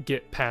of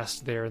get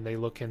past there, and they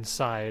look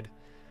inside.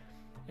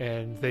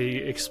 And they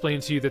explain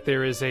to you that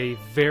there is a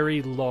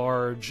very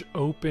large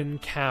open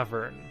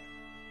cavern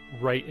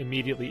right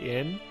immediately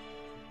in,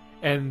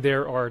 and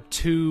there are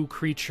 2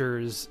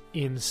 creatures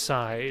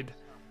inside.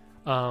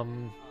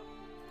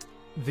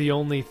 The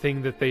only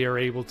thing that they are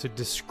able to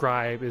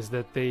describe is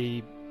that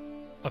they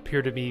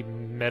appear to be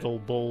metal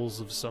bowls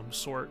of some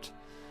sort.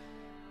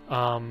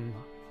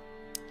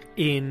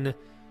 In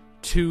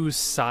 2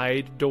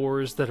 side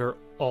doors that are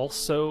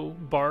also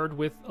barred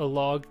with a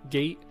log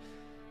gate,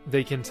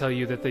 they can tell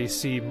you that they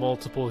see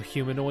multiple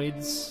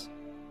humanoids,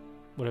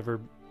 whatever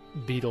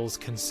beetles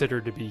consider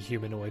to be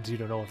humanoids. You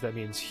don't know if that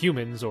means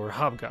humans or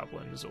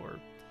hobgoblins, or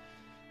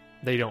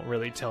they don't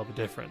really tell the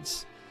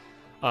difference.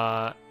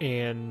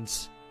 And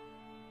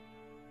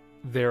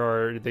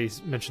they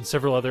mention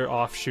several other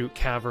offshoot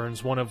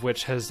caverns, one of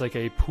which has like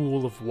a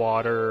pool of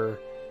water.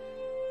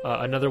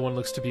 Another one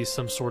looks to be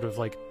some sort of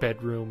like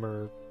bedroom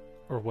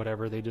or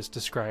whatever. They just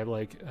describe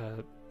like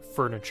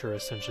furniture,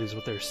 essentially, is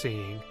what they're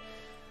seeing.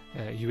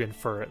 You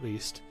infer, at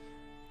least.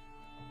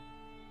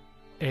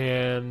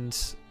 And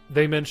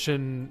they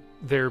mention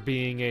there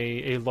being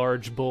a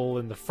large bull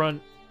in the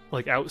front,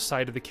 like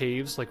outside of the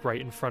caves, like right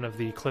in front of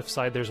the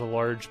cliffside. There's a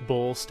large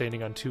bull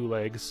standing on 2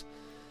 legs.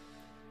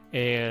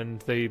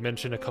 And they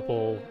mention a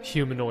couple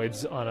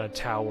humanoids on a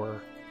tower.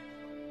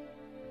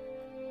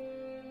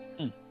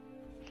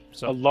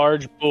 So A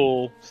large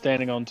bull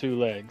standing on 2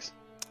 legs.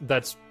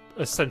 that's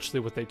essentially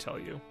what they tell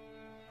you.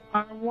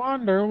 I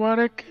wonder what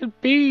it could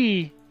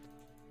be.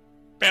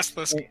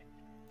 Basilisk.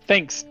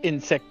 Thanks,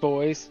 insect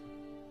boys.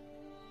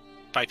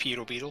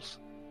 Bipedal beetles.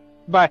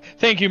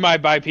 Thank you, my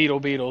bipedal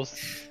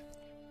beetles.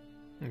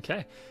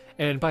 Okay.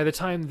 And by the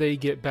time they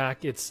get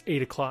back, it's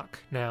 8 o'clock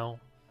now.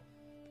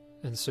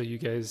 And so you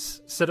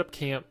guys set up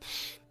camp,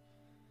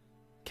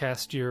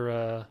 cast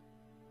your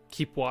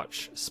Keep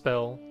Watch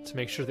spell to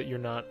make sure that you're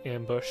not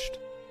ambushed.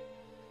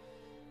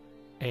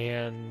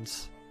 And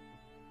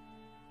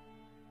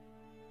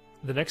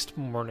the next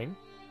morning,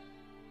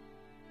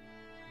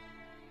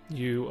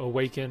 you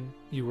awaken.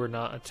 You were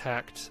not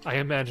attacked. I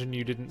imagine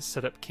you didn't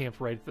set up camp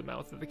right at the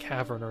mouth of the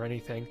cavern or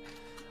anything.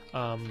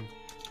 Oh,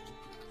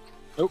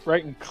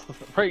 right in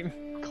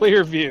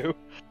clear view.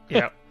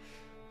 Yeah.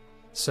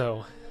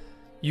 So,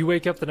 you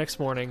wake up the next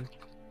morning,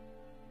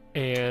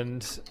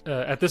 and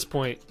at this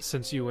point,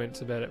 since you went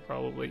to bed at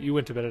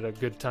a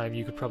good time,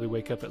 you could probably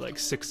wake up at like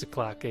 6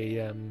 o'clock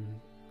a.m.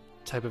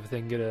 type of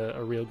thing, get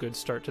a real good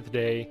start to the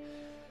day.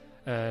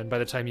 And by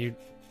the time you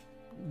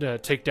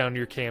take down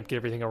your camp, get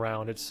everything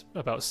around, it's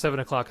about 7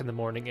 o'clock in the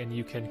morning, and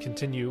you can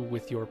continue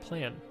with your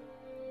plan.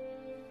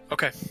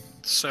 Okay,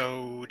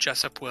 so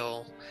Jessup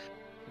will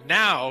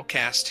now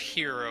cast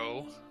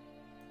Hero.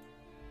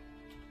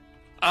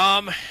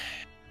 I'm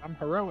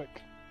heroic.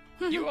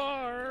 You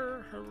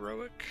are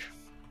heroic.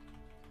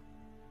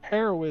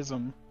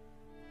 Heroism.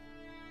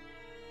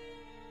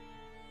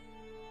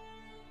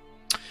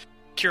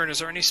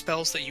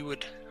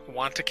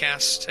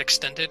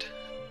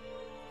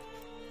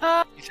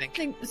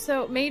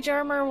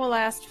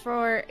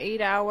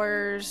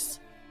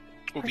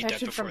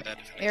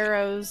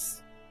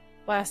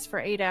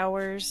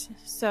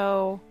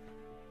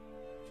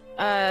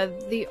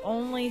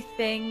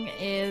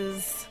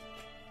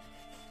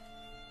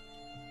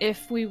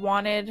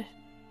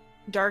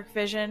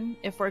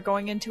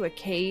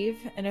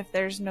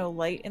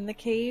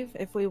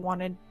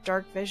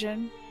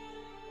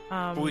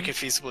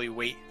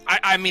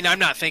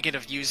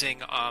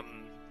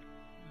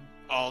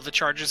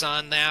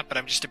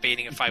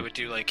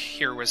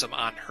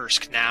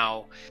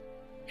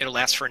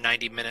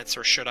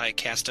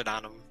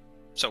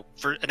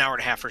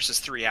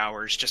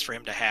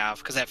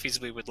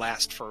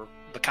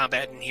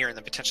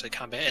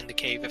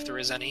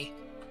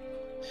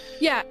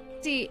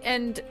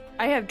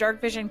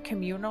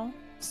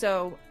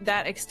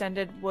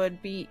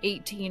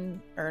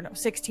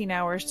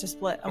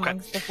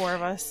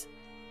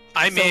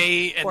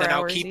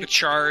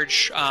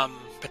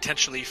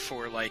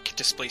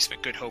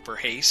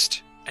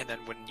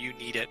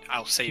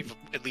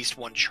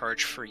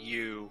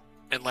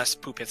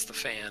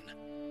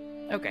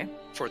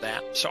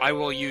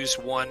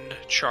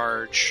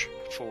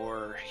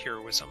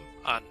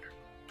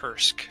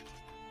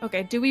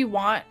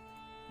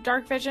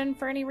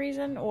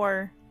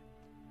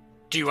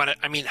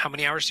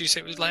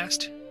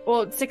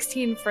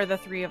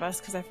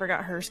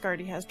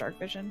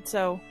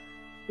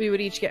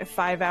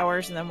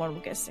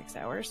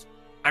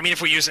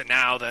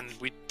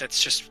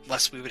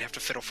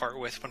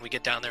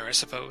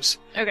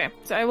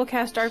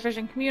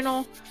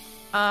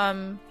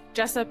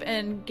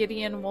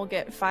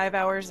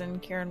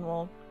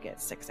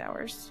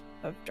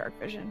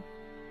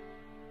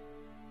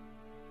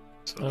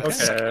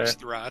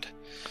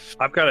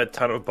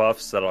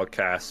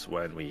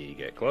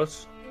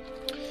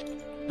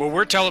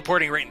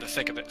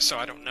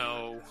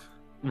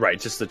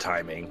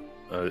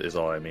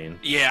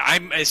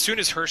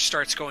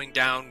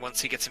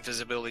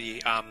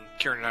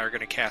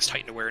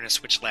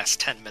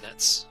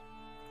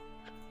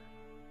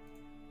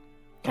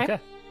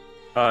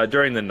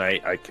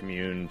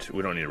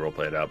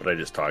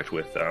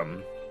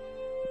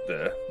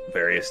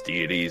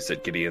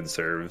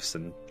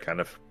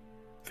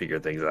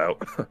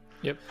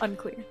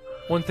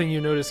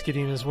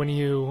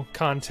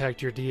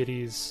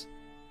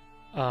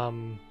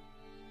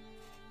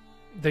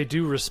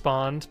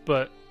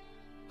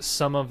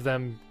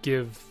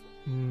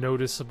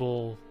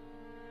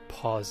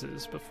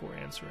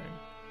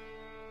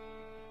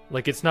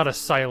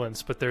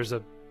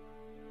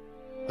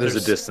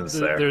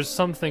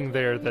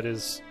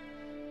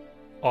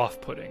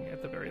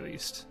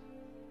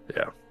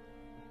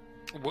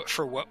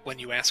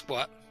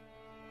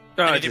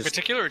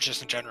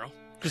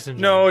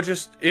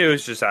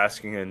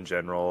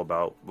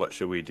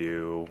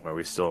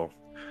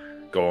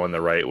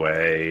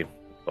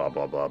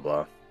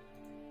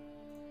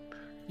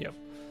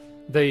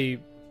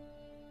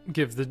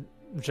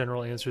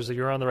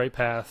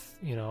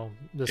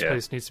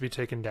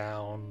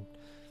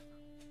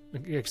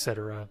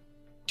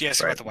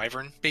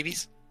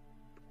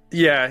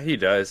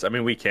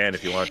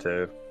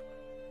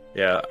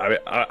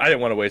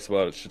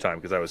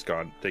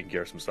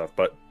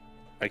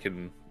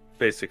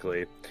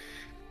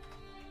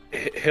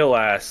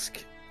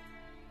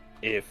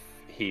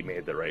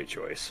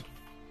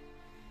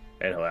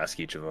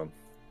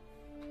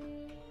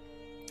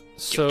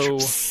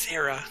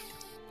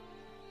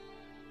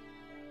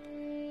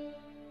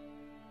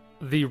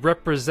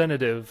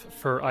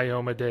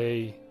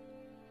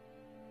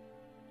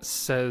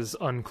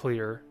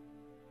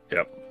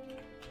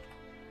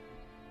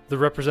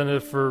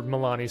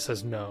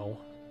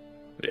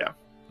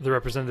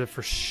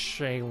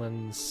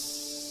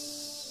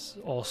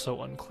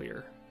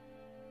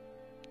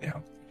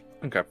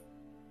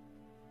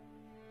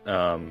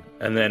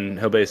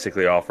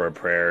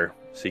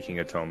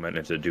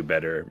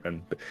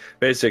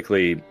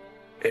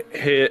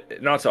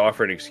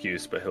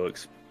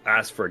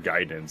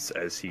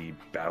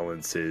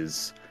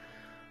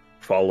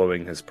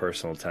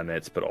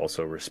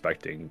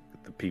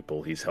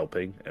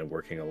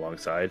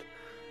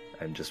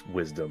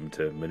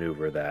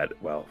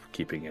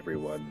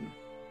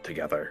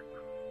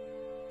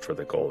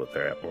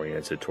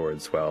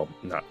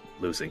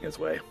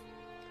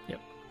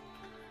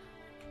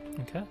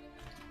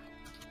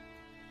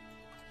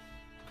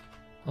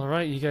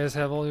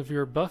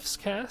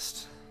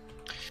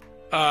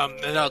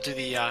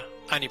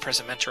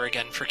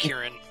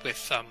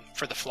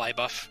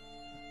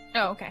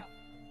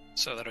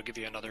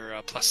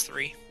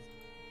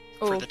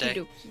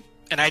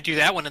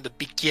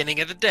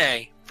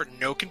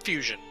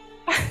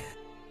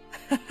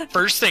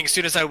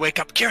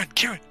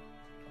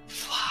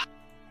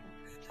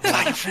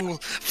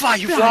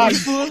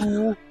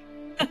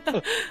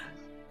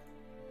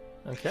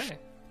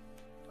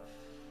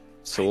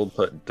 So we'll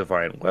put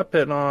Divine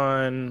Weapon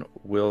on.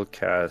 We'll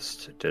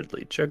cast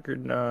Deadly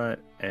Juggernaut,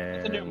 and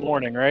It's a new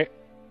morning, right?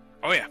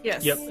 Oh yeah.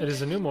 Yes. Yep, it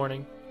is a new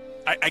morning.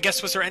 I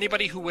guess, was there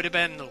anybody who would have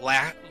been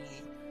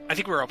I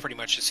think we were all pretty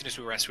much, as soon as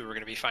we rest, we were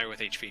going to be fine with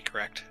HP,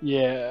 correct?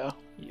 Yeah.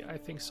 Yeah, I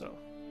think so.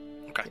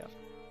 Okay. Yeah.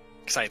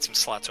 Because I had some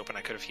slots open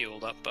I could have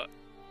healed up, but...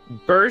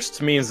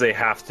 burst means they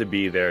have to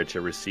be there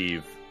to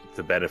receive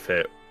the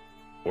benefit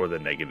or the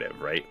negative,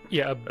 right?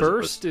 Yeah, a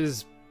burst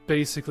is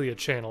basically a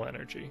channel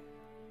energy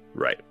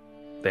Right.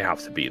 They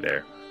have to be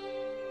there.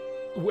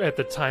 at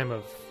the time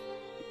of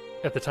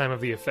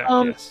the effect.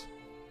 Yes.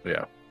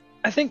 Yeah.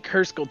 I think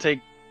Kursk will take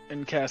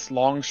and cast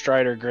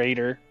Longstrider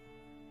Greater.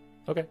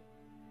 Okay.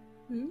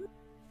 Hmm?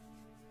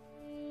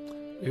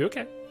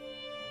 Okay.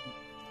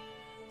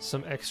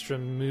 Some extra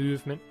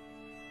movement.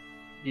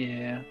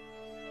 Yeah.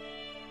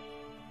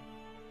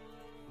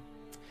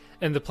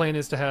 And the plan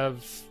is to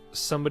have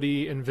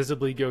somebody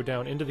invisibly go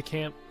down into the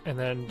camp and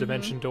then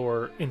Dimension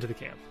Door into the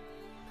camp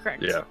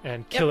Correct. Yeah.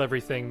 and kill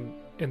everything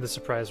in the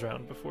surprise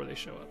round before they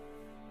show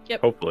up.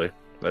 Hopefully.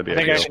 That'd be I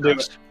think I ideal. should do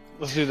it.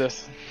 Let's do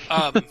this.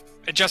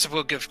 And Jessup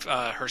will give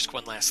Hursk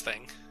one last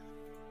thing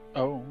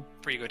Oh.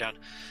 before you go down.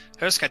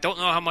 Hursk, I don't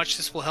know how much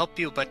this will help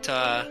you, but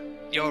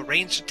your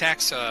ranged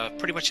attacks are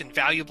pretty much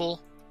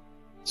invaluable.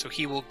 So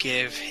he will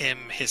give him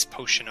his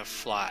potion of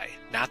fly.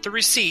 Not the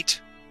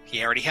receipt.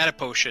 He already had a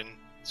potion,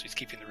 so he's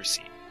keeping the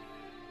receipt.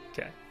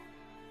 Okay.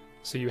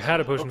 So you had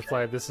a potion of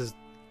fly. This is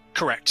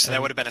Correct. So that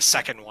would have been a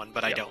second one,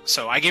 but I don't.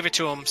 So I gave it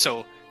to him.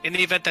 So in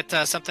the event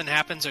that something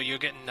happens or you're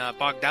getting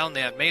bogged down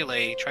there in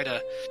melee, try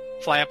to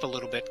fly up a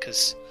little bit,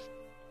 because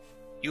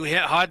you hit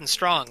hard and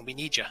strong. We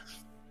need you.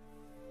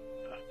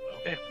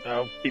 Okay.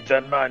 I'll keep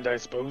that in mind, I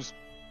suppose.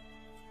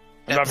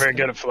 I'm not That's- very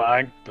good at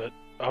flying, but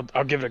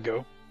I'll give it a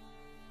go.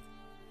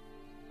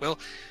 Well,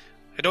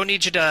 I don't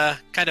need you to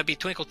kind of be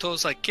twinkle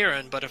toes like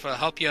Kieran, but if it'll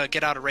help you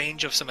get out of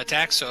range of some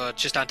attacks or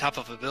just on top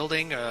of a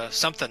building or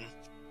something,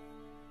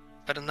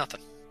 better than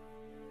nothing.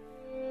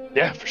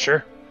 Yeah, for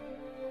sure.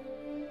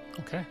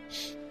 okay.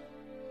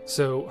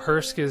 So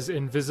Hursk is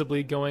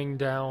invisibly going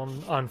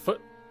down on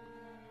foot.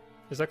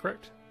 Is that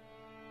correct?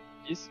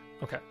 Yes.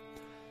 Okay.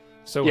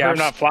 So Yeah, I'm Hursk-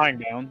 not flying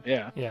down.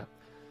 Yeah. Yeah.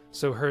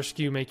 So Hursk,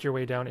 you make your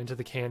way down into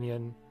the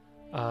canyon,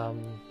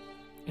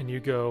 and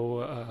you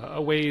go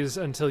a ways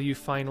until you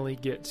finally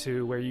get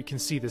to where you can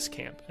see this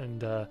camp.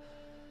 And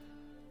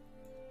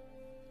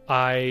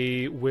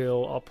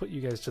I'll put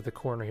you guys to the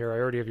corner here. I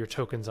already have your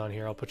tokens on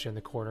here. I'll put you in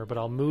the corner, but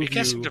I'll Are move you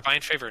casting you.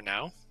 Divine Favor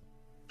now,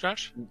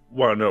 Josh?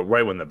 Well, no,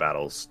 right when the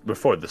battle's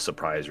before the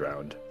surprise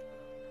round.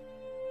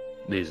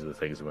 These are the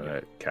things I'm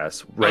gonna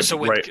cast. Right, Oh, so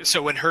when right.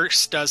 so when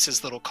Hurst does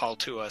his little call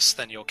to us,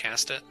 then you'll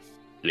cast it.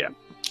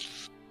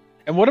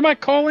 And what am I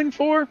calling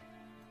for?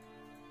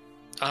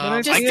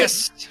 I Just-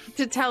 guess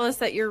To tell us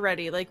that you're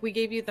ready. Like, we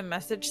gave you the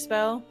message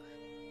spell.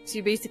 So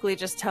you basically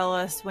just tell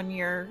us when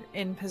you're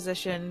in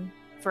position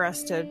for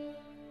us to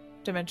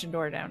Dimension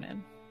Door down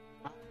in.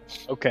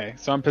 Okay,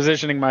 so I'm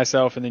positioning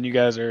myself, and then you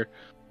guys are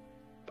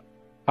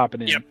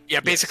popping in. Yep. Yeah,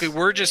 basically,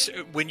 we're just,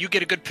 when you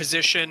get a good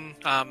position,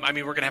 I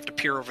mean, we're going to have to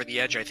peer over the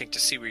edge, I think, to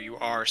see where you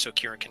are so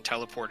Kieran can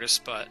teleport us,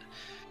 but,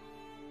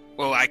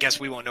 well, I guess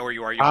we won't know where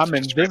you are. You have I'm to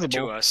just bring it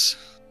invisible. to us.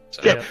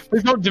 So, Yeah,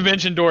 there's no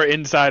dimension door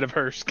inside of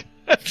Hursk.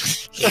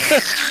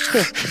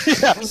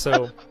 Yeah.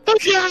 So Oh,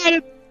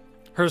 God!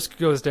 Hursk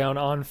goes down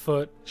on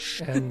foot,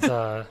 and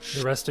the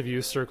rest of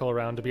you circle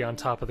around to be on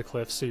top of the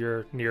cliff, so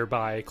you're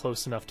nearby,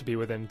 close enough to be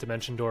within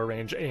Dimension Door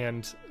range,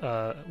 and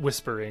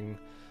whispering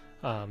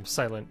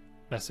silent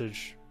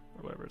message,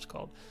 or whatever it's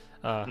called,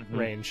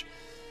 range.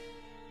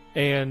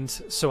 And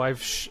so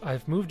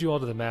I've moved you all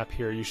to the map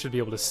here. You should be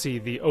able to see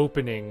the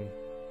opening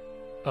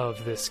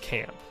of this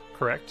camp,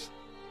 correct?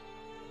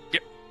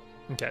 Yep.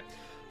 Okay.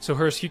 So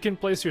Hursk, you can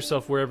place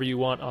yourself wherever you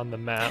want on the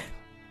map.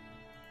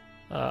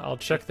 I'll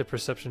check the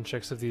perception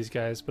checks of these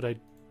guys, but I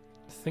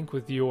think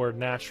with your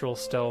natural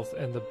stealth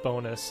and the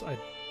bonus, I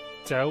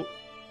doubt.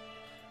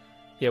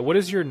 Yeah, what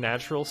is your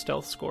natural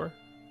stealth score?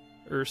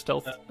 Or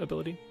stealth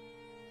ability?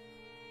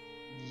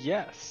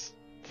 Yes.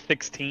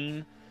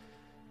 16.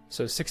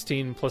 So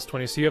 16 plus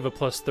 20, so you have a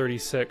plus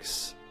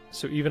 36.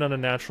 So even on a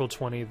natural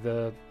 20,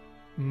 the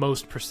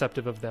most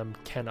perceptive of them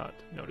cannot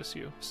notice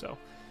you. So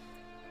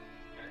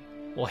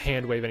we'll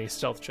hand wave any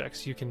stealth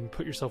checks. You can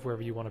put yourself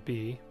wherever you want to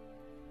be.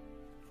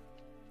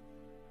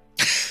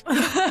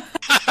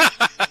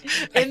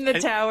 In the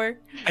tower.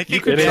 I You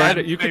think could that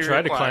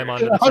try may to climb require-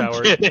 onto the I'm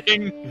tower.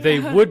 kidding. They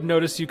would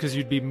notice you because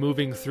you'd be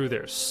moving through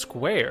their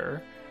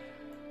square.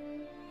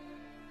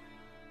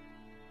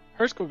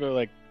 Hursk will go,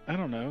 like, I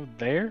don't know,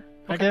 there,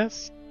 I Okay.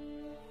 guess?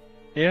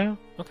 Yeah.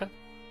 Okay.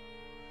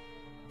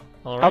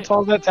 All How right.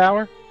 tall is that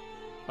tower?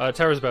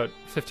 Tower's about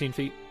 15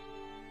 feet.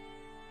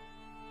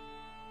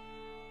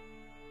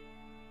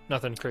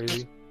 Nothing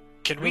crazy.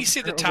 Can we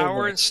see the Over tower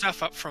there. and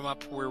stuff up from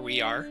up where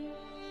we are?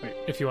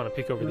 If you want to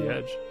peek over the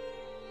edge.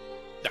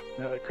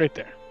 Like right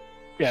there.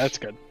 Yeah, that's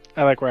good.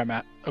 I like where I'm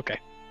at. Okay.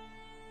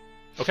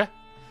 Okay.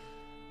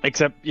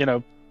 Except,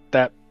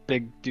 that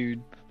big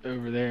dude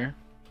over there.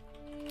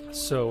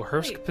 So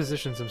Hursk Wait.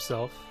 positions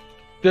himself.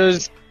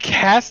 Does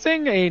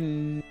casting a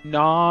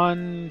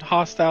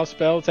non-hostile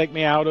spell take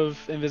me out of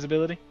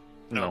invisibility?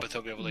 No, but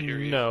they'll be able to hear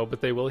you. No,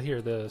 but they will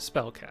hear the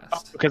spell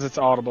cast. Because it's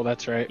audible,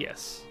 that's right.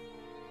 Yes.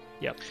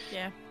 Yep.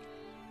 Yeah.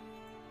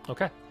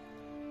 Okay.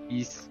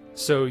 Yes.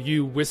 So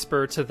you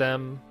whisper to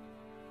them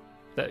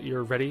that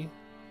you're ready.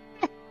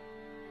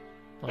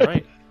 All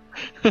right.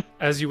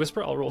 As you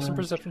whisper, I'll roll some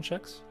perception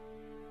checks.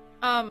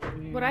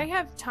 Would I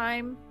have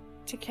time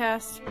to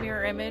cast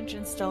mirror image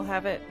and still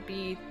have it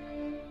be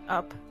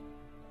up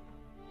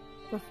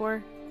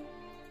before?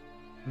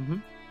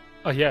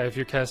 Oh yeah, if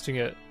you're casting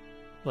it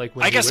like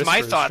when I he guess my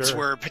whispers, thoughts sure.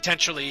 were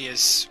potentially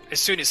as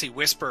soon as he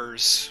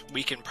whispers,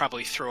 we can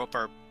probably throw up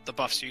the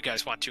buffs you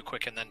guys want to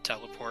quick and then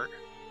teleport.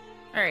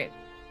 All right.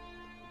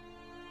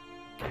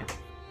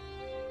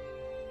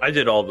 I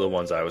did all the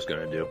ones I was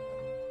going to do.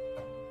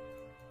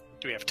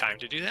 Do we have time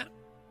to do that?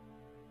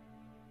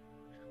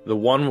 The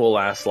one will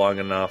last long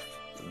enough.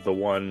 The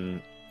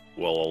one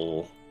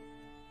will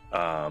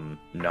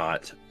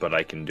not, but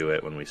I can do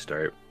it when we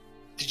start.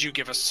 Did you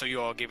give us? So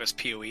you all gave us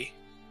POE.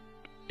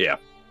 Yeah.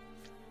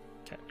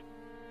 Okay.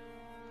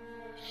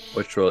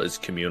 Which roll is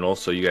communal,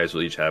 so you guys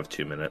will each have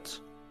 2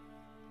 minutes.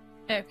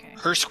 Okay.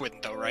 Hursk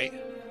wouldn't though, right?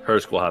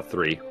 Hursk will have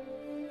 3.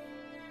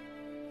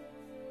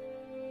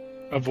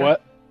 Of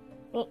what?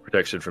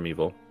 Protection from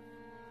evil.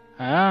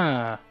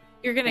 Ah.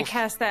 You're gonna Oof.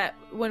 cast that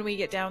when we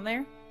get down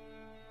there?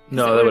 'Cause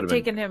No, it that would would have have been.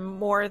 taken him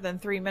more than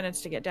 3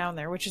 minutes to get down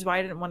there, which is why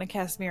I didn't want to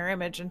cast mirror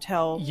image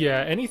until.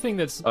 Yeah, anything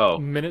that's Oh.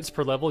 minutes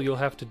per level, you'll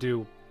have to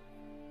do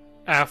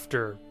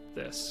after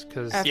this,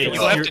 because After Yeah, this.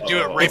 you'll have to do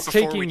it right it's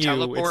before taking we you.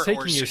 teleport. It's or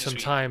taking as you soon some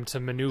as we... time to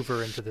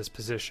maneuver into this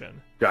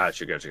position.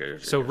 Gotcha.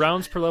 So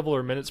rounds per level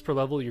or minutes per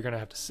level, you're gonna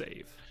have to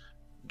save.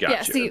 Gotcha.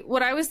 Yeah, see,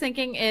 what I was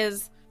thinking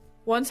is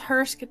once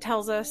Hursk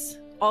tells us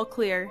all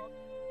clear,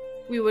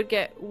 we would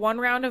get 1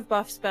 round of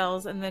buff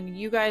spells, and then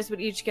you guys would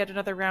each get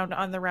another round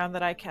on the round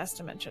that I cast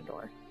Dimension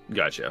Door.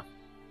 Gotcha.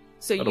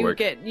 So That'll work.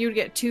 you'd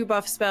get 2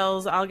 buff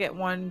spells, I'll get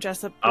 1,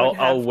 Jessup would I'll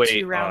have wait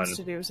 2 rounds on-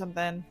 to do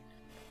something,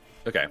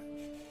 Okay.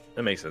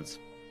 That makes sense.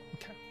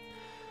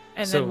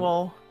 and So- then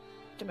we'll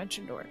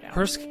Dimension Door down.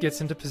 Hursk gets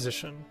into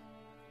position.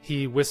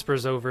 He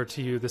whispers over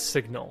to you the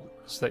signal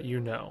so that you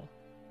know.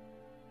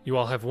 You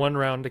all have 1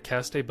 round to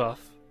cast a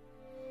buff.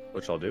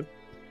 Which I'll do.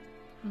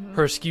 Mhm.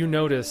 Hursk, you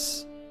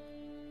notice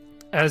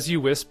as you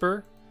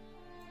whisper,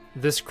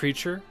 this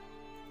creature,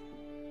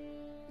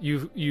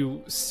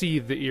 you see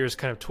the ears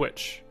kind of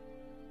twitch.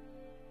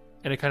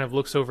 And it kind of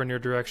looks over in your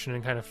direction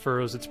and kind of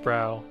furrows its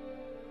brow.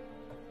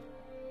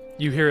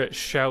 You hear it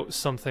shout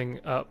something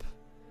up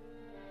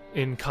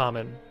in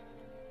common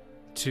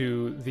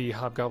to the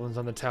hobgoblins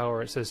on the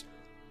tower. It says,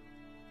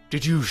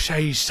 "Did you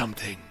say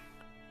something?"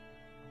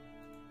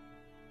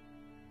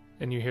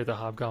 And you hear the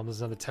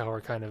hobgoblins on the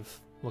tower kind of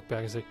look back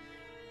and say,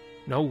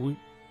 "No, we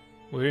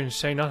didn't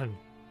say nothing."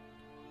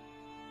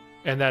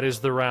 And that is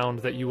the round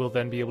that you will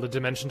then be able to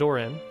Dimension Door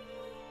in.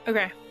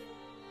 Okay.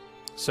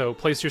 So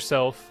place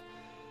yourself.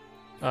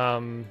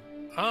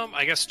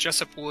 I guess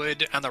Jessup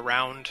would on the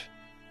round.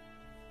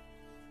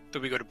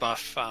 But we go to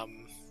buff.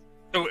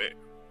 So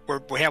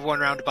we have 1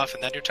 round to buff,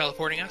 and then you're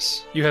teleporting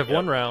us. You have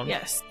 1 round.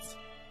 Yes.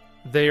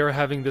 They are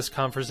having this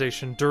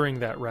conversation during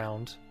that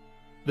round.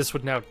 This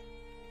would now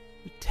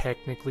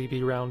technically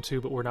be round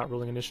 2, but we're not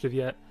rolling initiative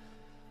yet.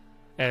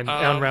 And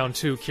on round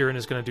 2, Kieran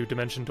is going to do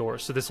Dimension Door.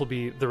 So this will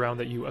be the round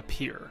that you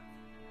appear.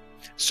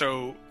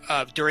 So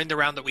during the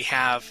round that we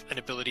have an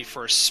ability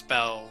for a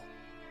spell,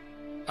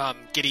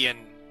 Gideon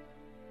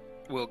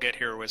will get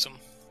heroism.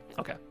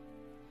 Okay.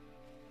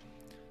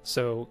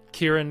 So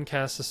Kieran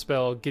casts a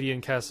spell,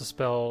 Gideon casts a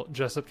spell,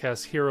 Jessup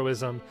casts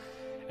heroism,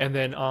 and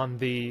then on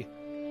the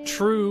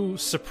true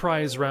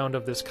surprise round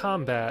of this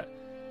combat,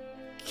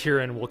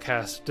 Kieran will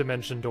cast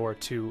Dimension Door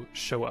to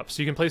show up.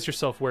 So you can place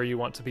yourself where you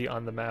want to be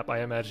on the map.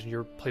 I imagine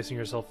you're placing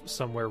yourself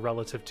somewhere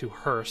relative to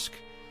Hursk.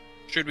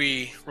 Should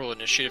we roll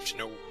initiative to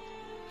know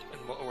in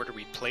what order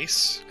we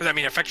place? Because I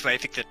mean, effectively, I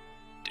think that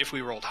if we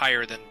rolled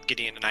higher, then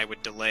Gideon and I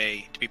would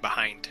delay to be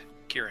behind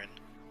Kieran.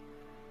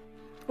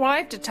 Well, I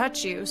have to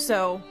touch you,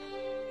 so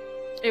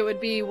it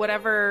would be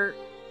whatever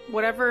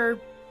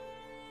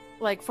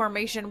like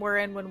formation we're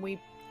in when we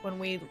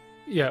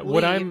Yeah,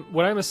 what leave.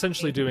 I'm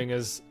essentially doing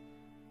is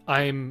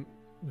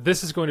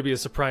this is going to be a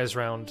surprise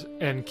round,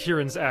 and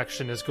Kieran's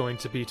action is going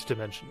to be to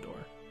Dimension Door.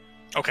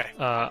 Okay.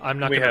 I'm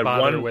not We going to had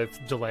bother one- with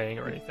delaying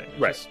or anything.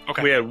 Right. Just-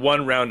 Okay. We had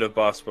 1 round of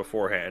buffs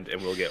beforehand,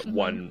 and we'll get Mhm.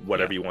 one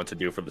whatever you want to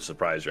do for the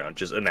surprise round.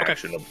 Just an Okay.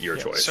 action of your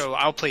Yeah. choice. So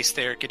I'll place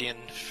there, Gideon,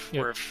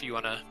 Yep. or if you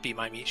want to be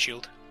my meat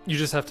shield. You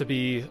just have to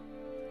be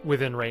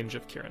within range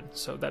of Kieran,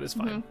 so that is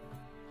fine.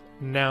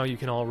 Now you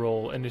can all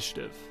roll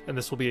initiative, and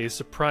this will be a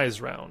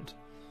surprise round.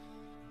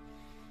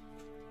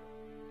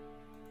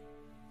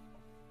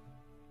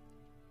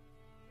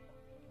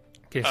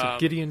 Okay, so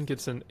Gideon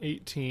gets an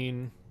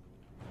 18.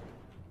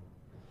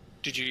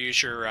 Did you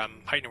use your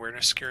heightened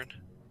awareness, Kieran?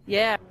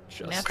 Yeah,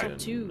 Justin. natural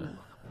 2.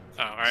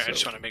 Oh, all right. I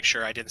just So- want to make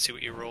sure I didn't see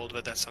what you rolled,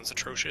 but that sounds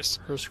atrocious.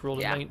 Hursk rolled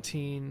a Yeah.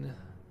 19.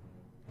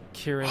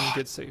 Kieran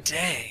gets a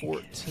dang.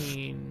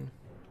 14.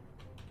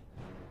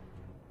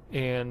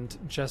 And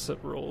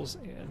Jessup rolls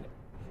an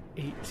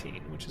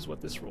 18, which is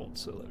what this rolled.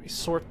 So let me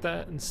sort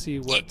that and see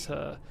what...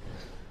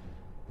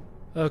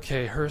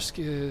 Okay,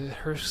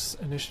 Hursk's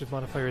initiative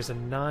modifier is a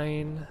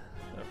 9.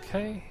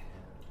 Okay.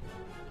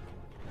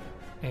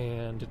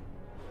 And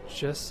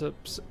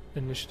Jessup's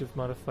initiative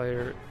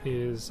modifier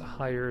is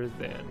higher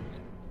than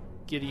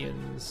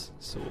Gideon's,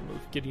 so we'll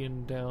move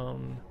Gideon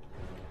down,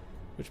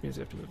 which means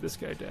I have to move this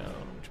guy down,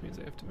 which means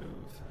I have to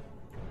move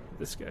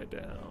this guy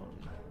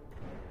down,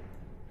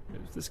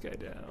 move this guy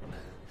down.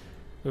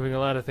 Moving a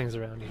lot of things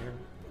around here.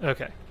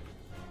 Okay.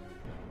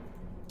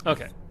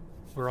 Okay.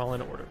 We're all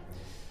in order.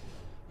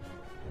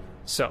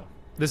 So,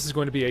 this is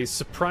going to be a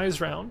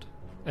surprise round,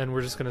 and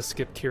we're just going to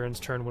skip Kieran's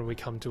turn when we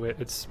come to it.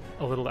 It's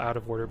a little out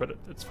of order, but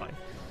it's fine.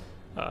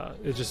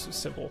 It's just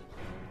simple.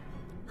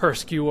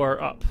 Hursk, you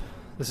are up.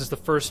 This is the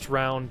first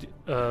round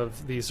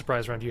of the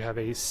surprise round. You have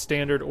a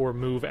standard or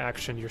move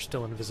action. You're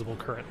still invisible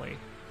currently.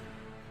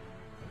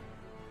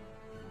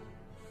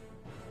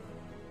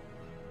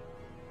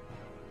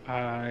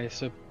 I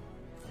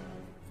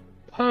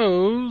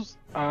suppose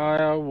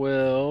I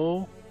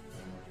will...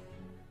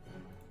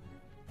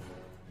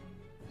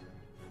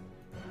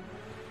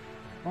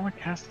 I want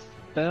to cast a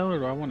spell or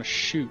do I want to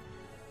shoot?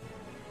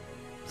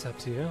 It's up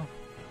to you.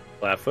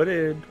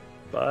 Flat-footed,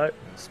 but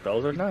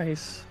spells are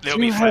nice. They'll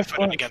be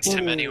flat-footed against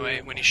him anyway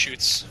when he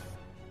shoots.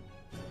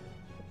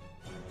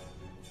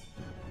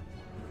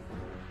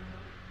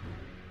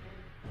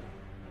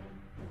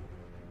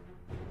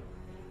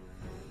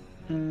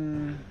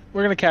 We're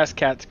going to cast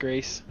Cat's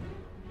Grace.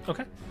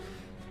 Okay.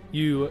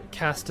 You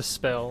cast a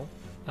spell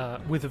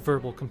with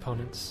verbal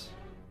components.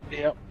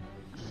 Yep.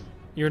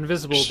 You're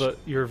invisible, but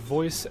your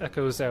voice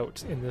echoes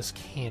out in this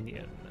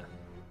canyon.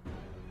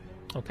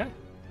 Okay.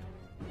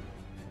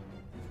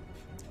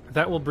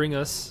 That will bring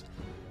us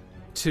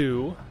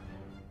to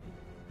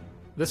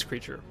this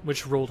creature,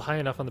 which rolled high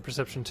enough on the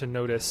perception to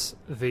notice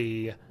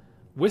the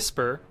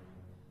whisper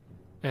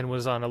and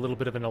was on a little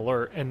bit of an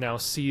alert, and now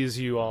sees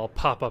you all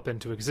pop up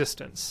into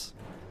existence.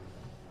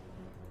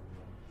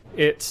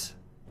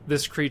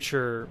 This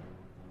creature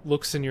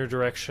looks in your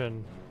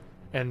direction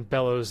and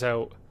bellows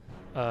out.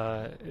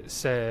 It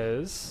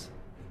says,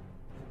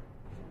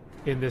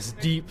 in this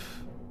deep,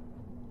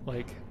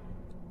 like,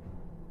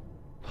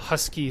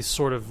 husky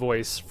sort of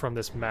voice from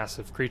this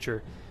massive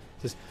creature,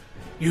 it says,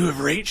 "You have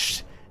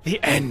reached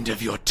the end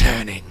of your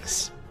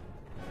turnings."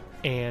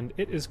 And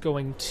it is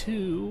going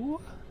to...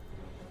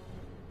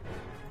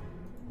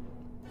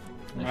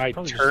 My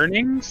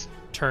turnings?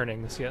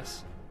 Turnings,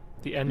 yes.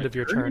 The end My of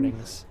your turnings?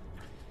 turnings.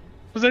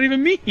 What does that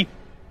even mean?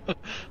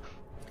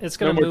 It's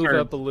going No to more move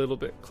turns. up a little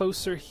bit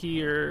closer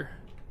here.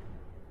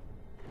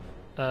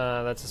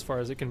 That's as far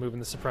as it can move in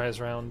the surprise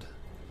round.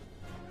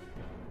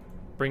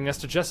 Bringing us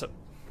to Jessup.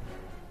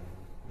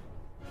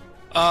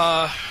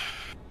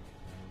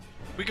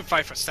 We can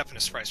 5-foot step in a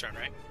surprise round,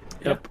 right?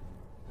 Yep.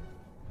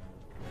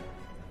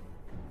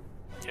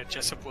 Yeah,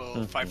 Jessup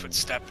will 5-foot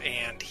step,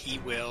 and he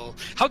will...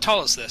 How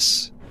tall is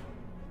this?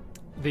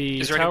 The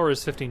Is there tower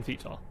is 15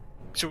 feet tall.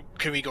 So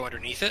can we go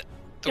underneath it?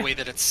 The Yeah. way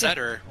that it's set,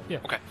 or... Yeah.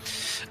 Okay.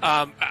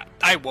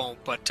 I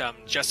won't, but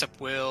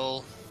Jessup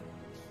will...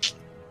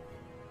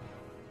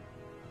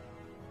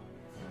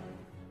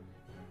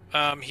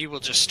 He will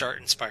just start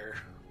Inspire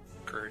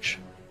Courage.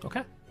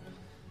 Okay.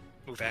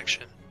 Move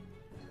action.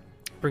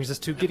 Brings us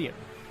to Gideon.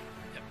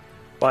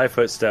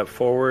 5-foot step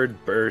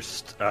forward,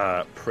 burst,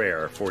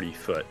 prayer, 40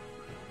 foot.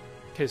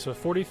 Okay, so a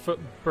 40-foot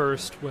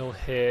burst will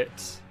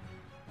hit...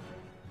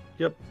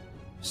 Yep.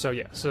 So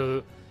yeah,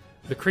 so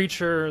the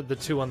creature, the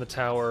two on the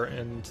tower,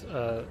 and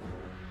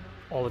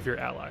all of your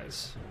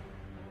allies.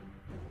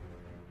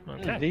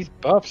 Okay. These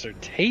buffs are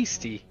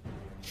tasty.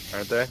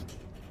 Aren't they?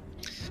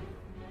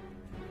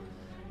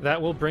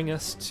 That will bring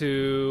us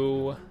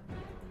to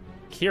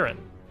Kieran,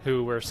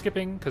 who we're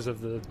skipping because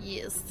of the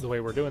way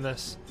we're doing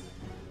this.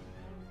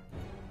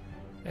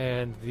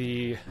 And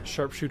the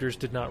sharpshooters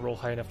did not roll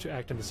high enough to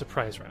act in the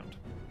surprise round.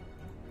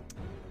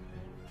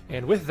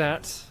 And with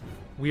that,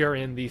 we are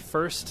in the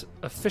first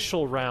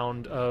official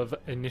round of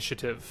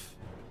initiative.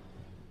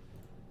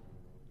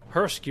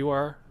 Hursk, you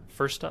are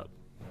first up.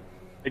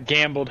 I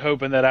gambled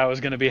hoping that I was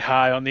going to be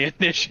high on the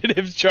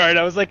initiative chart.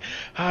 I was like,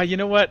 you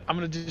know what? I'm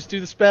going to just do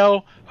the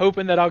spell,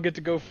 hoping that I'll get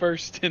to go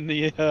first in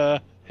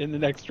the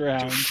next Do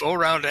round. full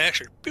round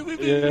action. Pew, pew,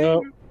 pew. Yeah.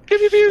 Pew,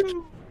 pew,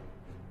 pew.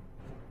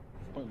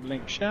 Point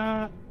blank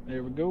shot.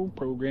 There we go.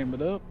 Program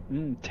it up.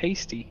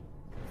 Tasty.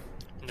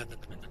 No, no, no,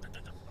 no, no, no,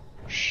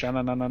 no.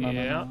 Sha-na-na-na-na-na.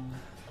 Yeah.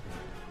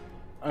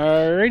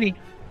 Alrighty.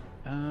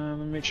 Let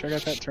me make sure I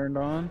got that turned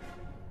on.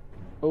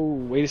 Oh,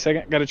 wait a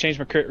second. Got to change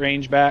my crit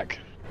range back.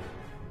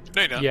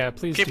 No, you don't. Yeah,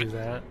 please Keep do it.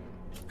 that.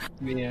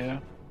 Yeah.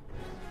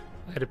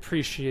 I'd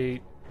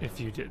appreciate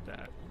if you did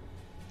that.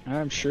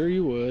 I'm sure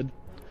you would.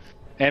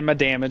 And my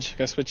damage.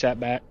 Gotta switch that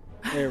back.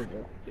 There we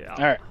go. Yeah.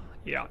 Alright.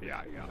 Yeah.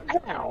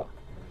 Ow.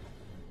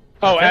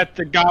 Oh, Okay. at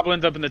the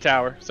goblins up in the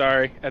tower.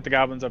 Sorry. At the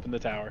goblins up in the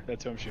tower.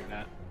 That's who I'm shooting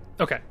at.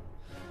 Okay.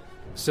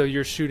 So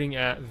you're shooting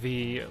at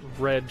the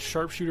red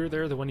sharpshooter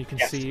there, the one you can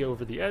Yes. see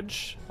over the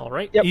edge. All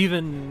right. Yep.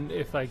 Even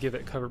if I give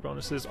it cover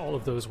bonuses, all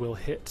of those will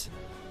hit.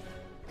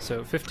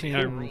 So 15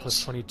 Yeah.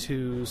 plus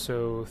 22,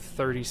 so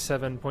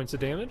 37 points of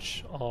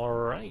damage. All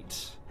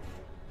right.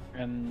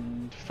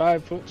 And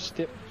 5-foot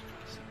step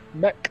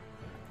back.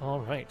 All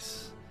right.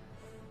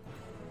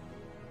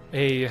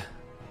 A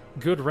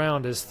good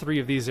round as 3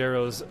 of these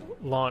arrows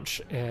launch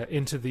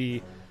into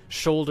the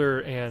shoulder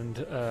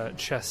and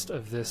chest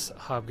of this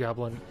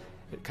hobgoblin.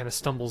 It kind of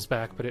stumbles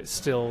back, but it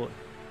still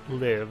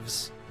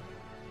lives.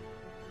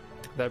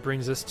 That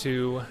brings us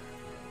to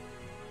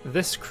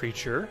this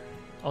creature.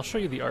 I'll show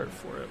you the art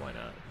for it. Why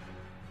not?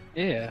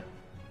 Yeah.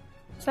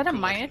 Is that a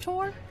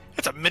minotaur?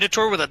 That's a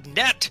minotaur with a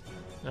net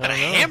I and a don't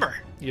know. hammer.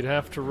 You'd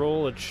have to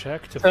roll a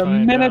check to A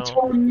find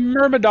Minotaur out.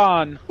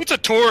 Myrmidon. What's a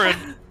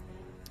tauren?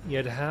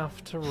 You'd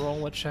have to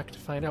roll a check to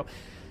find out.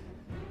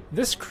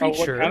 This Oh, what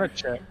creature, kind of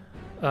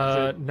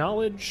check?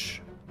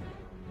 knowledge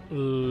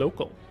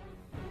local.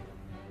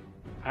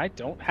 I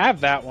don't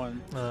have that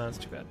one. That's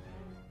too bad.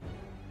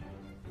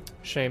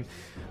 Shame.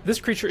 This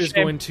creature is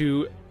Shame. going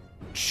to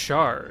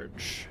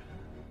charge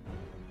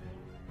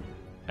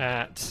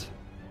at.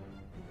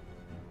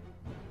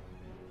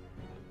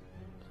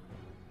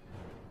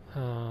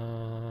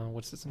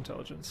 What's its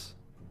intelligence?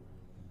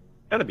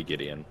 Gotta be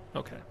Gideon.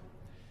 Okay.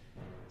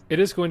 It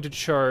is going to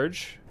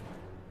charge,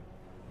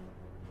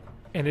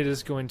 and it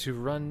is going to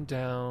run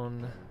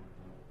down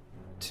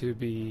to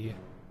be.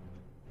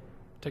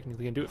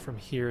 Technically, you can do it from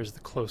here as the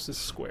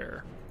closest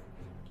square.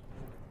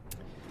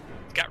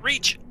 It's got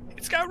reach.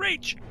 It's got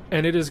reach.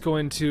 And it is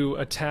going to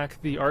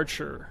attack the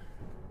archer,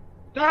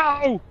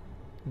 No!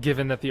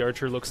 given that the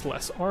archer looks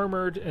less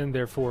armored and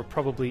therefore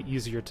probably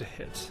easier to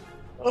hit.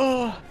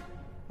 Oh,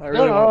 I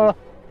really want.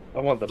 I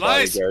want the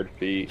Lies. bodyguard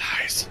feat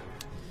Nice.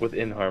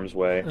 within harm's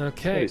way.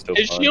 Okay. That'd be still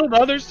Is fun. shield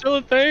other still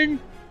a thing?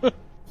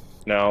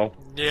 No.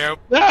 Yep.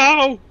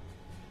 No!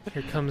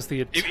 Here comes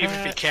the attack. Even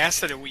if you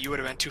cast it, you would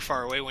have been too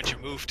far away once you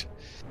moved.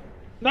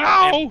 And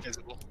No!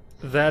 invisible.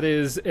 That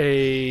is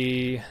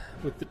a,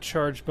 with the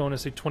charge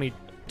bonus, a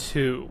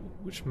 22,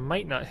 which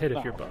might not hit if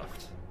No. you're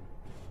buffed.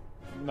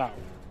 No.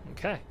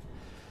 Okay.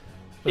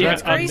 Even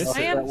that's Very unbuffed.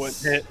 slam. that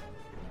wouldn't hit.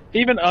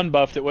 Even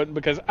unbuffed it wouldn't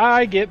because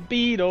I get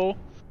Beetle.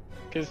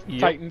 Because Yep.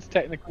 Titan's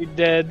technically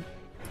dead.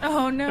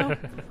 Oh no.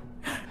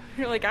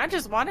 You're like, I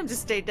just want him to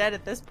stay dead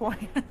at this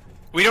point.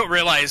 We don't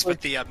realize, but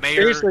the mayor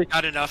Seriously,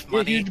 got enough Get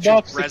money huge to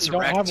buffs if you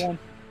don't have resurrect. one.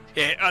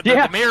 Yeah,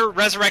 Yeah. the mayor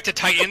resurrected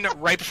Titan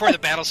right before the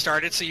battle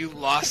started, so you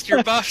lost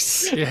your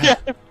buffs. Yeah.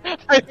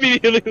 I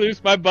immediately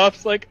lose my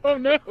buffs. Like, oh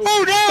no!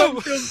 Oh no!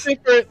 Something feels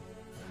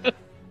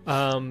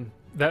different.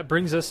 That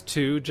brings us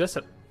to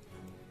Jessup.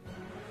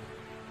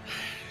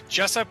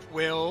 Jessup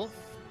will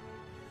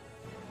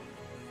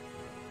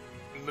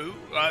move.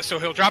 So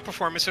he'll drop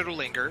performance, it'll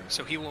linger.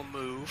 So he will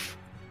move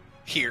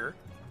here,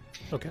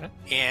 Okay.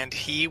 and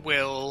he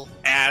will,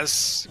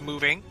 as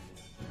moving,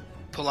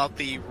 pull out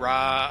the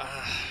raw.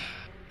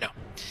 No,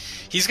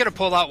 he's going to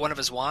pull out one of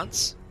his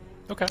wands.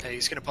 Okay.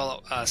 He's going to pull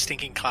out a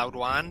Stinking Cloud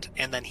Wand,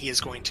 and then he is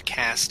going to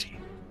cast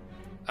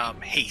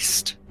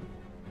Haste.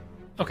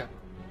 Okay.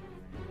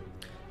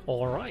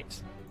 All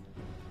right.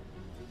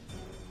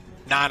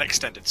 Not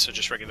extended, so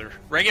just regular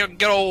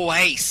good old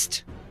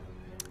haste.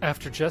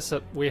 After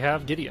Jessup, we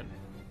have Gideon.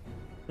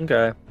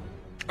 Okay.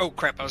 Oh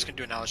crap! I was gonna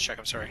do a knowledge check.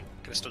 I'm sorry.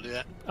 Can I still do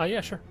that?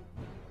 Yeah, sure.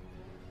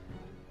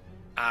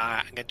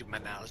 I'm gonna do my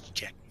knowledge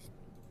check.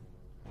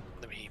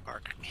 Let me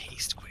mark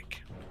haste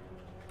quick.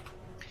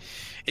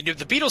 And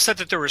the beetle said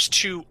that there was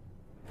 2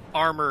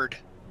 armored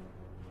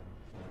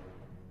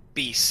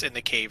beasts in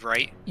the cave,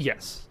 right?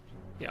 Yes.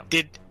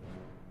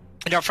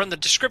 Now from the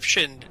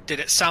description,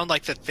 did it sound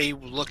like that they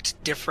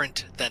looked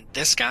different than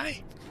this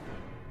guy?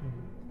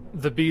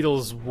 The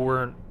beetles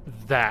weren't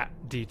that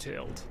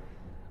detailed.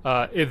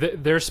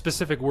 Their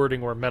specific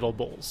wording were metal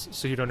bulls,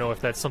 so you don't know if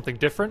that's something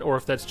different or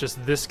if that's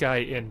just this guy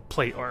in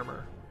plate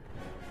armor.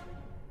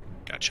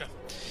 Gotcha.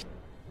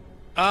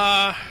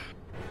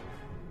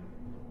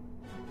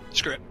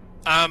 Screw it.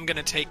 I'm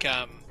gonna take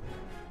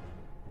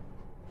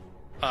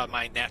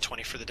my nat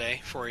 20 for the day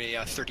for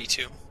a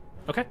 32.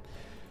 Okay.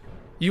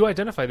 You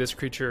identify this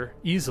creature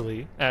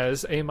easily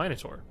as a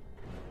Minotaur.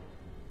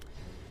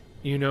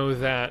 You know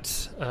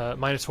that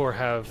Minotaur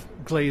have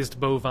glazed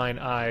bovine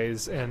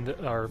eyes and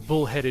are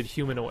bull-headed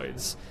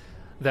humanoids,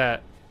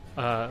 but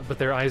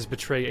their eyes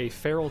betray a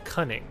feral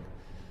cunning.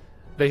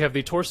 They have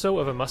the torso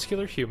of a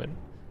muscular human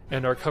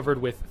and are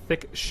covered with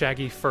thick,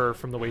 shaggy fur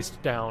from the waist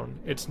down.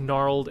 Its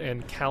gnarled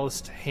and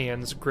calloused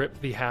hands grip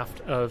the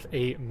haft of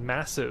a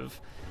massive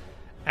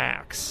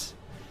axe,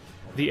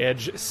 the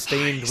edge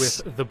stained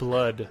Nice. with the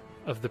blood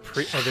of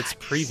its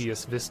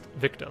previous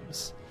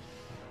victims.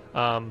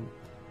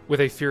 With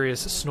a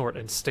furious snort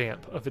and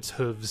stamp of its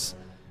hooves,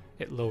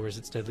 it lowers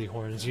its deadly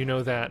horns. You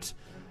know that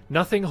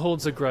nothing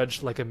holds a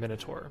grudge like a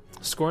minotaur.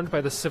 Scorned by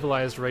the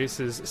civilized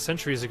races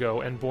centuries ago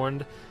and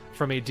born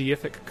from a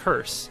deific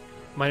curse,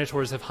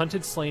 Minotaurs have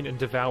hunted, slain, and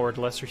devoured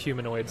lesser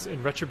humanoids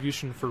in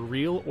retribution for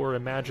real or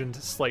imagined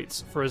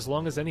slights for as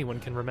long as anyone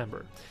can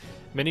remember.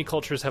 Many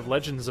cultures have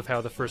legends of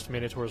how the first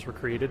Minotaurs were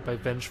created by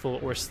vengeful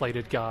or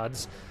slighted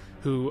gods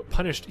who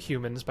punished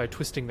humans by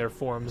twisting their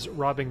forms,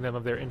 robbing them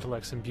of their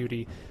intellects and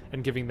beauty,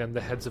 and giving them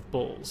the heads of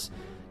bulls.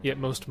 Yet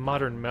most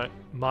modern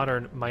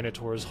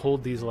Minotaurs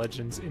hold these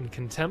legends in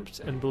contempt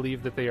and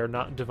believe that they are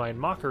not divine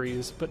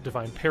mockeries, but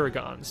divine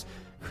paragons,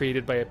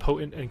 created by a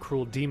potent and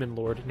cruel demon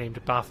lord named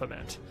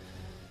Baphomet.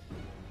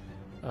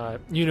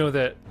 You know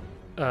that,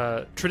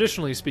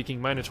 traditionally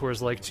speaking,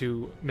 Minotaurs like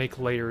to make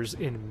lairs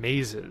in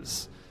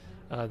mazes.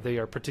 They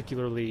are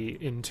particularly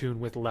in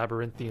tune with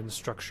labyrinthian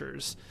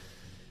structures.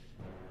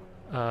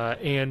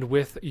 And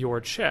with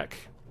your check,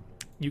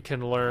 you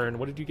can learn,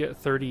 what did you get,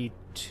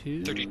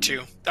 32?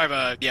 32.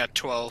 I have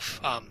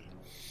 12.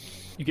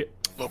 You get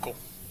Local.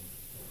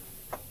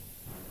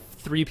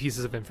 3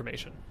 pieces of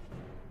information.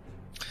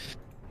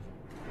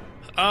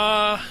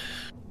 Alright,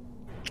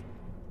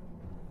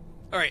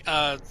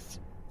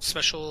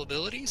 special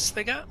abilities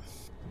they got?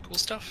 Cool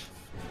stuff?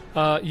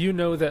 You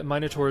know that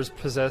Minotaurs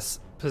possess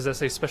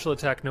a special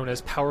attack known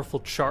as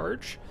Powerful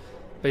Charge.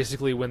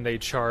 Basically, when they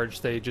charge,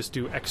 they just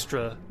do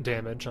extra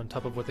damage on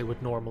top of what they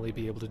would normally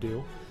be able to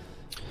do.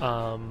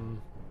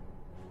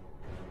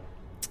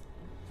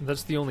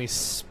 That's the only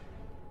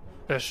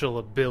special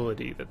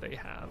ability that they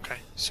have. Okay,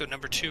 so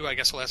number 2, I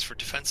guess I'll ask for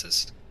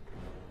defenses.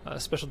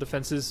 Special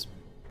defenses.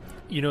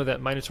 You know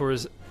that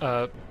Minotaurs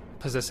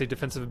possess a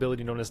defensive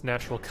ability known as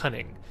Natural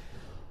Cunning.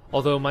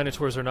 Although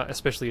Minotaurs are not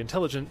especially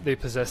intelligent, they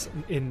possess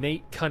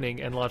innate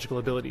cunning and logical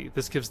ability.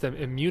 This gives them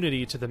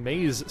immunity to the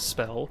maze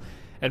spell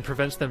and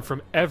prevents them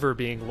from ever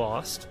being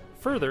lost.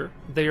 Further,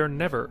 they are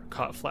never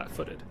caught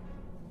flat-footed.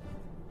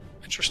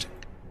 Interesting.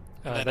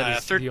 That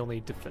is the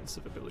only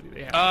defensive ability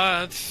they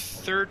have.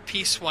 Third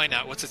piece, why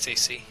not? What's its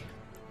AC?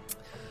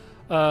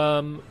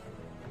 I'll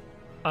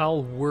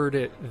word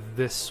it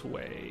this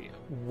way.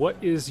 What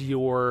is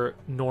your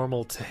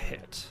normal to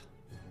hit?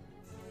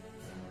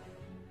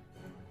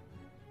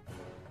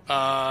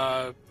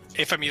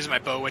 If I'm using my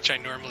bow, which I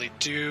normally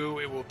do,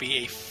 it will be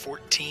a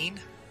 14.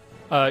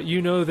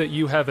 You know that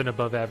you have an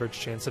above-average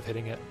chance of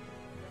hitting it.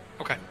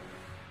 Okay.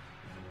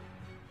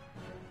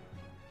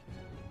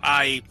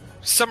 I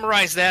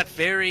summarize that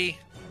very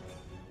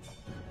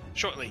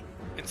shortly,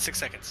 in 6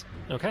 seconds.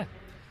 Okay.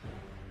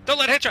 Don't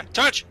let Hitra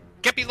touch!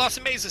 Can't be lost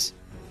in mazes!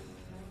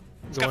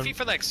 It's got feet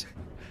for legs.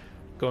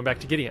 Going back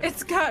to Gideon.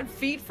 It's got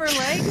feet for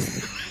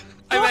legs?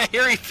 I have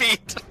hairy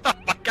feet! Oh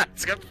my god,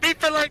 it's got feet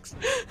for legs!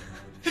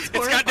 It's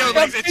got no It's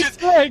legs, got it's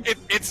just... legs.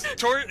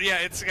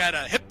 It's got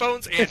hip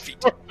bones and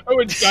feet. Oh,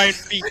 and giant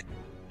feet.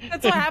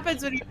 That's what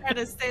happens when you try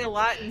to say a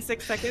lot in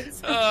 6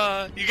 seconds.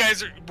 You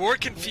guys are more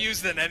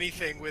confused than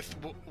anything with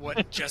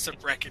what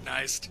Jessup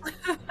recognized.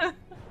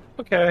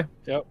 Okay.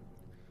 Yep.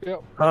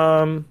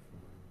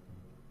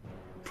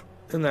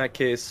 In that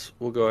case,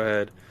 we'll go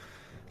ahead,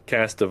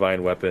 cast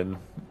Divine Weapon,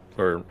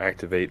 or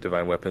activate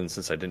Divine Weapon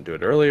since I didn't do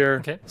it earlier.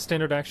 Okay.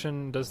 Standard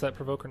action, does that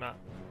provoke or not?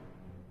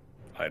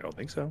 I don't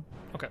think so.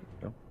 Okay.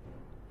 No.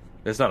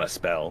 It's not a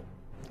spell.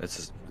 It's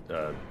just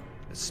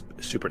it's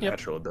a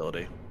supernatural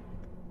ability.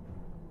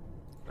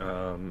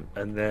 And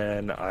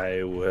then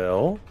I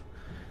will...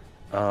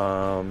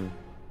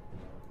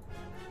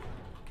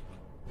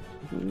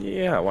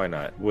 yeah, why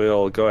not?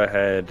 We'll go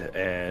ahead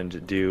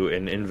and do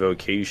an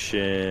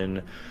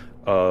invocation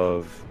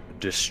of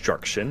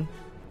destruction.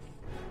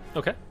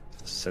 Okay.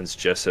 Since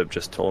Jessup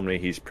just told me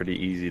he's pretty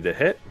easy to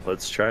hit,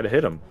 let's try to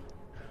hit him.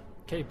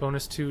 Okay,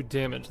 bonus 2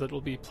 damage. That will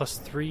be plus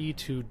 3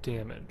 to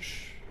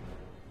damage.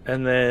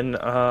 And then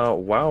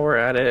while we're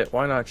at it,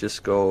 why not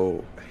just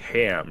go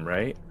ham,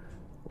 right?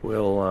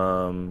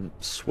 We'll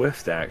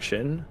swift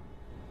action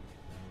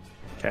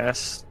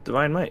cast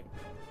Divine Might.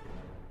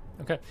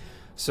 Okay.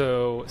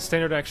 So,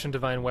 standard action,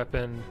 Divine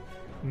Weapon,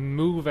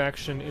 move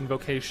action,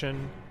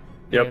 Invocation,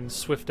 Yep. and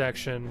swift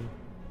action,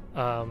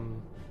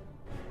 Divine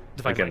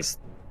Against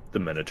the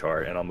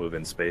Minotaur, and I'll move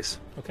in space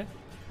Might. Okay.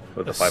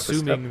 with a 5-foot step.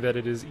 Assuming that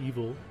it is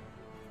evil.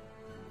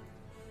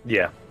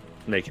 Yeah,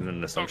 making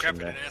an Oh assumption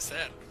crap, I there. didn't ask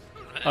that.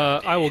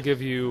 I will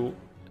give you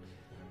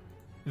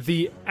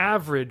the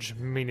average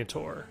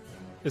Minotaur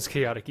is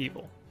chaotic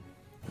evil.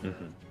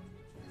 Mm-hmm.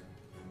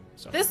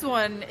 So This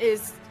one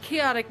is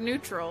chaotic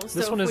neutral. So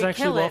this one if is we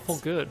actually kill it- lawful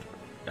good.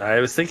 I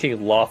was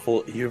thinking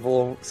lawful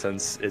evil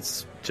since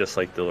it's just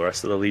like the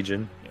rest of the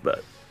Legion,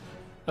 but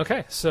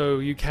Okay, so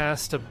you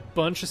cast a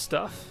bunch of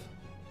stuff.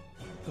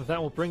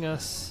 That will bring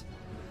us...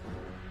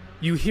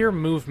 You hear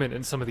movement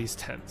in some of these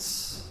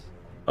tents.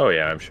 oh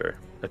yeah, I'm sure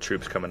the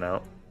troops coming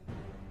out.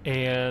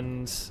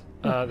 And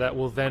that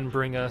will then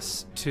bring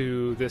us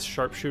to this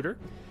sharpshooter.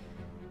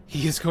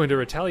 He is going to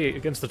retaliate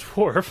against the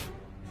dwarf,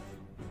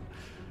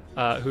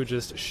 who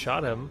just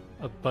shot him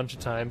a bunch of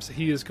times.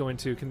 He is going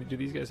to... do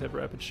these guys have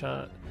rapid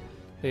shot?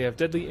 They have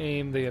deadly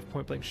aim, they have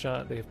point blank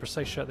shot, they have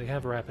precise shot, they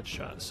have rapid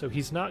shot. So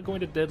he's not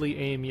going to deadly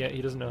aim yet.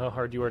 He doesn't know how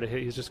hard you are to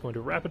hit. He's just going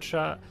to rapid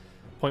shot,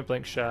 point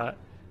blank shot.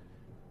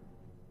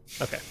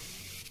 Okay.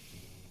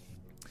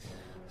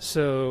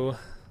 So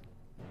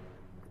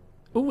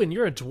Ooh, and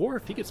you're a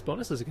dwarf. He gets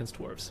bonuses against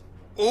dwarves.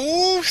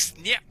 Ooh,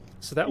 yeah.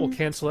 So that will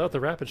cancel out the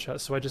rapid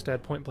shot, so I just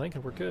add point blank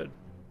and we're good.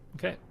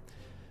 Okay.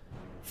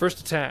 First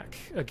attack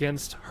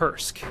against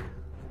Hursk.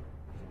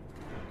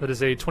 That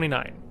is a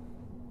 29.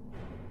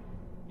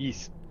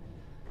 East.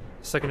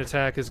 Second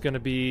attack is going to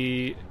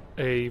be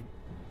a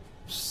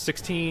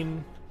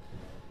 16.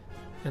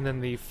 And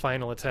then the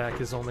final attack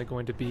is only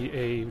going to be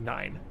a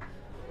 9.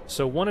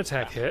 So one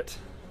attack hit.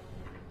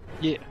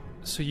 Yeah.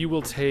 So you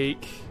will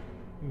take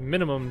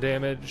minimum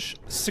damage,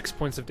 6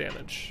 points of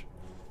damage.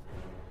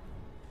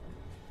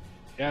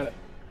 Got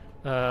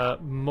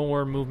it.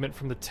 More movement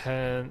from the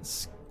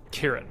tents.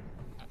 Kieran.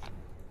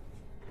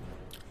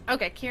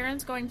 Okay,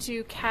 Kieran's going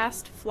to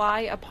cast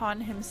Fly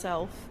upon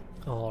himself,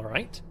 All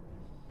right.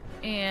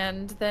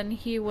 and then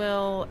he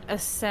will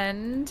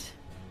ascend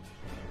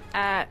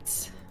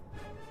at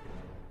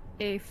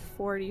a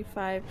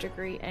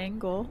 45-degree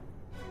angle.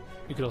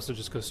 You could also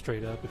just go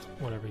straight up, if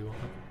whatever you want.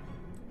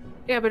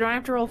 Yeah, but do I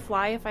have to roll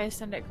Fly if I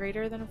ascend at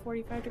greater than a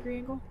 45-degree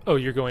angle? Oh,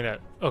 you're going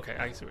at... Okay,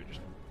 I see what you're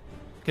saying.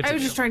 Continue. I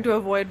was just trying to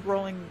avoid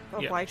rolling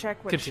a Yeah, Fly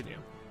check, which... Continue.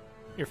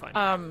 You're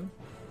fine.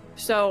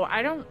 So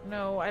I don't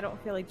know. I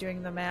don't feel like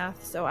doing the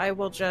math, so I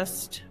will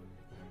just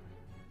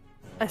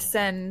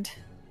ascend.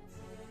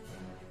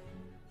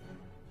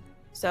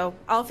 So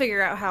I'll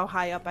figure out how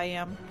high up I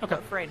am. Okay.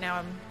 But for right now,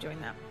 I'm doing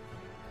that.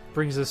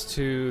 Brings us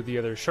to the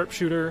other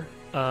sharpshooter.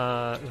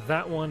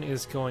 That one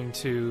is going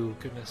to...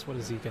 Goodness, what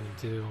is he going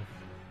to do?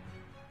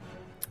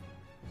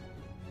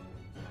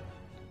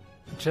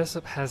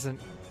 Jessup hasn't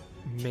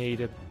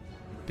made a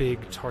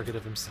big target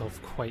of himself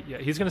quite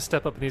yet. He's going to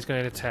step up and he's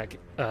going to attack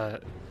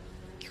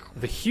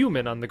the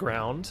human on the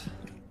ground,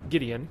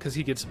 Gideon, because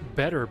he gets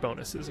better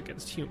bonuses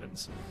against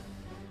humans.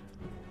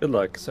 Good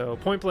luck. So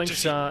point blank Does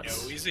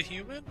shots. he know he's a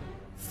human?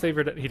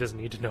 Favorite. He doesn't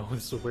need to know.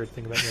 This is a weird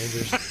thing about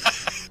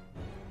rangers.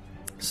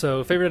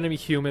 So favorite enemy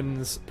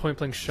humans. Point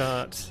blank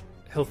shot.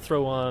 He'll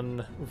throw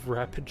on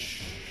rapid.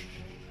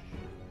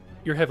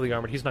 You're heavily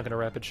armored. He's not going to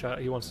rapid shot.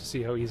 He wants to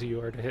see how easy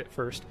you are to hit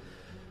first.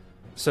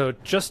 So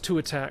just 2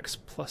 attacks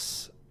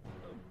plus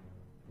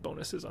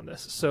bonuses on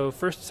this. So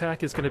first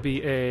attack is going to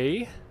be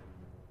a...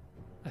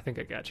 I think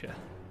I got you.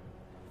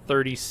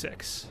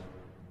 36.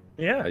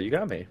 Yeah, you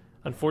got me.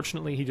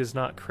 Unfortunately, he does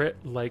not crit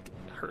like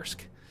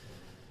Hursk.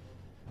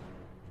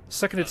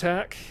 Second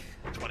attack.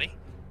 20?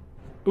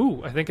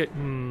 Ooh, I think I...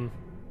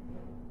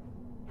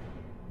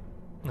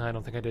 I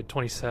don't think I did.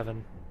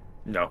 27.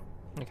 No.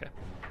 Okay.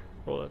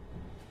 Well,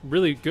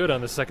 really good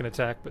on the second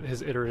attack, but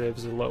his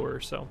iteratives are lower,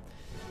 so...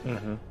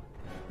 Mm-hmm.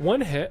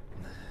 One hit,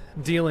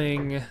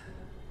 dealing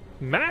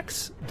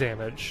max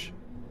damage.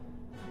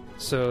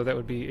 So that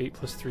would be 8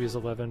 plus 3 is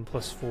 11,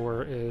 plus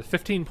 4 is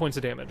 15 points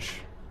of damage.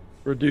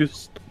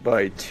 Reduced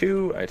by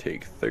 2, I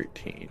take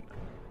 13.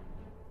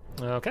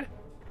 Okay.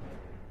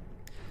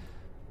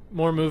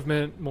 More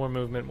movement, more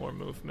movement, more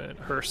movement.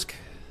 Hursk.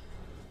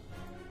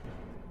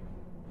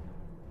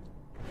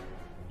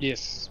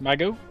 Yes, my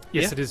go?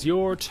 Yes, Yeah. it is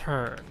your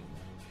turn.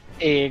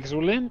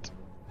 Excellent.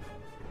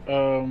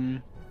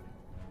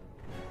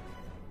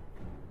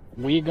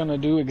 We're gonna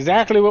do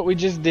exactly what we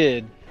just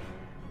did.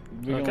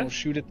 We're Okay. gonna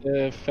shoot at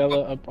the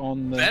fella up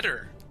on the...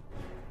 Better.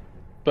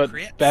 But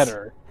Crits?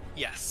 better.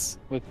 Yes.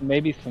 With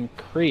maybe some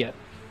crit.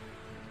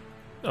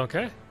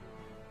 Okay.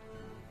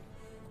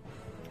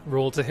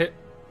 Roll to hit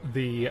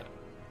the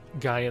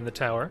guy in the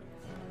tower.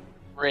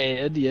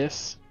 Red,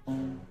 yes.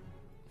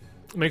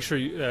 Make sure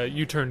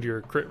you turned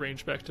your crit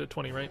range back to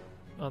 20, right?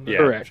 On the Yeah.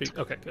 Correct. sheet?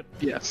 Okay, good.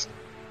 Yes.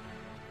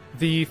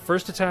 The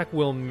first attack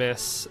will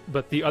miss,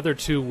 but the other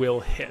 2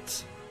 will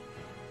hit.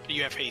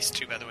 You have haste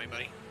too, by the way,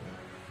 buddy.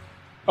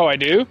 Oh, I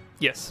do?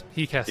 Yes,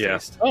 he cast Yeah.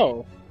 haste.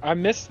 Oh, I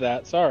missed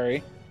that.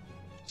 Sorry.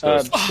 So,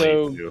 it's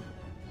so 22.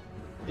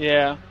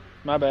 yeah,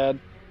 my bad.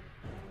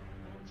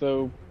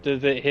 So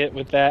does it hit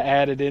with that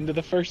added into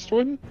the first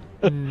one?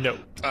 No.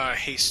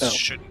 Haste Oh.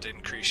 shouldn't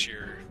increase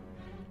your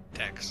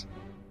attacks.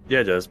 Yeah,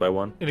 it does by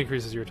 1. It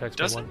increases your attacks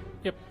Does by it? 1.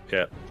 Yep.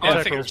 Yeah. Oh, I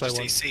Attack think it was rolls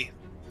by just 1. AC.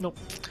 Nope.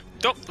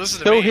 Don't listen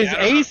to So me. his I don't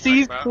know what I'm AC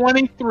is talking about.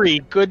 23.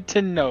 Good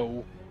to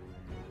know.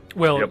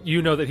 Well, Yep.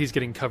 you know that he's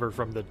getting cover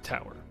from the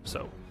tower,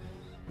 so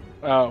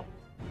Oh.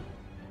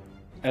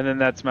 And then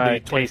that's my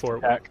The 24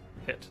 haste attack.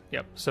 hit.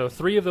 Yep. So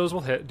 3 of those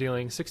will hit,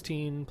 dealing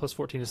 16 plus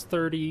 14 is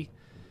 30.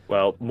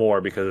 Well, more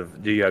because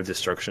of... Do you have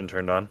Destruction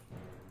turned on?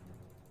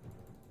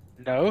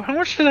 No, how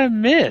much did I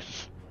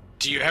miss?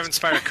 Do you have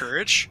Inspire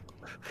Courage?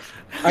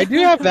 I do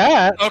have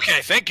that.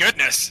 Okay, thank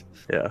goodness.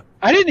 Yeah.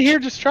 I didn't hear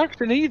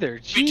destruction either.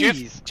 Wait, do you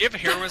Jeez. have a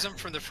heroism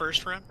from the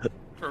first round?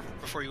 Or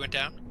before you went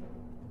down?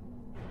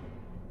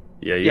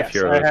 Yeah, you Yes,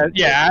 have I heroism.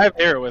 I have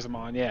heroism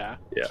on. Yeah.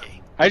 Yeah.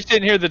 Okay. I just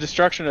didn't hear the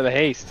destruction of the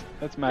haste.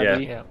 That's my Yeah.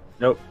 beat. Yeah.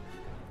 Nope.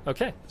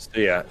 Okay. So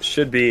yeah,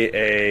 should be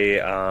a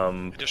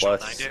Additional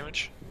plus 9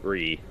 damage?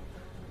 3.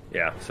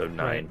 Yeah, so 9.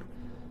 Right.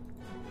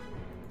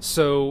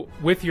 So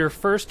with your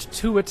first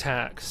 2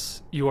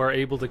 attacks, you are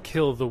able to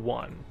kill the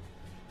one.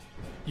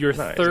 Your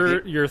Nice.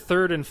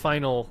 third and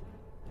final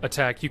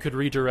attack, you could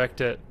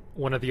redirect it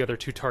one of the other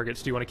two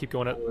targets. Do you want to keep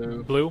going at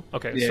blue?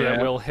 Okay, so that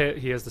Yeah. will hit.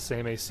 He has the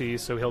same AC,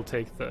 so he'll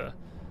take the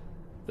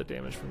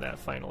damage from that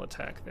final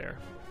attack there.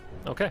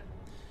 Okay.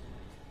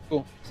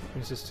 Cool. So that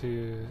brings us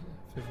to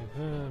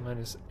 55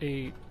 minus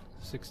 8,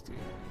 60.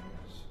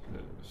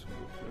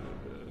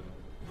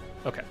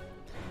 Okay.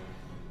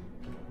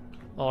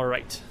 All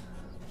right.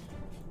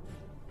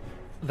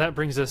 That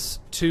brings us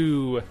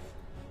to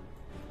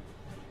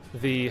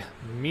the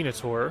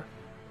Minotaur,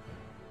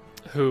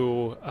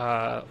 who,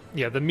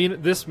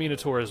 this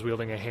Minotaur is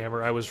wielding a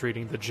hammer. I was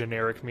reading the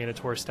generic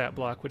Minotaur stat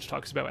block, which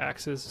talks about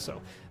axes,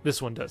 so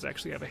this one does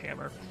actually have a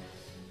hammer.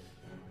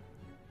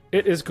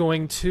 It is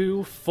going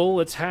to full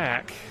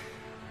attack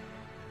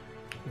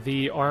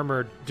the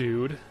armored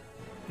dude.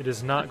 It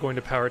is not going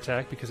to power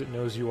attack because it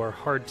knows you are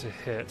hard to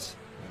hit.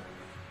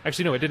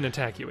 Actually, no, it didn't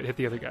attack you. It hit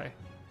the other guy.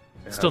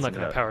 It's still not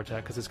going to power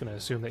attack because it's going to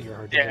assume that you're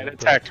hard to hit. Yeah, it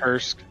attacked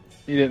Hursk.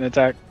 He didn't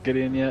attack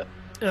Gideon yet.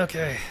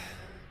 Okay.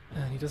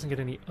 And he doesn't get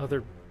any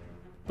other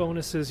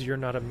bonuses. You're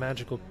not a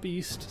magical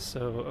beast,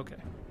 so okay.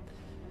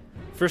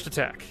 First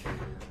attack.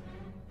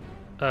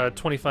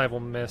 25 will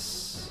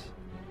miss.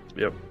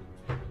 Yep.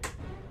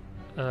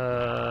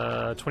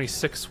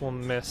 26 will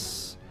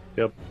miss.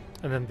 Yep.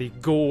 And then the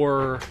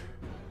gore.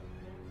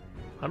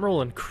 I'm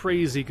rolling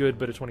crazy good,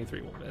 but a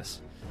 23 will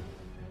miss.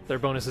 Their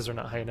bonuses are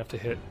not high enough to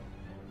hit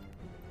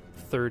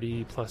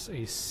 30 plus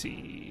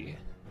AC.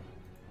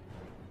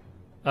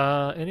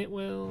 And it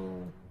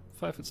will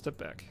 5-foot step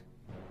back.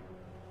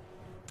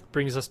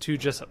 Brings us to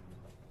Jessup.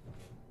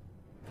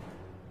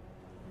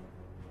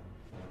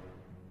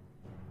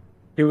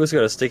 He was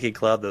gonna sticky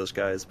cloud those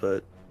guys,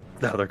 but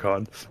now they're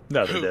gone.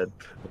 Now they're Who? dead.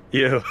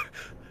 You.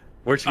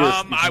 Weren't you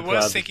gonna I sticky was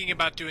cloud? thinking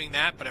about doing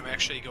that, but I'm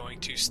actually going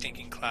to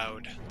Stinking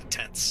Cloud the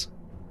tents.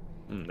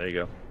 There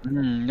you go.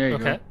 There you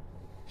Okay.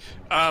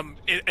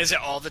 Is it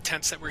all the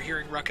tents that we're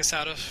hearing ruckus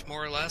out of,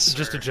 more or less?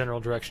 Just or? a general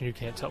direction. You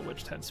can't tell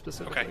which tent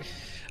specifically. Okay.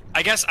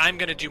 I guess I'm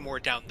going to do more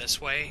down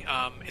this way.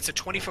 It's a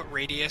 20-foot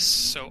radius,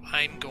 so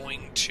I'm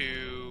going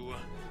to...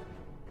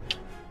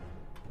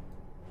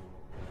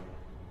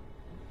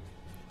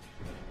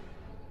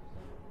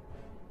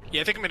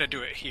 Yeah, I think I'm going to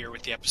do it here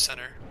with the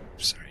epicenter.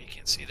 Sorry, you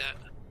can't see that.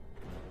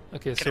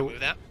 Okay, Can so I move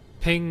that?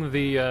 ping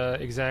the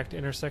exact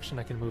intersection.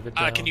 I can move it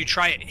down. Can you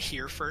try it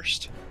here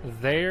first?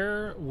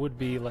 There would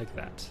be like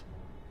that.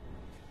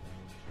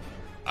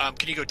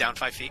 Can you go down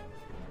 5 feet?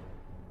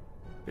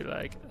 Be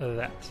like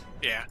that.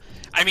 Yeah.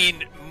 I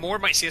mean, more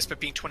might see us, but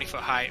being 20 foot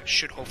high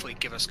should hopefully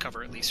give us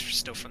cover, at least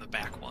still from the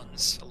back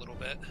ones, a little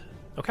bit.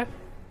 Okay.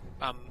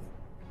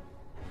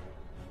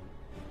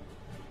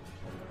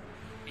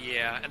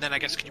 Yeah, and then I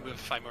guess can you move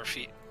 5 more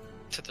feet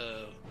to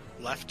the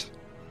left?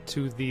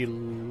 To the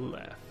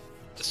left.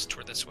 Just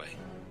toward this way. There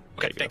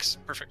Okay, you go. thanks.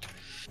 Perfect.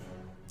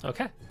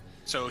 Okay.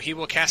 So he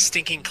will cast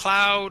Stinking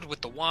Cloud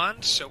with the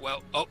wand. So,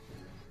 well, hold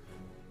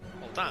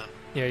on.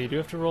 Yeah, you do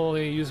have to roll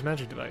a use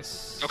magic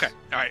device. Okay,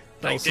 all right.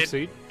 That I will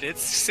succeed. did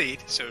succeed.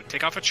 So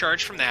take off a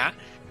charge from that,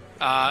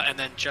 and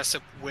then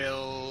Jessup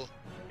will.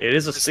 It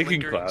is a This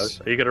stinking cloud.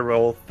 lingers. Are you gonna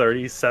roll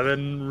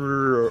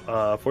 37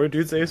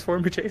 fortitude saves for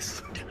me,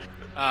 Chase?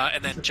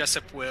 And then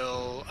Jessup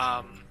will.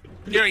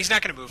 He's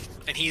not going to move,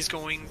 and he's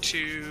going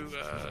to.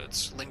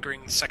 It's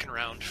lingering second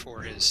round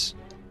for his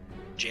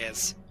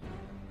jazz.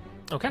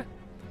 Okay.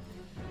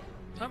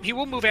 He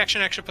will move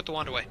action, put the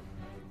wand away.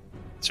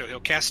 So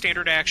he'll cast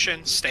standard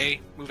action, stay,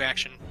 move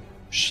action,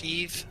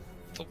 sheathe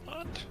the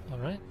wand. All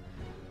right.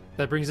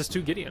 That brings us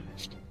to Gideon.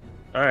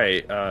 All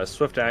right,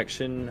 swift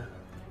action,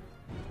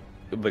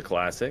 the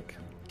classic.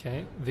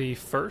 Okay. The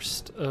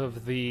first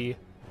of the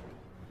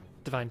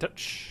Divine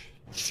Touch.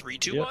 3,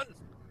 2, Yep. 1.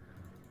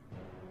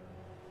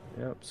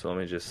 Yep. So let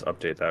me just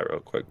update that real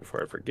quick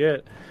before I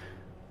forget.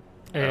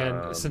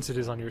 And since it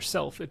is on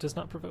yourself, it does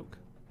not provoke.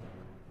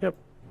 Yep.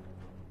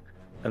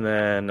 And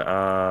then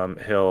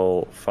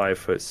he'll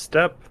 5-foot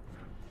step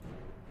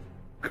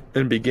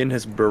and begin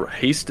his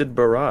hasted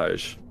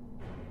barrage.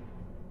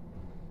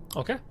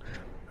 Okay.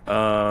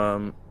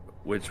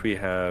 Which we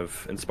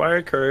have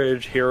Inspired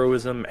Courage,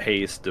 Heroism,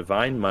 Haste,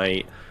 Divine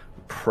Might,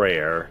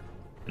 Prayer,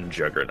 and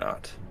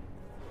Juggernaut.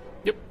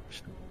 Yep.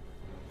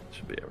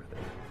 Should be everything.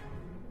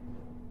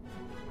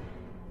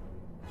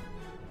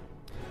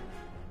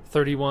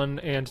 31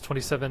 and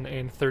 27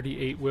 and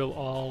 38 will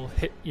all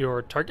hit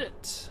your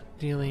target,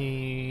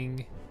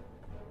 dealing.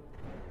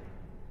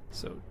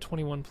 So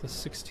 21 plus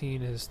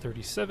 16 is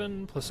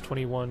 37, plus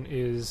 21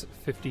 is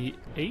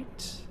 58.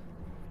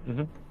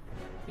 Mm-hmm.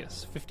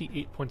 Yes,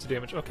 58 points of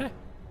damage. Okay.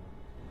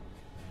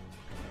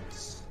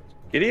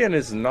 Gideon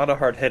is not a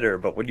hard hitter,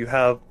 but when you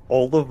have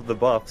all of the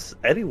buffs,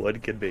 anyone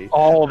can be.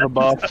 All the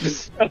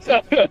buffs.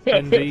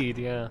 Indeed,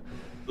 yeah.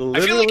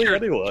 I feel like Literally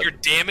anyone. your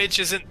damage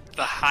isn't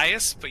the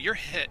highest, but your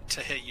hit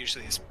to hit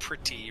usually is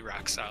pretty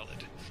rock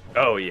solid.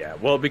 Oh yeah,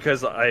 well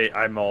because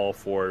I'm all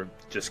for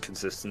just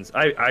consistency.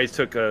 I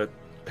took a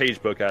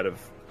page book out of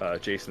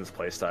Jason's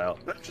playstyle.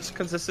 Just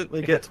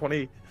consistently get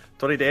 20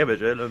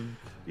 damage in, and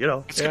you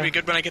know. It's gonna be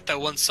good when I get that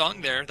one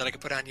song there that I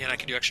can put on you and I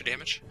can do extra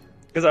damage.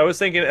 Because I was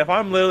thinking, if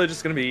I'm literally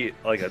just going to be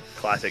like a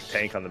classic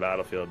tank on the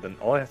battlefield, then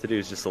all I have to do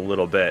is just a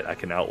little bit. I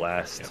can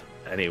outlast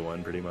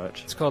anyone, pretty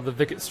much. It's called the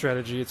Vickett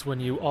strategy. It's when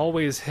you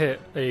always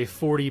hit a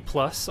 40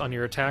 plus on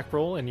your attack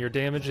roll, and your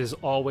damage is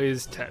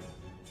always 10.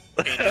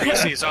 And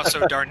Greasy is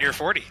also darn near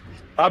 40.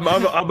 I'm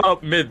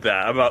about mid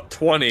that. I'm about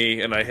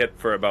 20, and I hit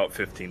for about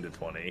 15 to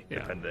 20,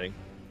 depending.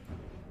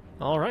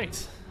 All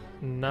right.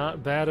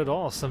 Not bad at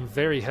all. Some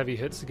very heavy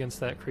hits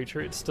against that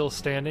creature. It's still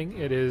standing.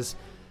 It is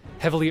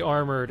heavily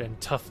armored and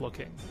tough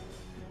looking.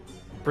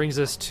 Brings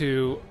us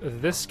to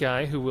this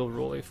guy who will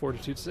roll a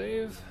fortitude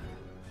save.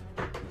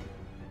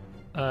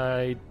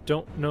 I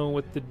don't know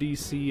what the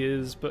DC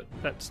is, but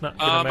that's not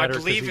going to matter. I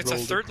believe it's a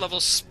 3rd level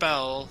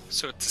spell,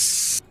 so it's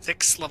a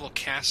 6th level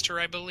caster,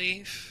 I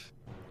believe.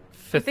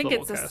 5th I think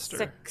level it's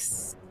caster. a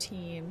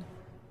 16.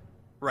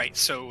 Right,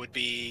 so it would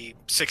be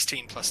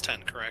 16 plus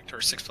 10, correct? Or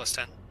 6 plus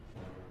 10?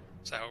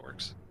 Is that how it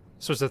works?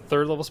 So it's a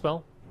 3rd level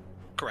spell?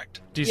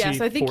 Correct. DC Yeah,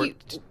 so I think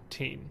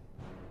 14.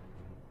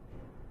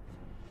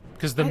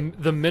 Because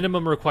the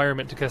minimum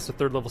requirement to cast a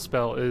 3rd level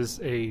spell is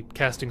a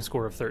casting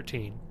score of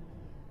 13.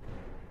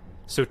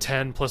 So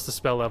 10 plus the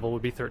spell level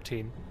would be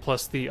 13,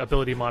 plus the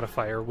ability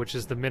modifier, which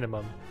is the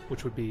minimum,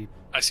 which would be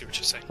I see what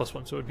you're saying. plus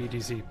 1, so it would be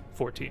DC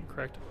 14,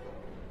 correct?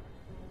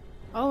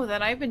 Oh,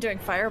 then I've been doing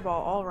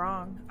Fireball all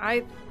wrong.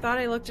 I thought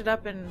I looked it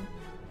up and...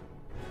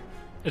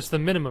 It's the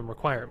minimum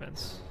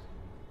requirements.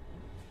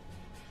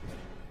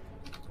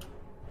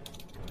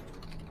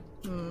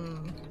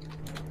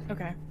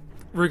 Okay.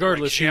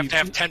 Regardless, You have to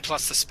have 10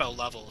 plus the spell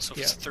level, so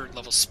if it's a 3rd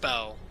level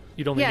spell...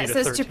 you'd only Yeah, need it a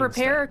says 13 to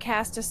prepare or stat.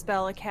 cast a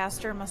spell, a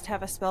caster must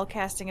have a spell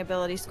casting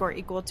ability score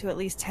equal to at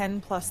least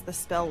 10 plus the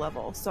spell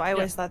level. So I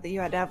always thought that you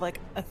had to have like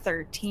a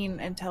 13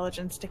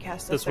 intelligence to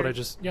cast a That's what I third-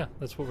 just... Yeah,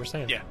 that's what we're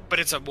saying. Yeah, but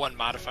it's a 1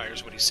 modifier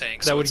is what he's saying.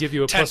 That so would it's give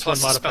you a 10 plus 1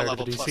 plus the spell modifier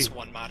to level the DC.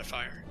 plus 1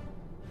 modifier.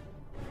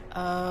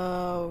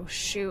 Oh,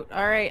 shoot.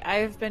 All right,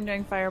 I've been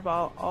doing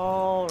Fireball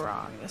all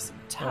wrong this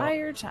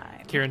entire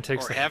time. Kieran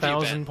takes Or have you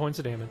 1,000 been? points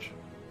of damage.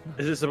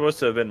 Is it supposed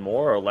to have been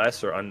more or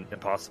less or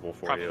impossible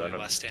for Probably you? I don't-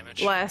 less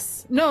damage.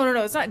 Less. No,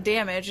 it's not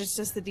damage. It's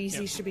just the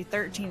DC should be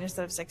 13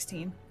 instead of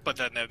 16. But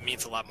then that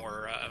means a lot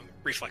more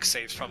reflex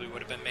saves probably would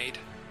have been made.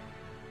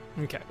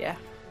 Okay. Yeah.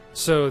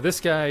 So this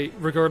guy,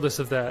 regardless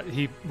of that,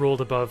 he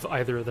rolled above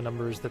either of the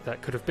numbers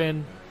that could have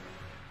been.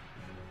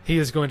 He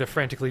is going to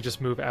frantically just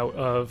move out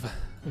of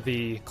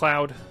the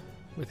cloud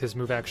with his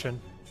move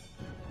action.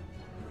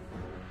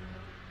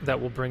 That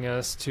will bring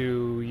us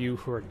to you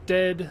who are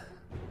dead.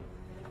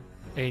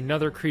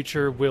 Another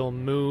creature will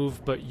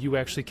move, but you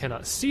actually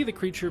cannot see the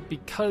creature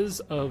because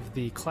of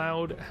the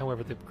cloud.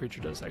 However, the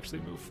creature does actually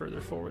move further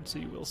forward, so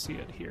you will see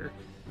it here.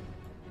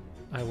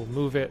 I will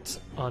move it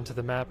onto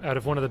the map. Out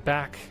of one of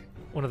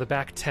the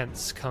back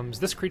tents comes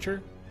this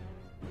creature.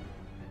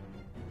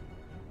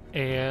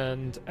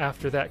 And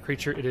after that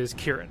creature, it is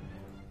Kieran.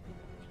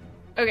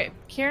 Okay,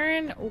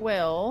 Kieran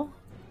will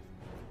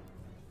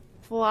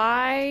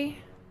fly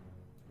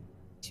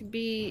to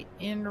be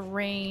in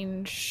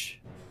range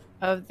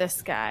of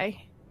this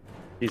guy.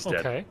 He's dead.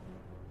 Okay.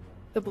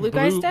 The blue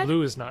guy's dead?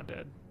 Blue is not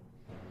dead.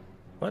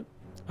 What?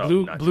 Oh,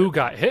 Blue not Blue dead.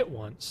 got hit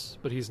once,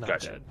 but he's not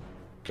Gotcha. dead.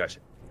 Gotcha.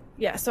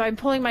 Yeah, so I'm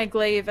pulling my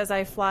glaive as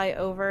I fly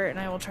over, and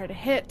I will try to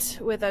hit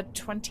with a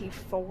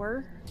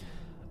 24.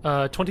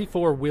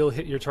 24 will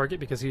hit your target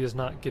because he is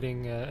not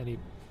getting any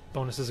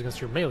bonuses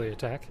against your melee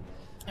attack.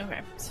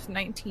 Okay, so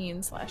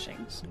 19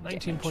 slashing. So 19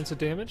 damage. points of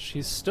damage.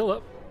 He's still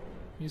up.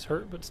 He's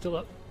hurt, but still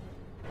up.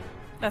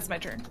 That's my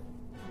turn.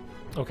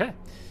 Okay.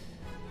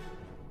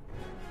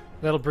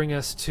 That'll bring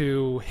us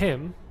to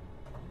him.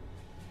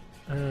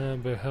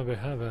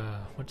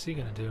 What's he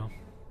gonna do?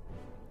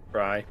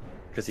 Cry.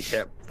 Because he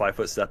can't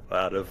 5-foot step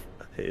out of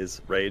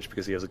his range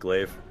because he has a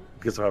glaive.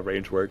 Because of how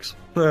range works.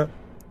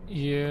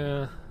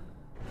 Yeah,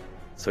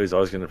 So he's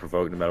always going to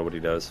provoke no matter what he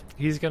does.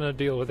 he's gonna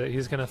deal with it.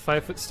 He's gonna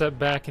 5-foot step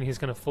back and he's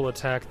gonna full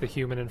attack the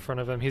human in front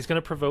of him. He's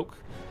gonna provoke.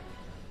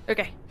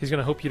 Okay, He's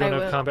gonna hope you don't I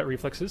have will. combat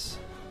reflexes.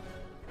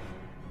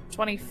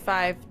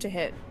 25 to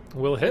hit.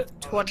 Will hit.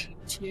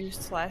 22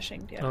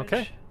 slashing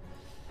damage.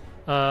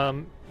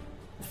 Okay.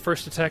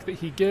 First attack that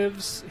he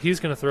gives, he's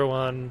gonna throw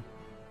on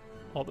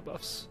all the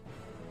buffs.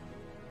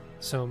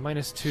 So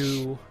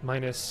 -2,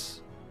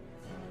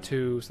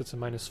 -2, so that's a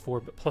 -4,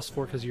 but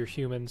 +4 because you're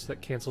human, so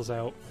that cancels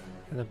out,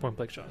 and then point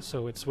blank shot.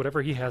 So it's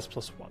whatever he has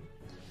 +1.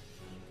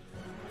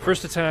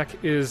 First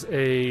attack is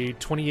a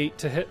 28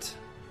 to hit.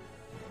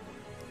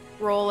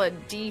 Roll a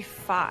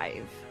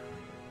d5.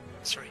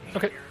 That's right.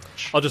 Okay.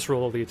 I'll just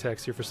roll all the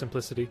attacks here for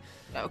simplicity.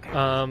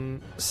 Okay.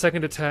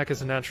 Second attack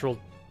is a natural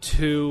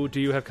 2.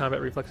 Do you have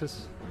combat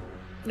reflexes?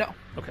 No.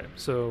 Okay,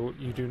 so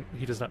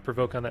he does not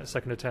provoke on that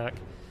second attack.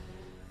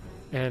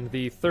 And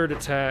the third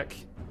attack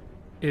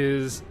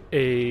is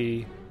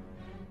a...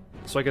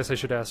 So I guess I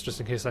should ask just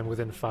in case I'm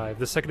within 5.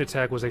 The second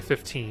attack was a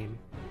 15.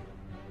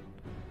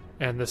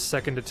 And the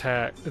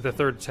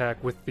third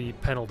attack with the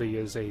penalty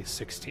is a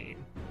 16.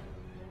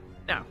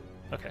 No.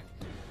 Okay.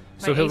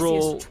 My So he'll AC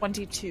roll... is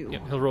 22.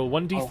 Yeah, he'll roll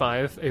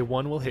 1d5. A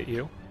 1 will hit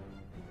you.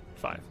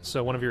 5.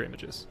 So one of your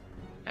images.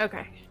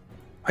 Okay.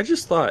 I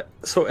just thought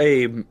so.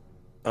 A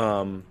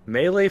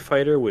melee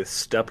fighter with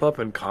step up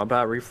and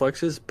combat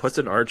reflexes puts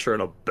an archer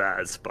in a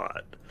bad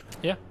spot.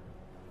 Yeah.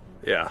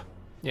 Yeah.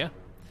 Yeah.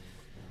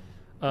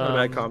 Not a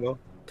bad combo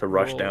to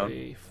rush roll down.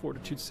 A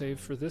fortitude save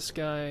for this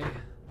guy.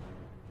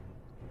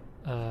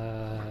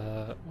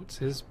 What's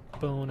his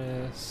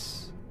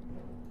bonus?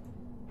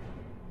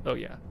 Oh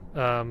yeah.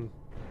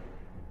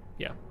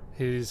 Yeah.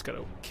 He's got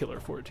a killer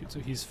fortitude, so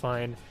he's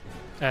fine.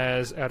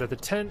 As out of the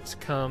tent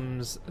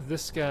comes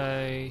this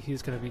guy,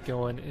 he's going to be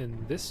going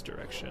in this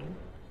direction.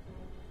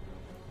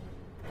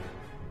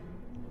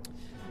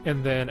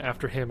 And then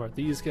after him are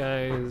these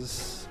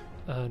guys.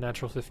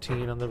 Natural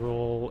 15 on the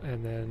roll,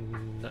 and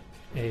then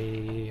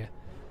a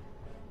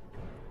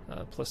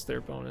plus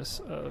their bonus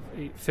of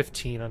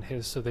 15 on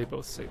his, so they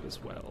both save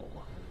as well.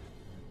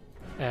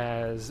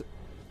 As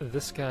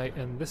this guy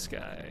and this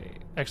guy,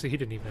 actually he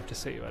didn't even have to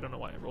save. I don't know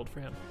why I rolled for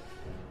him.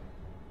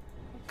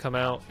 Come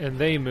out and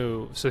they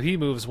move. So he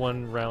moves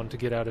one round to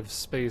get out of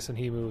space, and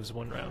he moves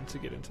one round to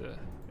get into.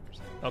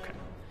 Okay.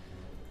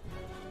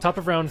 Top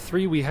of round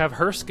 3, we have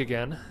Hursk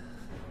again.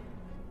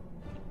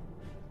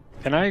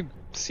 Can I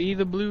see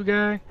the blue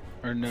guy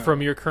or no?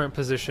 From your current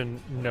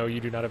position, no, you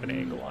do not have an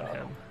angle on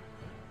him.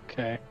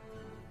 Okay.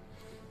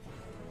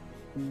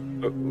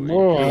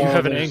 You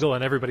have an angle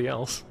on everybody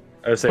else.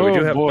 I would say we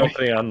do have boy.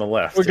 company on the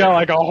left. We got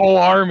like a whole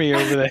army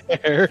over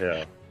there.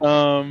 Yeah.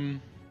 Oh,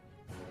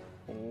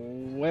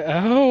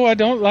 I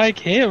don't like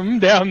him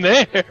down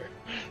there.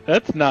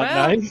 That's not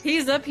Well, nice.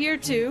 he's up here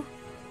too.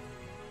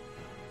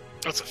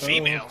 That's a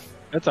female.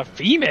 That's a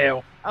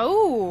female.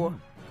 Oh.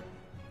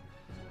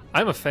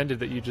 I'm offended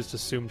that you just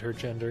assumed her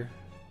gender.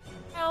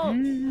 Well,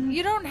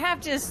 you don't have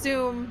to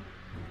assume.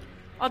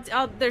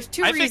 There's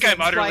two I reasons think I'm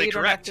why utterly you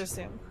don't correct. have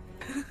to assume.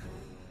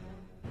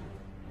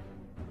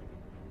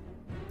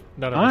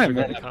 None of us are I'm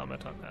going in to a-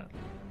 comment on that.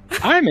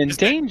 I'm in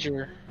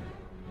danger.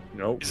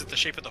 Nope. Is it the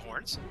shape of the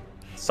horns?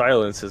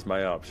 Silence is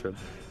my option.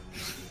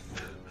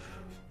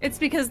 It's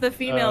because the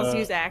females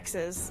use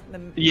axes, the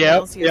Yep,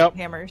 males use yep.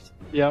 hammers.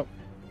 Yep.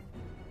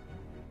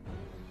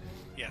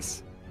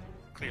 Yes.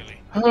 Clearly.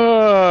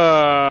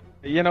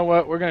 You know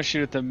what? We're gonna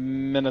shoot at the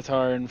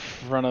Minotaur in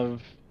front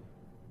of.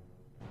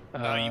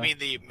 You mean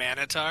the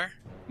Manitar?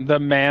 The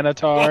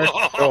Minotaur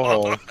Go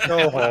home.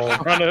 Go home.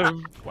 in front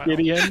of Wow.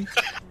 Gideon?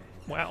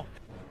 Wow.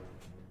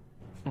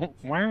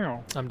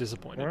 Wow! I'm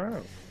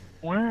disappointed.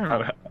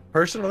 Wow!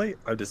 Personally,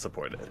 I'm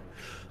disappointed.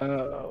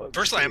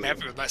 Personally, I'm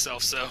happy with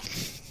myself, so.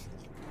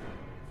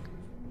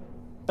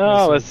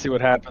 Let's see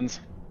what happens.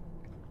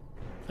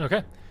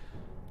 Okay.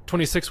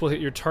 26 will hit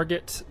your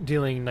target,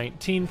 dealing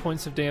 19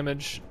 points of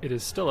damage. It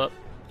is still up.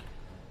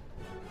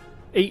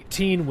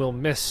 18 will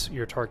miss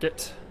your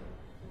target.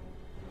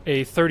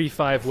 A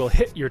 35 will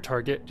hit your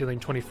target,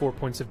 dealing 24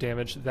 points of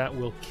damage. That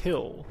will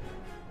kill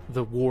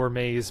the War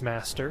Maze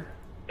Master.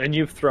 And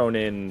you've thrown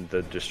in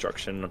the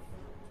destruction.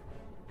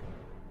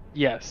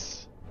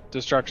 Yes,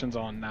 destruction's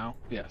on now.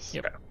 Yes.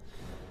 Yep.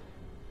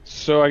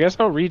 So I guess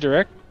I'll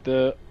redirect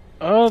the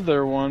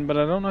other one, but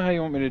I don't know how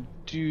you want me to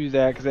do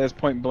that because it has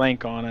point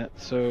blank on it.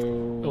 So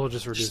We'll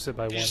just reduce it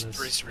by one. Just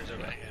as- read it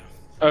away,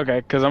 yeah. okay,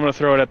 because I'm gonna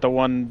throw it at the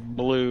one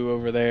blue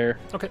over there.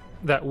 Okay,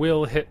 that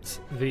will hit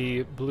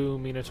the blue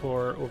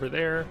Minotaur over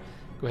there.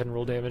 Go ahead and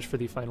roll damage for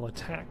the final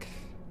attack.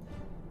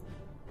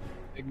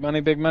 Big money,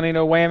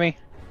 no whammy.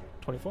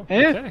 24.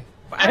 Eh? Okay.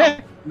 Wow,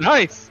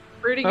 Nice.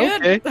 pretty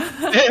good.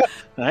 Okay.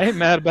 I ain't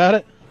mad about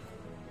it.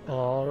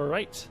 All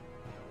right.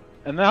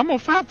 And then I'm gonna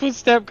 5-foot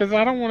step because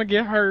I don't want to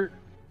get hurt.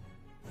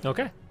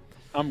 Okay.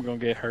 I'm gonna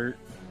get hurt.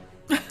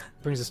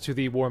 Brings us to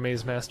the War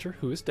Maze Master,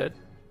 who is dead.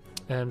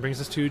 And brings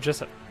us to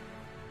Jessup.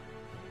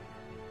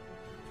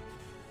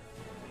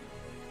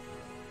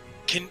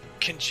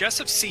 Can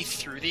Jessup see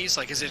through these?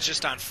 Like, is it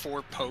just on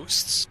 4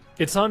 posts?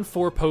 It's on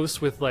 4 posts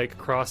with, like,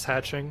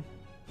 cross-hatching.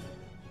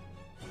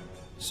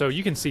 So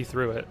you can see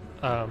through it.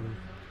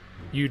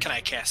 Can I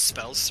cast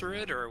spells through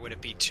it, or would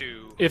it be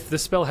too... If the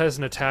spell has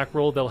an attack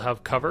roll, they'll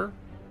have cover.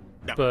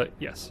 No. But,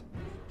 yes.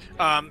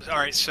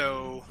 Alright,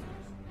 so...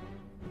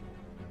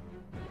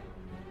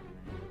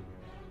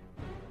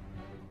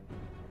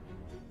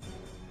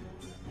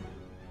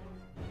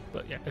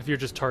 But, yeah, if you're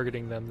just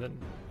targeting them, then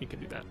you can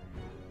do that.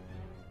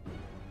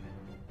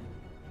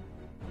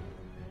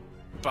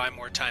 Buy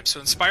more time. So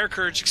Inspire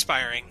Courage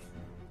expiring.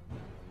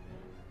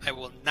 I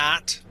will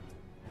not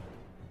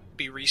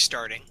be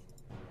restarting.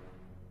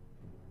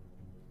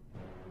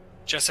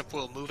 Jessup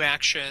will move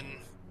action,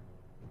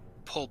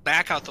 pull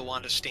back out the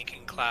Wand of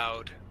Stinking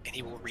Cloud, and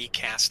he will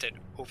recast it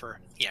over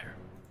here.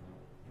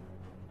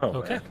 Oh,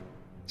 Okay. man.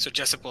 So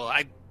Jessup will...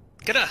 I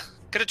gonna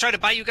try to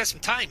buy you guys some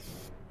time.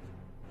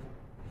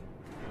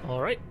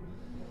 All right.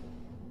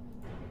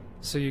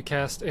 So you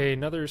cast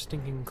another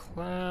Stinking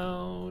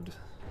Cloud.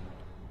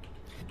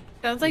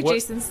 Sounds like What-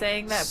 Jason's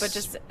saying that, but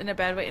just in a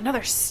bad way.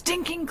 Another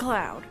stinking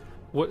cloud.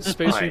 What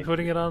space are you Fine.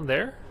 putting it on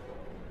there?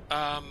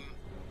 Can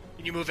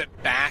you move it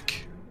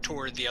back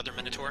toward the other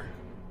Minotaur?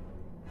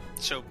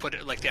 So put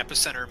it like the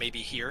epicenter maybe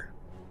here.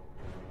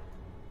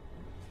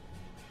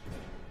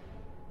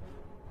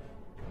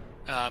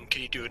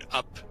 Can you do it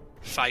up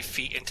 5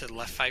 feet into the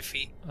left 5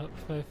 feet? Up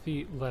 5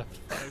 feet, left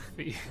 5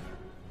 feet.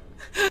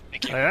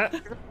 Thank you. Like that?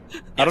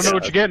 I don't know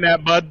what you're getting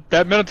at, bud.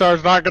 That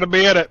Minotaur's not going to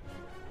be in it.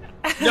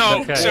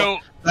 No, Okay. so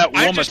That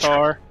I'm just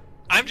Womatar.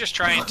 I'm just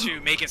trying to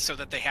make it so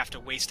that they have to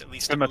waste at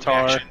least a move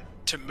Scimitar. action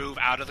to move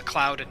out of the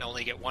cloud and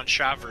only get one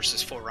shot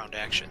versus 4 round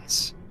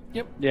actions.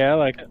 Yeah, I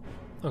like it.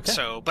 Okay.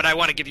 So, but I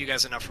want to give you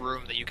guys enough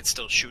room that you can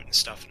still shoot and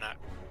stuff, and not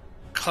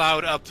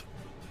cloud up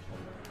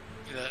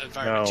the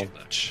environment No. too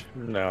much.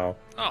 No.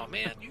 Oh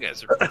man, you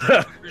guys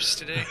are worse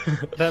today.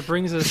 That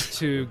brings us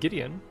to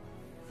Gideon.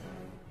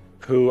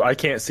 Who I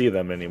can't see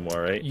them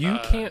anymore, right? You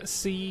can't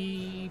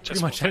see pretty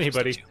Just much one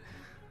anybody. person,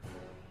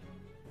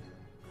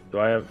 Do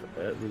I have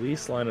at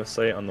least line of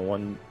sight on the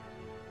one?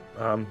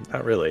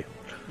 Not really.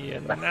 Yeah,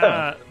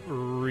 not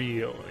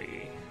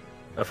really.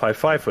 If I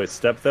 5-foot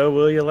step though,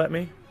 will you let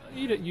me?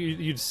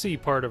 You'd see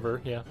part of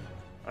her, yeah.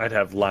 I'd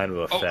have line of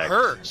Oh, effect.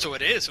 her. So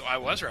it is. I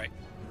was right.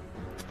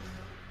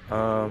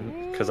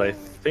 Because I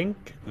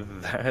think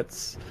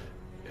that's.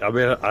 I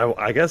mean,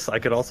 I guess I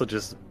could also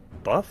just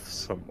buff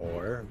some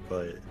more,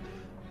 but.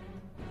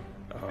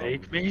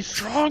 Make me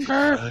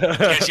stronger.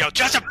 Yes, yo,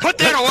 Justin, put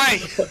that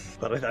away.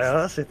 But I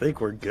honestly think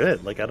we're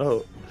good. Like I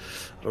don't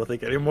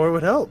think any more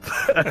would help.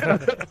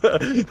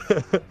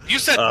 You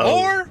said Um,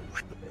 more.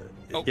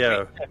 Oh,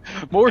 yeah.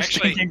 wait, More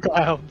Actually- stinking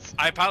clouds.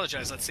 I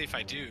apologize. Let's see if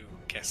I do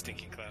cast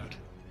Stinking Cloud.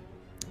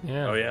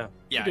 Yeah. Oh yeah.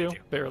 Yeah, You I do.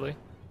 do. Barely.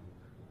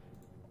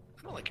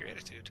 I don't like your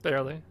attitude.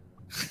 Barely.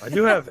 I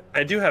do have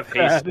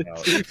haste now.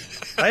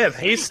 I have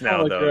haste now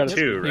I like though your attitude.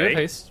 too, You have right?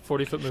 haste,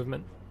 40-foot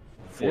movement.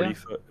 40 Yeah.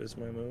 foot is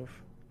my move.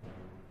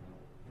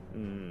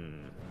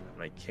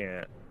 I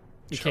can't.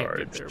 You charge. can't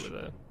get there with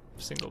a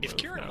single If move.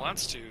 Kieran no.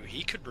 wants to,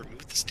 he could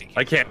remove the Stinking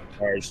I can't Cloud.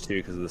 charge too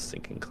because of the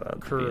stinking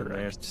cloud. being there.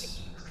 Correct.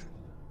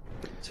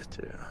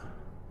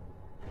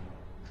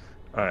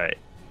 All right,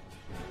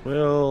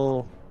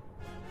 we'll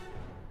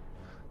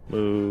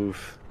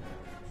move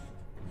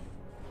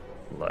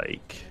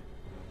like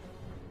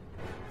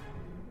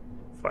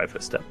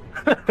 5-foot step.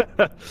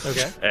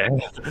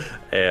 Okay.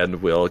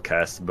 and we'll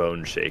cast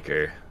Bone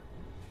Shaker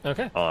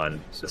Okay.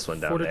 on this one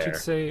down Fortitude there,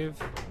 save.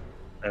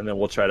 and then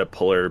we'll try to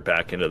pull her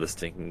back into the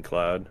stinking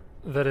cloud.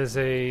 That is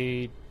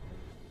a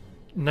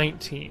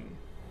 19.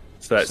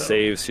 So that So-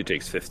 saves. She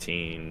takes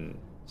 15.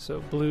 So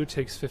blue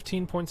takes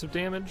 15 points of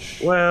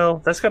damage. Well,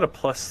 that's got a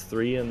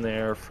 +3 in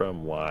there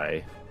from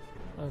Y.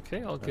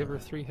 Okay, I'll give her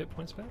 3 hit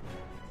points back.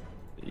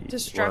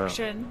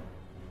 Destruction.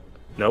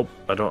 Well, nope,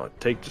 I don't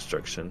take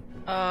destruction.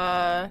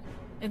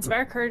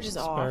 Inspire Courage is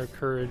Inspire off.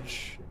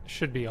 Courage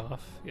should be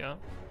off, yeah.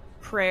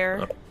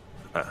 Prayer.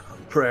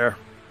 Prayer.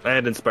 I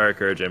had Inspire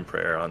Courage and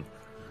Prayer on.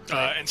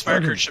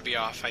 Inspire Courage should be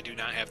off. I do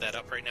not have that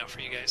up right now for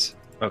you guys.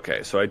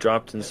 Okay, so I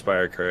dropped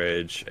Inspire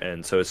Courage,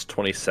 and so it's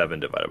 27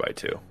 divided by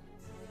 2.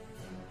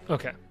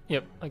 Okay,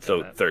 yep, I get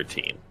So that.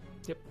 13.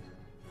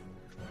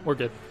 We're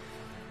good.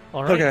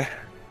 All right. Okay.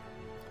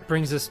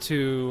 Brings us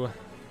to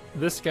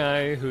this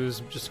guy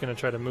who's just going to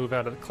try to move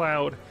out of the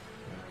cloud.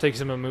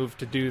 Takes him a move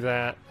to do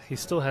that. He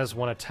still has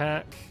 1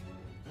 attack.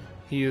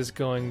 He is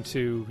going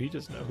to... He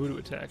doesn't know who to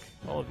attack.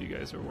 All of you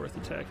guys are worth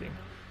attacking.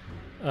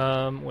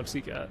 What's he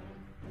got?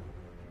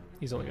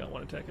 He's only got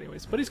 1 attack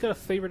anyways. But he's got a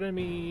favorite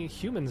enemy,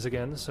 humans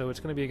again, so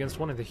it's going to be against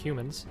one of the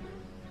humans.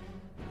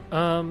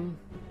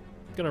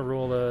 Gonna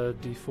roll a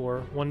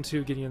d4. 1,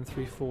 2, Gideon,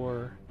 3,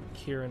 4,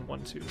 Kieran,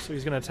 1, 2. So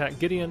he's gonna attack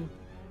Gideon.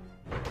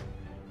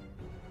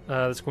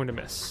 That's going to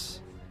miss.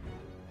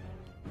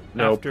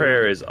 No, After-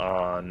 Prayer is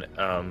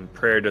on.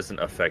 Prayer doesn't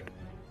affect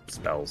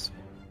spells,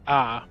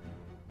 Ah.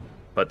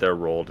 but they're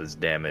rolled as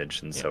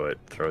damage, and Yeah. so it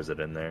throws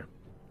it in there.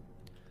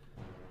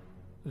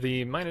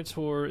 The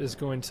Minotaur is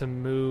going to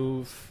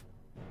move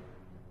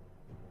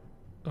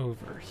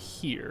over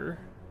here.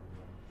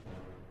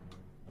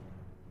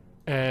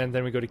 And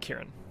then we go to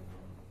Kieran.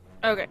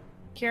 Okay.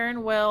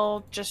 Kieran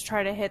will just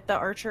try to hit the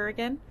archer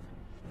again.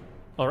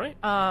 Alright.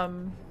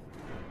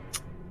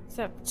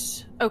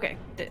 Except, okay,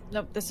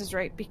 nope, this is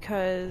right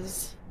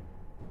because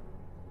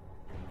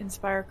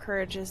Inspire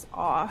Courage is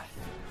off.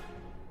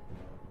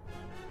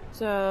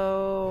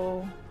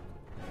 So,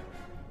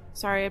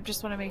 sorry, I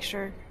just want to make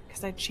sure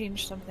because I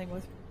changed something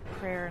with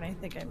prayer and I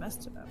think I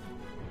messed it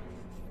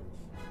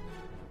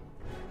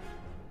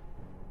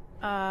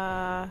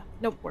up.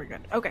 Nope, we're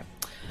good. Okay.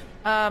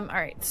 All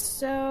right.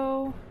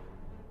 So,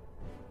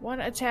 1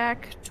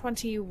 attack,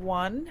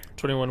 21.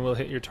 21 will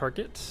hit your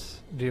target,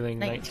 dealing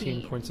 19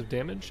 19. points of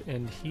damage,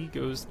 and he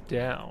goes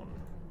down.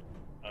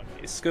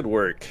 Nice, good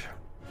work.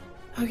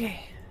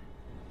 Okay.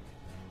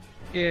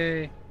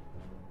 Yay.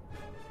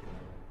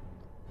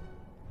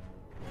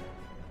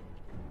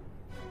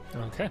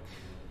 Okay.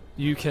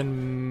 You can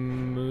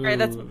move Alright,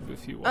 that's-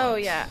 if you want. Oh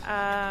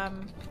yeah.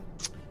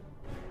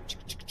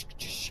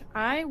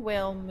 I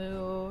will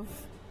move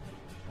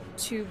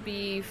to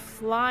be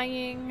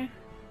flying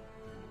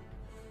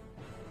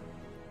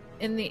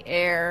in the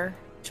air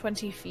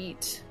 20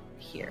 feet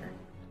here.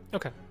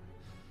 Okay.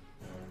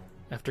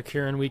 After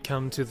Kieran, we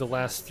come to the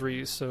last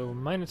 3. So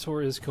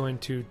Minotaur is going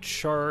to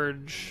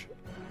charge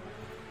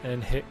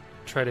and hit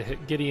try to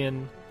hit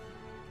Gideon.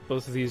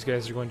 Both of these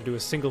guys are going to do a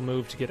single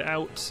move to get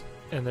out,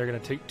 and they're going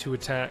to take 2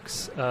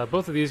 attacks.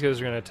 Both of these guys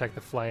are going to attack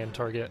the fly-in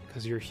target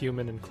because you're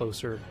human and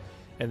closer,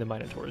 and the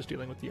Minotaur is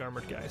dealing with the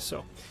armored guy.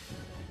 So,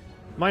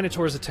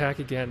 Minotaur's attack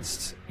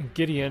against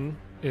Gideon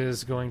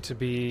is going to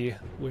be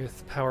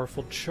with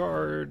Powerful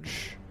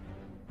Charge,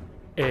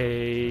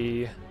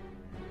 a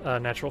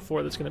natural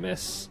 4 that's going to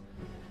miss.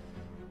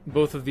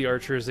 Both of the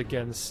archers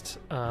against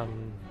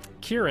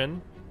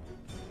Kieran,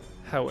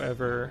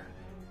 however,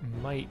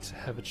 might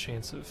have a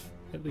chance of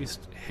at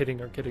least hitting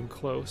or getting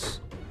close.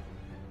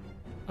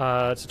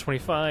 It's a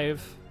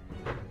 25.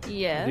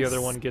 Yes. The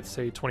other one gets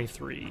a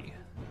 23.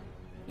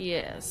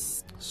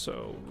 Yes.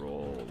 So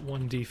roll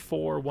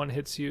 1d4. 1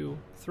 hits you.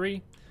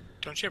 3.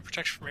 Don't you have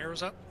protection from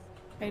arrows up?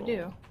 I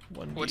do.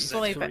 1d3. What's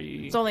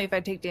It's only if I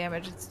take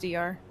damage. It's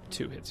DR.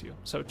 2 hits you.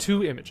 So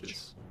 2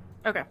 images.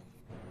 Okay.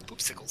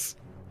 Poopsicles.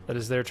 That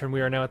is their turn.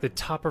 We are now at the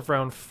top of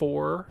round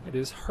 4. It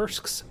is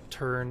Hursk's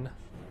turn.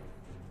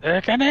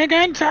 Sickening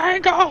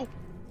Entangle!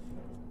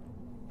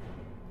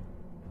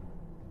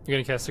 You're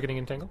going to cast Sickening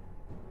Entangle?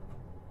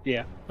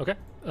 Yeah. Okay.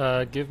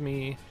 Give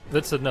me...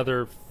 That's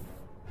another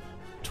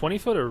 20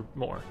 foot or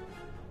more?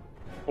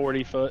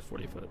 40 foot.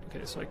 40 foot.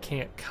 Okay, so I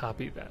can't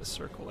copy that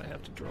circle. I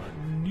have to draw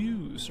a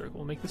new circle.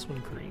 We'll make this one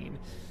green.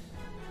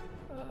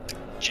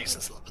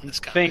 Jason's loving this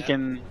guy.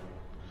 Thinking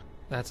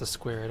That's a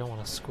square. I don't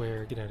want a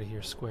square. Get out of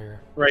here,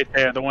 square. right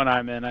there, the one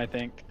I'm in, I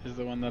think, is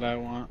the one that I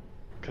want.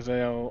 Because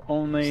they'll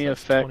only So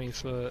that's affect... 20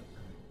 foot.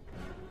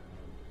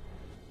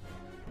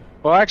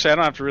 Well, actually, I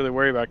don't have to really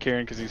worry about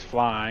Kieran because he's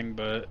flying,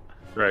 but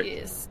Right.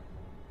 Yes.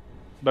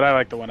 I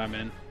like the one I'm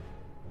in.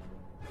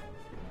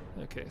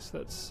 Okay, so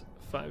that's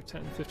 5,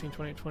 10, 15,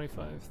 20,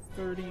 25,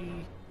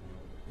 30.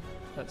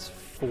 That's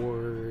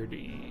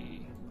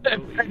 40. I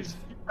believe.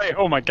 Hey,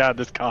 oh my god,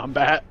 this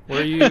combat.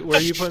 Where are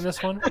you putting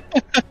this one?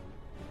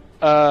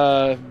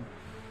 Get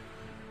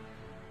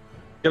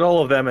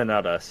all of them and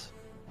not us.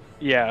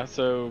 Yeah,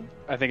 so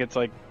I think it's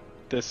like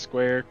this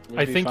square. Would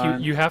I be think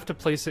fine. you have to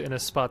place it in a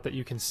spot that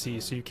you can see,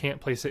 so you can't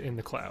place it in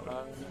the cloud.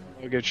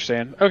 I get what you're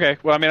saying. Okay,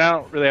 well, I mean, I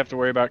don't really have to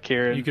worry about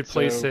Kieran. You could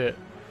place so it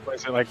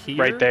place it like here,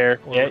 right there.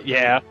 or-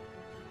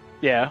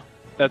 Yeah,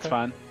 that's Okay.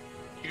 fine.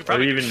 You could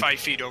probably Or even even 5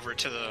 feet over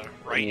to the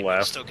right and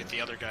left. still get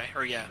the other guy.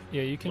 Or yeah.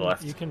 Yeah, you can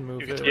Left. you can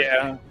move You get it. the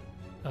right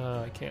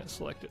Yeah, I can't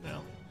select it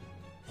now.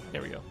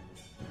 There we go.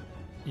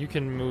 You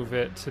can move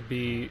it to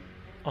be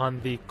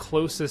on the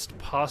closest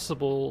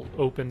possible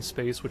open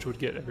space, which would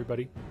get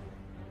everybody.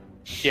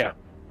 yeah,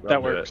 that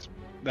That'll do works. it.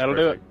 That'll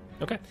do it.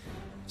 Perfect. Okay.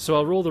 So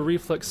I'll roll the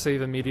reflex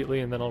save immediately,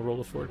 and then I'll roll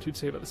a fortitude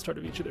save at the start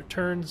of each of their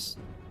turns.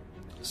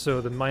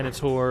 So the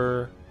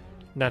Minotaur,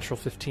 natural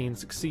 15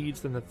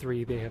 succeeds, then the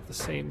 3, they have the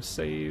same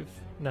save.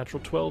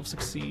 Natural 12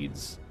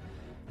 succeeds.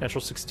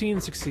 Natural 16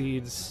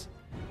 succeeds.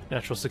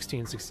 Natural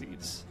 16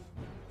 succeeds.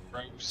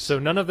 So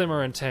none of them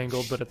are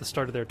entangled, but at the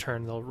start of their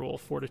turn, they'll roll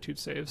fortitude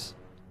saves.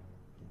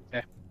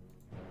 Okay.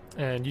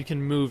 And you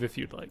can move if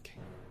you'd like.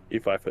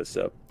 You 5 foot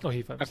step. Oh,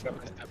 he finds Okay.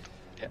 okay.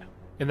 Yeah.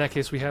 In that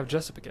case, we have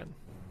Jessup again.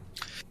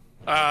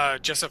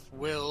 Jessup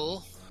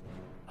will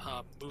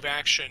move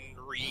action,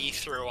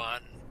 throw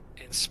on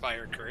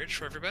Inspire Courage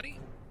for everybody.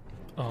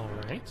 All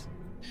right.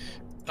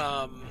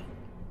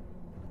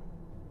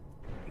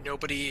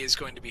 Nobody is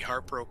going to be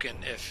heartbroken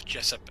if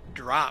Jessup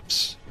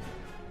drops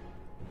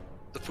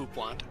the poop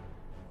wand.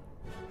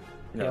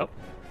 No. Yep.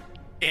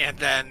 And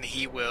then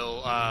he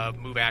will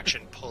move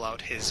action, pull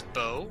out his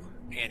bow,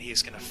 and he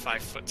is going to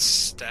 5 foot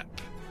step.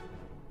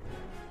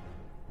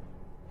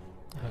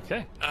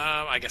 Okay.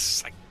 I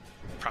guess I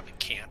probably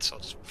can't, so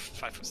I'll just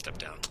 5 foot step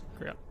down.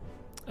 Great.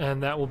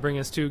 And that will bring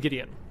us to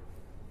Gideon.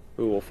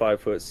 Who will 5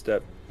 foot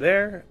step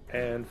there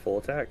and full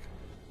attack.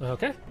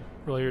 Okay.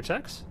 Roll your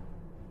attacks.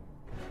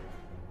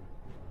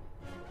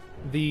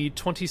 The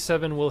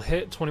 27 will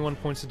hit, 21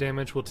 points of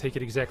damage will take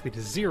it exactly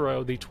to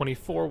 0. The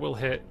 24 will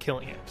hit,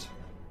 killing it.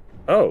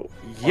 Oh,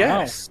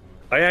 yes.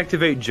 I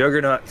activate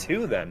Juggernaut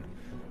too then.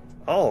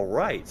 All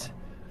right.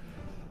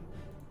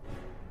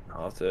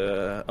 I'll have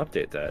to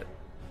update that.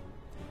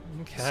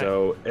 Okay.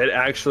 So it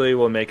actually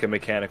will make a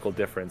mechanical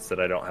difference that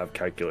I don't have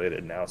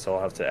calculated now, so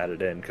I'll have to add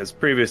it in. Because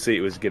previously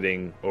it was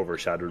getting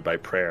overshadowed by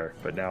prayer,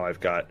 but now I've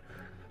got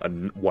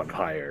one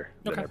higher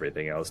than Okay.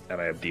 everything else,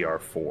 and I have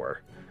DR4.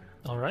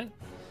 All right.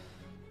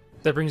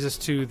 That brings us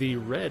to the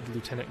red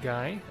lieutenant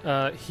guy.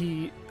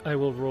 I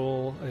will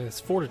roll his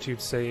fortitude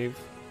save.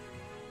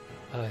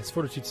 His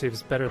fortitude save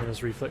is better than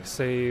his reflex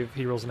save.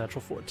 He rolls a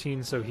natural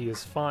 14, so he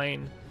is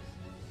fine.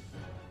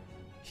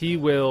 He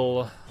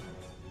will...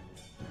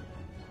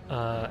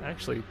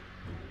 actually,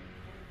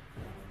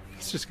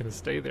 he's just going to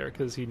stay there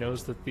because he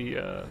knows that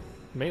the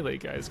melee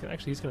guy is going to...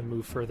 Actually, he's going to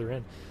move further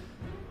in.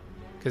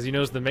 Because he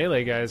knows the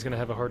melee guy is going to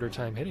have a harder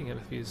time hitting him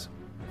if he's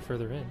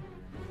further in.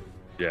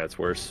 Yeah, it's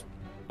worse.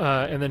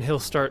 And then he'll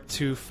start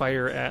to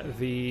fire at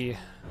the...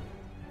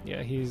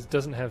 Yeah, he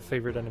doesn't have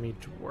favorite enemy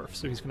dwarf,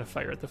 so he's going to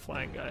fire at the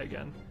flying guy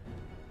again.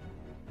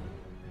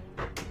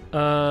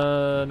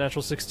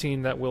 Natural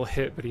 16, that will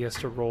hit, but he has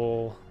to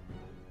roll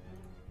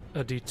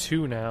a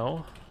d2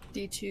 now.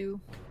 D2.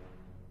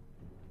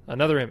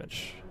 Another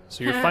image.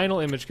 So your final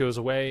image goes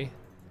away.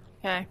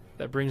 Okay.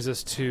 That brings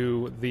us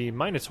to the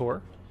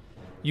Minotaur.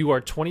 You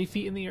are 20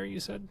 feet in the air, you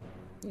said?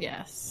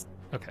 Yes.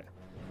 Okay.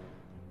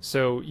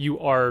 So you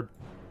are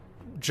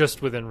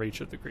just within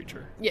reach of the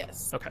creature.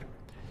 Yes. Okay.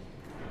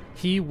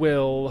 He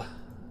will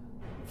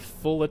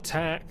full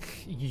attack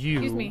you.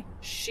 Excuse me.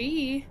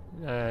 She.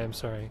 I'm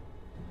sorry.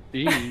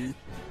 Jeez.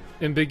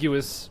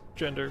 Ambiguous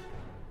gender.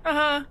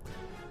 Uh-huh.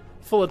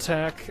 Full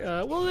attack.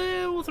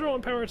 We'll throw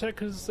in power attack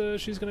because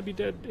she's going to be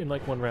dead in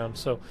like one round.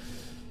 So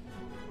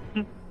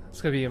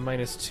it's going to be a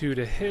 -2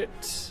 to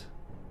hit.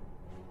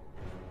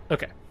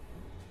 Okay.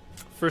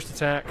 First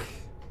attack.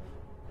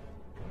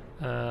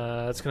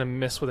 It's going to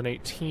miss with an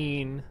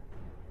 18.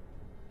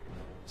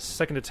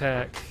 Second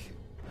attack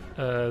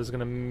is going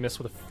to miss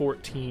with a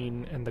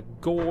 14. And the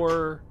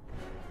gore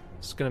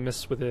is going to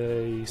miss with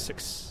a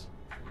 6.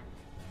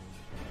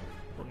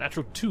 Well,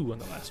 natural 2 on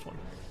the last one.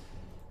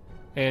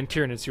 And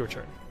Kieran, it's your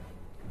turn.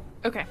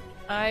 Okay.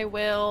 I'm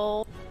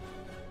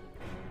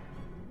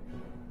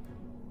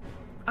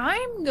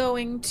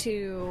going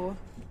to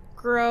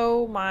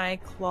grow my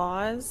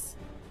claws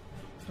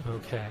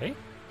Okay.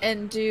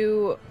 and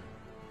do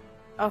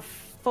a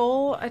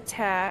full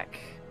attack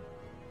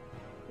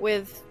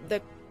with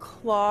the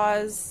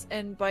claws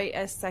and bite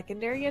as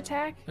secondary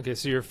attack. Okay,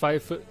 so you're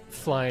 5 foot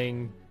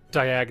flying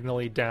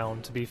diagonally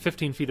down to be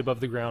 15 feet above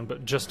the ground,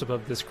 but just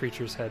above this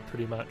creature's head,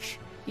 pretty much.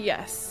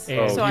 Yes. And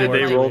Oh, so did I'm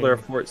they like, roll their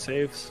fort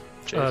saves?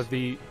 Chase?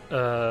 The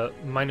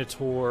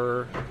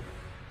Minotaur...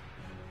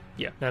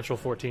 Yeah, natural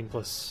 14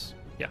 plus...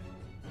 Yeah.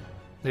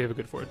 They have a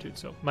good fortitude,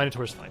 so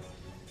Minotaur's fine.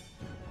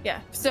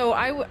 Yeah. So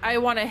I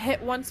want to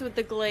hit once with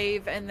the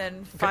glaive and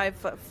then 5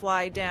 foot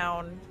fly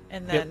down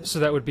and then... Yep, so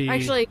that would be...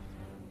 Actually,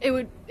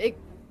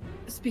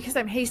 it's because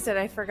I'm hasted,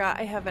 I forgot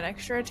I have an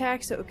extra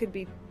attack, so it could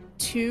be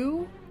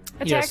 2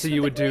 attacks. Yeah, so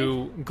you with would the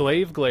do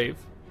glaive,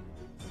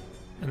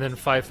 and then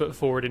 5 foot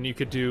forward, and you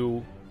could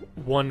do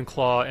 1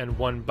 claw and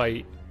 1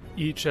 bite,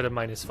 each at a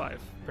 -5,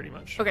 pretty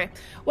much. Okay.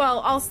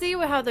 Well, I'll see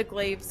how the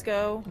glaives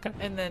go, Okay.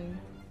 and then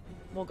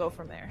we'll go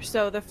from there.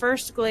 So the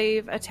first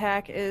glaive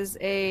attack is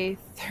a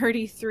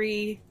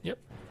 33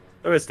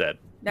 Oh, it's dead.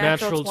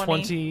 natural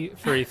 20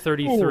 for a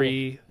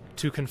 33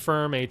 to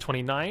confirm. A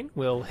 29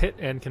 will hit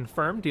and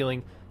confirm,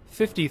 dealing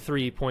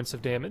 53 points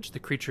of damage. The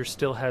creature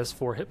still has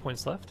 4 hit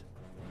points left.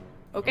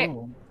 Okay.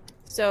 Oh.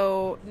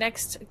 So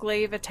next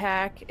glaive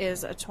attack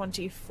is a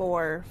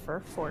 24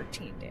 for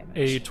 14 damage.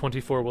 A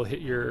 24 will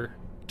hit your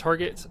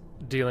target,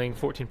 dealing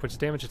 14 points of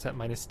damage. It's at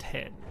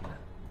 -10.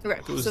 Okay.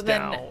 Goes So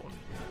down. then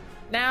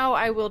now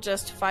I will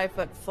just 5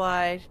 foot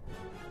fly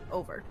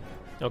over.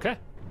 Okay.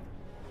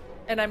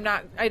 And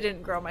I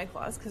didn't grow my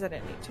claws because I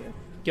didn't need to.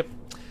 Yep.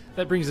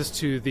 That brings us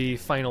to the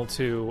final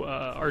 2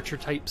 archer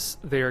types.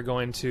 They are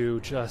going to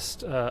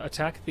just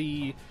attack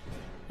the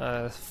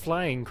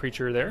flying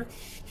creature there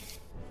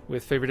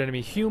with favorite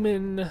enemy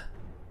human.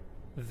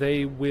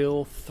 They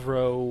will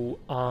throw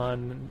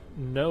on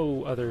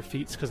no other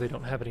feats because they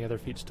don't have any other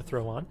feats to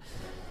throw on.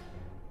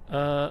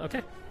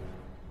 Okay.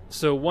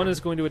 So one is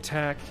going to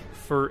attack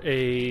for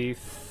a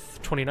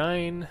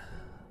 29.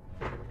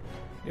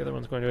 The other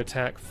one's going to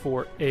attack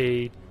for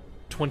a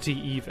 20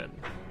 even.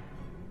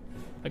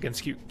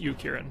 Against you,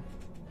 Kieran.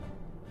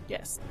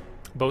 Yes.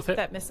 Both hit?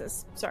 That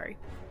misses. Sorry.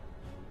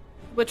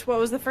 What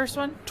was the first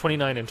one?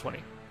 29 and 20.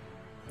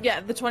 Yeah,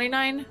 the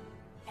 29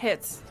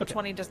 hits. The Okay.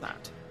 20 does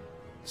not.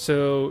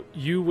 So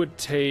you would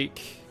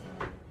take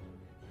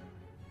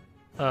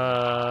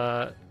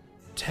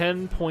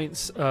 10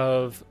 points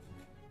of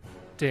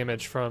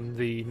damage from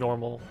the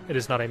normal. It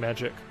is not a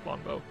magic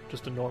longbow,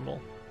 just a normal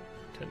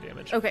 10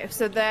 damage. Okay,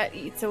 so that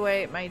eats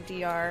away at my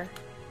DR.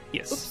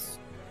 Yes. Oops.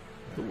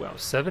 Ooh, wow,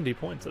 70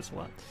 points. That's a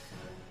lot.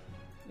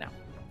 No.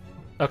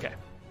 Okay.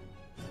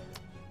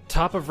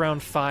 Top of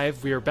round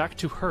 5, we are back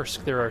to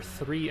Hursk. There are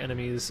 3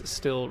 enemies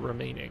still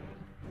remaining.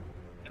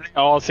 They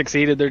all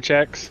succeeded their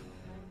checks.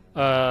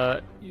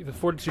 The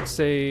fortitude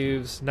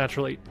saves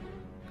natural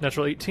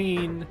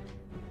 18,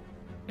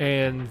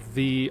 and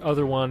the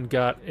other one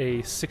got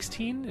a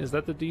 16. Is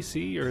that the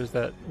DC, or is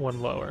that one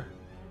lower?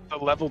 The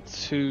level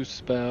 2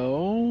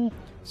 spell,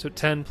 So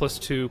 10 plus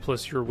 2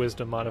 plus your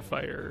wisdom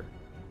modifier.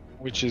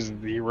 which is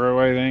 0,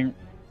 I think.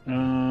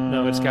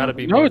 No, it's got to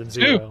be no, more than it's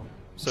 0. 2.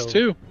 So It's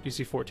 2.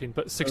 DC 14,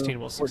 but 16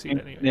 will succeed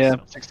 14. anyway. Yeah,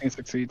 so. 16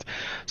 succeeds.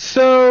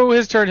 So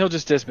his turn, he'll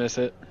just dismiss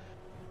it.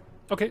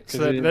 Okay, so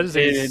 'Cause that is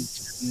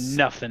it's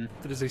nothing.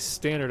 that is a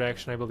standard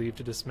action, I believe,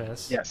 to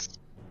dismiss. Yes.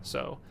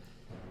 So,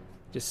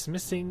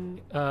 dismissing.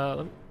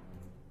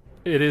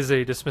 It is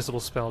a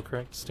dismissible spell,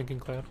 correct? Stinking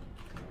Cloud.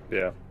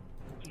 Yeah.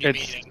 You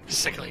It's- mean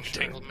Sickling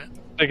Entanglement.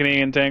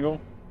 Thickening and tangle.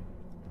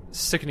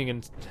 Sickening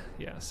and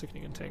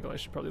Sickening Entangle. I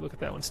should probably look at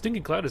that one.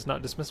 Stinking Cloud is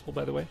not dismissible,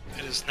 by the way.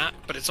 It is not,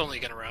 but it's only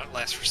going to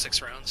last for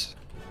 6 rounds.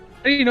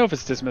 How do you know if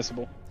it's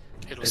dismissible?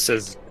 It'll It say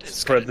says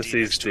it's got a D parentheses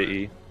next to it.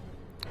 DE.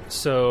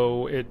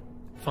 So it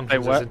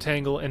functions what? as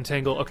Entangle.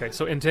 Entangle. Okay,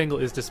 so Entangle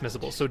is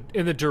dismissible. So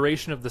in the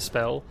duration of the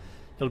spell,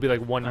 it'll be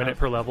like 1 minute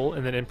per level,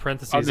 and then in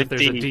parentheses, Oh, the if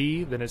there's a D.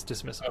 D, then it's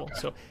dismissible. Okay.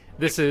 So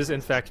this is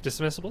in fact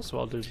dismissible. So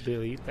I'll just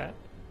delete that.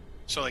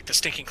 So like the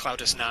stinking cloud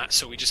does not.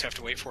 So we just have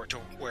to wait for it to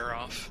wear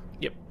off.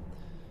 Yep.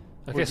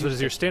 Okay, so this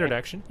is your standard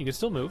action. You can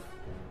still move.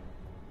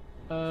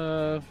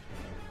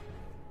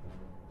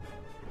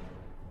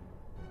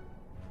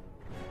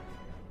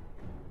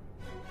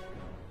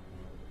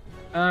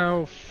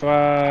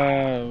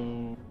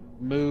 Alpha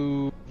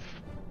move.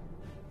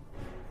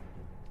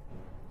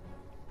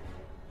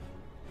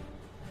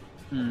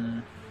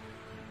 I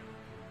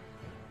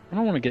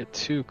don't want to get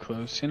too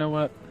close. You know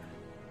what?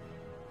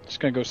 Just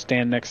gonna go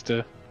stand next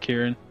to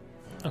Kieran.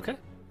 Okay.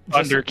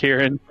 Under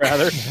Kieran,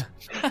 rather.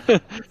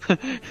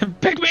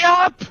 Pick me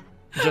up!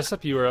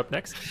 Jessup, you are up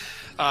next.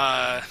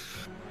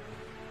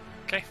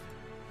 Okay.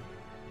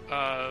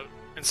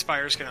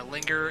 Inspire's gonna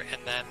linger,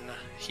 and then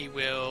he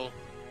will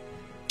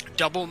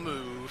double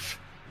move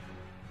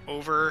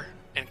over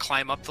and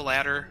climb up the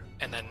ladder,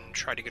 and then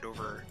try to get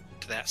over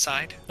to that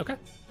side. Okay.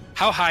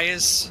 How high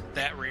is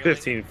that railing?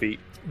 15 feet.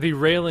 The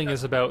railing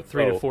is about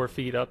 3 to Oh. 4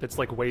 feet up. It's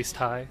like waist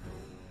high.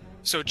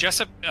 So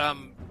Jessup,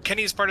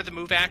 Kenny is part of the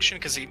move action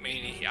because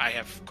I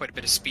have quite a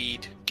bit of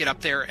speed. Get up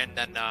there and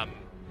then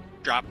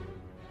drop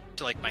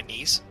to like my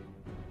knees.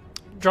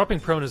 Dropping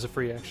prone is a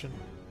free action,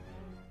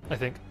 I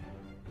think.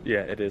 Yeah,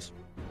 it is.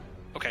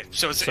 Okay,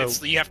 so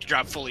it's you have to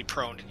drop fully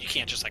prone, and you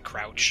can't just like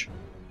crouch.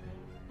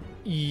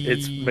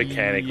 It's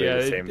mechanically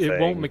the same It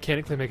won't thing.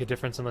 mechanically make a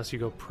difference unless you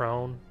go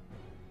prone.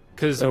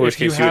 Because In which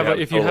if you case you have have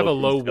if you have a total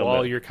low wall,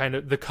 concealment. you're kind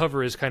of the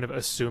cover is kind of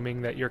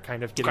assuming that you're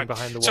kind of getting Okay.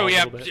 behind the wall So a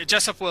yeah, little bit.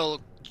 Jessup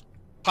will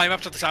climb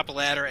up to the top of the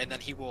ladder, and then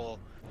he will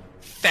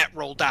fat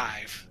roll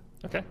dive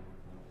Okay.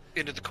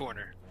 into the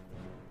corner.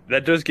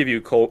 That does give you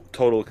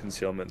total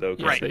concealment, though.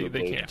 Yes, Right. they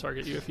presumably. can't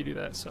target you if you do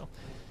that. So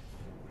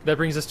that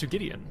brings us to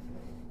Gideon.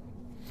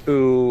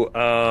 Who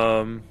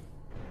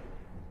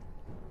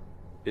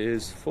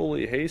is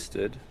fully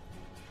hasted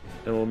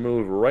and will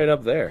move right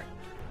up there.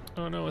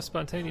 Oh no, a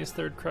spontaneous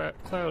third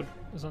cloud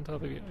is on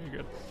top of you.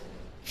 You're good.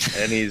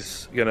 And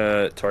he's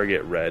gonna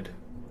target red.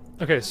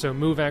 Okay, so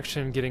move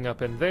action, getting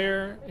up in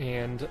there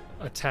and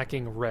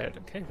attacking red.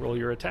 Okay, roll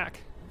your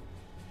attack.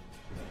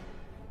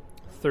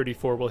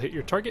 34 will hit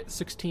your target.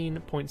 16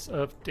 points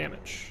of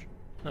damage.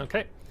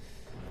 Okay.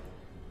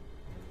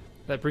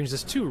 That brings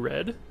us to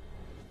red.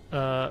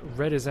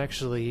 Red is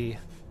actually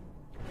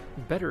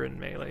better in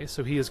melee,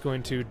 so he is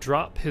going to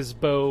drop his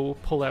bow,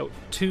 pull out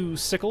 2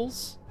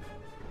 sickles.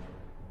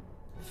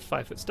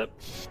 5-foot step.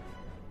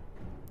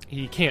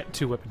 He can't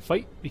 2-weapon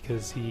fight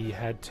because he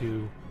had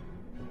to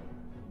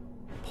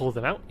pull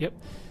them out. Yep.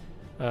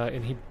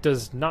 And he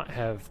does not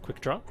have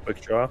quick draw.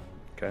 Quick draw.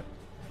 Okay.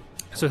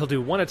 So he'll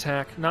do 1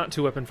 attack, not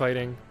 2-weapon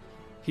fighting.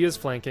 He is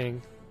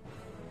flanking.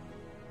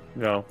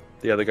 No,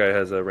 the other guy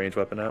has a ranged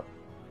weapon out.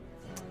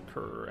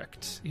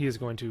 Correct. He is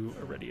going to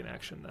ready an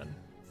action then.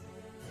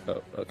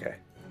 Oh, okay.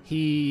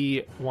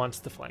 He wants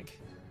the flank.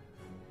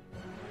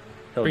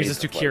 He'll Brings need us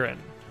to some flank. Kieran.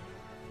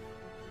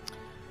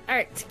 All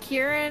right,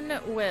 Kieran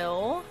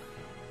will.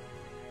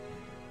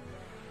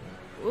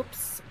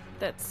 Oops,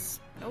 that's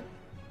nope.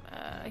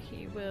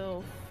 He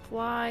will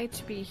fly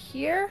to be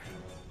here,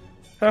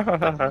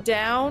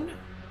 down,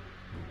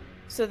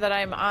 so that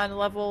I'm on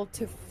level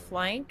to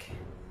flank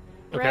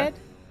Okay. red,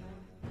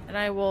 and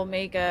I will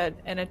make an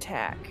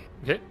attack.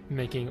 Okay,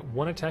 making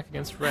 1 attack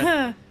against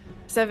red.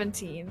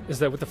 17. Is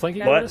that with the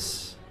flanking What?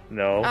 bonus?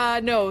 No.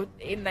 No,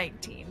 in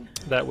 19.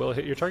 That will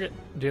hit your target,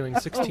 dealing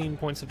 16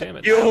 points of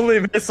damage. You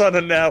only miss on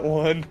a nat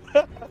one.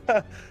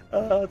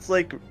 It's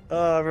like,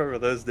 I remember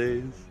those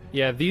days.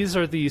 Yeah, these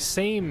are the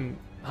same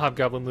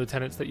Hobgoblin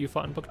lieutenants that you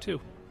fought in Book 2.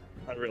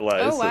 I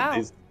realized Oh, wow. that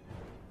these.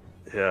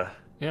 Yeah.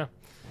 Yeah.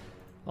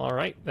 All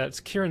right, that's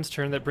Kieran's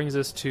turn. That brings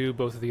us to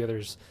both of the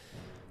others.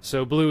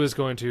 So Blue is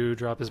going to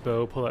drop his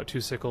bow, pull out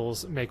 2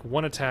 sickles, make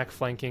 1 attack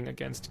flanking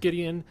against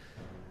Gideon.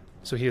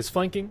 So he is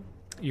flanking.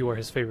 You are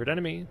his favorite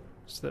enemy,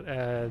 so that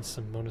adds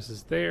some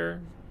bonuses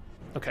there.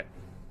 Okay.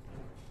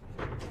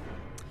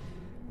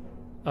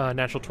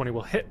 Natural 20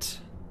 will hit.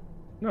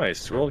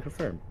 Nice. Roll to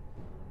confirm.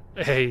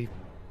 A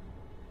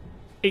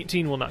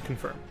 18 will not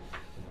confirm.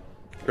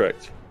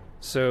 Correct.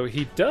 So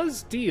he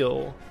does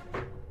deal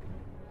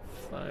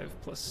 5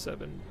 plus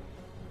 7,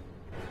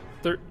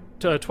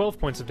 12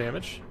 points of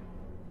damage.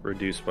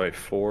 Reduced by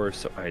 4,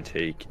 so I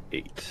take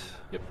 8.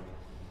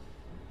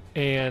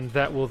 And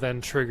that will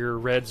then trigger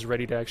Red's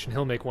ready to action.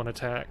 He'll make 1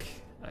 attack.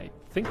 I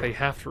think they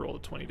have to roll a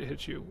 20 to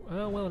hit you.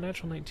 Well, a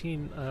natural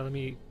 19. Let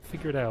me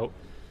figure it out.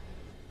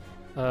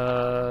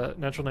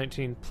 Natural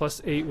 19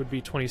 plus 8 would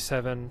be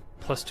 27.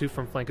 Plus 2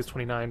 from flank is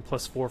 29.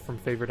 Plus 4 from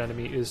favorite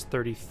enemy is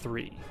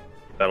 33.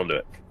 That'll do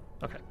it.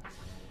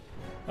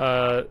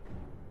 Okay.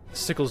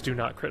 Sickles do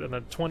not crit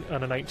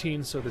on a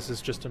 19, so this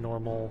is just a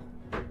normal.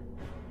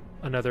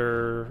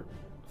 Another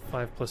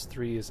 5 plus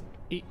 3 is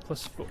 8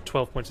 plus 4,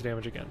 12 points of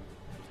damage again.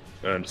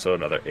 And so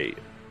another 8.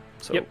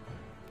 So Yep.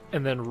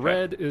 And then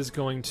Red is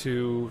going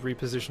to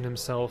reposition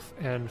himself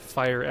and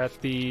fire at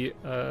the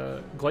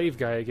glaive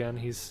guy again.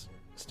 He's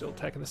still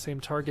attacking the same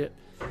target.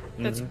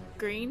 That's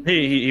green?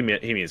 he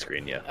means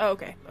green, yeah. Oh,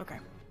 okay,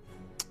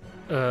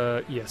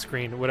 okay. Yes,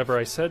 green. Whatever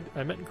I said,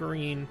 I meant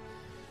green.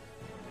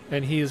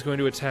 And he is going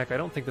to attack. I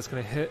don't think that's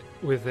going to hit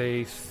with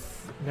a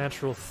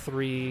natural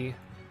 3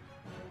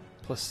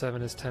 plus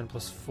 7 is 10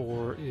 plus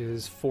 4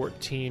 is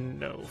 14.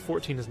 No,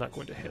 14 is not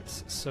going to hit.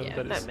 So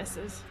Yeah, that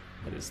misses.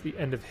 that is the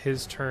end of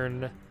his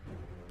turn,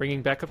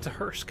 bringing back up to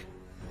Hursk.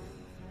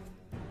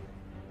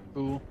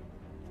 Cool.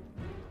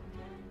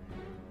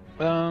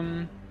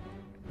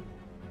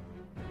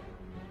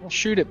 We'll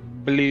shoot at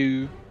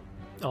blue.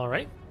 All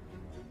right,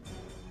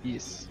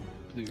 Yes.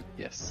 Blue.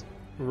 Yes.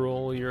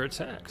 roll your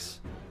attacks.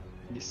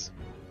 Yes.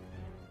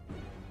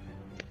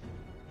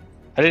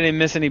 I didn't even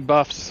miss any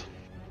buffs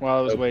while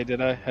I was Nope. away,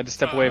 did I? Had to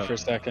step away for a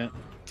second.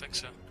 I think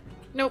so.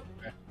 Nope.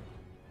 Okay.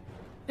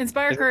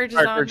 Inspire Is Courage is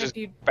Inspire on Courage if is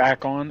you.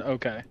 Back on?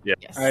 Okay. Yeah.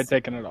 Yes. I had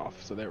taken it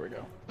off, so there we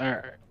go.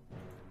 Alright.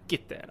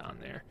 Get that on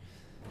there.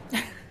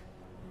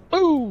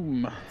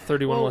 Boom!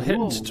 31 will Whoa, hit,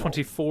 whoa.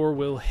 24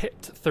 will hit,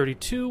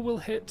 32 will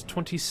hit,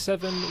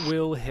 27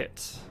 will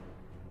hit.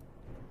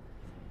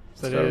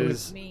 So that So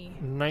is Me.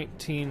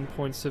 19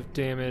 points of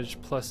damage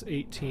plus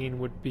 18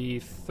 would be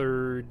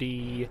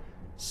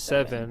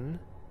 37.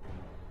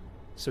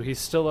 So he's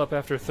still up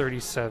after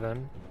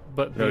 37,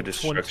 but No the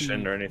destruction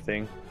 20 or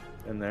anything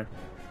in there.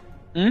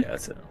 Hmm? Yeah,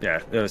 it's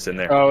it's in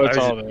there. Oh, it's I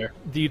was all there.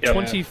 The Yeah.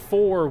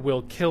 24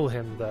 will kill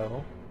him,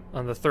 though,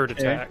 on the third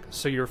Okay. attack.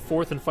 So your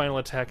fourth and final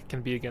attack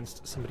can be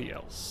against somebody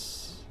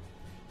else.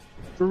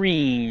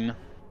 Green.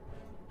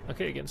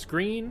 Okay, against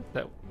green.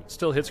 That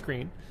still hits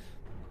green.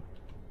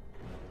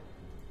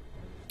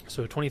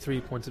 So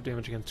 23 points of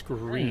damage against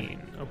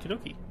green. Okie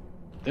dokie.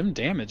 Them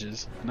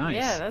damages. Nice.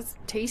 Yeah, that's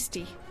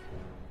tasty.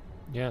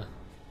 Yeah.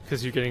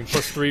 Because you're getting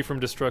plus 3 from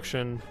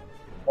destruction,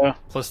 Yeah.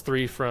 plus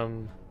 3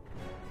 from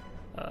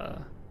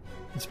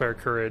Inspire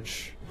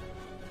Courage,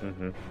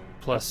 Mm-hmm.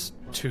 plus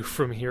 2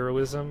 from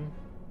Heroism,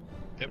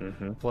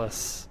 Mm-hmm.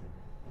 plus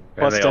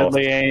Plus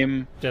deadly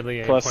aim. Deadly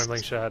Aim, Plus Point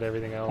Blank Shot,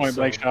 everything else. Point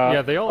blank so- shot.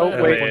 Yeah, they all Oh,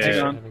 add wait, points of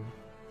hang on. shooting.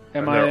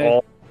 Am And they're I?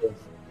 all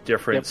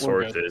different Yep,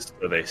 we're good. sources,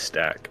 so they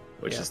stack,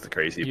 which Yeah. is the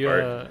crazy You,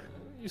 part.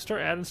 you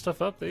start adding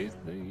stuff up, they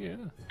yeah.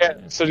 Yeah,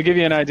 so to give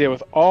you an idea,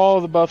 with all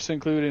the buffs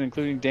included,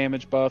 including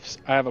damage buffs,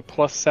 I have a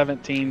plus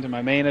 17 to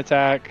my main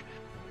attack,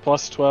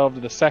 plus 12 to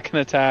the second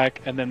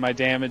attack, and then my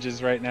damage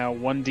is right now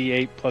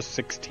 1d8 plus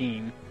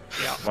 16.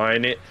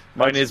 Mine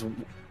is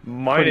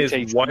pretty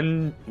tasty.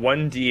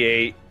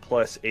 1d8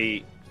 plus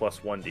 8 plus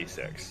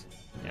 1d6.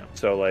 Yeah.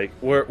 So like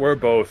we're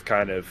both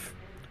kind of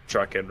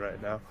trucking right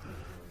now.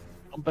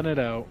 Pumping it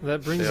out.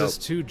 That brings Yep. us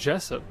to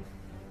Jessup.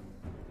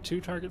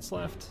 2 targets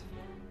left.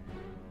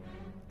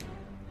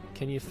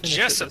 Can you finish it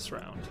Jessup. this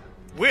round?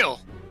 Will.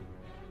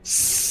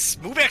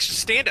 Move action,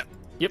 stand up.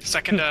 Yep.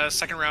 Second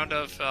round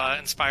of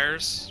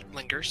Inspires,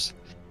 lingers.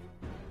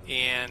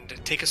 And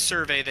take a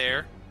survey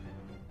there.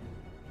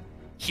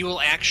 He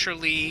will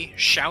actually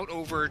shout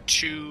over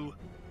to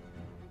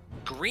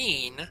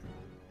Green.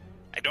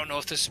 I don't know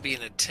if this would be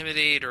an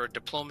intimidate or a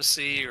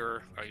diplomacy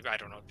or I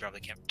don't know. You probably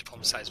can't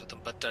diplomatize with him,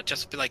 but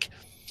just be like,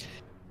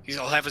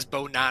 he'll have his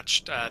bow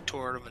notched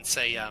toward him and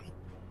say,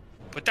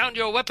 "Put down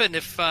your weapon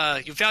if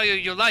you value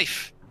your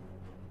life.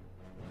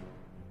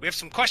 We have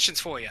some questions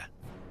for you."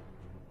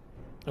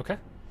 Okay.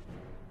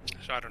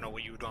 So I don't know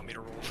what you would want me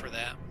to roll for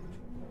that.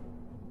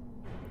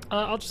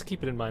 I'll just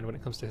keep it in mind when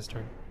it comes to his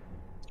turn.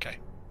 Okay.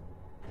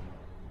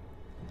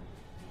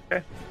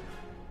 Okay.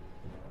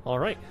 All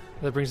right.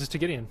 That brings us to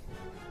Gideon.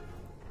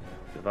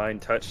 Divine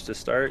touch to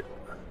start.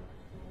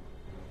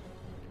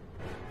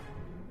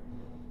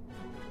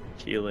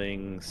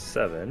 Healing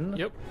 7.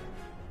 Yep.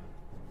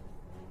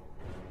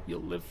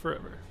 You'll live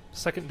forever.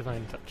 Second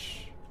Divine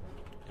Touch.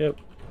 Yep.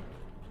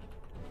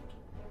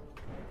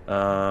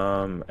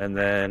 And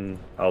then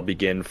I'll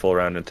begin full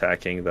round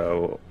attacking,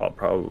 though I'll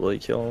probably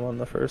kill him on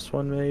the first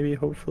one, maybe,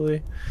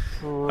 hopefully.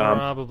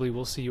 Probably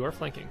we'll see you are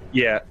flanking.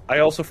 Yeah, I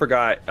also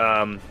forgot,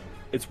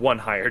 it's 1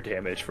 higher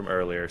damage from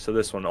earlier, so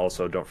this one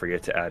also don't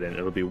forget to add in.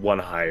 It'll be 1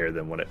 higher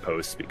than when it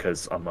posts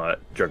because I'm at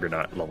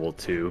Juggernaut level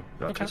 2,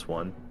 not Okay. just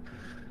 1.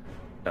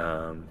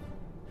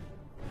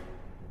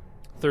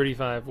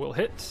 35 will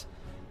hit.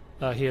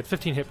 He had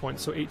 15 hit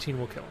points, so 18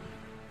 will kill him.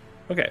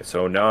 Okay,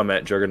 so now I'm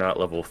at Juggernaut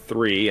level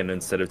 3, and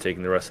instead of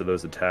taking the rest of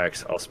those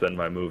attacks, I'll spend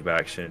my move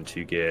action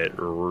to get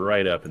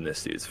right up in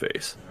this dude's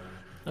face.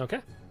 Okay.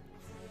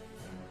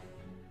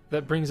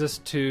 That brings us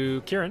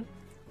to Kieran.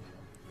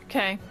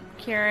 Okay.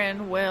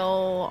 Kieran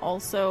will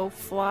also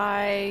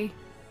fly.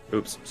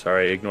 Oops,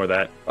 sorry, ignore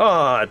that.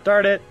 Ah,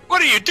 darn it!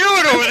 What are you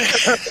doing over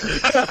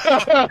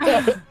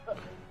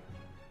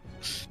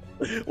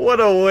there? What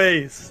a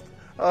waste!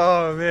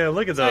 Oh man,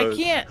 look at So I those.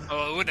 can't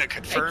Oh, it wouldn't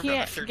have confirmed on a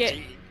can't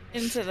 13.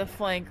 into the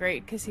flank,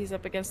 right? Because he's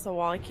up against the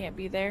wall. I can't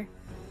be there.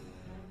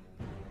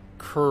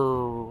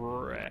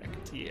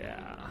 Correct,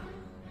 yeah.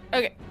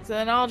 Okay, so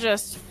then I'll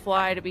just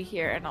fly to be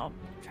here, and I'll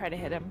try to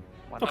hit him.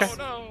 once. Okay. Oh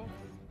no.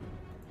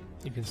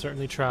 You can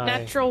certainly try.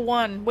 Natural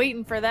 1,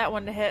 waiting for that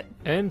one to hit.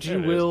 And you There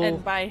it is. will...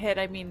 And by hit,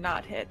 I mean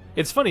not hit.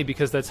 It's funny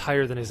because that's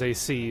higher than his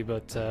AC,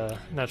 but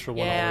natural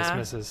 1 Yeah. always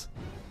misses.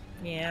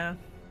 Yeah.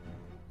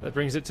 That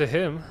brings it to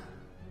him.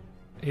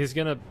 He's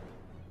gonna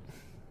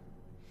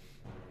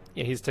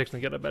Yeah, he's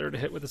technically got a better to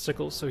hit with the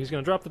sickles, so he's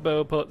going to drop the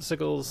bow, pull out the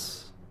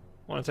sickles,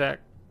 one attack.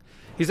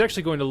 He's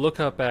actually going to look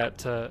up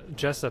at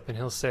Jessup and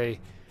he'll say,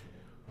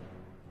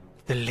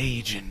 "The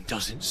Legion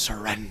doesn't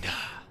surrender."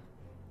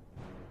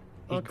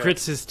 He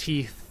grits his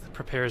teeth,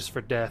 prepares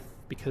for death,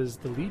 because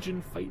the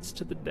Legion fights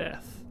to the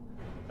death.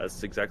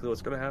 That's exactly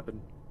what's going to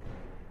happen.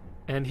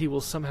 And he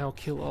will somehow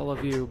kill all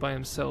of you by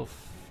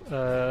himself.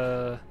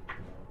 20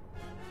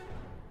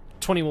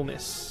 will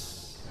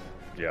miss.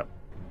 Yeah.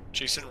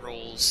 Jason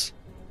rolls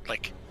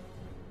like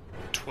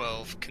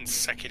 12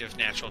 consecutive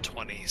natural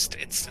 20s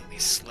to instantly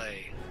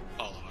slay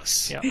all of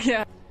us. Yeah.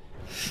 Yeah.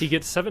 He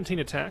gets 17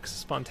 attacks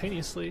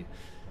spontaneously.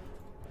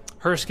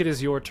 Hursk, it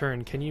is your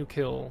turn. Can you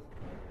kill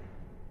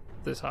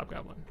this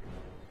hobgoblin?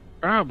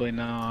 Probably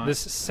not. This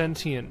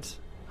sentient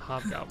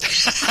hobgoblin.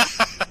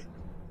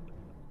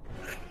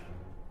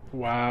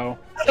 Wow.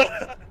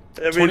 I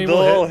mean, 20 they'll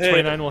will all hit,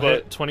 29 will but-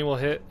 hit, 20 will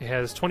hit. He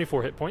has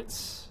 24 hit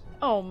points.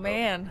 Oh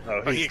man.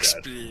 Oh, Oh, he he's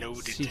dead.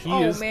 exploded. See, he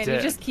Oh is man, dead.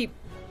 you just keep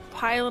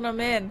piling them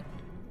in.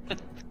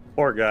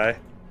 Poor guy.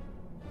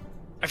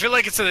 I feel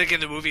like it's like in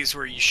the movies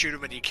where you shoot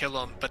him and you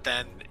kill him, but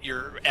then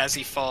as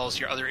he falls,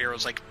 your other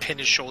arrows like pin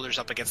his shoulders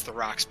up against the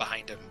rocks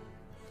behind him.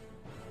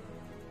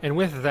 And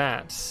with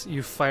that,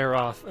 you fire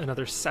off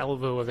another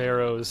salvo of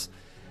arrows.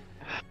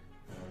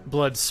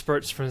 Blood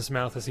spurts from his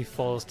mouth as he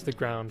falls to the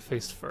ground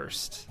face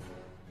first.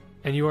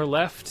 And you are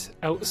left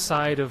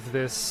outside of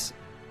this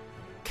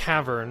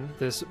cavern,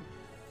 this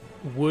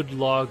wood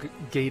log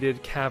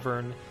gated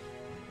cavern,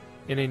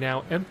 in a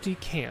now empty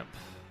camp.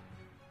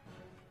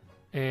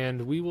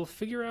 And we will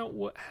figure out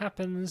what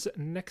happens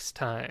next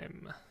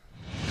time.